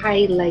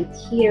highlight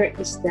here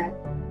is that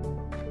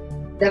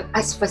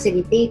as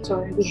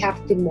facilitator, we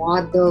have to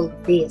model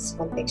this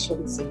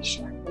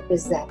contextualization. What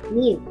does that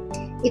mean?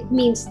 It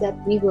means that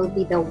we will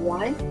be the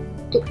one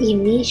to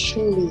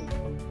initially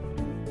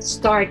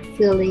start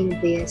filling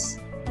this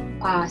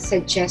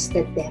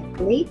suggested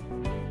template.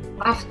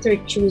 After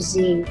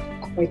choosing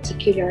a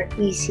particular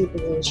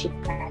e-citizenship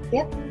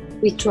packet,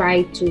 we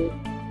try to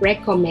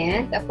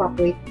recommend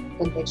appropriate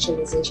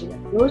contextualization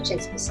approach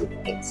and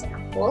specific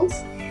examples.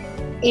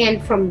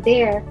 And from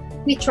there,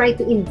 we try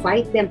to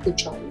invite them to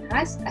join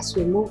us as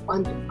we move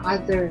on to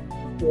other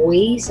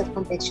ways of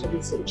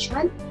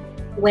contextualization.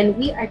 When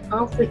we are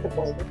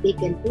comfortable that they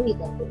can do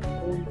it on their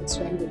own, it's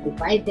when we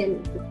divide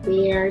them into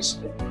pairs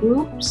or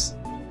groups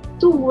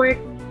to work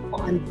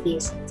on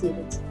this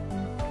activity.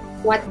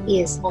 What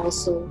is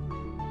also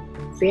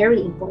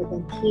very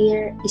important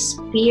here is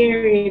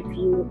peer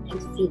review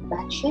and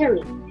feedback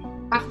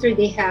sharing. After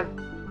they have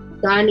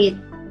done it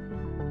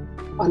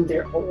on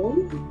their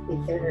own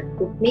with their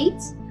group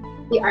mates,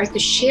 they are to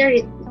share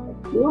it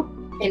with the group,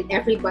 and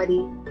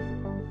everybody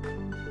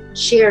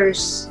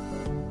shares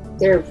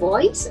their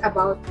voice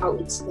about how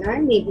it's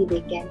done. Maybe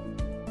they can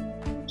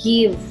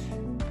give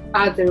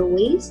other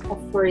ways of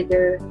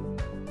further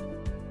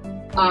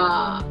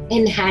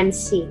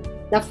enhancing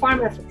the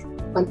form of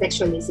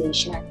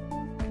contextualization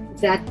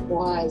that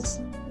was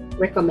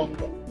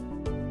recommended.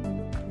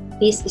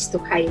 This is to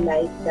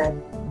highlight that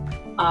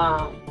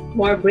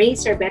more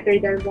brains are better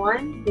than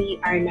one. We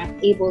are not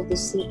able to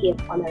see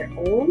it on our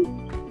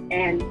own,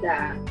 and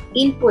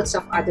inputs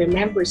of other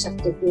members of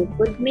the group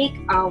would make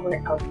our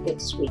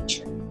outputs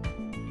richer.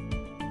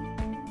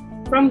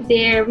 From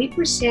there, we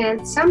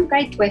present some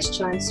guide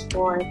questions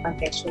for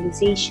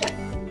contextualization.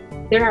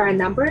 There are a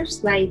number of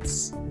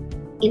slides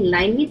in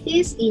line with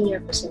this in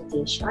your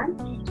presentation,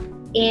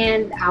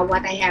 and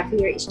what I have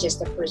here is just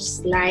the first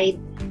slide.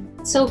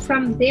 So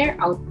from their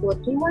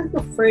output, we want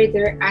to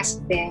further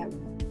ask them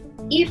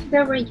if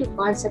there were new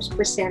concepts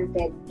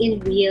presented in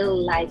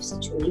real-life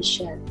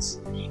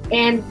situations.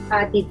 And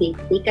did they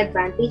take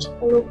advantage of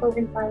the local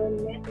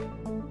environment?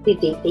 Did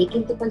they take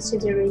into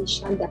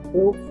consideration the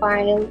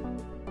profile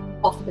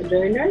of the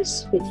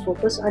learners with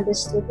focus on the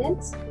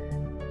students?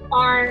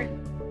 Are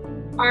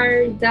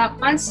the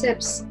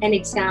concepts and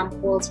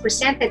examples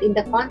presented in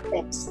the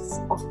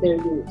context of their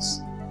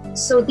use?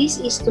 So this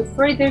is to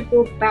further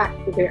go back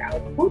to their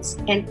outputs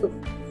and to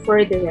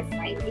further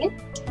refine it.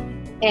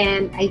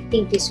 And I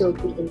think this will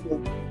be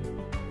indeed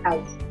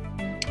helpful.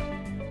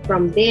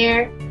 From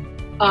there,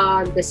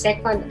 the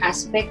second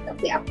aspect of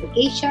the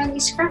application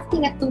is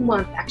crafting a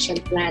 2-month action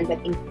plan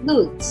that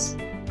includes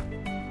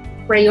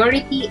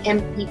priority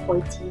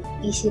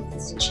MT4T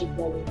e-citizenship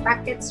learning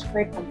packets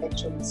for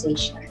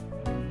contextualization.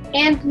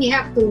 And we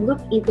have to look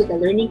into the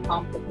learning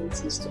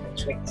competencies to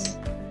address.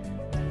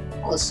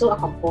 Also, a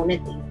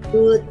component to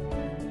include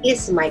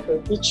is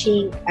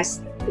micro-teaching,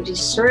 as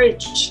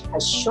research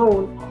has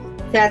shown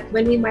that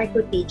when we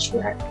micro-teach, we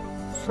are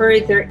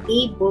further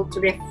able to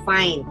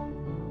refine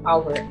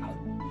our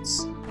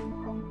outputs.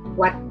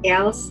 What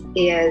else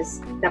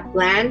is the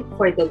plan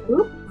for the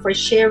group for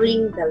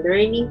sharing the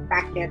learning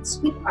packets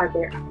with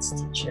other ALS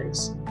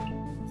teachers?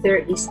 There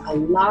is a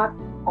lot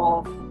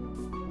of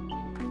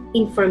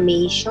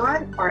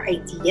information or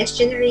ideas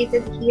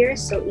generated here,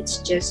 so it's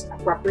just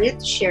appropriate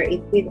to share it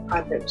with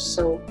others.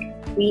 So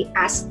we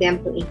ask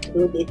them to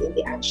include it in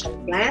the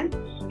action plan.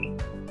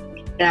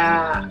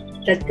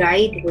 The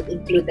guide would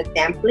include a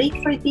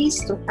template for this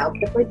to help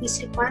the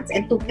participants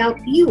and to help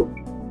you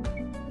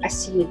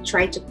as you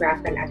try to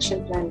craft an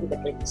action plan with the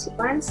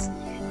participants.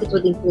 It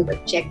would include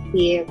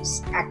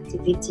objectives,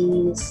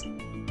 activities,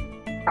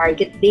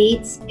 target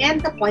dates, and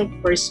the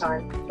point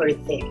person for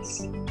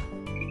this.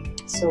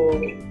 So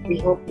we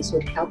hope this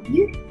would help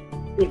you.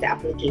 With the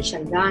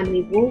application done,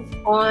 we move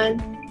on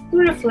to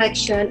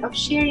reflection of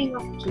sharing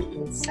of key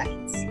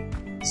insights.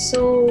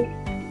 So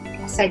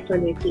aside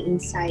from your key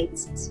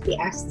insights, we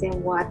ask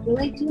them, what will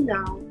I do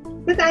now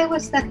that I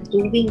was not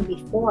doing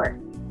before,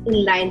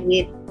 in line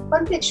with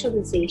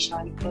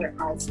contextualization for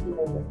us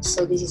learners.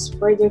 So this is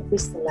further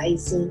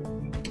crystallizing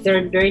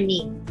their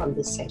learning from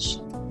this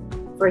session.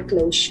 For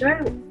closure,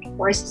 of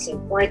course, it's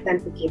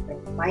important to give them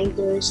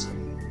reminders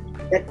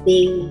that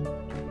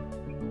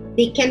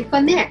they can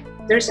connect.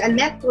 There's a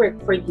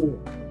network for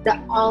you. The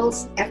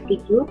ALS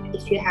FB group,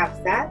 if you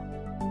have that.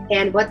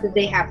 And what do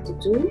they have to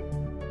do?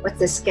 What's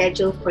the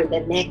schedule for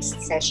the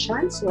next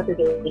sessions? What do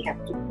they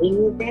have to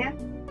bring with them?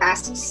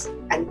 Tasks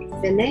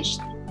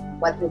unfinished.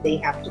 What do they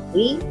have to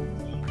bring?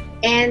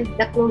 And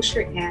the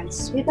closure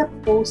ends with a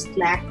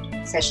post-LAC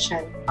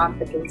session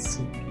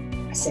competency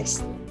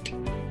assessment.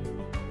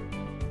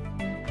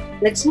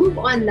 Let's move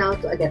on now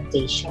to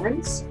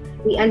adaptations.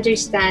 We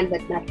understand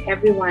that not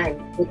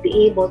everyone would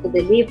be able to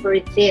deliver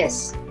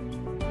this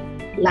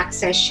LAC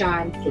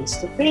session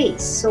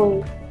face-to-face.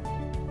 So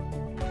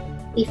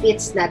if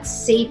it's not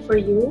safe for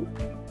you,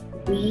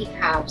 we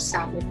have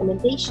some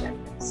recommendations,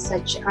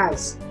 such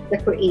as the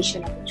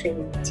creation of a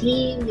training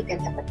team. You can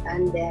have a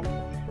tandem.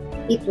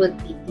 It would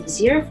be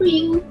easier for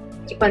you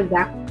to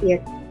conduct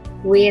it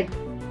with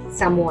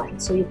someone.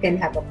 So you can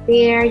have a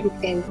pair, you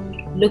can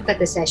look at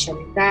the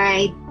session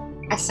guide,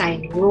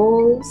 assign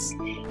roles,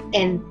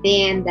 and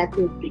then that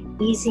will be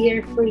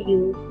easier for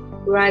you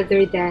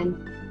rather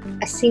than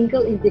a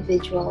single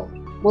individual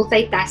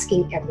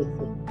multitasking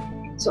everything.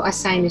 So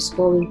assign is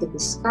going to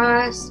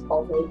discuss,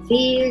 over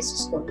this,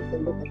 is going to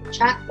look at the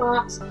chat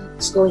box,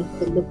 is going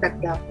to look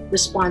at the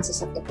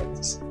responses of the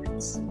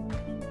participants.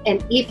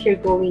 And if you're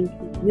going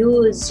to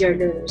use your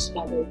learner's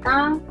mother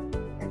tongue,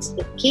 that's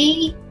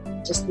okay.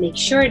 Just make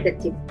sure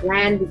that you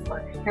plan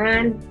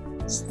beforehand,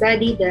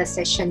 study the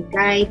session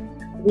guide,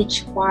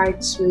 which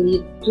parts will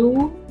you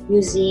do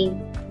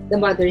using the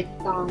mother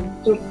tongue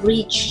to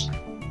reach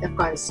the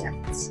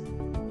concepts.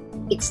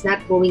 It's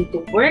not going to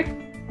work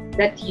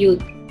that you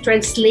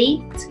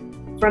translate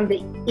from the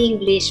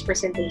English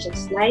presentation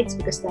slides,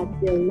 because that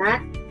will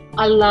not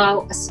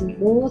allow a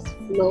smooth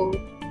flow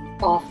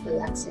of the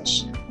LAC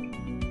session.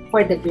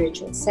 For the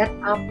virtual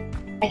setup,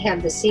 I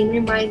have the same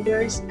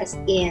reminders as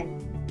in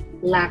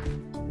LAC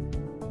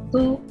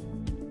 2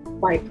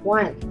 Part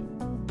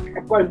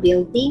 1. For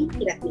building,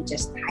 let me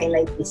just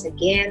highlight this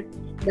again.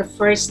 The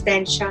first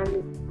 10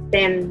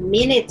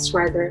 minutes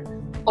rather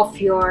of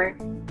your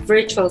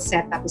virtual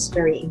setup is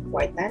very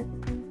important.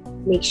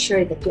 Make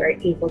sure that you are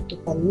able to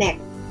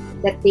connect,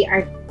 that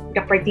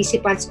the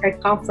participants are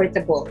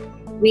comfortable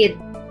with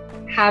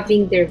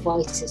having their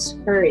voices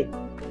heard.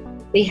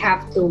 They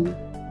have to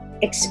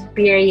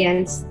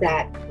experience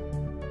that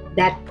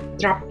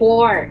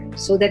rapport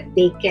so that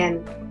they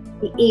can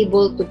be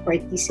able to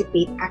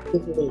participate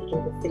actively in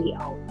the 3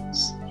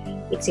 hours.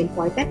 It's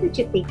important that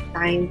you take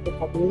time to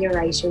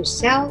familiarize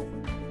yourself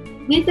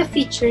with the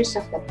features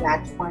of the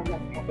platform,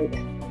 whatever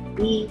that may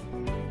be.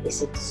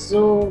 Is it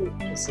Zoom?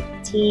 Is it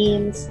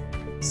Teams?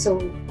 So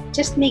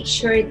just make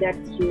sure that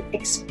you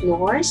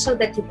explore so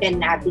that you can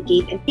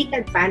navigate and take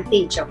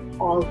advantage of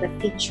all the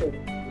features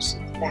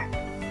of that.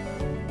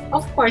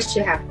 Of course,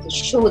 you have to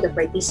show the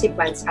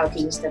participants how to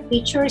use the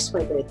features,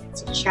 whether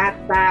it's a chat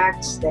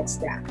box, that's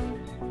the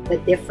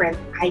different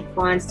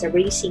icons, the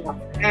raising of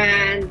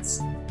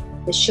hands,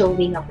 the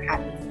showing of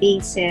happy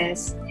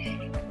faces,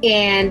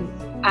 and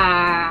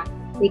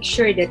make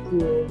sure that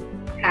you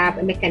have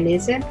a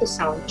mechanism to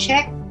sound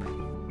check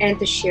and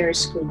to share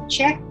screen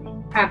check.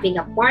 Having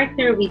a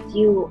partner with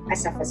you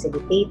as a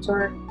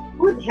facilitator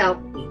would help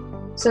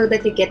you so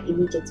that you get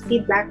immediate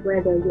feedback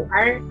whether you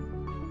are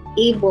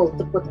able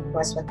to put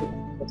across what you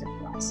want to put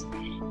across.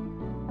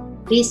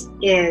 This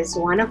is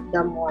one of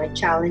the more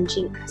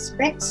challenging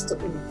aspects to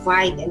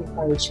invite and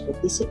encourage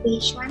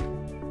participation.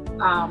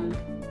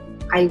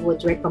 I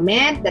would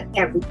recommend that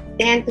every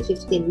 10 to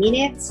 15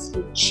 minutes,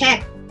 you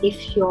check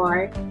if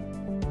your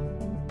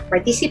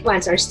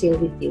participants are still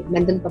with you.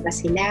 Nandun pa ba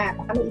sila?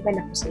 Baka may iba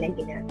na po silang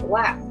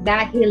ginagawa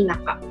dahil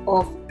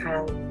naka-off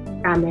ang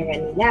camera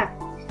nila.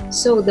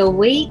 So the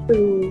way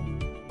to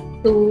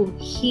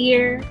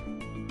hear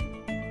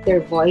their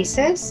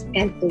voices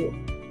and to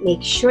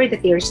make sure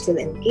that they are still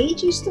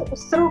engaged is to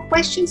throw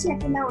questions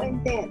every now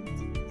and then.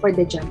 For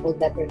the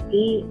jumbled letter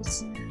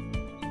games,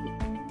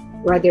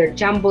 rather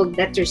jumbled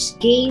letters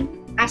game,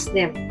 ask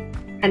them,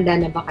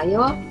 handa na ba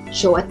kayo?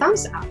 Show a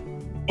thumbs up.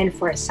 And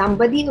for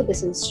somebody who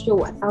doesn't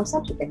show a thumbs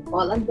up, you can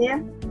call on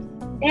them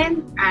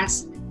and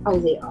ask how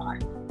they are.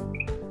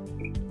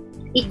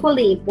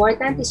 Equally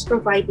important is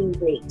providing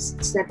breaks.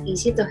 It's not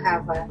easy to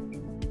have a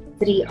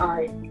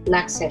 3-hour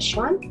LAC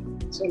session.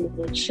 So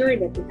make sure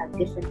that you have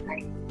different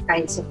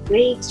kinds of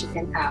breaks. You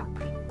can have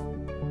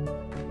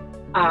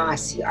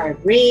CR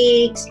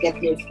breaks, get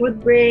your food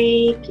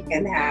break. You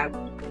can have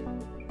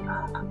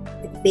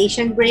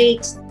meditation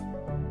breaks,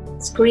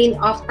 screen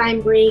off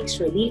time breaks,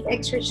 relief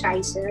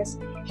exercises.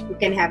 You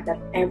can have that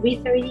every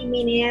 30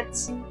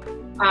 minutes.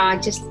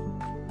 just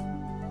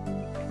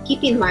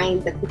keep in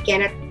mind that we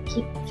cannot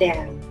keep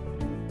them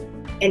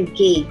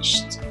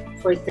engaged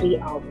for 3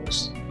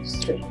 hours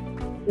straight.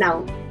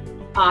 Now,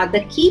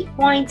 the key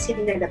points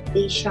in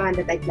adaptation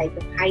that I'd like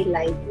to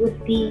highlight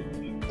would be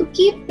to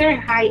keep their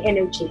high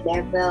energy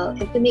level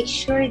and to make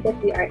sure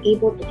that we are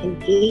able to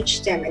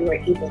engage them and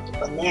we're able to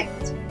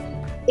connect,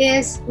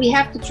 is we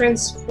have to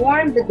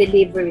transform the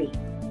delivery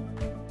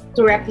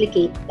to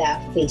replicate the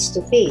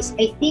face-to-face.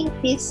 I think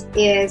this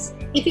is,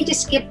 if you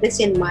just keep this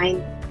in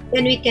mind,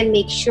 then we can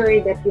make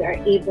sure that we are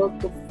able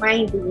to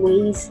find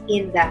ways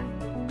in the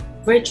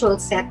virtual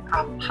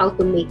setup how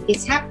to make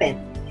this happen.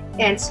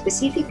 And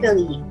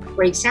specifically,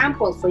 for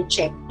example, for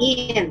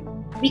check-in,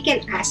 we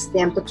can ask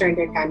them to turn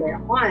their camera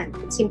on.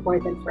 It's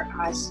important for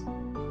us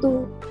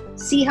to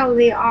see how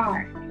they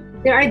are.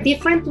 There are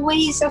different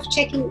ways of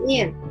checking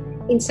in.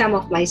 In some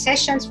of my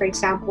sessions, for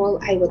example,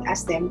 I would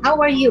ask them, how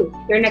are you?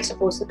 You're not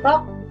supposed to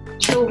talk.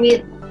 Show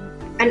with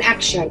an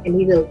action and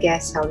we will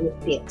guess how you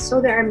feel.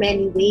 So there are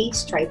many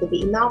ways. Try to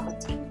be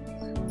innovative.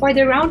 For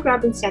the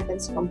round-robin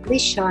sentence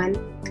completion,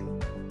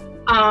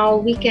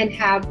 we can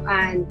have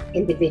an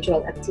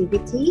individual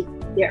activity.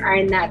 There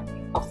are not,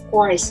 of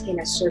course, in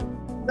a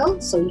circle,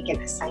 so you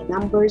can assign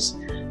numbers.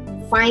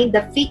 Find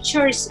the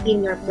features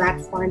in your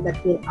platform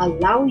that will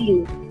allow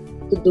you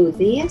to do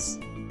this.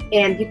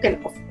 And you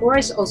can, of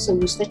course, also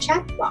use the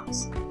chat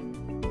box.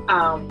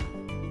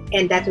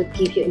 And that would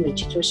give you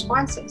immediate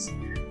responses.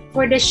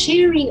 For the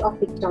sharing of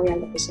pictorial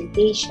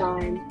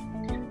representation,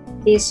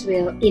 this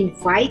will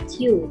invite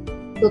you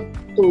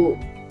to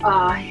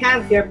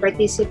have your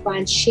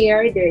participants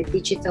share their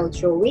digital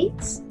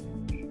drawings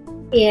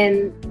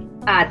in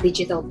a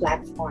digital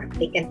platform.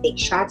 They can take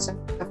shots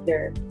of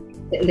their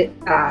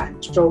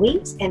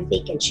drawings and they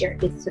can share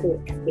it through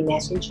FB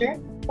Messenger,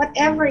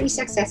 whatever is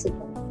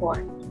accessible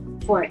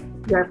for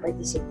your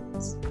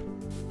participants.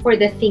 For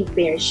the Think,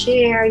 Pair,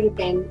 Share, you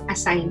can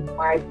assign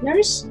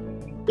partners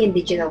in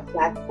digital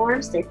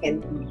platforms. There can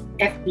be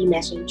FB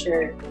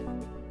Messenger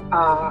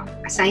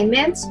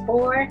assignments,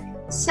 or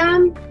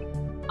some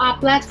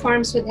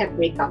platforms would have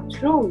breakout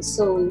rooms.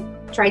 So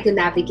try to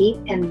navigate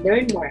and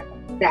learn more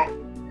about that.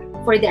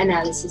 For the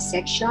analysis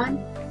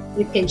section,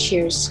 you can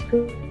share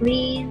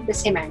screen, the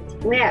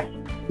semantic web.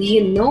 Do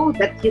you know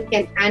that you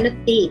can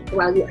annotate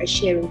while you are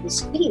sharing the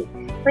screen?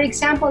 For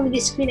example, in the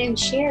screen I'm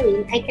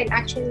sharing, I can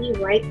actually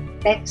write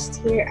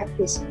text here at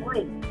this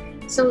point.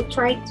 So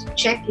try to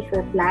check if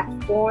your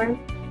platform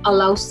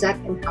allows that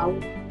and how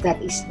that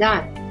is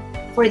done.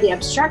 For the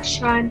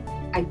abstraction,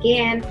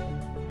 again,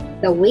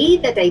 the way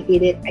that I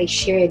did it, I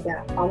shared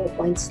the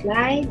PowerPoint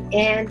slide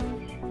and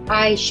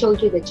I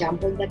showed you the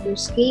jumbled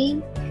letters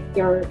game.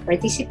 Your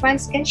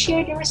participants can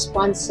share the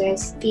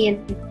responses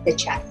in the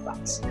chat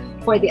box.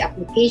 For the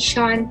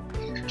application,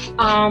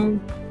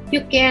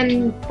 you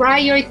can,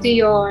 prior to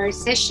your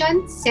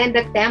session, send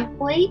the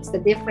templates, the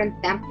different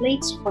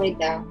templates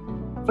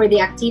for the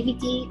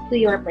activity to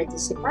your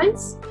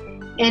participants.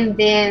 And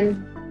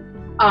then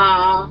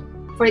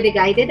for the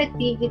guided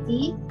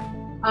activity,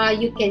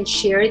 you can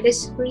share the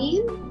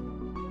screen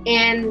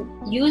and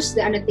use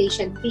the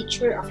annotation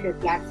feature of your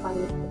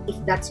platform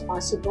if that's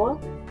possible.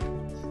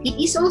 It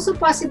is also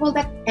possible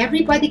that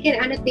everybody can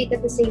annotate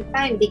at the same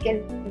time. They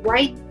can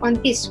write on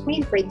this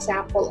screen, for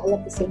example, all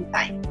at the same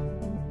time.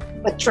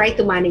 But try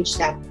to manage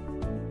that,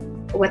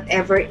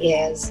 whatever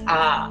is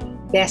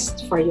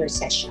best for your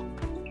session.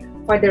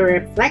 For the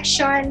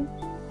reflection,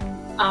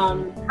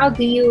 how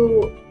do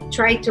you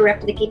try to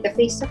replicate the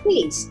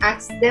face-to-face?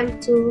 Ask them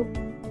to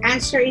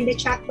answer in the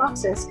chat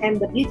boxes,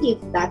 and the beauty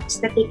of that is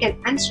that they can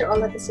answer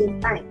all at the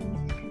same time.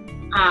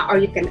 Or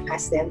you can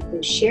ask them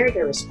to share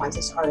their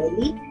responses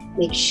orally.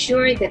 Make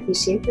sure that you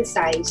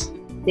synthesize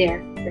their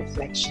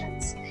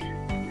reflections.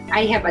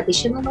 I have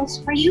additional notes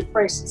for you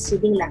for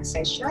succeeding LAC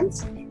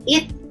sessions.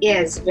 It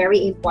is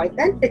very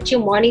important that you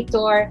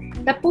monitor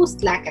the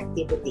post-LAC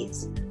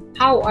activities.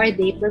 How are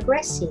they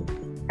progressing?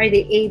 Are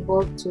they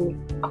able to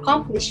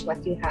accomplish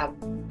what you have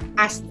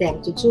asked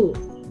them to do?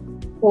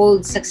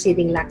 Hold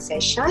succeeding LAC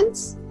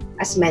sessions,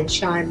 as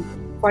mentioned,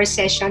 4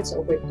 sessions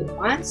over 2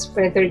 months.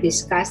 Further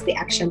discuss the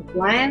action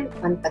plan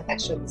on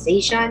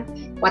contextualization.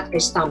 What are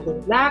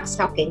stumbling blocks?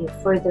 How can you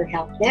further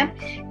help them?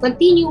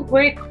 Continue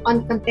work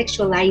on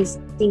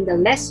contextualizing the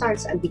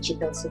lessons on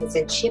digital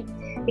citizenship,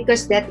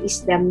 because that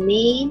is the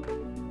main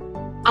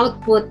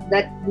output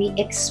that we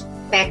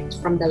expect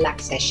from the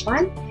LAC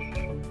session.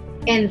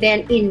 And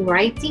then in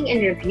writing and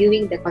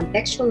reviewing the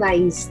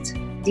contextualized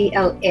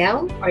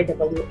DLL or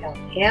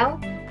WLL,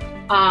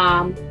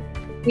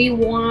 we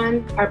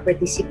want our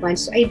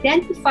participants to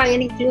identify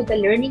and include the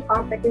learning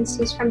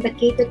competencies from the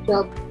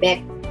K-12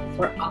 BEC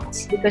for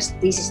us, because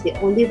this is the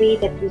only way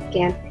that we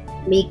can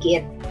make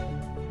it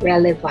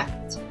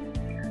relevant.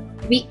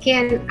 We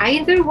can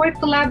either work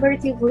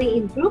collaboratively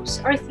in groups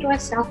or through a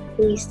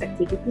self-paced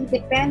activity,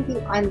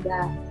 depending on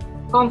the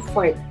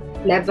comfort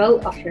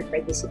level of your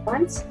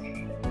participants.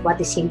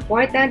 What is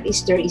important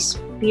is there is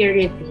peer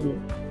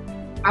review.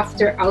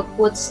 After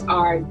outputs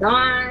are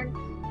done,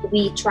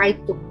 We try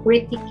to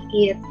critique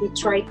it. We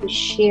try to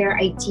share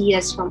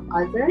ideas from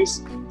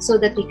others so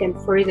that we can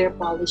further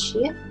polish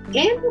it.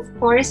 And of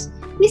course,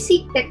 we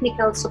seek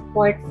technical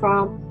support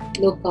from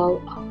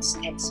local ALS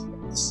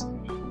experts.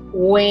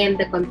 When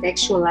the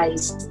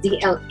contextualized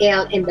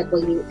DLL and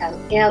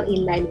WLL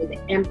in line with the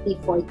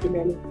MT4T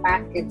learning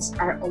packets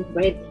are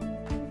already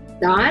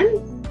done,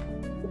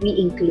 we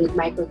include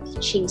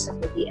micro-teachings of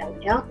the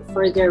DLL to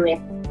further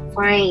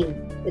refine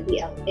the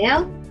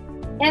DLL,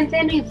 and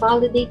then we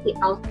validate the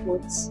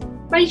outputs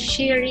by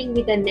sharing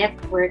with a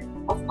network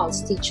of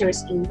ALS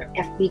teachers in their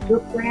FB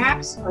group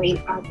perhaps, or in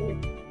other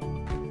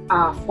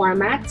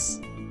formats.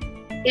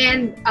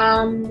 And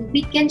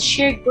we can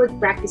share good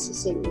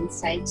practices and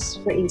insights.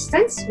 For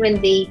instance,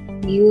 when they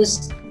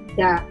used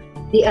the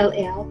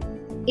DLL,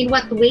 in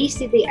what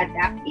ways did they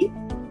adapt it,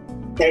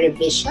 the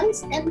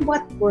revisions, and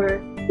what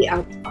were the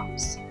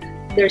outcomes.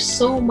 There's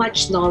so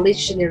much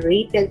knowledge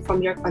generated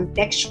from your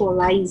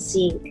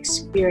contextualizing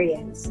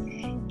experience,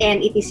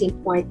 and it is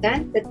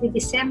important that we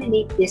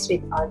disseminate this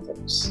with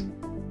others.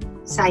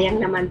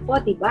 Sayang naman po,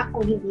 di ba,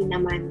 kung hindi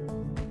naman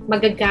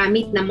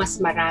magagamit na mas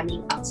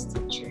maraming ALS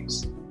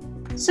teachers.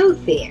 So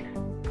there.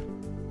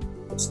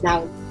 It's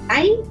now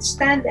time to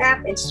stand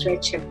up and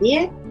stretch a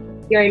bit.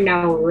 You're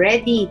now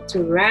ready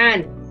to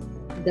run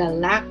the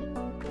LAC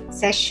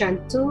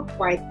Session 2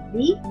 Part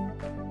B.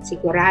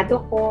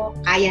 Sigurado ko,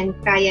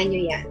 kayang-kaya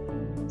nyo yan.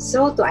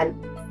 So, to an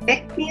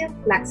effective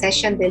LAC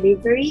session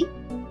delivery,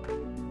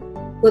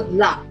 good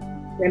luck.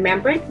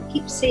 Remember to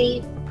keep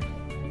safe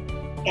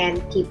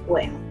and keep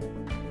well.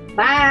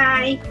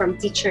 Bye from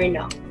Teacher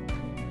No.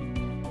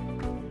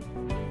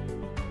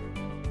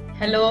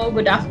 Hello,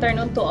 good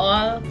afternoon to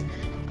all.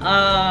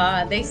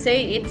 They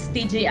say it's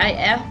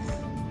TGIF.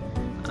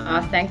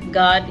 Thank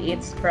God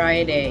it's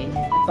Friday.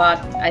 But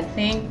I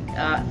think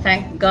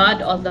thank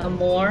God all the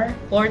more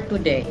for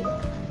today.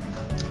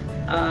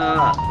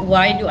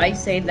 Why do I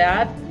say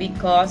that?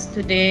 Because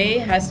today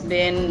has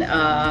been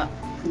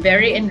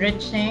very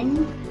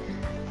enriching,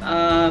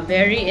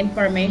 very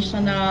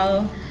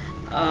informational,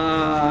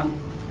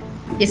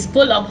 is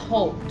full of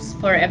hopes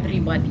for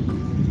everybody.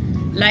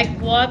 Like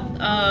what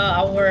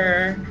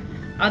our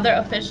other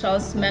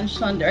officials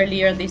mentioned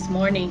earlier this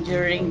morning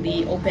during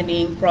the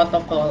opening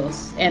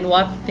protocols, and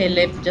what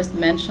Philip just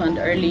mentioned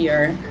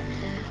earlier,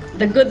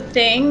 the good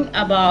thing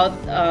about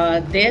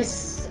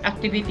this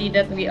activity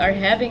that we are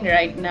having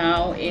right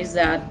now is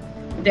that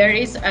there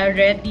is a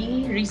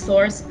ready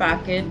resource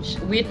package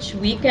which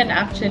we can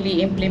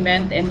actually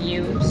implement and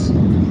use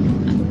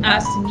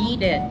as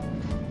needed.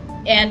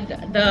 And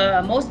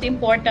the most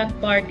important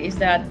part is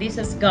that this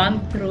has gone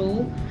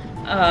through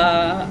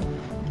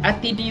a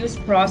tedious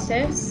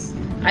process.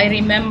 I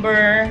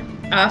remember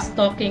us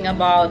talking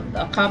about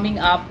coming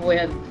up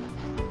with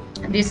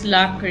this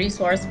LAC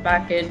resource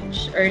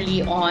package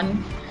early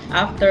on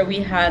after we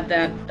had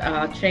that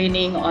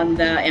training on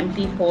the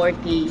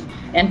MT4T.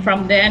 And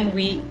from then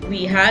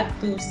we had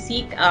to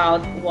seek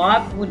out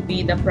what would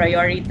be the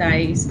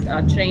prioritized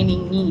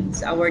training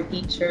needs our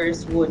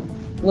teachers would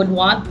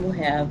want to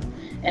have.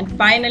 And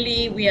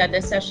finally, we had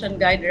the session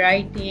guide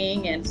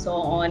writing and so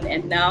on.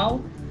 And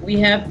now we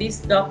have this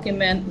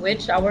document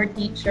which our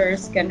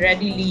teachers can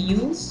readily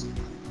use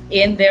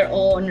in their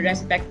own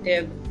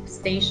respective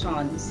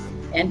stations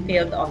and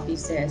field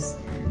offices.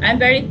 I'm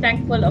very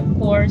thankful, of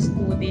course,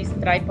 to this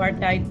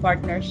tripartite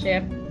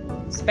partnership,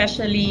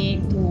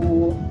 especially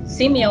to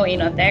SEAMEO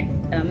INNOTECH.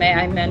 May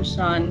I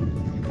mention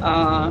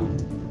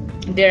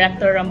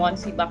Director Ramon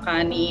C.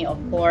 Bacani, of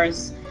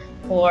course,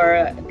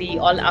 for the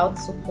all-out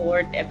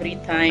support every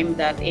time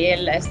that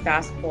ALS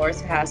Task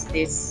Force has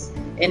this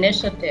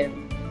initiative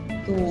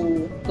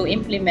to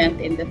implement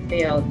in the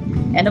field.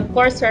 And of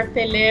course, Sir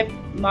Philip,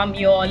 Ma'am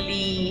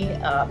Yoli,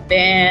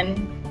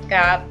 Ben,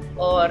 Kat,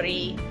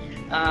 Ori,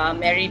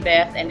 Mary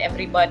Beth, and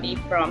everybody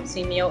from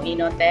SEAMEO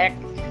INNOTECH,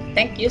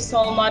 thank you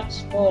so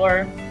much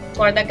for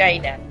the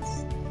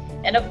guidance.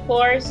 And of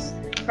course,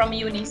 from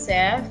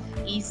UNICEF,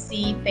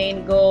 EC,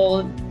 Payne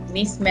Gold,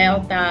 Miss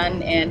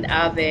Meltan, and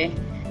Ave,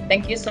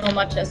 thank you so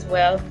much as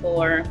well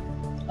for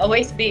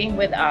always being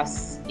with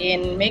us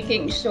in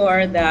making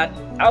sure that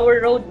our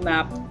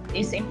roadmap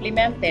is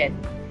implemented.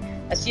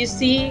 As you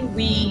see,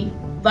 we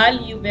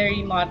value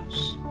very much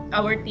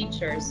our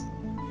teachers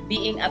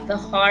being at the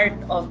heart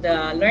of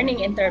the learning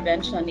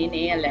intervention in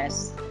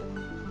ALS.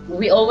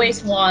 We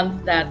always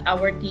want that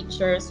our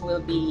teachers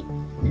will be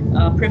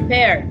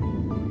prepared,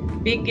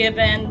 be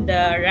given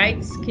the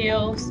right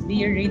skills,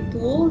 be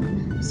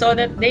retooled, so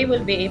that they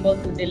will be able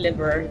to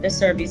deliver the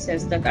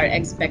services that are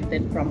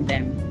expected from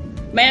them.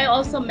 May I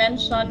also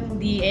mention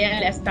the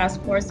ALS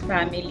Task Force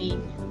family,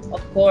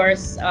 of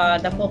course,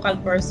 the focal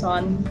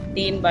person,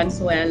 Dean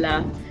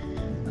Banzuela.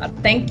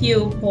 Thank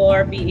you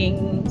for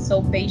being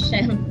so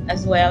patient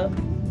as well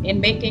in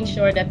making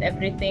sure that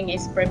everything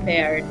is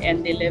prepared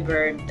and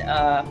delivered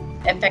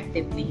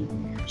effectively.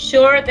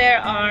 Sure, there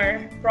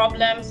are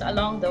problems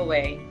along the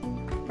way.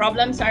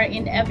 Problems are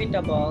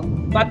inevitable,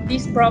 but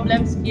these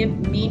problems give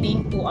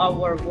meaning to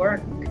our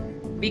work.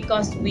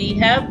 because we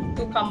have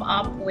to come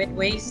up with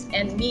ways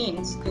and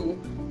means to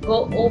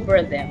go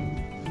over them.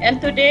 And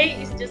today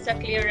is just a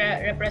clear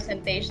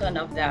representation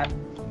of that.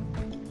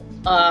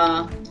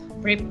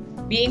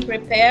 Being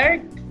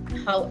prepared,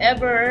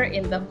 however,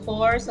 in the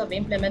course of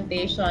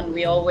implementation,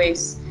 we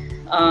always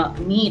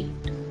meet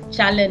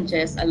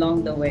challenges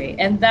along the way.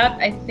 And that,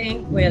 I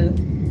think,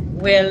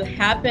 will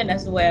happen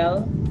as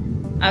well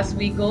as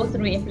we go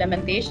through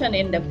implementation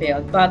in the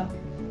field. But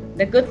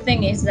the good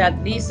thing is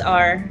that these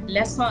are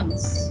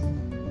lessons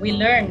we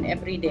learn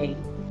every day,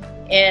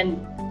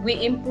 and we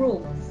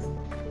improve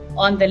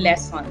on the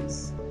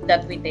lessons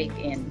that we take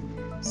in.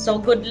 So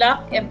good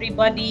luck,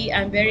 everybody.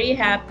 I'm very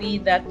happy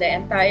that the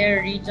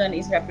entire region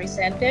is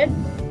represented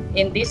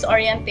in this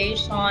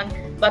orientation,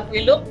 but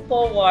we look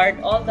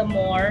forward all the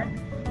more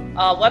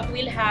what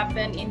will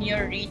happen in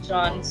your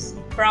regions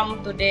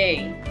from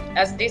today,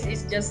 as this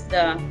is just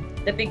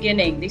the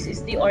beginning. This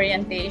is the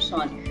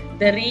orientation.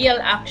 The real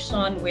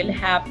action will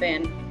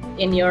happen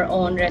in your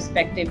own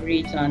respective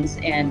regions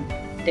and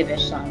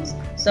divisions.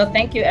 So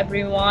thank you,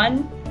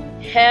 everyone.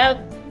 Have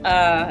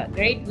a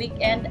great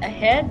weekend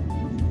ahead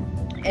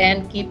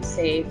and keep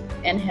safe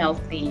and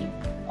healthy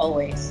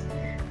always.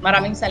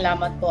 Maraming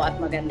salamat po at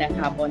magandang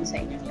hapon sa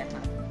inyong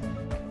lahat.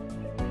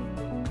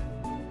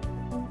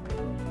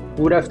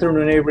 Good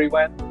afternoon,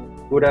 everyone.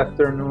 Good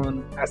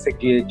afternoon, ASEC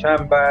GH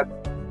Ambat,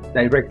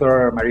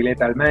 Director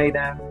Marileta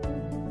Almeida.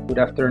 Good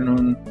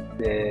afternoon,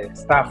 the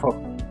staff of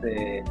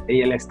the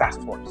ALS Task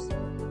Force.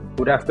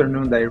 Good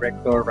afternoon,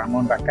 Director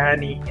Ramon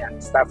Bacani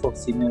and staff of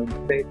SEAMEO.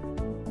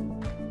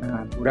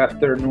 Good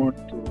afternoon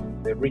to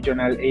the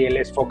regional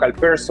ALS focal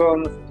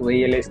persons, to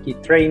ALS key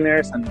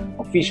trainers and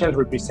officials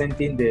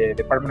representing the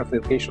Department of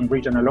Education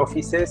regional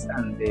offices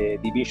and the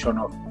division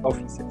of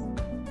offices.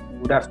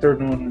 Good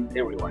afternoon,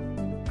 everyone.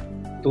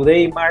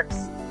 Today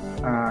marks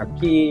a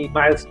key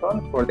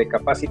milestone for the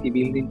capacity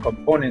building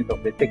component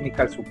of the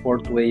technical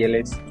support to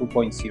ALS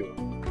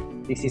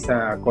 2.0. This is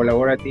a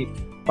collaborative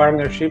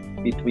partnership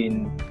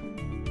between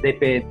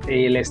DepEd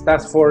ALS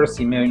Task Force,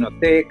 SEAMEO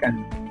INNOTECH,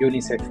 and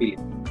UNICEF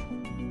Philippines.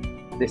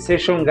 The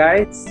session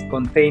guides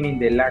containing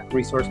the LAC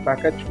Resource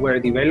Package were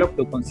developed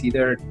to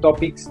consider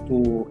topics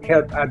to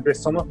help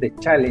address some of the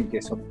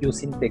challenges of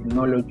using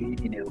technology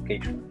in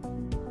education.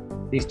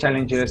 These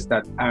challenges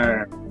that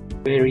are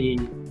very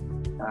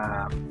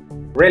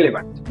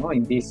relevant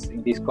in this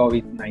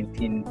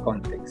COVID-19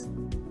 context.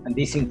 And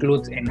this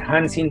includes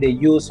enhancing the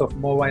use of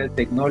mobile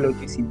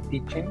technologies in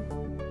teaching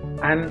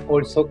and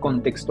also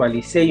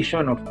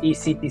contextualization of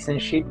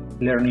e-citizenship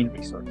learning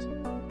resources.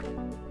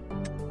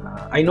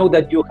 I know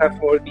that you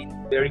have all been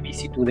very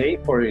busy today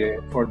for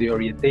the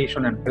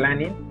orientation and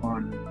planning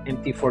on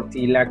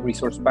MT4T LAC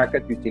Resource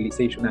Package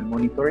utilization and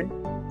monitoring.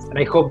 And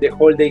I hope the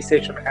whole day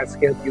session has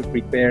helped you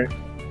prepare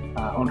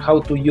on how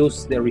to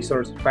use the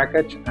resource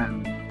package,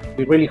 and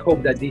we really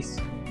hope that this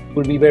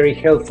will be very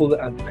helpful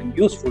and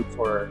useful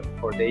for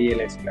the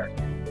ALS learner.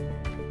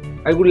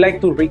 I would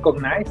like to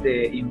recognize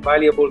the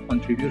invaluable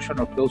contribution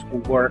of those who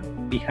work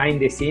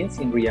behind the scenes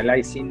in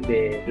realizing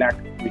the LAC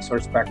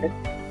Resource Package,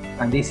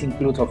 and this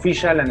includes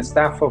official and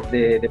staff of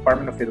the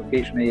Department of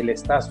Education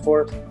ALS Task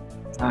Force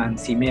and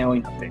SEAMEO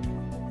INNOTECH.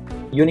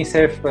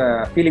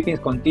 UNICEF Philippines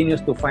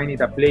continues to find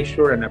it a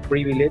pleasure and a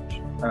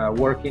privilege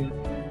working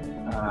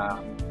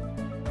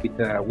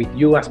with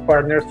you as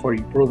partners for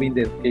improving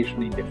the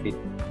education in the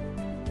Philippines.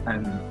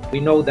 And we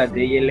know that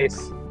the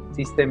ALS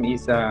system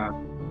is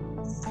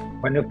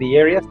one of the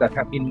areas that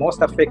have been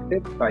most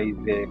affected by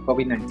the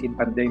COVID-19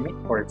 pandemic.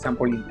 For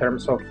example, in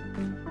terms of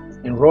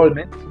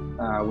enrollment,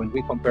 when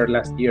we compare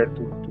last year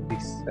to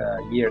this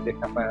year, there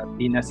have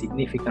been a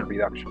significant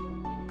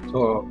reduction.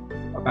 So,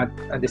 but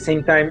at the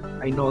same time,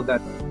 I know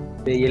that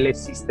the ALS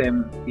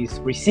system is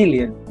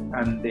resilient,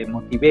 and the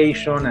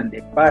motivation and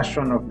the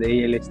passion of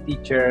the ALS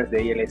teachers,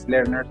 the ALS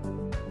learners,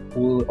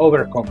 will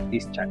overcome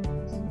these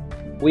challenges.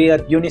 We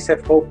at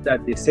UNICEF hope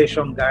that the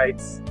session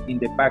guides in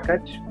the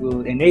package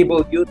will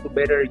enable you to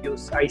better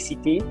use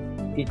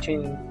ICT,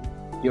 teaching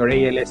your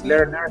ALS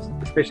learners,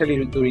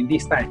 especially during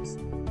these times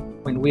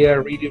when we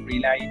are really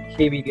relying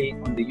heavily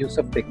on the use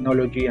of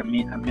technology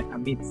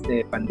amidst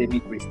the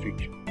pandemic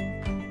restrictions.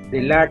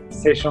 The LAC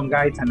session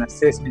guides and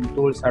assessment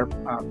tools are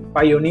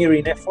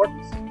pioneering efforts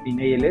in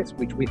ALS,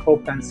 which we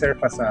hope can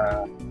serve as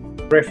a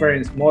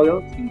reference model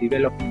in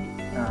developing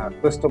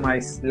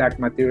customized LAC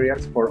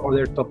materials for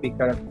other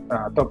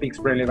topics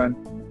relevant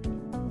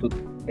to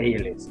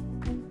ALS.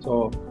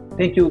 So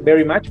thank you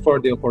very much for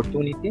the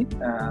opportunity.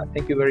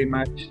 Thank you very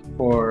much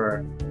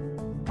for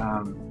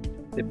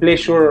the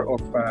pleasure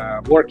of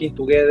working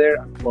together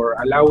and for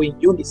allowing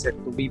UNICEF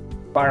to be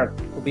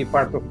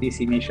part of this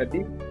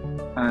initiative.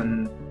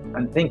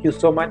 And thank you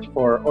so much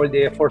for all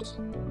the efforts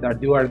that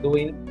you are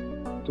doing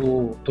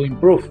to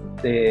improve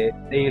the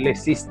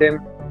ALS system,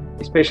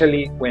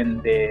 especially when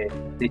the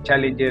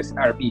challenges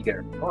are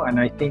bigger. And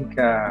I think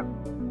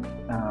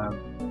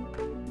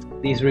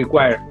these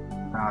require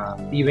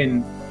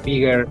even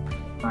bigger,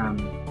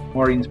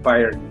 more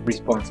inspired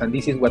response. And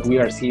this is what we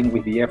are seeing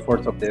with the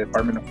efforts of the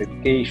Department of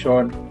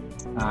Education,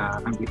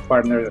 and with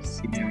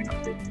partners SEAMEO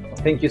INNOTECH.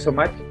 So thank you so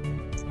much,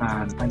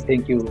 and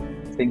thank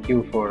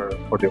you for the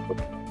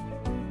opportunity.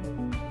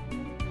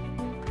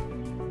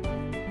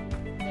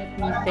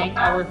 We thank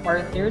our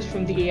partners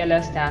from the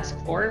ALS Task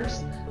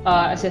Force,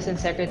 Assistant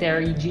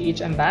Secretary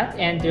G.H. Ambat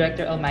and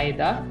Director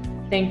Almeida.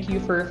 Thank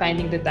you for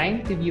finding the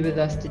time to be with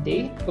us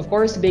today. Of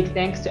course, big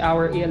thanks to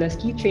our ALS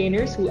key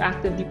trainers who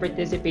actively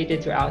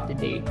participated throughout the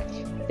day.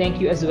 Thank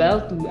you as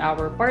well to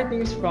our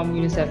partners from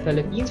UNICEF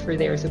Philippines for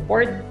their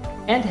support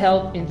and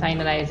help in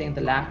finalizing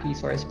the LAC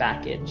Resource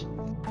Package.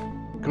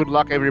 Good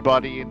luck,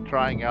 everybody, in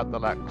trying out the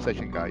LAC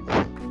session guides.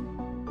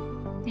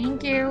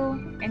 Thank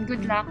you, and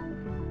good luck.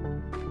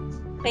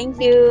 Thank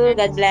you.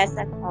 God bless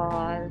us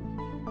all.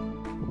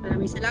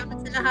 Maraming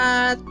salamat sa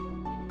lahat.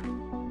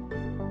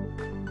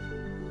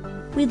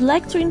 We'd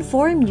like to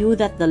inform you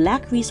that the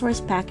LAC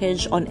Resource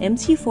Package on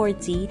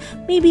MT4T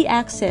may be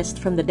accessed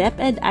from the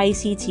DepEd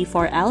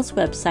ICT4ALS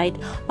website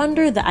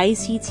under the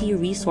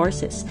ICT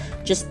Resources.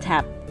 Just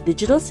tap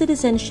Digital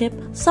Citizenship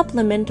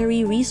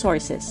Supplementary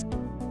Resources.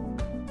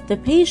 The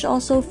page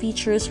also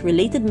features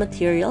related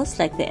materials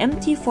like the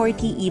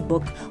MT4T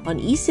ebook on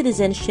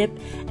e-citizenship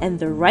and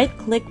the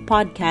Right-Click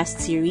podcast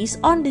series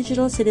on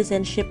digital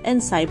citizenship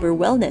and cyber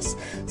wellness.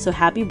 So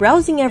happy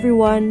browsing,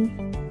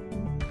 everyone!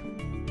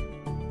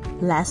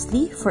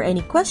 Lastly, for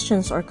any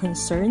questions or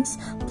concerns,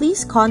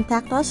 please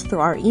contact us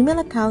through our email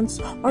accounts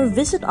or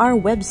visit our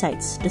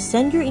websites to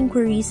send your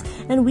inquiries,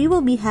 and we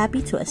will be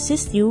happy to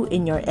assist you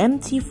in your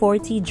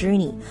MT4T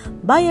journey.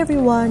 Bye,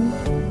 everyone!